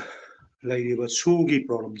ꯍꯧꯖꯤꯛ ꯂꯩꯔꯤꯕ ꯁꯨꯒꯤ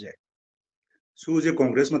ꯄ꯭ꯔꯣꯕ꯭ꯂꯦꯝꯁꯦ ꯁꯨꯁꯦ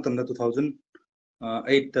ꯀꯣꯡꯒ꯭ꯔꯦꯁ ꯃꯇꯝꯗ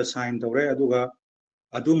 2008ꯇ ꯁꯥꯏꯟ ꯇꯧꯔꯦ ꯑꯗꯨꯒ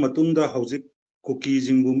ꯑꯗꯨ ꯃꯇꯨꯡꯗ ꯍꯧꯖꯤꯛ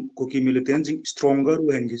कुकी मिलिटेंट स्ट्रोंगर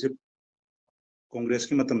ओहनगिसे कांग्रेस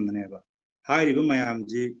की मतमदनेबा हाइरिबा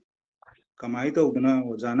मयामजी कमाई तौदना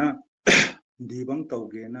ओजाना दीबंग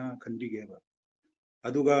तौगेना खंदिगेबा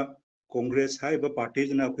अदुगा कांग्रेस हाइबा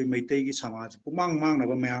पार्टीजना अखोई मैतै की समाज पुमांग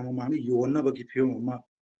मांगनबा मयाम मांग योननबा की फिल्म अमा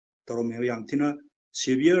तौरमे यामथिना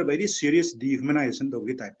severe very serious dehumanisation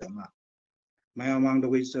तौगी type तमा मयाम मांग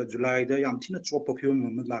दवै जुलाई दा यामथिना चोप फिल्म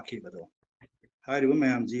अमा लाखिबदो हाइरिबा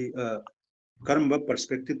मयामजी करम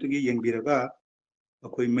पर्सपेक्टिव की येंबिरगा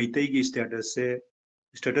अखोई मैतै की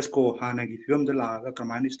स्टेटस को हाना की फिल्म दा लागा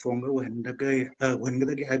कमानी स्ट्रोंगर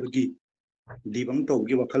वहनगदगे हाइबगी दीबंग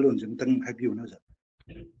तौगी वखलोन जंतंग हाइबियोना जा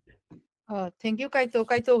Thank you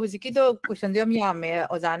Kaito hujiki do question jam yame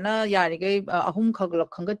ojana yarige ahum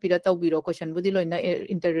khangat pira tawbiro question budi loina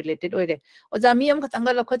interrelated oire ojami am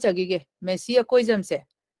khatanga lakho chagige Messi a koijam se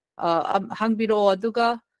hangbiro aduga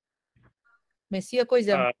Messi a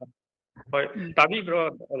koijam Hoi tabi bro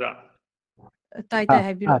oja tai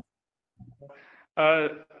haibiro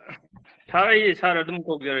sar adum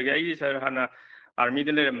kokjarage ai sar hana army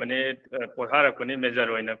de lermane podharak kone major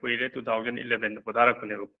oina kuire 2011 da podharak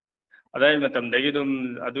kone adai matam dagi dum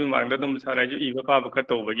adu mangda dum sar ai iba pa ba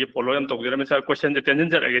tawbagi follow yam tawjara sar question je tension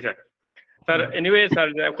jarage sir anyway sir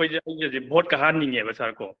koi je vote ka haninge ba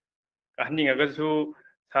sar ko haninga ga su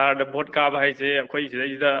sar da vote ka ba hai se koi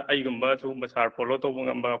sida ai gumba su sar follow to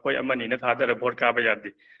ngamba koi amani na thadara vote ka ba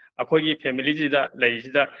yadi akoi gi family sida lai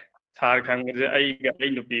sida sar khang je ai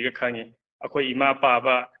nupi ga khangi akoi ima pa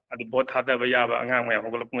ba adu vote thadaba ya ba angang mayam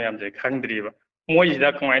hogolok mayam je khangdri ba moi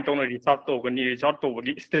sida kamai tawna resort to gani resort to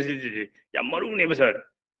gi strategy ya maru ne ba sir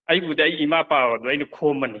ai bu dai ima pa ba ai nu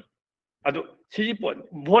khomani adu si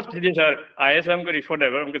vote sidi sir ISM ga resort da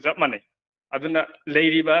ba ga jap mane aduna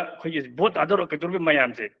leiriba khoi gi vote adoro ka durbe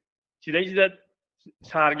mayam je sidai sida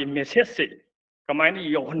sar gi message se kamai ni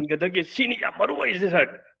yohon ga da ge sini ya maru ai sir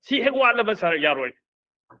si hek wala ba sir ya roi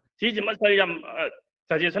si ji ma sir yam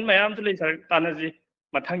suggestion mayam tu le sir tanaji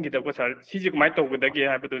mathang gi da ko sir si ji kamai to ga da ge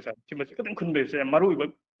ha ba do sir si ma kadang khun be sir maru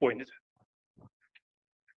ba point sir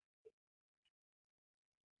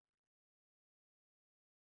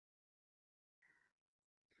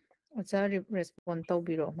Oja respond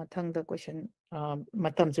tawbiro mathang da question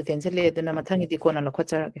matam su tenjale aduna mathang idi kona lakho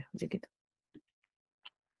charage hujiki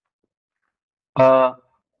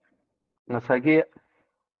ngasagi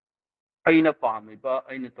aina pamiba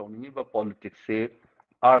aina tawningiba politics se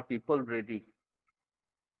are people ready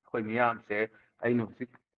khoi miyam se aina husik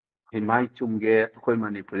himai chumge khoi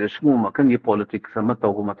Manipur smu makangi politics ama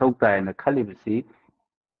tawu mathau tai na khali bisi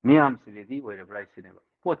miyam se ready oire brai sineba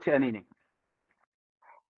poche ani ne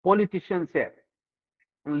politician se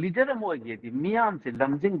leader mo ge di miyam se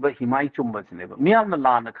lamjing ba himai chumba sineba miyam na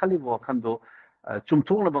la na khali bo khando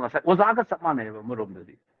chumthung na ba ngasa oza ga sapma ne ba murom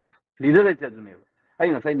di leader ai chadune ba ai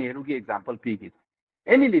ngasai Nehru ki example pi gi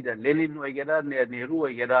any leader Lenin oigera Nehru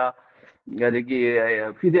oigera adagi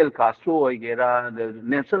Fidel Castro oigera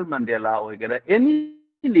Nelson Mandela oigera any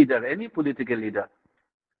leader any political leader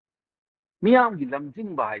miyam gi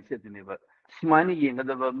lamjing ba hai chadune ba simani yenga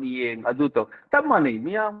da ba mi yeng adu to tamani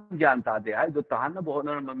miyam gyan ta de ai do tahana bo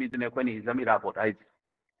na ma mi dune ko ni zamira bot ai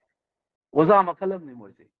oza makalam ni mo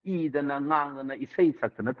se I dana ngang na isai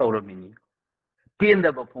sakna tawramini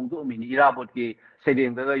penda ba phongdo mini irabot ki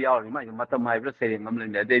sereng da yaw ma matam mai bra sereng am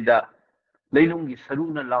leng de da leilung gi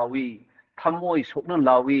saruna lawi thamoi sokna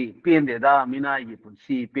lawi pende da minai gi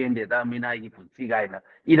punsi pende da minai gi punsi gaina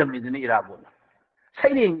iram mi dine irabot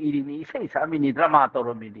sereng iri ni sei sa mini drama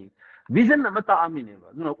toro mini vision na mata amine ba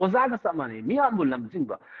no oza ga samane miyam bulam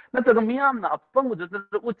jingba nata ga miyam na apang u da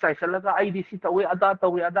utsai salaga idc tawe ada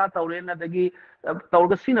tawe na dagi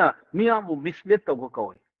tawga sina miyam bu mislead to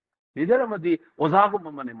ko leader amadi oza go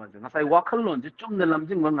mamane ma ngasai wakhalon je chumna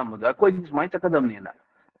lamjing ngam da koi mai chakadam ni na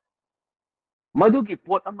madu ki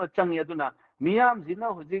pot ama changi aduna miyam jina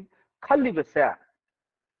hujik khalli besa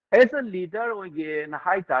as a leader oge na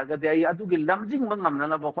high target ai adu gi lamjing ngam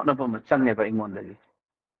na ba khona ba changi ba ingon da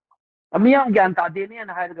amiyam gyan ta de ne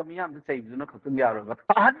na hai ga miyam da sai juna khatung ya ro ga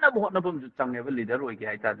tahanna ba khona ba changi ba leader oge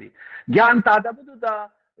ai ta di gyan ta da bu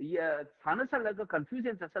da sana salaga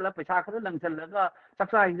confusion sa sala paisa khara lang salaga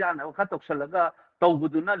saksa hinja na kha tok salaga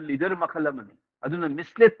tawbuduna leader makhalamani aduna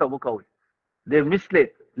mislead tawu kawi they mislead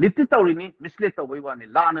litti tawrini mislead tawi wani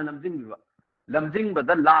lana lamjing ba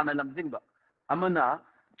da lana lamjing ba amana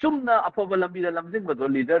chumna apoba lambi da lamjing ba do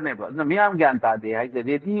leader ne ba na miyam gyan ta de hai je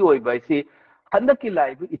ready oi ba se handaki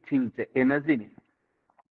life ithing se energy ni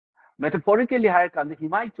metaphorically higher kan the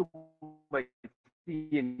himai chu by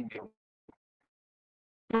seeing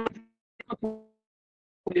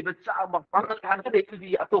the child of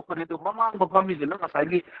the atopane to mama family the long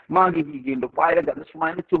sagi magi gi the fire that is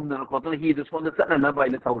mine chum na ko he the so the sana na by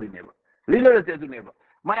the sauri never leader te never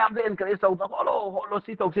my am the encourage so the holo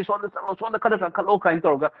si to si so the kada ka lo kain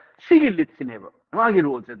to ga civil lit never magi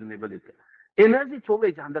rules te never lit energy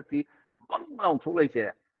chobe jandati bang chobe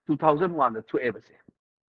che 2001 the 2 ever say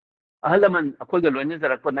ahalaman akoy galwanya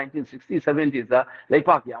zarakpa 1960s 70s da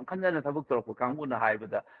leipak yam khanjana thabuk torko kanguna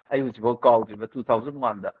haibada ai hujbo call ba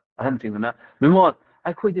 2001 da ahan singna memo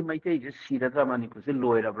akoy di maitei je siradra manipur se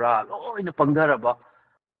loirabra loina pangdaraba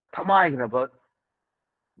thamaigraba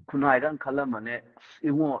kunai ran khalamane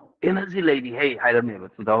imo energy lady hey hairame ba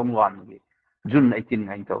 2001 gi June 18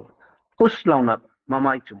 ngai to puslauna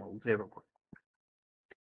mamai chuma utreba ko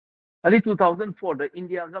Ali 2004 the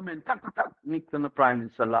India government tak Nixon prime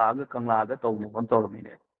minister la ga kangla ga to mo to mi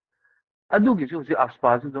ne adu gi su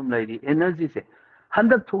aspas dum lady energy se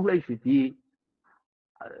handak thuk lai si ti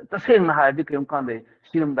ta seng na ha di kem kan de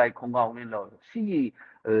siram dai khongau ni lo si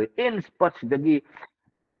en spots da gi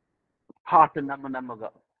heart na ma ga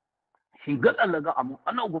hingat alaga amu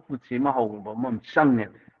anau go putsi ma ho ba mom sang ne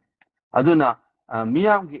aduna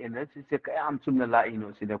miyam gi energy se kayam chumna la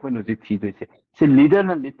ino si da ko no ji thi de se leader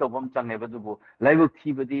na lit tobam change ba du bo laibu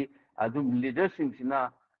thi badi adum leader sing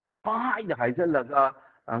sina pai da haijalaga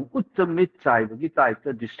uttamit chai bagi type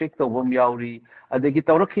ta district tobam yauri adagi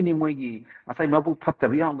tawrakhini moi gi asai mabu phatta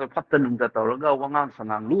bi hang phatta nung da tawraga wangang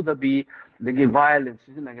sangang lu da bi adagi violence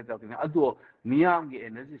sina ga tawni adu miyam gi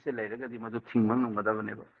energy se leiraga di madu thingman nung da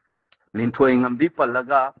bane ba linthoi ngam bi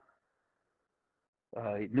pallaga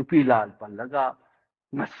nupi lal pallaga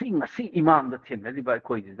ngasi imam da thenari ba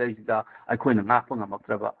koi da akoi na ngak nga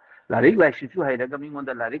makraba larik lai su hairaga mingon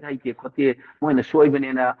da larik haite khote moina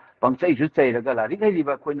soibane na pangchai su chairaga larik hai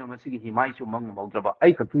ba koi na masi himai chu mang maudraba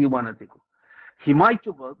ai ka tuyi wana te ko himai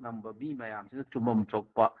chu ba number bi mayam sin chumam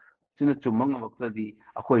chokpa sin chumang makradi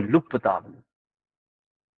akoi lupta ba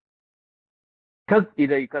thak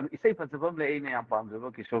idai kam isai phasabam le ine ya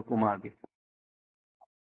pamjaba kishore kumar ge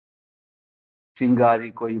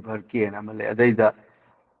Singari koi bharke na male adaida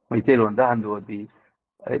maitelonda handodi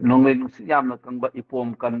nongle nusi yamna kangba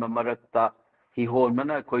ipom kanba marakta hihon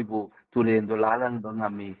mana koibu turendo lalang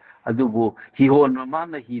bangami adubu hihon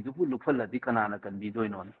mana hidubu luphaladi kanana kanbi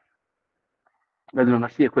doinon adu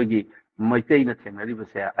ngasi koigi maitei na thenari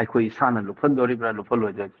base aikoi sana luphandori bra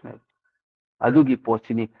luphalo jajna adugi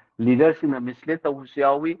pochini leader sina misle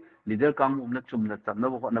tawsiawi leader kam umna chumna chamna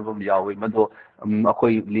bo na bam yawi mado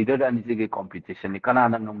akoi leader ani jige competition ni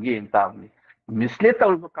kanana ngamgi entawni misle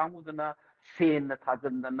tawba kamudana sen na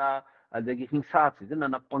thajandana adagi hingsa sidana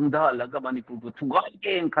na pangda laga manipur bu thugai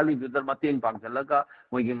ke khali bidar mateng pangjalaga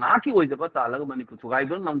moigi ngaki oijaba talaga manipur thugai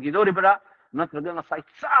bal namgi dori bara natraga na sai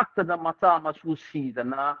chak da mata masu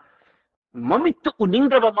sidana mamit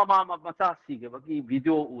uningdaba mama mata sige bagi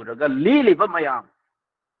video uraga lele ba mayam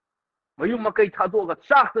mayu makai thado ga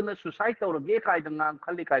chak na suicide tawrage kai da ngang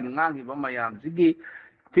khali kai ngang ba mayam sigi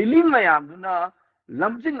feeling mayam duna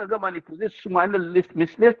lamjing aga manipur se sumaina list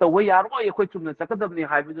misles ta way yaro ay khoi chumna chakadabni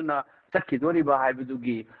haibiduna chakki dori ba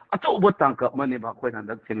haibidugi ato botangka mane ba khoi nan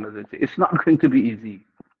dak thingla se it's not going to be easy,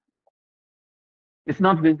 it's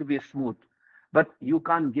not going to be smooth, but you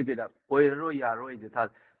can't give it up oiro yaro ay thal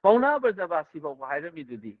pauna barjaba si ba hairami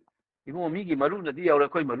dudi ibo mi gi maru na di yaw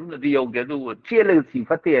khoi maru na di yaw ge du chele si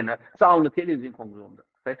fate na saung na tele jin khongjom da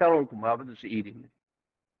sai tarol kuma ba du si iri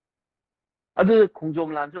adu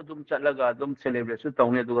khongjom lan so dum chalaga dum celebrate su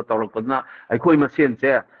tawne du ga tawrak padna ai khoi ma sen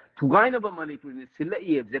se thugai na ba manipur ni sila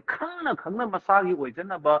ye je khangna masagi oi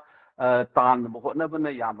jana ba tan ba hotna ba na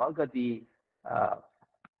yama ga di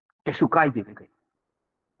kesu kai de kai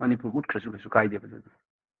manipur mut kesu kai de ba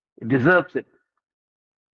it deserves it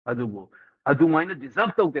adugo adu maina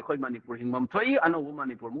deserve to de khoi manipur hingmam thoi ano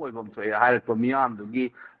manipur mo ibam thoi har ko miam du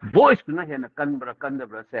gi voice na hena kanbra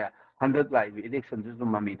se 100 live election ju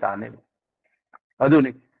mami ta ne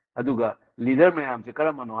aduni aduga leader mayam se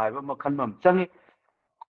karamano haiba makhanmam changi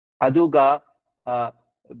aduga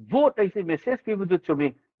vote aise message pe budu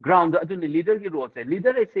chumi ground aduni leader ki role se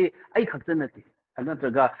leader aise ai khakta nati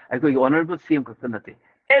anatraga ai koi honorable cm khakta nati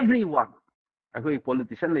everyone ꯑꯩꯈꯣꯏ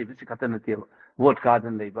politician ꯂꯩꯕꯁꯤ ꯈꯛꯇ ꯅꯠꯇꯦꯕ vote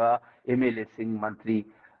ꯀꯥꯗꯅ ꯂꯩꯕ MLAꯁꯤꯡ ꯃꯟꯇ꯭ꯔꯤ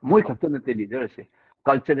ꯃꯣꯏ ꯈꯛꯇ ꯅꯠꯇꯦ ꯂꯤꯗꯔꯁꯦ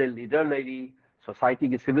cultural leader ꯂꯩꯔꯤ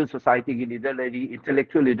ꯁꯣꯁꯥꯏꯇꯤꯒꯤ civil ꯁꯣꯁꯥꯏꯇꯤꯒꯤ leader ꯂꯩꯔꯤ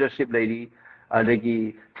ꯏꯟꯇꯦꯂꯦꯛꯆꯨꯑꯦꯜ ꯂꯤꯗꯔship ꯂꯩꯔꯤ ꯑꯗꯒꯤ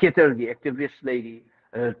ꯊꯤꯌꯦꯇꯔꯒꯤ ꯑꯦꯛꯇꯤꯚꯤꯁ ꯂꯩꯔꯤ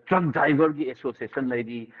ꯇ꯭ꯔꯛ ꯗ꯭राꯏꯚꯔꯒꯤ ꯑꯦꯁꯣꯁꯤꯌꯦꯁꯟ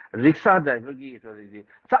ꯂꯩꯔꯤ ꯔꯤꯛꯁꯥ ꯗ꯭राꯏꯚꯔꯒꯤ ꯂꯩꯔꯤ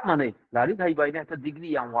ꯆꯞ ꯃꯥꯟꯅꯩ ꯂꯥꯏꯔꯤꯛ ꯍꯩꯕ ꯍꯥꯏꯅ ꯍꯦꯛꯇ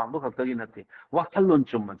ꯗꯤꯒ꯭ꯔꯤ ꯌꯥꯝ ꯋꯥꯡꯕ ꯈꯛꯇꯒꯤ ꯅꯠꯇꯦ ꯋꯥꯈꯜꯂꯣꯟ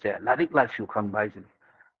ꯆꯨꯝꯕꯁꯦ ꯂꯥꯏꯔꯤꯛ ꯂꯥꯏꯁꯨ ꯈꯪꯕ ꯍꯥꯏꯁꯤꯅꯤ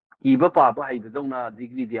ꯏꯕ ꯄꯥꯕ ꯍꯩꯕꯗꯧꯅ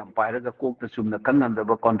ꯗꯤꯒ꯭ꯔꯤꯗꯤ ꯌꯥꯝ ꯄꯥꯏꯔꯒ ꯀꯣꯛꯇ ꯆꯨꯝꯅ ꯈꯟ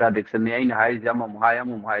ꯉꯝꯗꯕ ꯀꯣꯟꯇ꯭ꯔꯥꯗꯤꯛꯁꯟꯅꯤ ꯑꯩꯅ ꯍꯥꯏꯔꯤꯁꯦ ꯑꯃꯃꯨꯛ ꯍꯥꯏ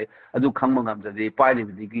ꯑꯃꯃꯨꯛ ꯍꯥꯏ ꯑꯗꯨ ꯈꯪꯕ ꯉꯝꯗ꯭ꯔꯗꯤ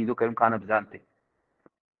ꯄꯥꯏꯔꯤꯕ ꯗꯤꯒ꯭ꯔꯤꯗꯣ ꯀꯔꯤꯝ ꯀꯥꯟꯅꯕꯖꯥꯠ ꯅꯠꯇꯦ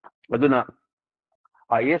ꯑꯗꯨꯅ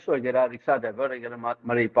IAS ꯑꯣꯏꯒꯦꯔꯥ ꯔꯤꯛꯁꯥ ꯗ꯭राꯏꯚꯔ ꯑꯣꯏꯒꯦꯔꯥ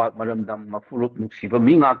ꯃꯔꯩꯄꯥꯛ ꯃꯔꯝꯗꯝ ꯃꯐꯨꯔꯨꯞ ꯅꯨꯡꯁꯤꯕ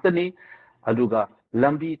ꯃꯤ ꯉꯥꯛꯇꯅꯤ ꯑꯗꯨꯒ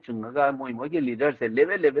ꯂꯝꯕꯤ ꯆꯨꯡꯉꯒ ꯃꯣꯏꯒꯤ ꯂꯤꯗꯔꯁꯦ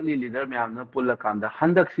ꯂꯦꯚꯦꯜꯒꯤ ꯂꯤꯗꯔ ꯃꯌꯥꯝꯅ ꯄꯨꯜꯂꯀꯥꯟꯗ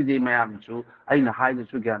ꯍꯟꯗꯛꯁꯤꯗꯤ ꯃꯌꯥꯝꯁꯨ ꯑꯩꯅ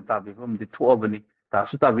ꯍꯥꯏꯕꯁꯨ ꯒ꯭ꯌꯥꯟ ꯇꯥꯕꯤꯕꯝꯗꯤ ꯊꯣꯛꯑꯕꯅꯤ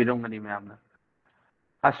ꯇꯥꯁꯨ ꯇꯥꯕꯤꯔꯝꯒꯅꯤ ꯃꯌꯥꯝꯅ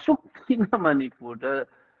ꯑꯁꯨꯛ ꯊꯤꯅ ꯃꯅꯤꯄꯨꯔꯗ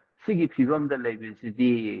ꯁꯤꯒꯤ ꯐꯤꯕꯝꯗ ꯂꯩꯕꯁꯤꯗꯤ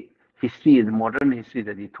ꯍꯤꯁꯇ꯭ꯔꯤ ꯃꯣꯗꯔꯟ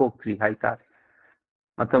ꯍꯤꯁꯇ꯭ꯔꯤꯗꯗꯤ ꯊꯣꯛꯇ꯭ꯔꯤ ꯍꯥꯏꯇꯥꯔꯦ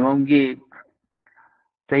ꯃꯇꯝ ꯑꯃꯒꯤ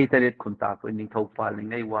ꯆꯍꯤ 8 ꯈꯨꯟꯇꯥꯛꯄ ꯅꯤꯡꯊꯧ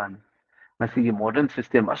ꯄꯥꯜꯂꯤꯉꯩ ꯋꯥꯅꯤ ꯉꯁꯤꯒꯤ ꯃꯣꯗꯔꯟ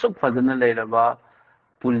ꯁꯤꯁꯇꯦꯝ ꯑꯁꯨꯛ ꯐꯖꯅ ꯂꯩꯔꯕ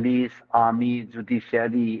ꯄꯨꯂꯤꯁ ꯑꯥꯔꯃꯤ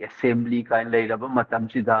ꯖꯨꯗꯤꯁꯤꯌꯥꯔꯤ ꯑꯦꯁꯦꯝꯕ꯭ꯂꯤ ꯀꯥꯏꯅ ꯂꯩꯔꯕ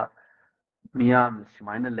ꯃꯇꯝꯁꯤꯗ ꯃꯤꯌꯥꯝ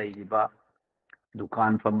ꯁꯨꯃꯥꯏꯅ ꯂꯩꯔꯤꯕ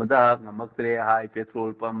ꯗꯨꯀꯥꯟ ꯐꯝꯕꯗ ꯉꯝꯃꯛꯇ꯭ꯔꯦ ꯍꯥꯏ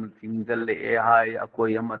ꯄꯦꯇ꯭ꯔꯣꯜ ꯄꯝ ꯊꯤꯡꯖꯤꯜꯂꯛꯑꯦ ꯍꯥꯏ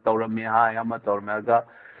ꯑꯩꯈꯣꯏ ꯑꯃ ꯇꯧꯔꯝꯃꯦ ꯍꯥꯏ ꯑꯃ ꯇꯧꯔꯝꯃꯒ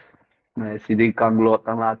ꯁꯤꯗꯩ ꯀꯪꯂꯣꯠ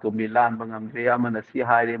ꯀꯪꯂꯥ ꯇꯣꯝꯕꯤ ꯂꯥꯟꯕ ꯉꯝꯗ꯭ꯔꯦ ꯑꯃꯅ ꯁꯤ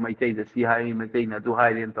ꯍꯥꯏꯔꯦ ꯃꯩꯇꯩꯗ ꯁꯤ ꯍꯥꯏꯔꯦ ꯃꯩꯇꯩꯅ ꯑꯗꯨ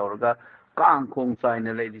ꯍꯥꯏꯔꯦꯅ ꯇꯧꯔꯒ ꯀꯥꯡꯈꯣꯡ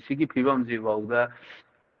ꯆꯥꯏꯅ ꯂꯩꯔꯤ ꯁꯤꯒꯤ ꯐꯤꯕꯝꯁꯤꯐꯥꯎꯗ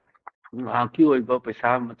ꯉꯥꯏꯍꯥꯛꯀꯤ ꯑꯣꯏꯕ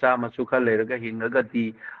ꯄꯩꯁꯥ ꯃꯆꯥ ꯃꯁꯨ ꯈꯔ ꯂꯩꯔꯒ ꯍꯤꯡꯉꯒꯗꯤ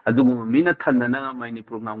ꯑꯗꯨꯒꯨꯝꯕ ꯃꯤꯅ ꯊꯟꯅꯅ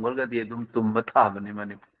ꯃꯅꯤꯄꯨꯔ ꯉꯝꯈ꯭ꯔꯒꯗꯤ ꯑꯗꯨꯝ ꯇꯨꯝꯕ ꯇꯥꯕꯅꯤ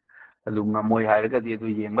ꯃꯅꯤꯄꯨꯔ ꯑꯗꯨ ꯉꯝꯃꯣꯏ ꯍꯥꯏꯔꯒꯗꯤ ꯑꯗꯨ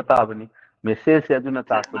ꯌꯦꯡꯕ ꯇꯥꯕꯅꯤ ꯃꯦꯁꯦꯖꯁꯦ ꯑꯗꯨꯅ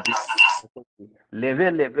ꯇꯥꯛꯄꯗꯤ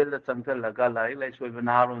ꯂꯦꯚꯦꯜꯗ ꯆꯪꯁꯤꯜꯂꯒ ꯂꯥꯏꯔꯤꯛ ꯂꯥꯏꯁꯨ ꯑꯣꯏꯕ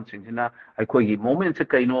ꯅꯍꯥꯔꯣꯟꯁꯤꯡꯁꯤꯅ ꯑꯩꯈꯣꯏꯒꯤ ꯃꯣꯃꯦꯟꯠꯁꯦ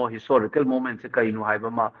ꯀꯩꯅꯣ ꯍꯤꯁꯇꯣꯔꯤꯀꯦꯜ ꯃꯣꯃꯦꯟꯠꯁꯦ ꯀꯩꯅꯣ ꯍꯥꯏꯕ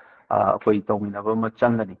ꯑꯃ ꯑꯩꯈꯣꯏ ꯇꯧꯃꯤꯟꯅꯕ ꯑꯃ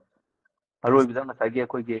ꯆꯪꯒꯅꯤ ꯑꯔꯣꯏꯕꯗ ꯉꯁꯥꯏꯒꯤ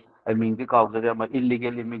ꯑꯩꯈꯣꯏꯒꯤ ꯑꯩ ꯃꯤꯡꯗꯤ ꯀꯥꯎꯖꯔꯦ ꯑꯃ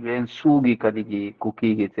ꯏꯜꯂꯤꯒꯦꯜ ꯏꯃꯤꯒ꯭ꯔꯦꯟ ꯁꯨꯒꯤ ꯀꯔꯤꯒꯤ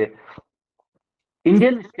ꯀꯨꯀꯤꯒꯤꯁꯦ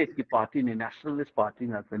ꯏꯟꯗꯤꯌꯟ ꯁ꯭ꯇꯦꯠꯀꯤ ꯄꯥꯔꯇꯤꯅꯤ ꯅꯦꯁꯅꯦꯂꯤꯁ ꯄꯥꯔꯇꯤ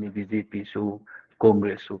ꯉꯥꯛꯇꯅꯤ BJPꯁꯨ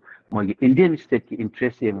ꯀꯣꯡꯒ꯭ꯔꯦꯁꯁꯨ ꯃꯣꯏꯒꯤ ꯏꯟꯗꯤꯌꯟ ꯁ꯭ꯇꯦꯠꯀꯤ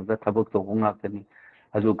ꯏꯟꯇꯔꯦꯁ ꯌꯦꯡꯉꯒ ꯊꯕꯛ ꯇꯧꯕ ꯉꯥꯛꯇꯅꯤ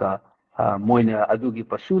ꯑꯗꯨꯒ ꯃꯣꯏꯅ ꯑꯗꯨꯒꯤ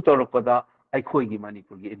ꯄꯔꯁꯨ ꯇꯧꯔꯛꯄꯗ ꯑꯩꯈꯣꯏꯒꯤ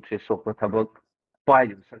ꯃꯅꯤꯄꯨꯔꯒꯤ ꯏꯟꯇꯔꯦꯁ ꯁꯣꯛꯄ ꯊꯕꯛ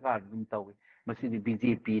ꯄꯥꯏꯔꯤꯕ ꯁꯔꯀꯥꯔ ꯑꯗꯨꯝ ꯇꯧꯏ ꯃꯁꯤꯗꯤ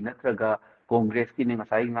BJP ꯅꯠꯇ꯭ꯔꯒ ꯀꯣꯡꯒ꯭ꯔꯦꯁꯀꯤꯅꯤ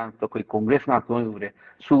ꯉꯁꯥꯏ ꯉꯥꯛꯇ ꯑꯩꯈꯣꯏ ꯀꯣꯡꯒ꯭ꯔꯦꯁ ꯉꯥꯛꯇ ꯎꯔꯦ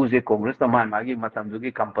ꯁꯨꯁꯦ ꯀꯣꯡꯒ꯭ꯔꯦꯁꯇ ꯃꯥꯒꯤ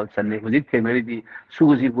ꯃꯇꯝꯗꯨꯒꯤ ꯀꯝꯄꯜꯁꯟꯅꯤ ꯍꯧꯖꯤꯛ ꯊꯦꯡꯅꯔꯤꯗꯤ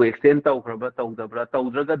ꯁꯨꯁꯤꯕꯨ ꯑꯦꯛꯁꯇꯦꯟ ꯇꯧꯈ꯭ꯔꯕ ꯇꯧꯗꯕ꯭ꯔꯥ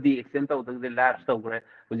ꯇꯧꯗ꯭ꯔꯒꯗꯤ ꯑꯦꯛꯁꯇꯦꯟ ꯇꯧꯗ꯭ꯔꯒꯗꯤ ꯂꯦꯞꯁ ꯇꯧꯈ꯭ꯔꯦ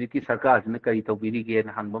ꯍꯧꯖꯤꯛꯀꯤ ꯁꯔꯀꯥꯔꯁꯤꯅ ꯀꯔꯤ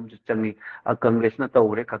ꯇꯧꯕꯤꯔꯤꯒꯦꯅ ꯍꯪꯕ ꯑꯃꯁꯨ ꯆꯪꯉꯤ ꯀꯪꯒ꯭ꯔꯦꯁꯅ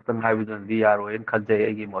ꯇꯧꯈ꯭ꯔꯦ ꯈꯛꯇꯪ ꯍꯥꯏꯕꯗꯨꯅꯗꯤ ꯌꯥꯔꯣꯏꯅ ꯈꯟꯖꯩ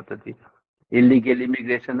ꯑꯩꯒꯤ ꯃꯣꯠꯇꯗꯤ ꯏꯜꯂꯤꯒꯦꯜ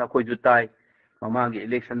ꯏꯃꯤꯒ꯭ꯔꯦꯁꯟ ꯑꯩꯈꯣꯏꯁꯨ ꯇꯥꯏ ꯃꯃꯥꯡꯒꯤ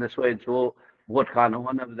ꯏꯂꯦꯛꯁꯟꯗ ꯁꯣꯏꯁꯨ ꯚꯣꯠ ꯀꯥꯅꯕ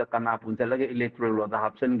ꯍꯣꯠꯅꯕꯗ ꯀꯅꯥ ꯄꯨꯟꯁꯤꯜꯂꯒ ꯏꯂꯦꯛꯇꯣꯔꯦꯜ ꯔꯣꯗ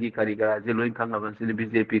ꯍꯥꯞꯆꯤꯟꯈꯤ ꯀꯔꯤ ꯀꯔꯥꯁꯦ ꯂꯣꯏ ꯈꯪꯉꯕꯁꯤꯗꯤ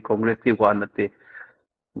BJP ꯀꯣꯡꯒ꯭ꯔꯦꯁꯀꯤ ꯋꯥ ꯅꯠꯇꯦ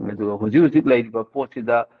ꯑꯗꯨꯒ ꯍꯧꯖꯤꯛ ꯂꯩꯔꯤꯕ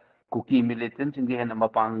ꯄꯣꯠꯁꯤꯗ ꯀꯨꯀꯤ ꯃꯤꯂꯤꯇꯦꯟꯁꯤꯡꯁꯤ ꯍꯦꯟꯅ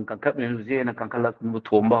ꯃꯄꯥꯡ ꯀꯟꯈꯠꯂꯤꯕ ꯍꯧꯖꯤꯛ ꯍꯦꯟꯅ ꯀꯟꯈꯠꯂꯛꯄ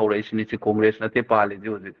ꯊꯣꯝꯕ ꯍꯧꯔꯛꯏꯁꯤꯅꯤ ꯁꯤ ꯀꯣꯡꯒ꯭ꯔꯦꯁ ꯅꯠꯇꯦ ꯄꯥꯜꯂꯤꯁꯤ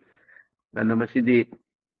ꯍꯧꯖꯤꯛ ꯑꯗꯨꯅ ꯃꯁꯤꯗꯤ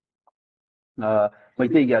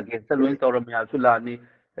ꯃꯩꯇꯩꯒꯤ ꯑꯒꯦꯟꯁꯇ ꯂꯣꯏꯅ ꯇꯧꯔꯝꯃꯦ ꯍꯥꯏꯕꯁꯨ ꯂꯥꯛꯑꯅꯤ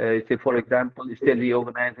ꯐꯣꯔ ꯑꯦꯛꯖꯥꯝꯄꯜ ꯁ꯭ꯇꯦꯠ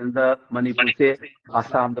ꯔꯤꯑꯣꯔꯒꯅꯥꯏꯖꯦꯁꯟꯗ ꯃꯅꯤꯄꯨꯔꯁꯦ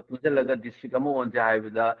ꯑꯁꯥꯝꯗ ꯄꯨꯟꯁꯤꯜꯂꯒ ꯗꯤꯁꯇ꯭ꯔꯤꯛ ꯑꯃ ꯑꯣꯟꯁꯦ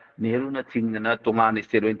ꯍꯥꯏꯕꯗ ꯅꯦꯍꯔꯨꯅ ꯊꯤꯡꯗꯅ ꯇꯣꯉꯥꯟꯅ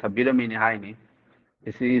ꯁ꯭ꯇꯦꯠ ꯑꯣꯏꯅ ꯊꯝꯕꯤꯔꯝꯃꯤꯅꯤ ꯍꯥꯏꯅꯤ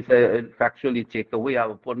ꯁꯤ ꯐꯦꯛꯆꯨꯑꯦꯂꯤ ꯆꯦꯛ ꯇꯧꯕ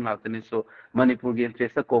ꯌꯥꯕ ꯄꯣꯠ ꯉꯥꯛꯇꯅꯤ ꯁꯣ ꯃꯅꯤꯄꯨꯔꯒꯤ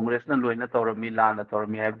ꯏꯟꯇꯔꯦꯁꯇ ꯀꯣꯡꯒ꯭ꯔꯦꯁꯅ ꯂꯣꯏꯅ ꯇꯧꯔꯝꯃꯤ ꯂꯥꯟꯅ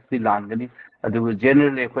ꯇꯧꯔꯝꯃꯤ ꯍꯥꯏꯕꯁꯤ ꯂꯥꯟꯒꯅꯤ ꯑꯗꯨꯕꯨ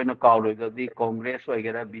ꯖꯦꯅꯔꯦꯜꯂꯤ ꯑꯩꯈꯣꯏꯅ ꯀꯥꯎꯔꯣꯏꯗꯕꯗꯤ ꯀꯣꯡꯒ꯭ꯔꯦꯁ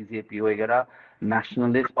ꯑꯣꯏꯒꯦꯔꯥ BJP ꯑꯣꯏꯒꯦꯔꯥ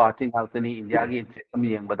ꯅꯦꯁꯅꯦꯂꯤꯁ ꯄꯥꯔꯇꯤ ꯉꯥꯛꯇꯅꯤ ꯏꯟꯗꯤꯌꯥꯒꯤ ꯏꯟꯇꯔꯦꯁ ꯑꯃ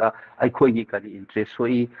ꯌꯦꯡꯕꯗ ꯑꯩꯈꯣꯏꯒꯤ ꯀꯔꯤ ꯏꯟꯇꯔꯦꯁ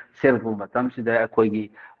ꯁꯣꯛꯏ ꯁꯦꯜꯐ ꯃꯇꯝꯁꯤꯗ ꯑꯩꯈꯣꯏꯒꯤ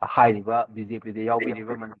ꯍꯥꯏꯔꯤꯕ BJPꯗ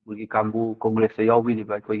ꯌꯥꯎꯕꯤꯔꯤꯕ ꯃꯅꯤꯄꯨꯔꯒꯤ ꯀꯥꯡꯕꯨ ꯀꯣꯡꯒ꯭ꯔꯦꯁꯇ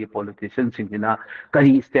ꯌꯥꯎꯕꯤꯔꯤꯕ ꯑꯩꯈꯣꯏꯒꯤ ꯄꯣꯂꯤꯇꯤꯁꯤꯌꯟꯁꯤꯡꯁꯤꯅ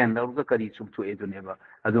ꯀꯔꯤ ꯁ꯭ꯇꯦꯟ ꯂꯧꯔꯒ ꯀꯔꯤ ꯆꯨꯝꯊꯣꯛꯑꯦꯗꯨꯅꯦꯕ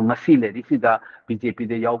ꯑꯗꯣ ꯉꯁꯤ ꯂꯩꯔꯤꯁꯤꯗ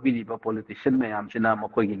BJPꯗ ꯌꯥꯎꯕꯤꯔꯤꯕ ꯄꯣꯂꯤꯇꯤꯁꯤꯌꯟ ꯃꯌꯥꯝꯁꯤꯅ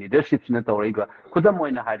ꯃꯈꯣꯏꯒꯤ ꯂꯤꯗꯔꯁꯤꯞꯁꯤꯅ ꯇꯧꯔꯛꯏꯕ ꯈꯨꯗꯝ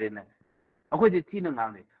ꯑꯣꯏꯅ ꯍꯥꯏꯔꯦꯅꯦ ꯑꯩꯈꯣꯏꯗꯤ ꯊꯤꯅ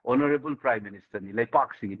ꯉꯥꯡꯅꯩ honourable prime ꯃꯤꯅꯤꯁꯇꯔꯅꯤ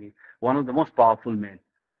ꯂꯩꯄꯥꯛꯁꯤꯒꯤꯅꯤ one of the most powerful ꯃꯦꯟ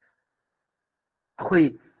ꯑꯩꯈꯣꯏ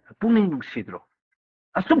ꯄꯨꯛꯅꯤꯡ ꯅꯨꯡꯁꯤꯗ꯭ꯔꯣ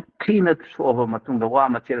ꯑꯁꯨꯛ ꯊꯤꯅ ꯁꯣꯛꯑꯕ ꯃꯇꯨꯡꯗ ꯋꯥ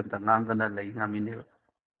ꯃꯆꯦꯠ ꯑꯃꯇ ꯉꯥꯡꯗꯅ ꯂꯩ ꯉꯝꯃꯤꯅꯦꯕ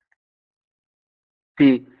ꯁꯤ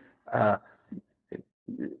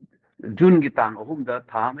ꯖꯨꯟꯒꯤ ꯇꯥꯡ 3ꯗ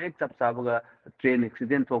ꯊꯥ ꯑꯃ ꯍꯦꯛ ꯆꯞ ꯆꯥꯕꯒ ꯇ꯭ꯔꯦꯟ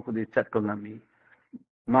ꯑꯦꯛꯁꯤꯗꯦꯟ ꯊꯣꯛꯄꯗꯤ ꯆꯠꯄ ꯉꯝꯃꯤ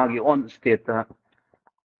ꯃꯥꯒꯤ ꯑꯣꯟ ꯁ꯭ꯇꯦꯠꯇ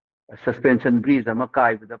ꯁꯁꯄꯦꯟꯁꯟ ꯕ꯭ꯔꯤꯖ ꯑꯃ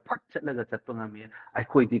ꯀꯥꯏꯕꯗ ꯐꯠ ꯆꯠꯂꯒ ꯆꯠꯄ ꯉꯝꯃꯤ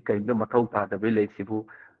ꯑꯩꯈꯣꯏꯗꯤ ꯀꯔꯤꯝꯇ ꯃꯊꯧ ꯇꯥꯗꯕꯩ ꯂꯩ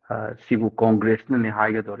ꯁꯤꯕꯨ ꯀꯣꯡꯒ꯭ꯔꯦꯁꯅꯅꯦ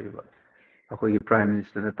ꯍꯥꯏꯒꯗꯧꯔꯤꯕ ꯑꯩꯈꯣꯏꯒꯤ ꯄ꯭ꯔꯥꯏꯝ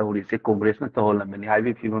ꯃꯤꯅꯤꯁꯇꯔꯅ ꯇꯧꯔꯤꯁꯦ ꯀꯣꯡꯒ꯭ꯔꯦꯁꯅ ꯇꯧꯍꯜꯂꯝꯕꯅꯤ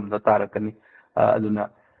ꯍꯥꯏꯕꯒꯤ ꯐꯤꯕꯝꯗ ꯇꯥꯔꯛꯀꯅꯤ ꯑꯗꯨꯅ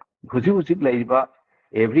ꯍꯧꯖꯤꯛ ꯂꯩꯔꯤꯕ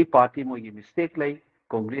ꯑꯦꯚ꯭ꯔꯤ ꯄꯥꯔꯇꯤ ꯃꯣꯏꯒꯤ ꯃꯤꯁꯇꯦꯛ ꯂꯩ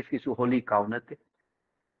ꯀꯣꯡꯒ꯭ꯔꯦꯁꯀꯤꯁꯨ ꯍꯣꯂꯤ ꯀꯥꯎ ꯅꯠꯇꯦ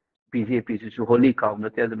BJPꯁꯤꯁꯨ ꯍꯣꯂꯤ ꯀꯥꯎ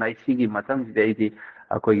ꯅꯠꯇꯦ ꯑꯗꯨꯅ ꯑꯩ ꯁꯤꯒꯤ ꯃꯊꯪꯁꯤꯗ ꯑꯩꯗꯤ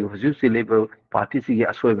ꯑꯩꯈꯣꯏꯒꯤ ꯍꯧꯖꯤꯛ ꯂꯩꯔꯤꯕ ꯄꯥꯔꯇꯤꯁꯤꯒꯤ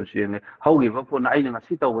ꯑꯁꯣꯏꯕꯁꯨ ꯌꯦꯡꯉꯦ ꯍꯧꯈꯤꯕ ꯄꯣꯠꯅ ꯑꯩꯅ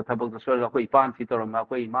ꯉꯁꯤ ꯇꯧꯕ ꯊꯕꯛꯇ ꯁꯣꯏꯔꯒ ꯑꯩꯈꯣꯏ ꯏꯄꯥꯅ ꯁꯤ ꯇꯧꯔꯝꯃꯦ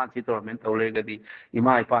ꯑꯩꯈꯣꯏ ꯏꯃꯥꯅ ꯁꯤ ꯇꯧꯔꯝꯃꯦꯅ ꯇꯧ ꯂꯩꯔꯒꯗꯤ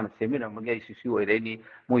ꯏꯃꯥ ꯏꯄꯥꯅ ꯁꯦꯝꯕꯤꯔꯝꯃꯒꯦ ꯑꯩ ꯁꯤ ꯑꯣꯏꯔꯛꯏꯅꯤ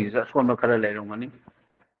ꯃꯣꯏꯒꯤꯁꯨ ꯑꯁꯣꯟꯕ ꯈꯔ ꯂꯩꯔꯝꯒꯅꯤ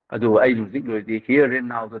ꯑꯗꯨꯕꯨ ꯑꯩꯅ ꯍꯧꯖꯤꯛ ꯂꯣꯏꯔꯗꯤ ꯍꯤꯌꯔ ꯑꯦꯟ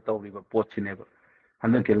ꯅꯥꯎꯗ ꯇꯧꯔꯤꯕ ꯄꯣꯠꯁꯤꯅꯦꯕ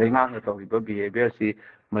ꯍꯟꯗꯛꯀꯤ ꯂꯩꯉꯥꯛꯅ ꯇꯧꯔꯤꯕ ꯕꯤꯍꯦꯚꯤꯌꯔꯁꯤ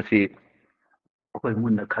ꯃꯁꯤ ꯑꯩꯈꯣꯏ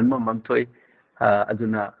ꯃꯨꯟꯅ ꯈꯟꯕ ꯑꯃ ꯊꯣꯛꯏ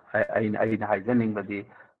ꯑꯗꯨꯅ ꯑꯩꯅ ꯍꯥꯏꯖꯅꯤꯡꯕꯗꯤ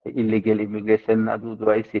illegal immigration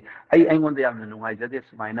ꯑꯗꯨꯗꯣ ꯑꯩꯉꯣꯟꯗ ꯌꯥꯝꯅ ꯅꯨꯡꯉꯥꯏꯖꯗꯦ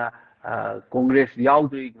ꯁꯨꯃꯥꯏꯅ ꯀꯣꯡꯒ꯭ꯔꯦꯁ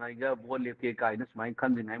ꯌꯥꯎꯗ꯭ꯔꯤꯉꯩꯒ ꯚꯣꯠ ꯂꯦꯞꯀꯦ ꯀꯥꯏꯅ ꯁꯨꯃꯥꯏꯅ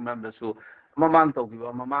ꯈꯟꯗ꯭ꯔꯤꯉꯩ ꯃꯔꯝꯗꯁꯨ ꯃꯃꯥꯡ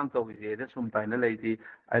ꯇꯧꯈꯤꯕꯁꯦꯗ ꯁꯨꯝ ꯇꯥꯏꯅ ꯂꯩꯗꯤ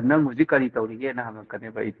ꯅꯪ ꯍꯧꯖꯤꯛ ꯀꯔꯤ ꯇꯧꯔꯤꯒꯦꯅ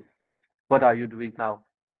ꯍꯪꯉꯛꯀꯅꯦꯕ ꯑꯩꯗꯤ what are you doing now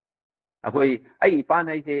ꯑꯩ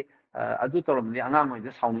ꯏꯄꯥꯅ ꯑꯩꯁꯦ ꯑꯗꯨ ꯇꯧꯔꯝꯕꯅꯤ ꯑꯉꯥꯡ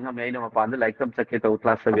ꯑꯣꯏꯅ ꯁꯥꯎꯅꯤꯡꯉꯝꯃꯦ ꯑꯩꯅ ꯃꯄꯥꯟꯗ ꯂꯥꯏꯔꯤꯛ ꯇꯝ ꯆꯠꯀꯦ ꯇꯧꯕ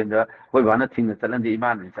ꯀ꯭ꯂꯥꯁ 7ꯗ ꯑꯩꯈꯣꯏ ꯕꯥꯅ ꯊꯤꯡꯅ ꯆꯠꯍꯟꯗꯦ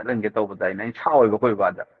ꯏꯃꯥꯅꯗꯤ ꯆꯠꯍꯟꯒꯦ ꯇꯧꯕꯗ ꯑꯩꯅ ꯁꯥꯎꯋꯦꯕ ꯑꯩꯈꯣꯏ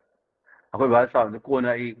ꯕꯥꯗ ꯁꯥꯎꯕꯗ ꯀꯣꯟꯅ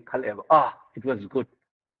ꯑꯩ ꯈꯜꯂꯦꯕ it was good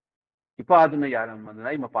ꯏꯄꯥꯗꯨꯅ ꯌꯥꯔꯝꯃꯗꯅ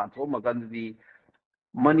ꯑꯩ ꯃꯄꯥꯟ ꯊꯣꯛꯑꯝꯃꯀꯥꯟꯗꯗꯤ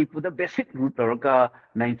ꯃꯅꯤꯄꯨꯔꯗ ꯕꯦꯁꯤꯛ ꯔꯨꯠ ꯇꯧꯔꯒ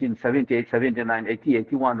 1978, 79, 80,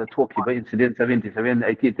 81ꯗ ꯊꯣꯛꯈꯤꯕ ꯏꯟꯁꯤꯗꯦꯟ 77,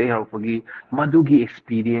 88ꯗꯒꯤ ꯍꯧꯔꯛꯄꯒꯤ ꯃꯗꯨꯒꯤ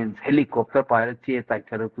ꯑꯦꯛꯁꯄꯤꯔꯤꯌꯦꯟꯁ ꯍꯦꯂꯤꯀꯣꯞꯇꯔ ꯄꯥꯏꯔ ꯆꯦ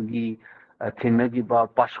ꯇꯥꯏꯊꯔꯛꯄꯒꯤ ꯊꯦꯡꯅꯈꯤꯕ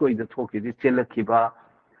ꯄꯥꯁꯣꯏꯗ ꯊꯣꯛꯈꯤꯕ ꯆꯦꯜꯂꯛꯈꯤꯕ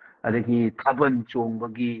ꯑꯗꯒꯤ ꯊꯥꯕꯜ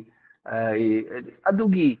ꯆꯣꯡꯕꯒꯤ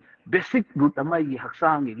ꯑꯗꯨꯒꯤ ꯕꯦꯁꯤꯛ ꯔꯨꯠ ꯑꯃ ꯑꯩꯒꯤ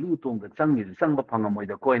ꯍꯛꯆꯥꯡꯒꯤ ꯂꯨ ꯇꯣꯡꯗ ꯆꯪꯕ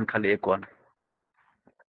ꯐꯪꯉꯝꯃꯣꯏꯗ ꯀꯣꯏꯅ ꯈꯜꯂꯛꯑꯦꯀꯣ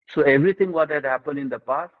So everything what had happened in the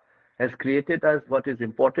past has created us. What is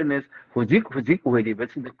important is hujik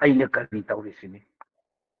oiribasida aina kari taurisini.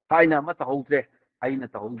 Haina ama tahogre aina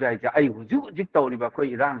tahogre aija ai hujik tauriba koi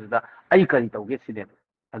irangda ai kari tauge sine.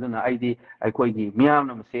 Aduna aidi koi gi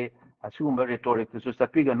miyamna mase asugumba rhetoric su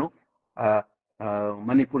sapiganu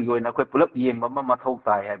Manipur go na koi pulap yemba ma mathau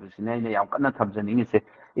tai haibasine aina yam kanna thamjaningi se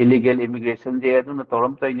illegal immigration je aduna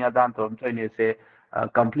toram taini adan toram taini se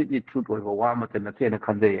completely truth over one and a ten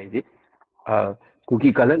a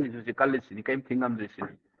cookie color is a color in came thing on this.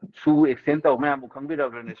 Su extent of Mam Kambi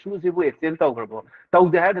of Susibu extent of Grabo. Tau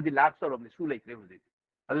they had the last of the Su Lake River.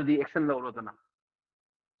 Other the extent of Rodana.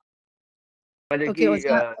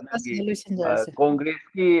 Congress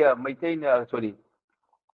maintain sorry.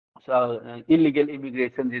 So illegal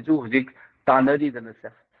immigration is Tanari than a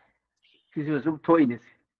self. This was toyness.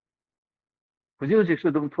 Hujik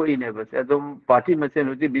Sudum Toynebus, Adam Party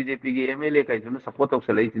Masen, BJP, MLA, support of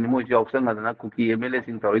Salay, Mojo, and Cookie, MLS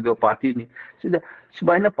in Torido Party. So the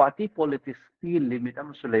Subina party politics still limit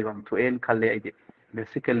them Sulavam to end Kale.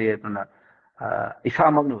 Basically,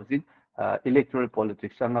 Ishamag electoral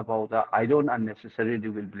politics, sung about I don't unnecessarily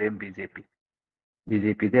will blame BJP.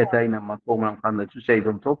 BJP, that I am a program to say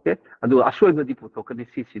don't talk it. I do assure the people talk the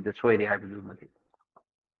CC, that's why they have to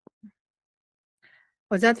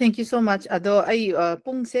Oja, thank you so much. Ado ai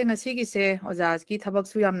pung se ngasi gi se Oja ki thabak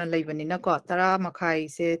su yamna leibani na ko tara makhai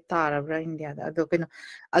se tarabra India da ado keno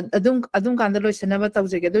adum kan da loisana ba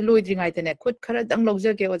tawjege ado loidri ngai tane khut khara dang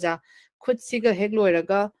lojage Oja khut siga hek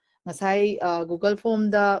loiraga ngasai Google form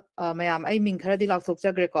da mayam ai ming khara di laksok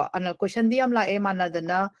jagre ko ana question di am la e mana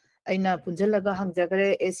dana aina punjalaga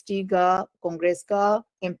hangjagre ST ga Congress ga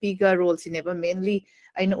MP ga role sineba mainly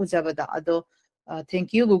aina ujabada ado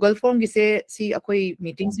thank you Google form gise si akoi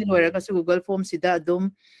meeting sin loiraga su Google form sida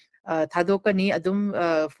adum thadokani adum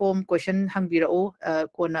form question hangbirao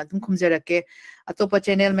kona adum khumjarake atopa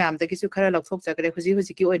channel mayam da gisu khara laksok jagre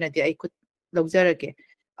huji ki oina di ai khut lawjarake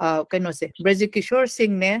kaino se Brajik Kishore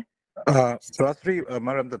Singh ne Rastri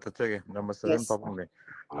maram da tachage number 7 papung le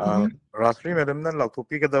Rastri madam nan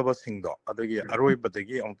laktopi ka da basingdo adagi aroi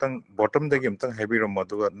badagi ongtang bottom dagi amtang heavy ram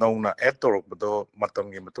aduga nauna add torok bado matam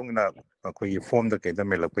gi matungna koi form da kaida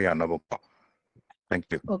melakpa yana bo thank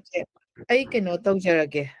you okay ai keno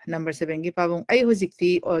tawjarage number 7 gi pabung ai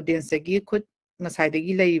hujikti audience gi khut ngasai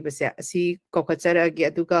dagi leibase asi kokacharage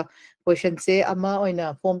aduga question se ama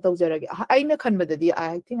oina form tawjarage aina khanbadadi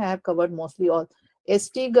I think I have covered mostly all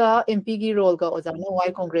ST ga MP gi role ga ojana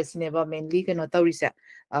why Congress neba mainly keno tawrise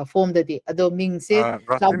form dadi ado ming se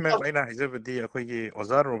Rastri ma'am aina hijabadi akhoi gi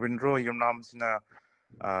Oja Robindro yumnam sina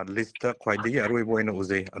list ta khwaidagi aroi boina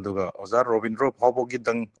uzei aduga Oja Robindro phawbogi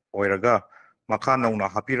dang oiraga makha nauna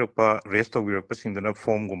hapirakpa rest of Europe singdana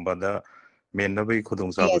form gumba da mennabai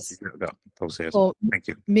khudong sa ga tawse thank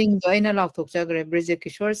you ming do aina lakthok jagre Brajik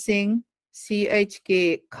Kishore Singh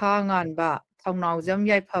CHK Khangan ba Thongnaujam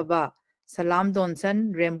Yaipaba Salam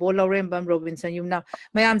Donson Rainbow Lorembam Robinson yumna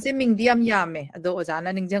mayam se ming diam yame ado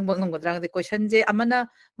ojana ningjang bangam godra de question je amana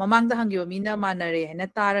mamang da hangyo mina manare hena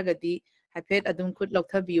taragadi hafet adum khut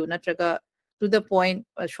lokthabiu natraga to the point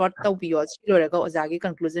short taw biyo siloraga ojagi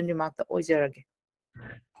conclusion remark ta ojarage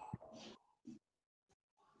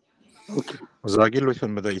Ozagi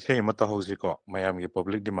lotion bada isay mata hausi ko mayam gi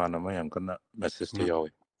public demand ama yam kana message te yawi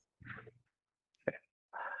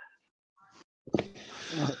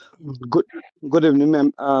Good evening,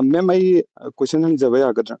 ma'am. Ma'am, I question hang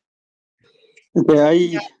jawab agadra.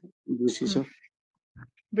 Okay,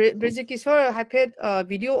 Brajik Kishore hafet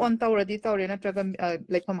video on tawradi tawre natraga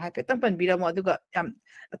like from hafet tampan biramo aduga yam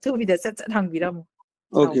thu vida chat hang biramo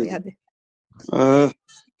okay.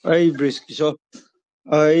 I Brajik Kishore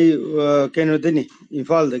I Canada ni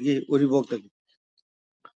Imphal dagi Uribok dagi.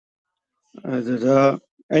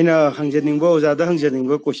 ꯑꯩꯅ ꯍꯪꯖꯅꯤꯡꯕ ꯑꯣꯖꯥꯗ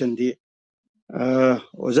ꯍꯪꯖꯅꯤꯡꯕ ꯀꯣꯏꯁꯟꯗꯤ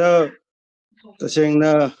ꯑꯣꯖꯥ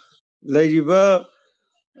ꯇꯁꯦꯡꯅ ꯂꯩꯔꯤꯕ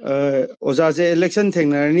ꯑꯣꯖꯥꯁꯦ election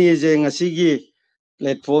ꯊꯦꯡꯅꯔꯅꯤꯁꯦ ꯉꯁꯤꯒꯤ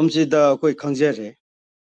ꯄ꯭ꯂꯦꯠꯐꯣꯝꯁꯤꯗ ꯑꯩꯈꯣꯏ ꯈꯪꯖꯔꯦ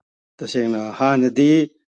तसेंगना हानदी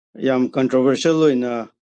याम कंट्रोवर्शियल होइना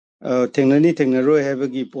थेंगननी थेंगनरोय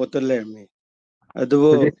हैबगी पोत लेरमे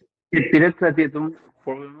अदुबो पिरक्तति तुम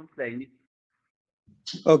प्रॉब्लम लाइनी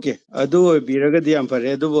ओके अदु बिरगदि याम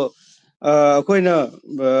फरे अदुबो अखोइना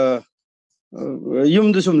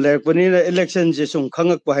युमदु सुम लेरपनिना इलेक्शन से सुम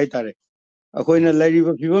खंगक हाइतारे अखोइना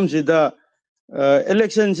लेरिबो फिबम सिदा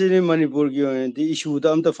इलेक्शन से मणिपुर की इशू दा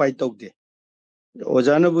अमता fight तौदे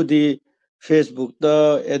ओजानाबुदी Facebook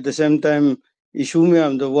da at the same time issue me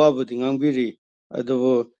am the wabudi ngangbiri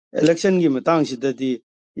adobo election gi matang sidadi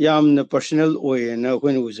yamna personal oy na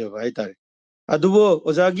koina ujaba haitare adobo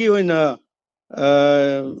ozagi oina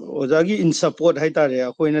ozagi in support haitare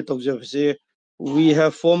akoina tawjabse we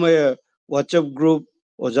have formed a WhatsApp group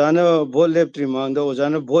ozana vote lep trimang da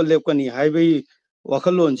ozana vote lep kani haibai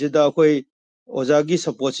wakhalon sida akoi ozagi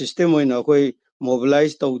support system oina akoi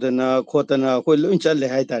mobilize tawdana khotana akoi loin challe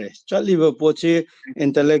haitare chaliba pochi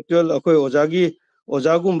intellectual akoi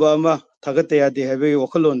ozagumba ama thagate yade habe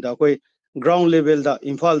wakhalon da akoi ground level da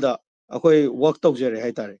imphal da akoi work tawjare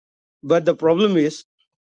haitare but the problem is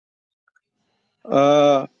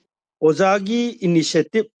ozagi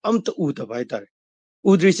initiative amta udaba haitare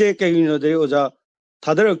udrise kayino de oza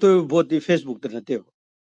thadarak to vote Facebook da nate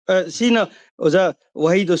sina oza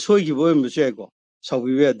wahi do soigi boy mse ko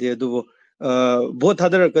sawiwe de do vote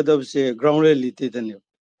thadarak da se ground reality dane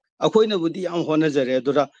अखोइना बुदी याम होना जरे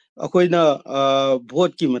दुरा अखोइना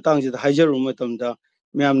vote की मतंग जिदा हाइजर उमतमदा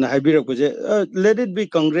म्यामना हाइबिरक बजे let it be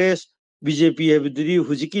Congress BJP हेबदि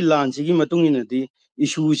हुजिकी lawn सिगी मतुंग इनदी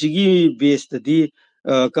issue सिगी base तदी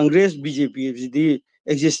Congress BJP हेबदि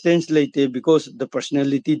existence लेते because the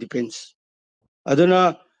personality depends अदुना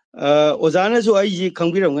ओजाना जो आई जी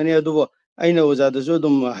खंबिरंगने अदुबो आइना ओजादा जो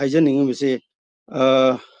दुम हाइजनिंग मसे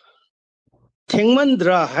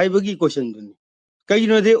थेंगमंद्रा हाइबगी क्वेश्चन दुनी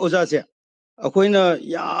कईनो दे ओजा से अखोइना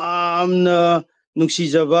यामना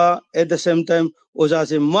नुक्सीजबा at the same time ओजा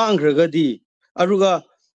से मांग्रगदी अरुगा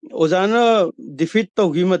ओजाना defeat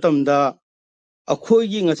तौगी मतमदा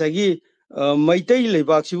अखोइगी ngसागी Meitei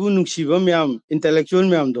लेबाक्सिबु नुक्सीबा ma'am intellectual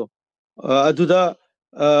ma'am दो अदुदा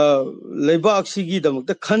लेबाक्सिगी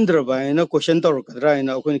दमकता खंद्रबा हैना क्वेश्चन तौरकदरा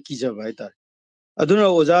हैना अखोइना कीजबा हैतार अदुना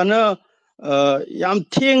ओजाना याम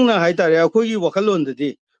थेंगना हैतारे अखोइगी वखलोंददी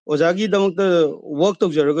ओजागी दमकता वर्क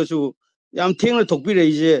तौजरगसु याम थेंगना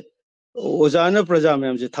थोकपिरइजे ओजाना प्रजा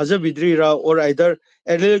मैम से थाजबिद्रीरा और आइदर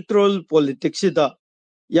इलेक्टोरल पॉलिटिक्स दा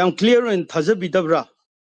याम क्लियर इन थाजबिदबरा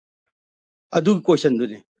अदु क्वेश्चन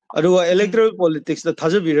दुने अदुवा इलेक्टोरल पॉलिटिक्स दा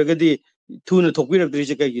थाजबिरगदी थुना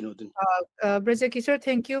थोकपिरक्द्रीजे कइगिनो दुने Braja Kishore,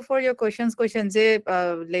 thank you for your questions. Questions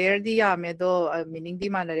layer di yame do meaning di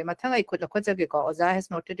manare mathang ai khut lakhot jage ko Oja has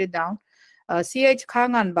noted it down. CH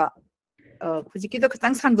khangan ba khujiki do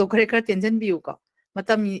khatang sang do khare khare tension bi ko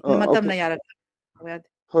matam na yara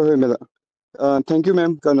Hi, madam. Thank you,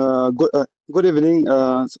 ma'am. Good evening,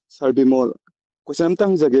 Sir Bimol. Question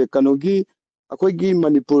tang jage kanogi akoigi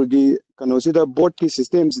Manipur gi kanosida board ki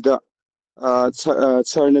systems da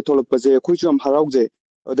sir ne tholak paje khuichum harauje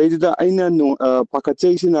adai aina no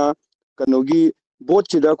pakatche sina kanogi board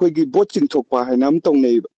sida akoigi board ching thokpa hainam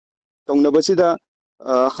tongnaba sida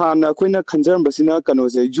hana akoina khanjaram basina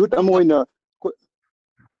kanoje youth amoina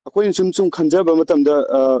akoin sum khanjaba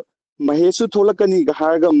matamda mahesu tholakani ga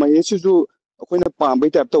harga mahesu akoina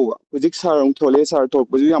pambai tap tawa hujik sarong thole sar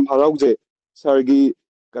thokbu yam harauje sargi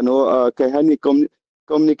kano kahani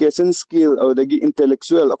communication skill adagi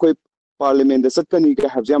intellectual akoi parliament da satkani ga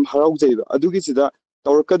habjam harauje adugi sida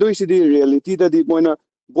tawrakadoi sidi reality da di moina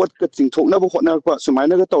bot ka chingthokna bo hotna pa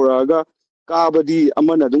sumaina ga tawraga kabadi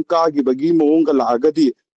amana dum kagi bagi moonga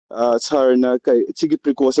lagadi sarna kai chigi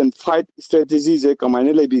precaution fight strategy je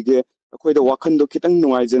kamaina lebige akoi da wakhan do kitang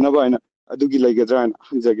nuai jena baina adugi legadran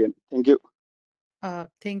hanjagen thank you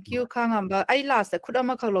thank you khangamba ai last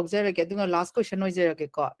khudama khak logjarage dunga last question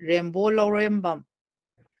oijarage ko rainbow lorembam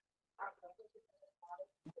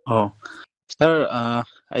oh sir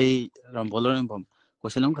ai rainbow lorembam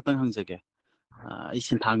question am khatang hangjage ai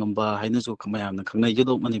sinthangamba hainasu khamayamna khangnai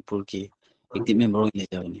yodo manipur ki active member oine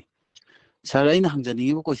jawni sir aina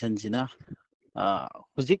hangjani ko question sina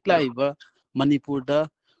hujik laiba manipur da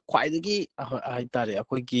khwaidagi ai tare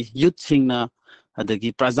akoi ki youth singna adagi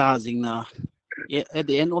praja singna at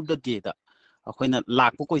the end of the day da akoina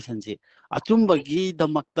lakpo question si achumbagi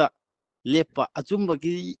damakta lepa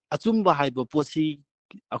achumba haiba posi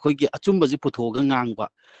akoigi achumba ji puthoga ngangba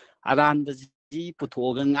aranba ji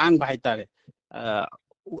puthoga ngangba haitare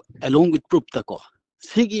along with proof ta ko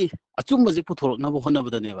sigi achumba ji puthorok na bo hona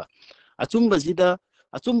badane ba achumba ji da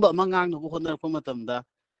achumba mangang na bo hona ko matam da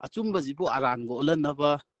achumba ji bu aran go lan na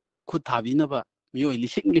ba khut thabi na ba miyo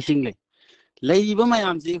lising le lei ba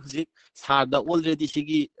mayam ji huji sarda already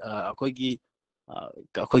sigi akogi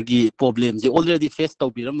problem ji already face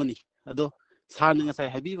to biramani ado sarna ngasai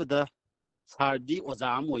habi bada sardi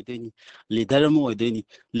ozam oideni leader mo oideni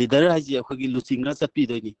leader haji akogi luchinga chapi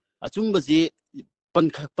doini achumba ji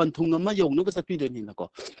panthung ama yongno ba chapi doini nako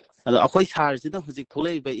ado akoi sar ji da huji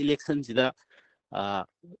tholei ba election ji da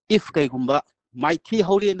if kai gumba maithi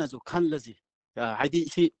hore na jo khanlaji haidi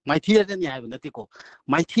si maithi ra ni haiba natiko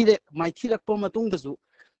maithi rakpo matung da ju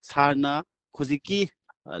sarna khujiki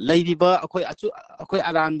leiriba akoi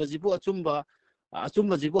aran ba jibu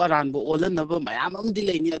achumba jibu aran bo olan na ba mayam amdi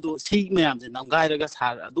leini ado si mayam je namgai raga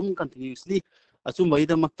sar adum continuously achumba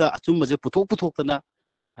ida makta achumba je puthok tana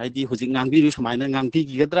haidi hujik ngangbi ru sumaina ngangbi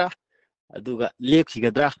gi gadra aduga lep gi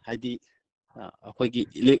gadra haidi akoigi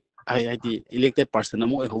haidi elected person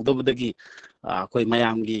amo hodobadagi akoi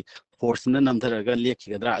mayam gi force na namdaraga lep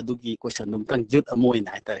gi gadra adugi question dum tang jut amo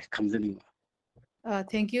ina haitare khamjani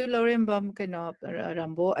Thank you, Lauren Bam. Kano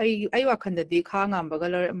Rambo. I wakanda di ka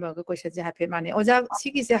ngambaga Lauren question je happy mani. Oja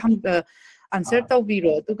sigi se ham answer tau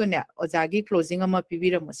biro tu kanya oja gi closing ama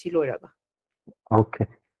pibira masi loiraga. Okay.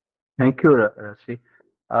 Thank you, Rashi.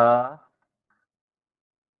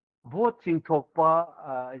 Voting thokpa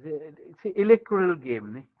it's an electoral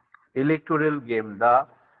game ni. Electoral game da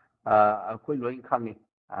koi loin khangi.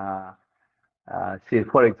 Say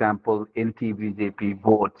for example NT-BJP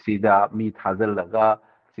vote sida mi thazal laga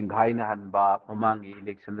singhai na hanba mamangi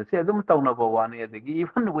election da se adum tawna ba wani adagi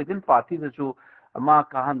even within party da su ama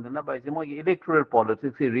kahan na ba mo electoral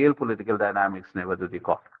politics real political dynamics ne ba du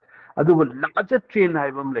ko adu larger train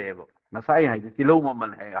haibam lebo nasai hai kilo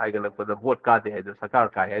maman hai galak da vote ka de hai da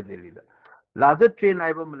sarkar ka hai delhi da larger train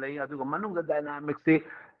haibam lei adu manung da dynamics se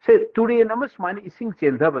today namas mani ising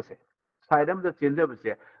chendha ba se saidam da chendha ba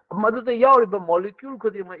se Maduda yauriba molecule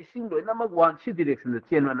kudima ising lo namak one si direction the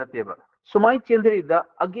chain na teba. So my chendri da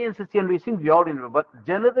against the chain ising yaurin but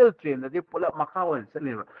general train the pull makawan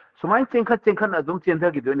selling. So my chenka na dum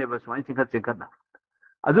chendra gido never so my chenka na.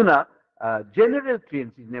 Aduna general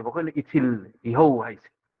trains is never going itil iho hais.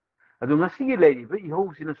 Aduna sigi lady but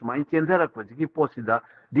iho sina so my chendra kwajiki posida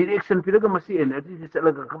direction piraga masi energy is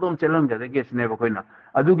like kadom chelam jada guess never koina.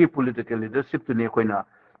 Adugi political leadership to ne koina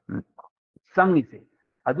sangi se.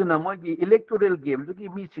 Aduna mogi electoral game dugi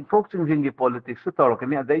mi chingthok chingjing gi politics su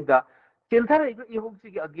torkani adaida chenthara igu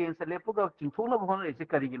ihogsi gi against lepuga chingthona bhona ise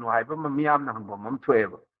karigino haiba miyam na hangba mam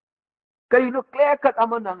thoeba karino clear cut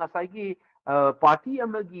amana ngasai gi party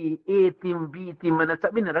amagi A team B team na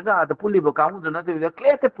chabina raga da pulibo kamu dona de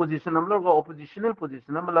clear cut position amlo oppositional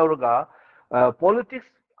position amlo raga politics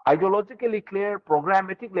ideologically clear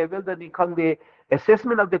programmatic level the nikhangde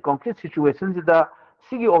assessment of the concrete situations the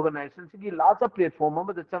sigi organization sigi larger platform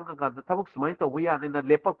ama da changa ga da thabuk sumai to wiya ne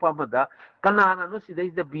lepak pa ma da kanana no sidai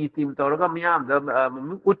da B team to raga miyam da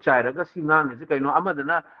uchai raga singang ne kaino ama da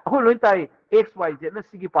na akoi loi tai XYZ na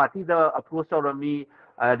sigi party da approach to rami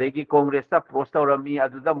degi congress ta approach to rami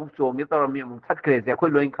adu da muk chong to rami muk that craze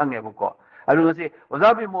akoi loi khang e ko adu ngasi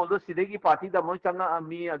Oja Bimol do sidai party da mo changa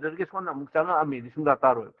ami adu ke son muk changa ami disunga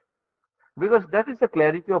taro because that is the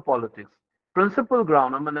clarity of politics. Principal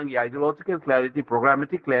ground among ideological clarity,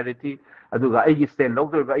 programmatic clarity, aduga I stand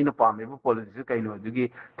out there in a palm politics kind of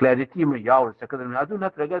clarity me yaw second adu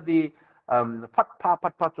not regadi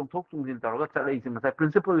pat some talk to in the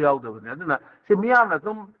principal yaw aduna se miyam na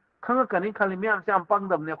dum khanga kani khali miyam se am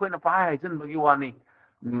pangdam ne khoina pa hai chen bagi wani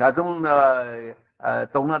adum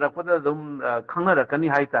tawna ra pada dum khanga ra kani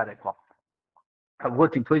hai tare ko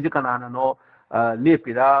voting thoi kana no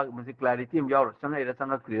lepira music clarity am yaw sanga ira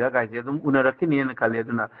sanga clear ga je dum unarakini ne khale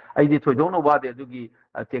aduna ai di thoi dong no ba de adugi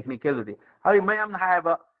technical de hari mayam na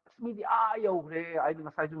haiba midi yaw re ai na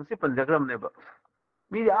sai jum se panjagram ne ba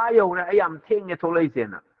midi yaw re ai am theng ne tholai je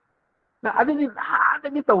na adini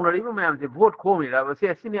adini tawna ri mayam je vote khomi ra ba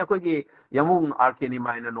se sini ko gi yamung arkeni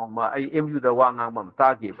maina nongma ai mu da wangang mam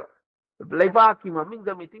ta gi ba LEIPAK MEEYAM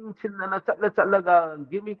the meeting chinna chatlaga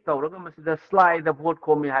gimmick tawraga masida slide the vote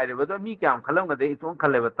komi haire ba mi kyam khalam ga de itong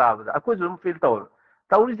khale ba ta ba akoi zum feel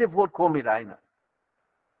tawri se vote komi raina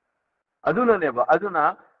aduna ne ba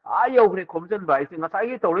aduna ayo hre khomjan ba ise ngasai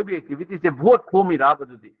ge tawre bi activity se vote komi ra ba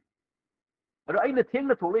dudi aro aina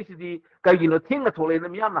thengna tholei sidi kaigino thengna tholei na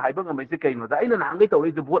miyam na haiba ngamai se kaino da aina na ngai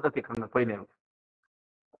tawre se vote ate khangna pai ne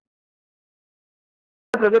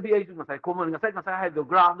Ragadi ay ngasay common ngasay hay do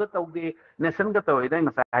ground da tawde nation ga tawde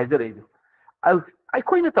ngasay hay jere ay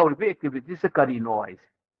koy na tawde activity se kari no ay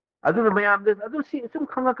aduna mayamda adu si sum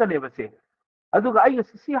khangakane base aduga ai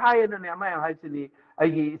si hayena ne amay haisini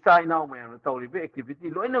ai isa ina mayam tawribe activity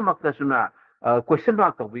loina makta suna question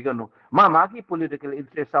mark tawbigano ma ki political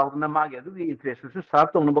interest out na ma gi adu interest su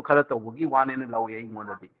sarf tawna ba khara tawbugi wane ne lawe ai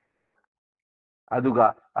ngonadi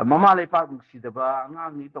aduga mama LEIPAK nusidaba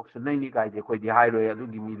angang ni toksanai ni kai de koi di hairoi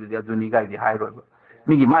adugi mi du aduni kai di hairoi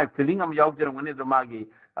migi mai feeling am yaw jarangane do magi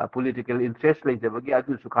political interest lei debagi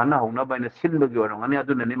adu su kana hona baina sinbagi orangane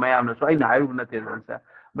aduna ni mayam na so aina hairu na te sa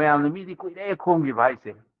mayam mi di koi re khongi bhai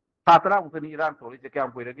se satra utani iran tholi se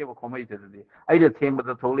kyam koi rage ba khomai te de ai de theng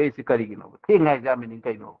ba thole se kari gino theng hai ja min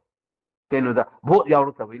kai no keno da vote yaw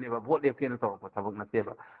ro tabai ne ba vote le keno to ba thabak na te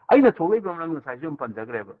ba aina thole ba nang sai jum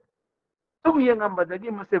panjagre ba tum yang ambadagi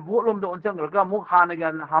mase volum do onjang raga mu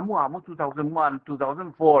hanagan hamu 2001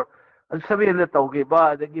 2004 sabe na tawge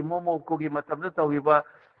ba adagi momo ko gi matam na tawge ba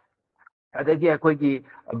adagi akoi gi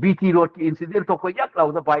BT road ki incident to ko yak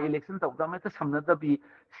law da by election taw da meta samna da bi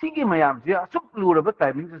sigi mayam je asuk lura ba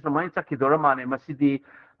timing se samai chakki dora mane masidi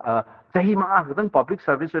chahi ma ga dang public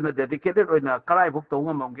service na dedicated oina karai buk to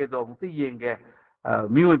ngam ge do mti yenge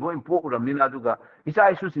mioi bo impo ram ni na duga isa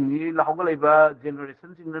isu sing la hoga leba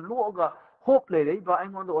generation sing na luoga hope le le ba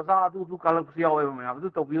angon do za du kala ku yaw e ma du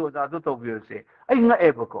to bi za du to bi se ai nga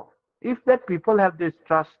e ko if that people have this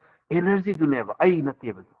trust energy do never ai na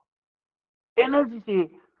te ba energy se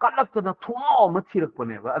kalak na thona ma thirak pa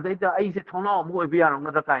ne ba adai da ai se thona mo bi ya nga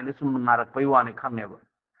da kai ne sum ngarak pai wa ne khang ne ba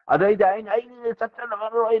adai da ai chatta na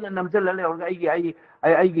ro ai na namjal le or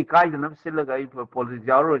ai gi kai da nam sil ga ai policy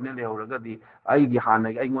jaro ne le or ga di ai gi hana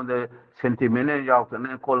ai ngon da sentiment ne yaw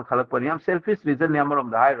ne kol khalak pa yam selfish reason ne amarom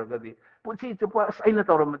da hai ro ga di punchi chupa ai na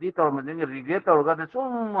toramadi ne regret or ga da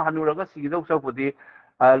sum hanura ga si do sa pudi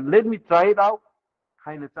let me try it out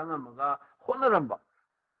hai na changa ma ga honaramba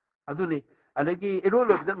aduni adagi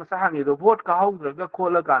erolo da masahangi do vote ka hawdra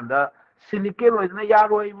khola kanda sinike loina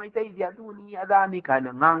yaroi mai tai dia duni adani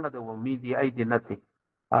kana nganga do media ai di nati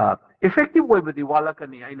effective way badi wala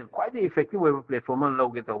kani aina quite effective way platform an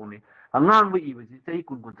loge to ni angang bi bi sei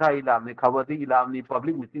kun kun sai lam ni khabati ilam ni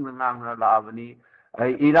public meeting ngang na la avani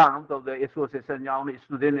irang to the association yaw ni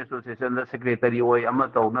student association the secretary oi ama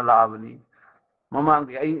to na la avani mamang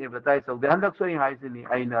di ai advertise so the handak so hai sini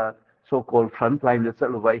aina so called front line the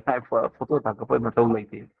chalu bai hai photo ta ka pai ma to lai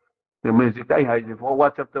ti the music ai hai ni for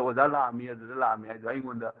whatsapp to da la mi da la mi ai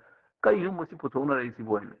ngonda kai hu mo si photo na rai si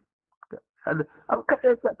boy and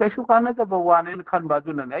kai shu kana ka bawan en khan ba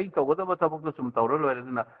du na ai to da ba ta bok sum to ro lo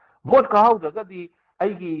na vote ka hau da di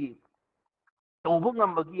ai gi tawbu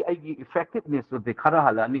ngambagi aigi effectiveness to de khara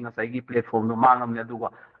hala ni ngasai gi platform no mangam ne duga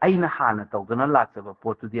aina hana tawdana latsaba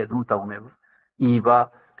potu di adum tawne iba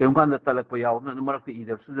kem kan da talak pa yaw na marak ti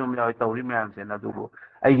ida su jom yaw tawri mayam se na dugo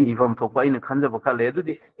aigi ivam thokpa ina khanja ba khale adu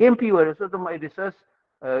di MP were so dum research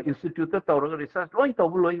institute tawra research loin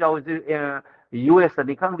tawbu loin yaw US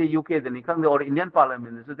ani khang de UK ani khang de or Indian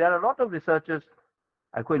parliament so there are a lot of researchers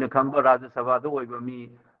akoi na khang ba Rajya Sabha do oi ba mi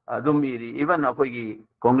adum iri even akoi gi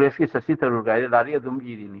Congress ki Sasi Tharoor ga dari adum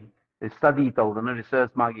iri ni study tawdana research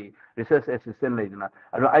magi research assistant leidana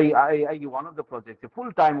I one of the projects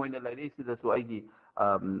full time when like this is so I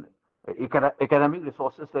academic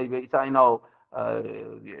resources like it's I know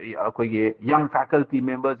akoi young faculty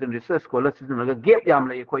members and research scholars na gap yam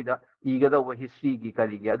lai akoi da iga da history gi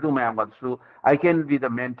kari gi adu mayam ba so I can be the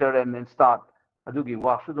mentor and then start adugi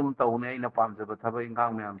work su dum tawne ina pamjaba thabai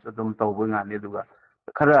ngang mayam su dum tawbu ngani duga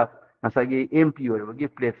khara nasagi MP oibagi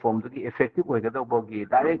platform dugi effective oigada bogi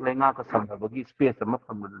direct lenga ka samdabagi space ama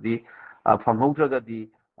famudi famhautraga di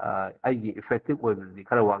aigi effective oibadi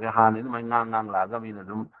khara wage hane mai ngang laga mina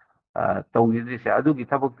dum tawni se adugi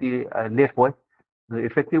thabukti left boy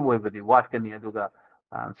effective oibadi watkani aduga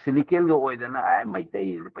sinikel go oidana ai mai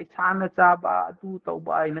tai paisana chaba adu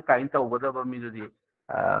tawba ina kain tawbada ba minudi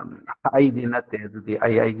ai di natte adu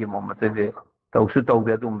ai gi momate de tawsu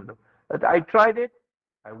tawbe dum I tried it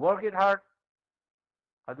I work it hard.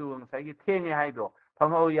 Adu ngasai thengi hai do.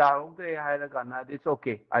 Phangho ya ongte hai la kana it's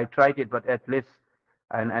okay. I tried it but at least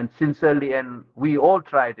and sincerely and we all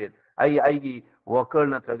tried it. I worker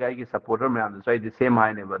na traga I supporter me am so the same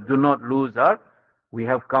hai never. Do not lose heart. We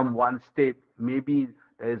have come one step. Maybe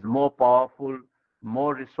there is more powerful,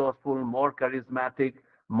 more resourceful, more charismatic,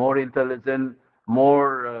 more intelligent,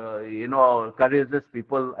 more courageous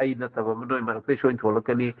people. I not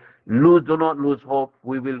lose, do not lose hope.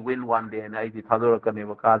 We will win one day. And I did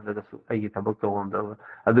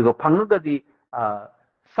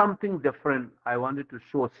something different. I wanted to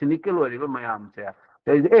show cynical or even my arms there.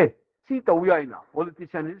 There is see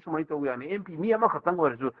politician is my MP me ama khatang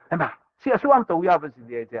or si asuam tau ya ba si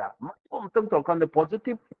dia ja ma tang to kan the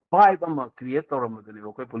positive vibe ama create tawramadani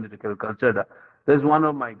ko political culture da. That's one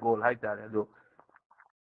of my goal hai ta do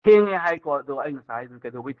thenge hai ko do ai sai du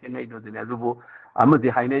ke do wi thenge do ne du amadi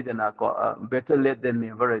hai ne jana ko better late than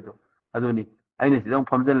never do aduni aina sidong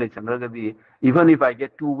phamjan le changra di even if I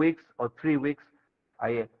get 2 weeks or 3 weeks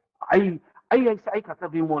I I kata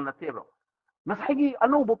Bimol na tebro nasagi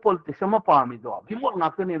ano bo politics ama parmi do Bimol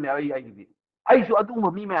ngakta ne ai su adu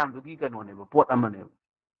mi mayam du gi kano ne pot amane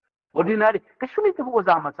ordinary kashuni te bo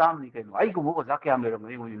zama sam ni kano ai ko bo za kya mero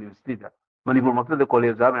ngi university da Manipur makta de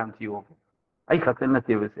college za am tiyo ai kata na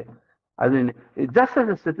tebese aduni just as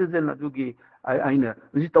a citizen adugi aina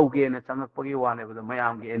uji tauge na changak pagi wane ba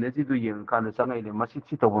mayam gi energy du yeng kan changai ne masi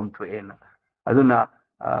chi tawam thu ena aduna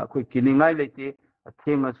koi kiningai lete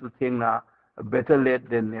thenga su thengna better late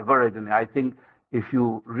than never. I think if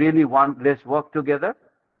you really want, let's work together.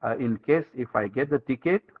 In case if I get the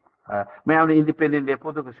ticket, may I independent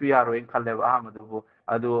depot to we are in Kalev Ahmadu,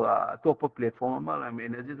 Ado top of platform. I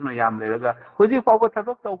mean, this is my yam lega. Who's you forward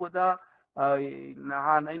Tabak over the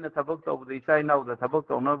Nahan in the Tabak of the sign out the Tabak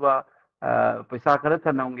Nova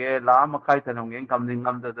Pesakatanonge, Lama Kaitanonge, coming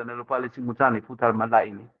under the Nepalese Mutani, Putar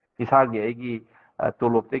Malaini. Isagi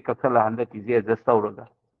Tolopte Kakala 100 is just over.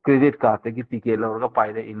 Credit card ki ticket lor ka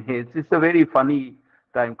paide in it's a very funny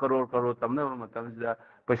time crore tamna matam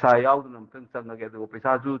paisa yaud nam tang changa ke do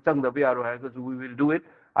paisa ju chang da bi aro hai ko we will do it.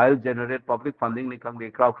 I'll generate public funding ni kang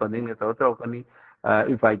crowd funding ni to kani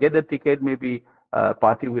if I get the ticket maybe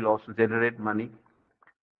party will also generate money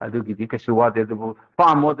adu gi ka shuwa de do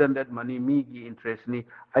far more than that money me gi interest ni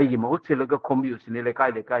ai gi mo chilaga commute ni le kai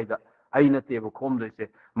da ai na te ba khom de se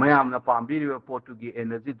mayam na pambi ri portugi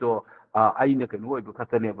energy do ai na kan oi ba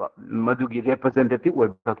khatane ba madugi representative oi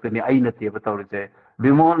ba khatane ai na te ba tawre se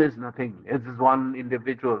Bimol is nothing. It's just one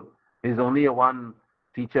individual. He's only a one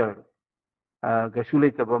teacher.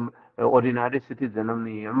 Gashule tabam ordinary citizen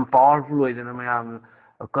amni powerful way na mayam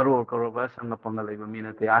crore ba sang pangalai ba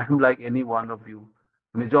minate. I'm like any one of you.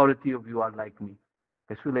 Majority of you are like me.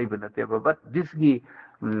 Gashule ba nate ba but this gi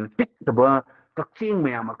pick ba kakching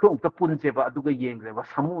mayam ko ta pun che ba adu ga yeng ba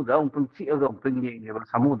samu da ung chi ga ung yeng ba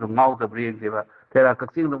samu da ngau da bre ba tera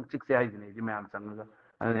kakching dong chik se ai ne ji mayam sang ga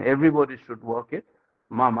and everybody should work it.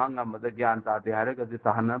 Mama ngamada gyan ta de hare ga di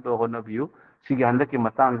tahana to hona view siganda ki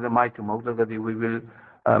matang mai to we will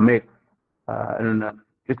make and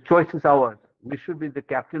the choice is ours. We should be the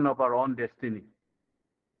captain of our own destiny.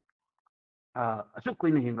 Asu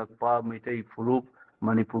kuin hingak pa mitai furup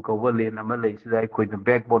Manipur ka wale na malay sida koi the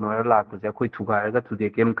backbone or la ko ja koi thuga ga to de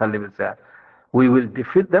kem kalibsa we will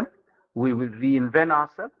defeat them. We will reinvent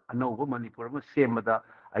ourselves. Anova Manipur ma same da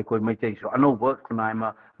ai koi mai tai so anova kunai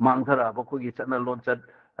ma mangthara ba ko gi chana lon chat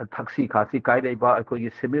taxi khasi kai dai ba ko gi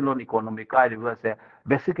similar economic kai ba se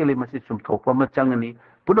basically ma si chum thokpa ma changani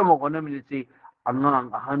pudamo gona mi si angang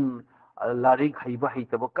ahan larik haiba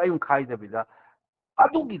haitaba kayung khai da bida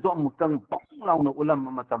adugi do mutang bong launa ulam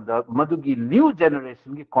matamda madugi new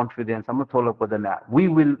generation ki confidence am tholakpadana we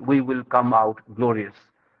will come out glorious.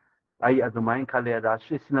 I adumain khale da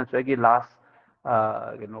shisna chagi last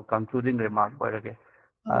concluding remark parage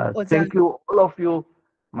thank you all of you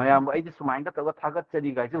mayam I just mind ka taga thagat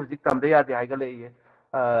chari guys hujik tamde ya de aiga le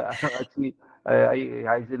actually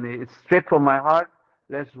it's straight from my heart.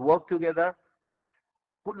 Let's work together.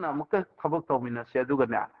 Putna mukta thabak tawmina se aduga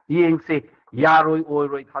na yeng se yaroi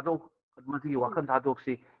oiroi thadok masi wakan thadok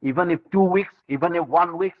se even if 2 weeks even if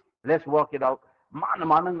 1 week let's work it out mana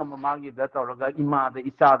magi da tawraga ima da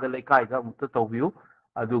isa da lekai ga mukta tawbiu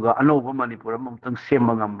aduga anova Manipur mumtang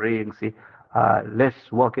semma ngamre yeng se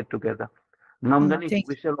let's work it together namdani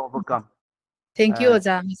we shall overcome. Thank you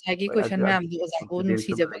Oja misagi question ma'am di Oja ko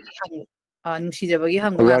nusi jabagi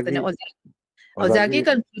hang ngata Oja Ojagi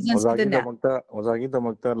conclusion sidana Ojagi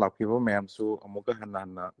damakta lakhiba mayam su amuka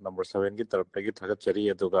hanna number 7 ki taraptagi thagachari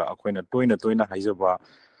aduga akoina toina haijaba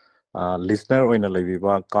listener oina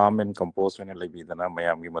lebiba calm and compose oina lebidana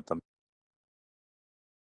mayam gi matam